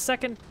put a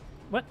second...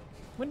 What?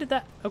 When did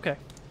that... Okay.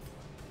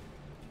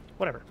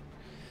 Whatever.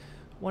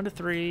 1 to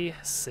 3,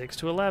 6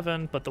 to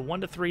 11, but the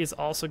 1 to 3 is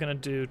also going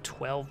to do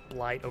 12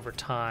 blight over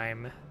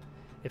time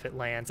if it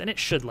lands, and it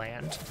should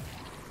land.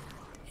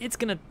 It's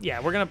gonna, yeah,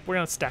 we're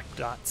gonna stack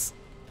dots.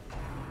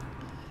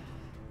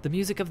 The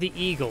music of the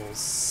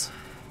Eagles.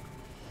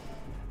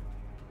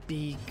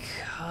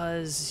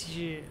 Because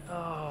you,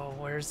 oh,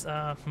 where's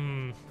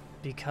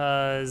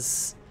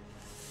because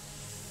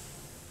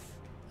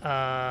you're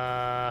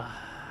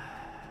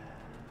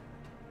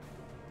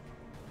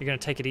gonna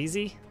take it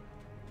easy?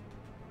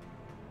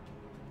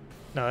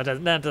 No,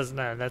 that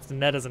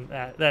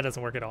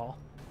doesn't work at all.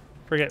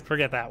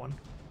 Forget that one.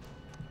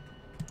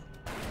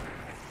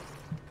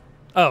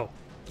 Oh.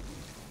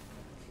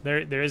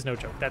 There is no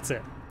joke. That's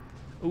it.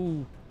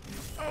 Ooh.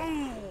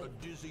 A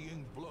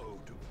dizzying blow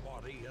to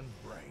body and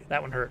brain.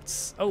 That one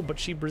hurts. Oh, but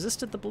she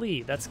resisted the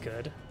bleed. That's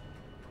good.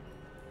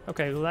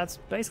 Okay, well that's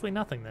basically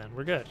nothing then.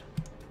 We're good.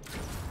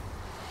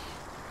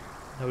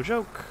 No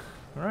joke.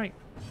 All right.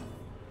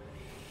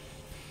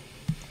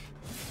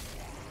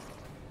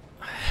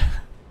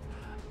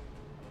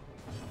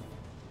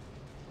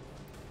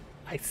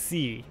 I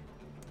see.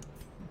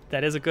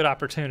 That is a good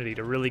opportunity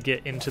to really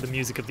get into the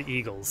music of the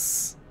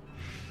Eagles.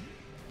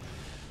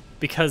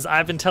 Because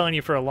I've been telling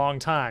you for a long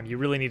time, you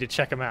really need to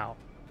check them out.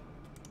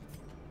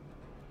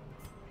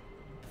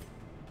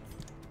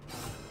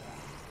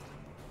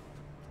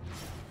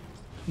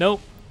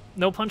 Nope.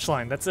 No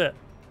punchline. That's it.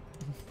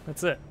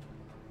 That's it.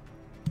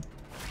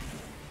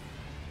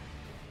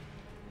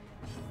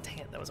 Dang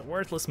it, that was a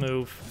worthless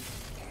move.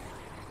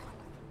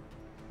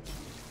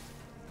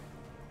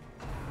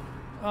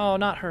 Oh,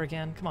 not her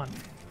again. Come on.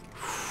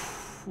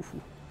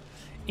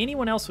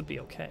 Anyone else would be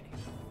okay.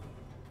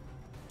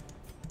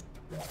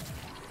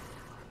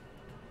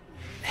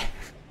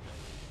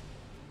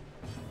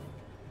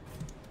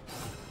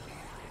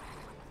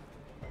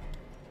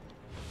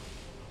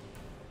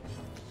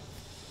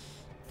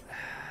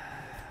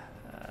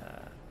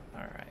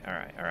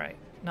 All right.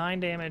 9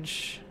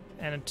 damage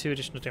and 2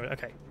 additional damage.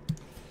 Okay.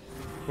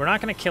 We're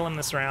not going to kill him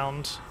this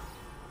round.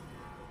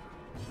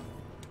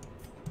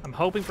 I'm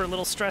hoping for a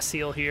little stress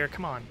heal here.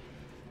 Come on.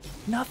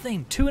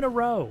 Nothing. 2 in a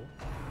row.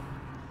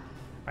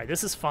 All right,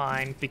 this is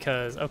fine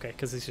because, okay,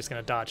 because he's just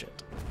going to dodge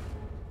it.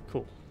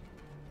 Cool.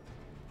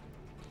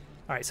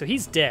 All right, so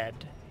he's dead.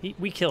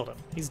 We killed him.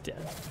 He's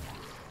dead.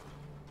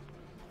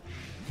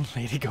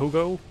 Lady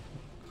Go-Go.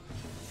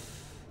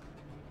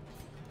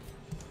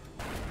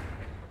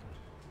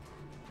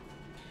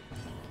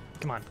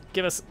 Come on,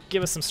 give us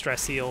some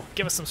stress heal.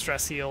 Give us some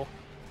stress heal.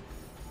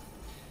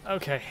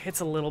 Okay, it's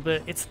a little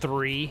bit. It's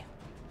 3.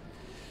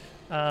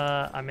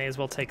 I may as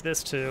well take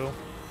this too.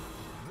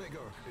 Vigor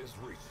is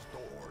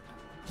restored.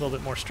 A little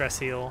bit more stress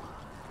heal.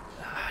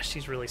 Ah,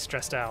 she's really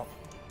stressed out.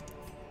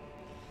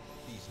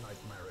 These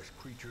nightmarish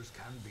creatures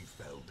can be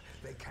felled.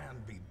 They can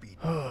be beaten.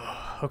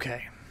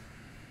 Okay.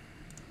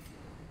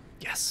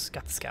 Yes,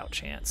 got the scout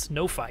chance.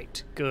 No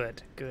fight.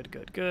 Good, good,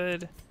 good,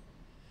 good.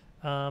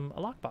 A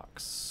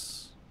lockbox.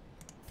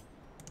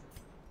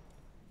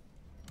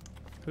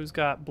 Who's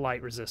got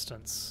blight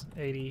resistance?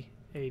 80,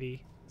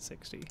 80,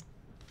 60.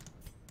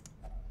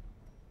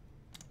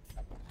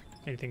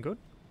 Anything good?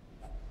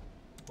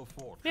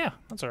 Before Yeah,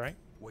 that's all right.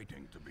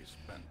 waiting to be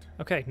spent.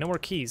 Okay, no more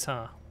keys,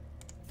 huh?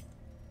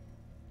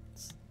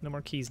 No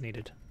more keys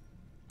needed.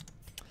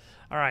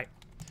 All right,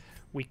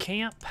 we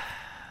camp.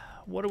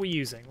 What are we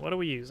using? What are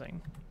we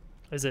using?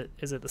 Is it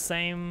the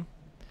same?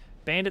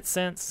 Bandit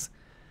sense,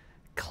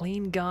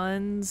 clean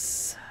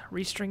guns,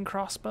 restring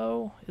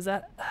crossbow. Is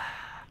that?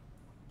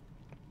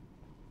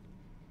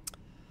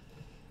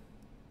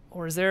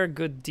 Or is there a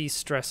good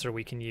de-stressor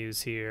we can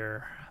use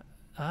here?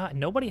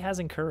 Nobody has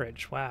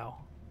encourage. Wow.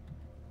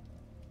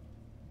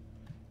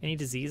 Any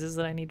diseases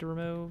that I need to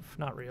remove?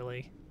 Not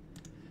really.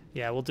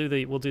 Yeah, we'll do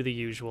the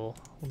usual.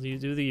 We'll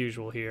do the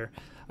usual here.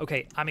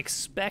 Okay, I'm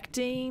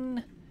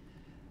expecting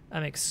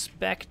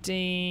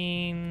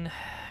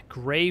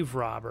Grave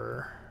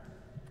Robber.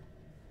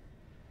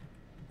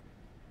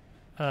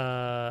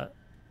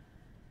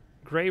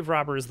 Grave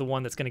Robber is the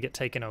one that's going to get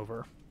taken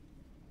over.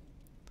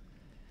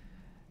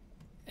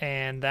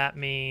 And that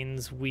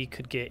means we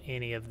could get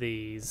any of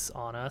these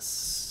on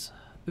us.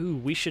 Ooh,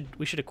 we should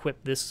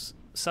equip this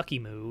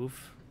sucky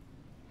move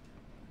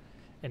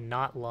and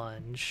not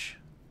lunge,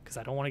 because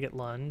I don't want to get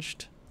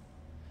lunged.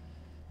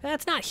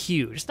 That's not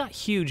huge. It's not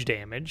huge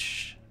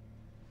damage.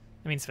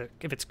 I mean,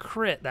 if it's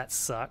crit, that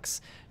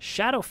sucks.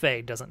 Shadow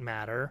Fade doesn't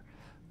matter.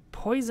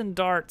 Poison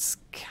Darts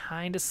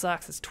kind of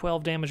sucks. It's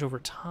 12 damage over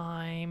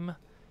time.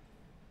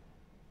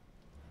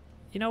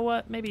 You know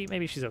what?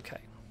 Maybe she's okay.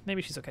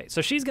 Maybe she's okay.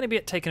 So she's going to be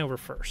taken over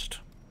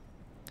first.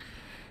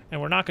 And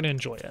we're not going to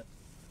enjoy it.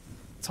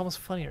 It's almost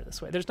funnier this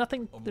way. There's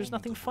nothing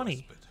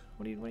funny.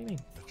 What do you mean?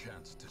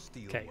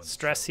 Okay,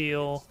 stress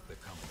heal.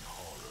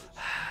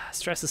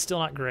 Stress is still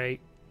not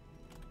great.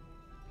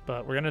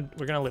 But we're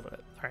gonna live with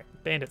it. Alright,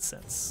 bandit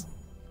sense.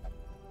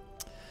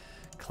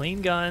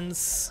 Clean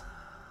guns.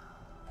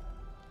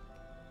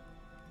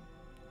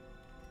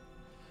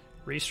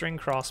 Restring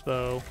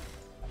crossbow.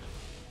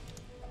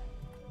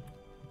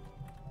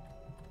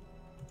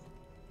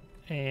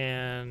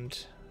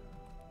 And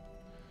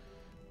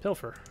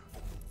pilfer.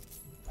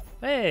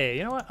 Hey,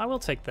 you know what? I will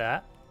take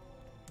that.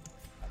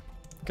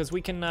 Because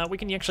we can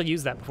actually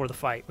use that before the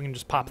fight. We can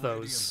just pop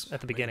those at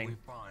the beginning.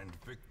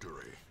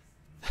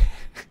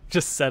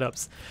 Just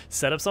setups.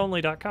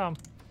 Setupsonly.com.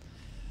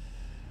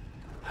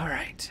 All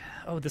right.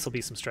 Oh, this will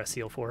be some stress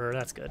heal for her.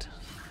 That's good.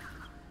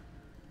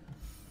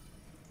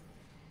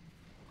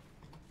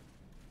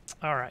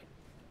 All right.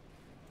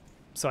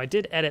 So I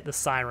did edit the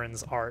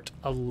Siren's art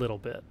a little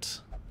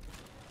bit.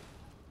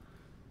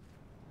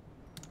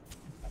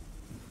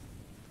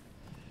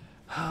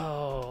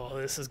 Oh,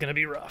 this is gonna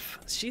be rough.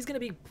 She's gonna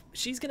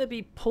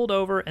be pulled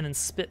over and then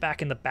spit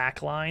back in the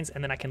back lines,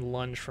 and then I can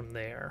lunge from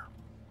there.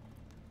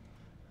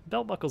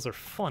 Belt buckles are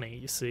funny,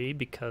 you see,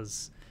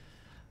 because,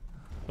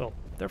 well,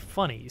 they're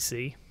funny, you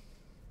see.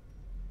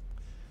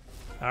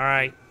 All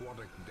right.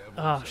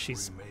 Oh,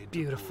 she's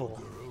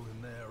beautiful.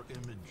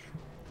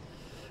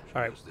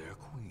 All right.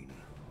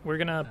 We're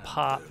gonna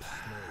pop.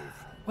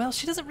 Well,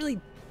 she doesn't really.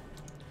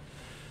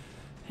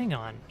 Hang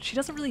on. She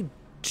doesn't really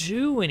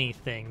do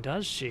anything,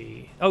 does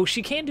she? Oh,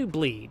 she can do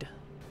bleed.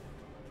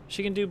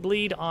 She can do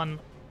bleed on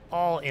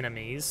all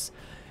enemies.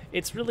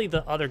 It's really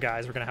the other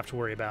guys we're gonna have to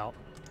worry about.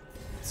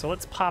 So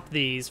let's pop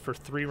these for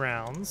 3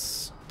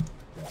 rounds.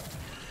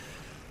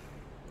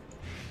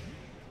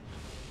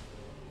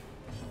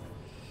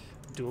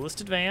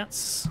 Duelist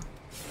advance.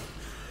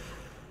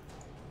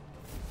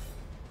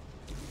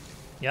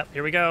 Yep,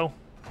 here we go.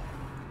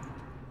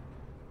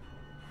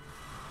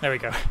 There we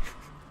go.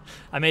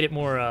 I made it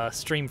more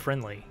stream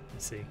friendly, you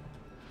see.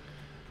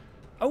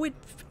 Oh,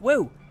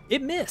 whoa,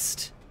 it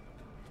missed.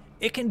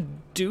 It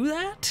can do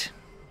that?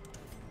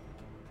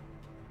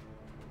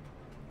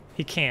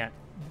 He can't.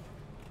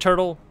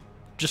 Turtle,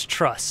 just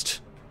trust.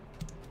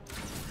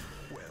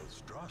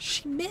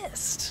 She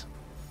missed.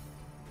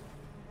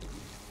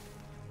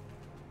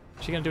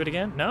 She gonna do it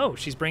again? No,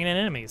 she's bringing in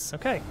enemies.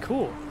 Okay,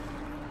 cool.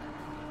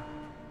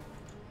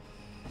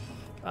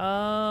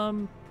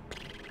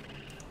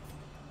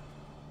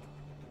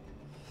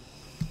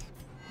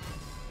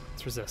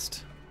 Let's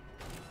resist.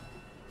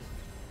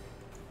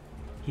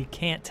 He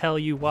can't tell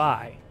you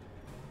why.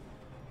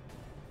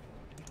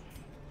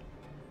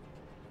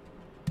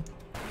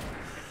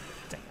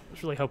 Dang, I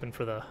was really hoping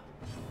for the...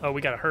 Oh,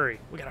 we gotta hurry.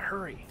 We gotta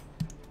hurry.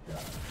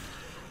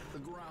 The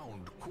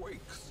ground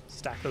quakes.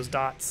 Stack those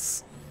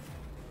dots.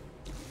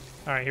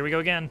 All right, here we go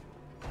again.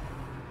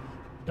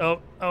 Oh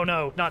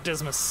no, not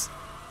Dismas.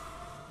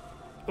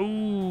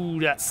 Ooh,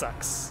 that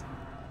sucks.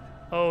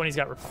 Oh, and he's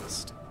got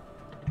repulsed.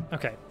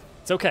 Okay,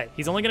 it's okay.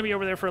 He's only gonna be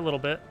over there for a little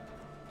bit.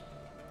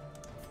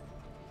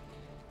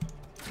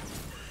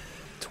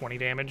 20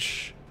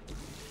 damage.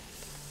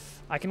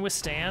 I can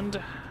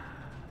withstand.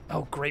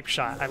 Oh, Grape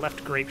Shot. I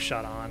left Grape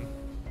Shot on.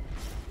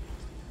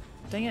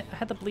 Dang it, I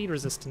had the bleed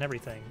resist and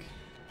everything.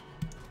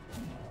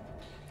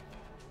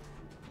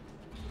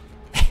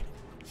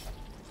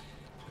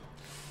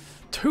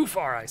 Too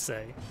far, I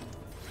say.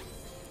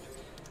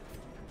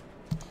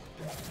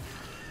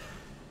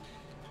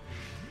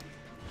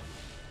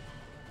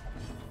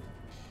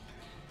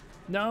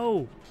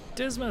 No!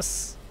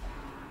 Dismas!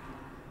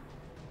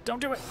 Don't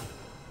do it!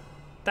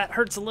 That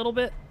hurts a little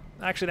bit.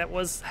 Actually, that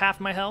was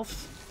half my health.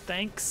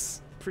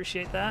 Thanks.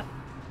 Appreciate that.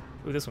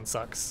 Ooh, this one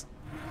sucks.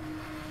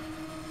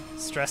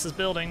 Stress is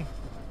building.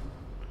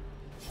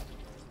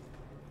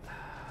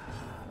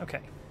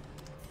 Okay.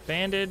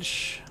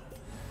 Bandage.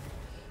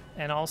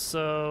 And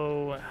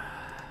also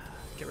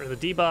get rid of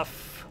the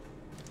debuff.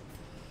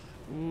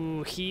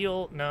 Ooh,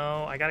 heal.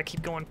 No, I gotta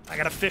keep going. I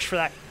gotta fish for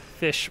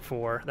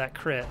that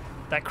crit.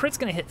 That crit's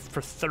gonna hit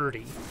for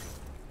 30,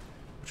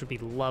 which would be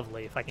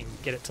lovely if I can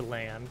get it to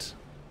land.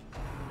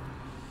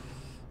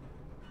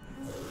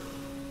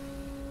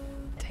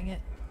 Dang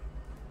it.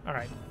 All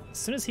right, as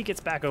soon as he gets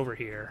back over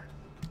here,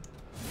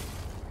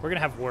 we're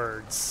gonna have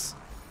words.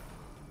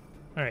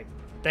 All right,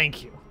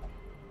 thank you.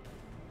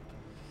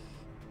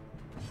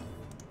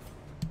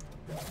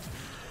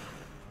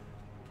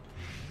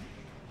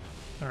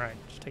 All right,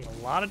 just taking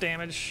a lot of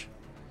damage.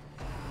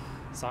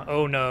 So,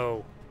 oh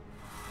no.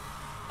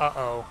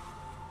 Uh-oh.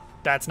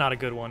 That's not a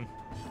good one.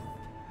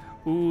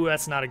 Ooh,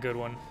 that's not a good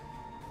one.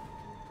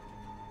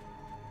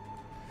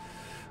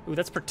 Ooh,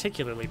 that's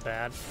particularly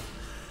bad.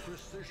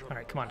 All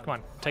right, come on, come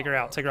on. Take her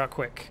out. Take her out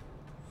quick.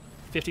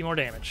 50 more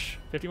damage.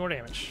 50 more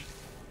damage.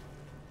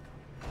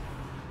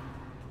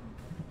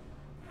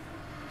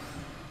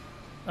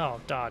 Oh,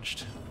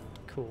 dodged.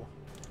 Cool.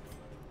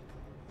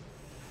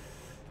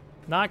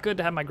 Not good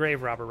to have my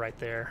Grave Robber right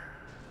there.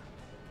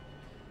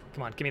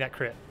 Come on, give me that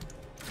crit.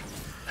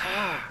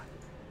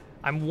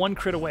 I'm one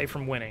crit away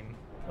from winning.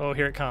 Oh,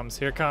 here it comes.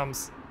 Here it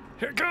comes.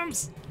 Here it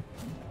comes!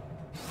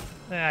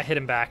 I hit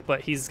him back, but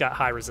he's got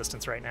high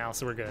resistance right now,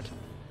 so we're good.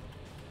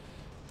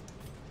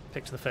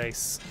 Pick to the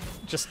face.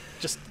 Just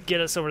get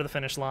us over to the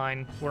finish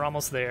line. We're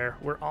almost there.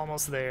 We're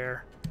almost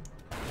there.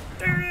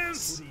 There it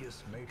is!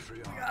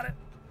 Matriarch, Got it.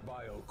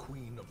 Vile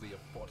queen of the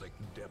aquatic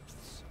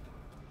depths.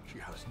 She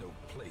has no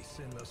place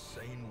in the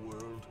sane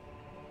world.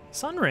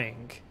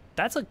 Sunring.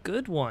 That's a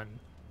good one.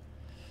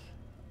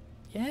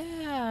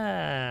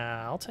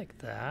 Yeah, I'll take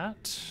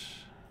that.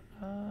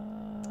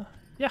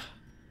 Yeah.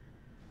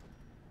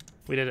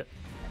 We did it.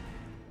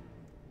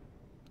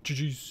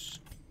 GG's.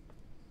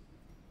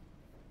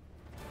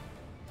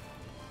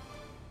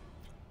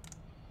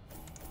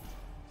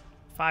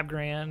 $5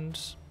 grand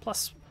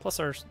plus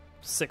our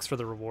 6 for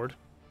the reward.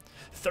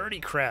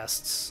 30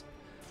 crests.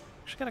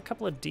 Actually got a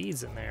couple of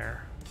Ds in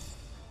there.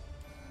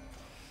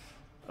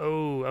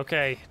 Oh,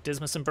 okay.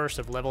 Dismas and Burst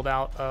have leveled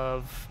out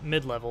of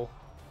mid-level.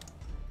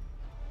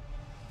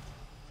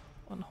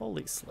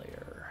 Unholy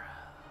Slayer.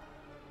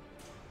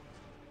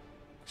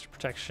 Extra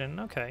protection,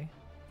 okay.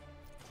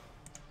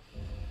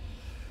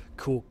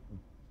 Cool.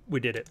 We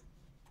did it.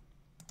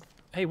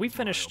 Hey, we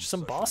finished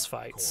some boss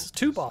fights.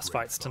 2 boss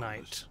fights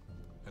tonight.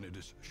 And it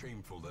is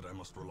shameful that I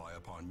must rely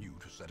upon you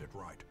to set it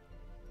right.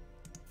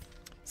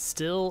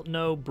 Still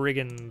no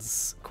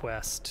Brigands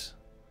quest.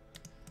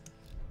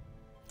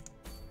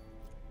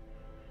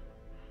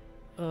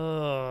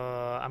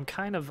 I'm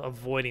kind of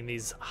avoiding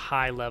these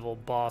high-level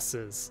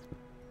bosses.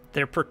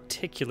 They're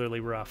particularly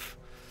rough.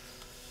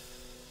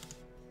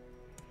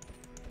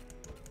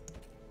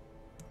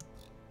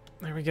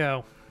 There we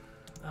go.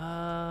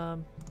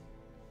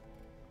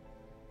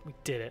 We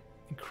did it.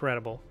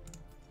 Incredible.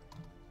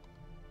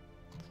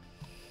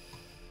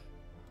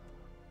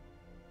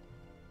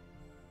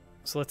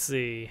 So let's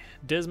see.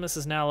 Dismas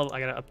is now level.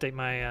 I gotta update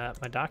my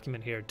my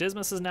document here.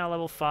 Dismas is now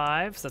level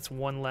 5. So that's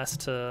 1 less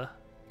to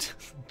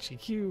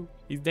GQ.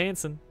 He's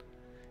dancing.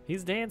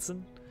 He's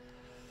dancing.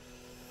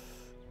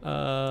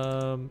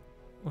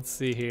 Let's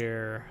see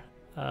here.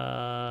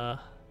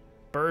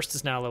 Burst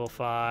is now level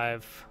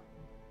 5.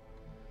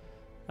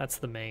 That's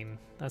the main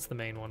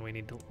one we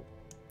need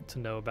to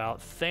know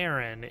about.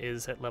 Theron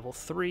is at level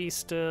 3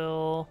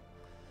 still.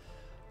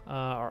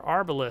 Our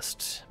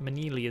Arbalist,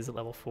 Manili, is at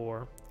level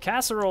 4.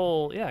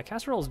 Casserole, yeah,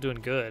 Casserole is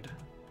doing good.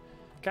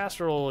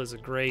 Casserole is a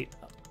great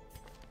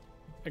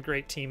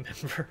team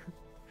member.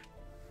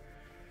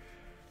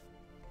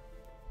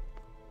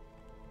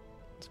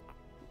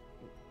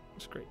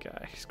 He's a great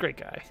guy. He's a great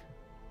guy.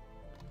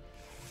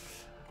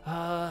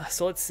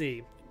 So let's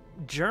see.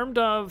 Germ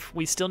Dove,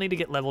 we still need to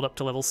get leveled up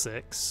to level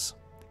 6.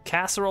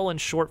 Casserole and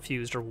Short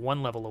Fused are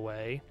 1 level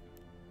away.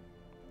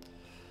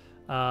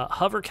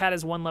 Hovercat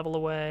is 1 level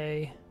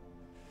away.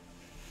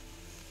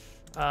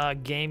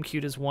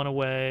 Gamecute is 1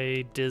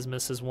 away.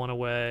 Dismas is 1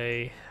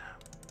 away.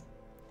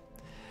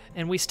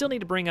 And we still need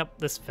to bring up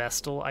this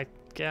Vestal, I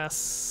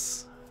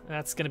guess.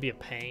 That's going to be a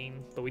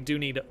pain, but we do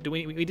need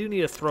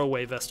a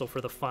throwaway Vestal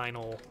for the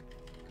final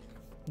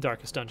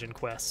Darkest Dungeon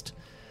quest.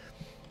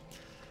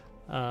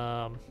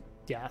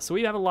 Yeah, so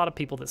we have a lot of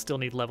people that still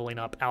need leveling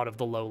up out of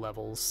the low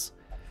levels.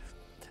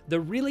 The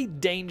really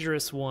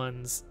dangerous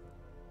ones,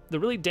 the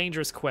really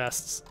dangerous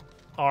quests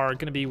are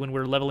going to be when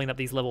we're leveling up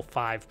these level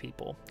 5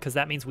 people, because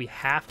that means we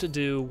have to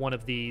do one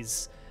of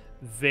these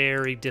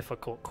very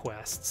difficult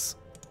quests.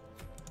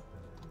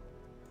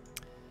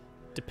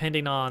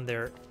 Depending on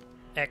their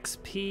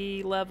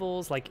XP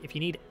levels, like if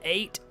you need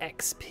 8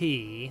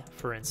 XP,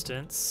 for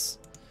instance,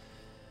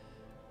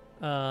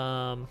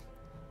 you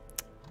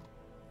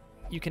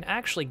can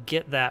actually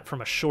get that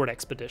from a short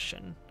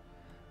expedition.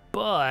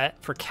 But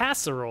for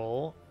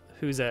Casserole,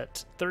 who's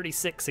at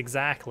 36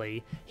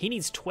 exactly, he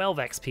needs 12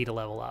 XP to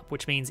level up,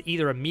 which means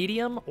either a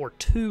medium or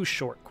 2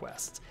 short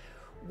quests.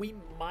 We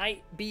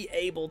might be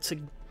able to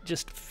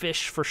just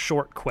fish for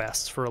short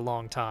quests for a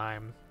long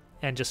time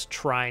and just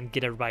try and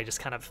get everybody just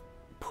kind of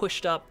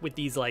pushed up with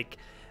these like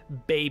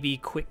baby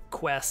quick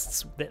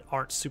quests that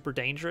aren't super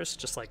dangerous.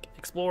 Just like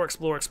explore,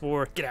 explore,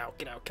 explore, get out,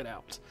 get out, get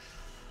out.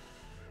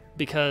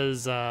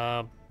 Because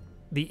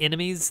the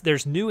enemies,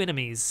 there's new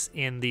enemies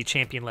in the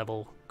champion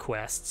level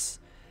quests.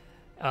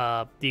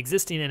 The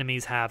existing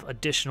enemies have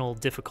additional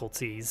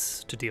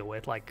difficulties to deal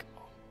with, like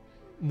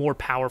more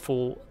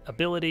powerful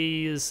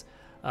abilities,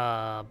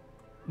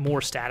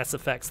 more status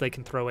effects they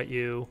can throw at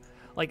you.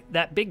 Like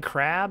that big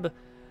crab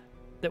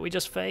that we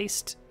just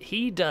faced,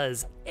 he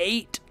does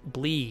 8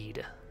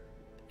 bleed,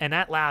 and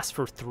that lasts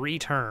for 3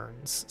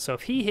 turns. So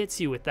if he hits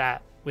you with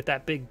that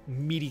big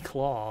meaty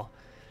claw,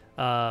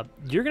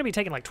 you're gonna be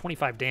taking like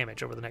 25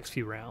 damage over the next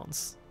few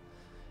rounds.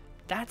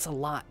 That's a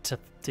lot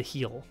to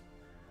heal.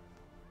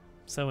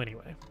 So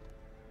anyway,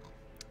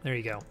 there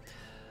you go.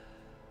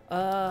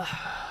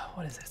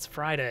 What is it? It's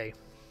Friday.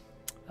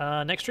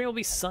 Next stream will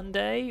be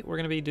Sunday. We're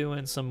gonna be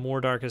doing some more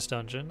Darkest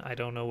Dungeon. I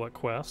don't know what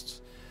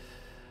quests.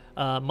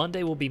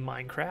 Monday will be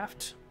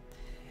Minecraft.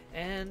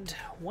 And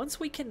once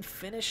we can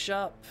finish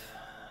up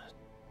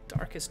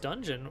Darkest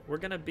Dungeon, we're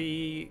gonna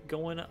be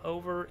going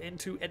over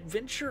into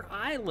Adventure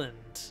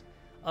Island,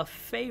 a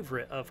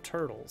favorite of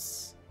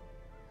Turtle's.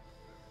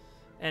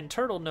 And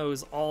Turtle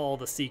knows all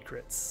the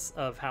secrets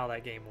of how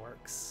that game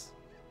works.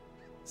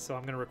 So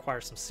I'm gonna require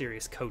some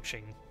serious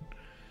coaching.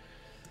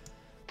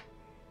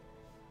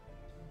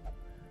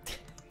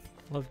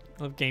 Love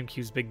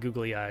GameCube's big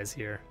googly eyes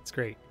here. It's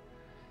great.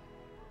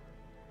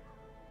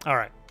 All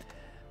right,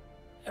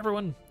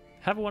 everyone,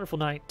 have a wonderful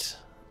night.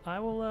 I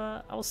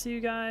will see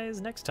you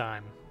guys next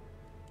time.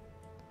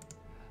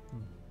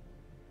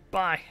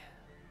 Bye.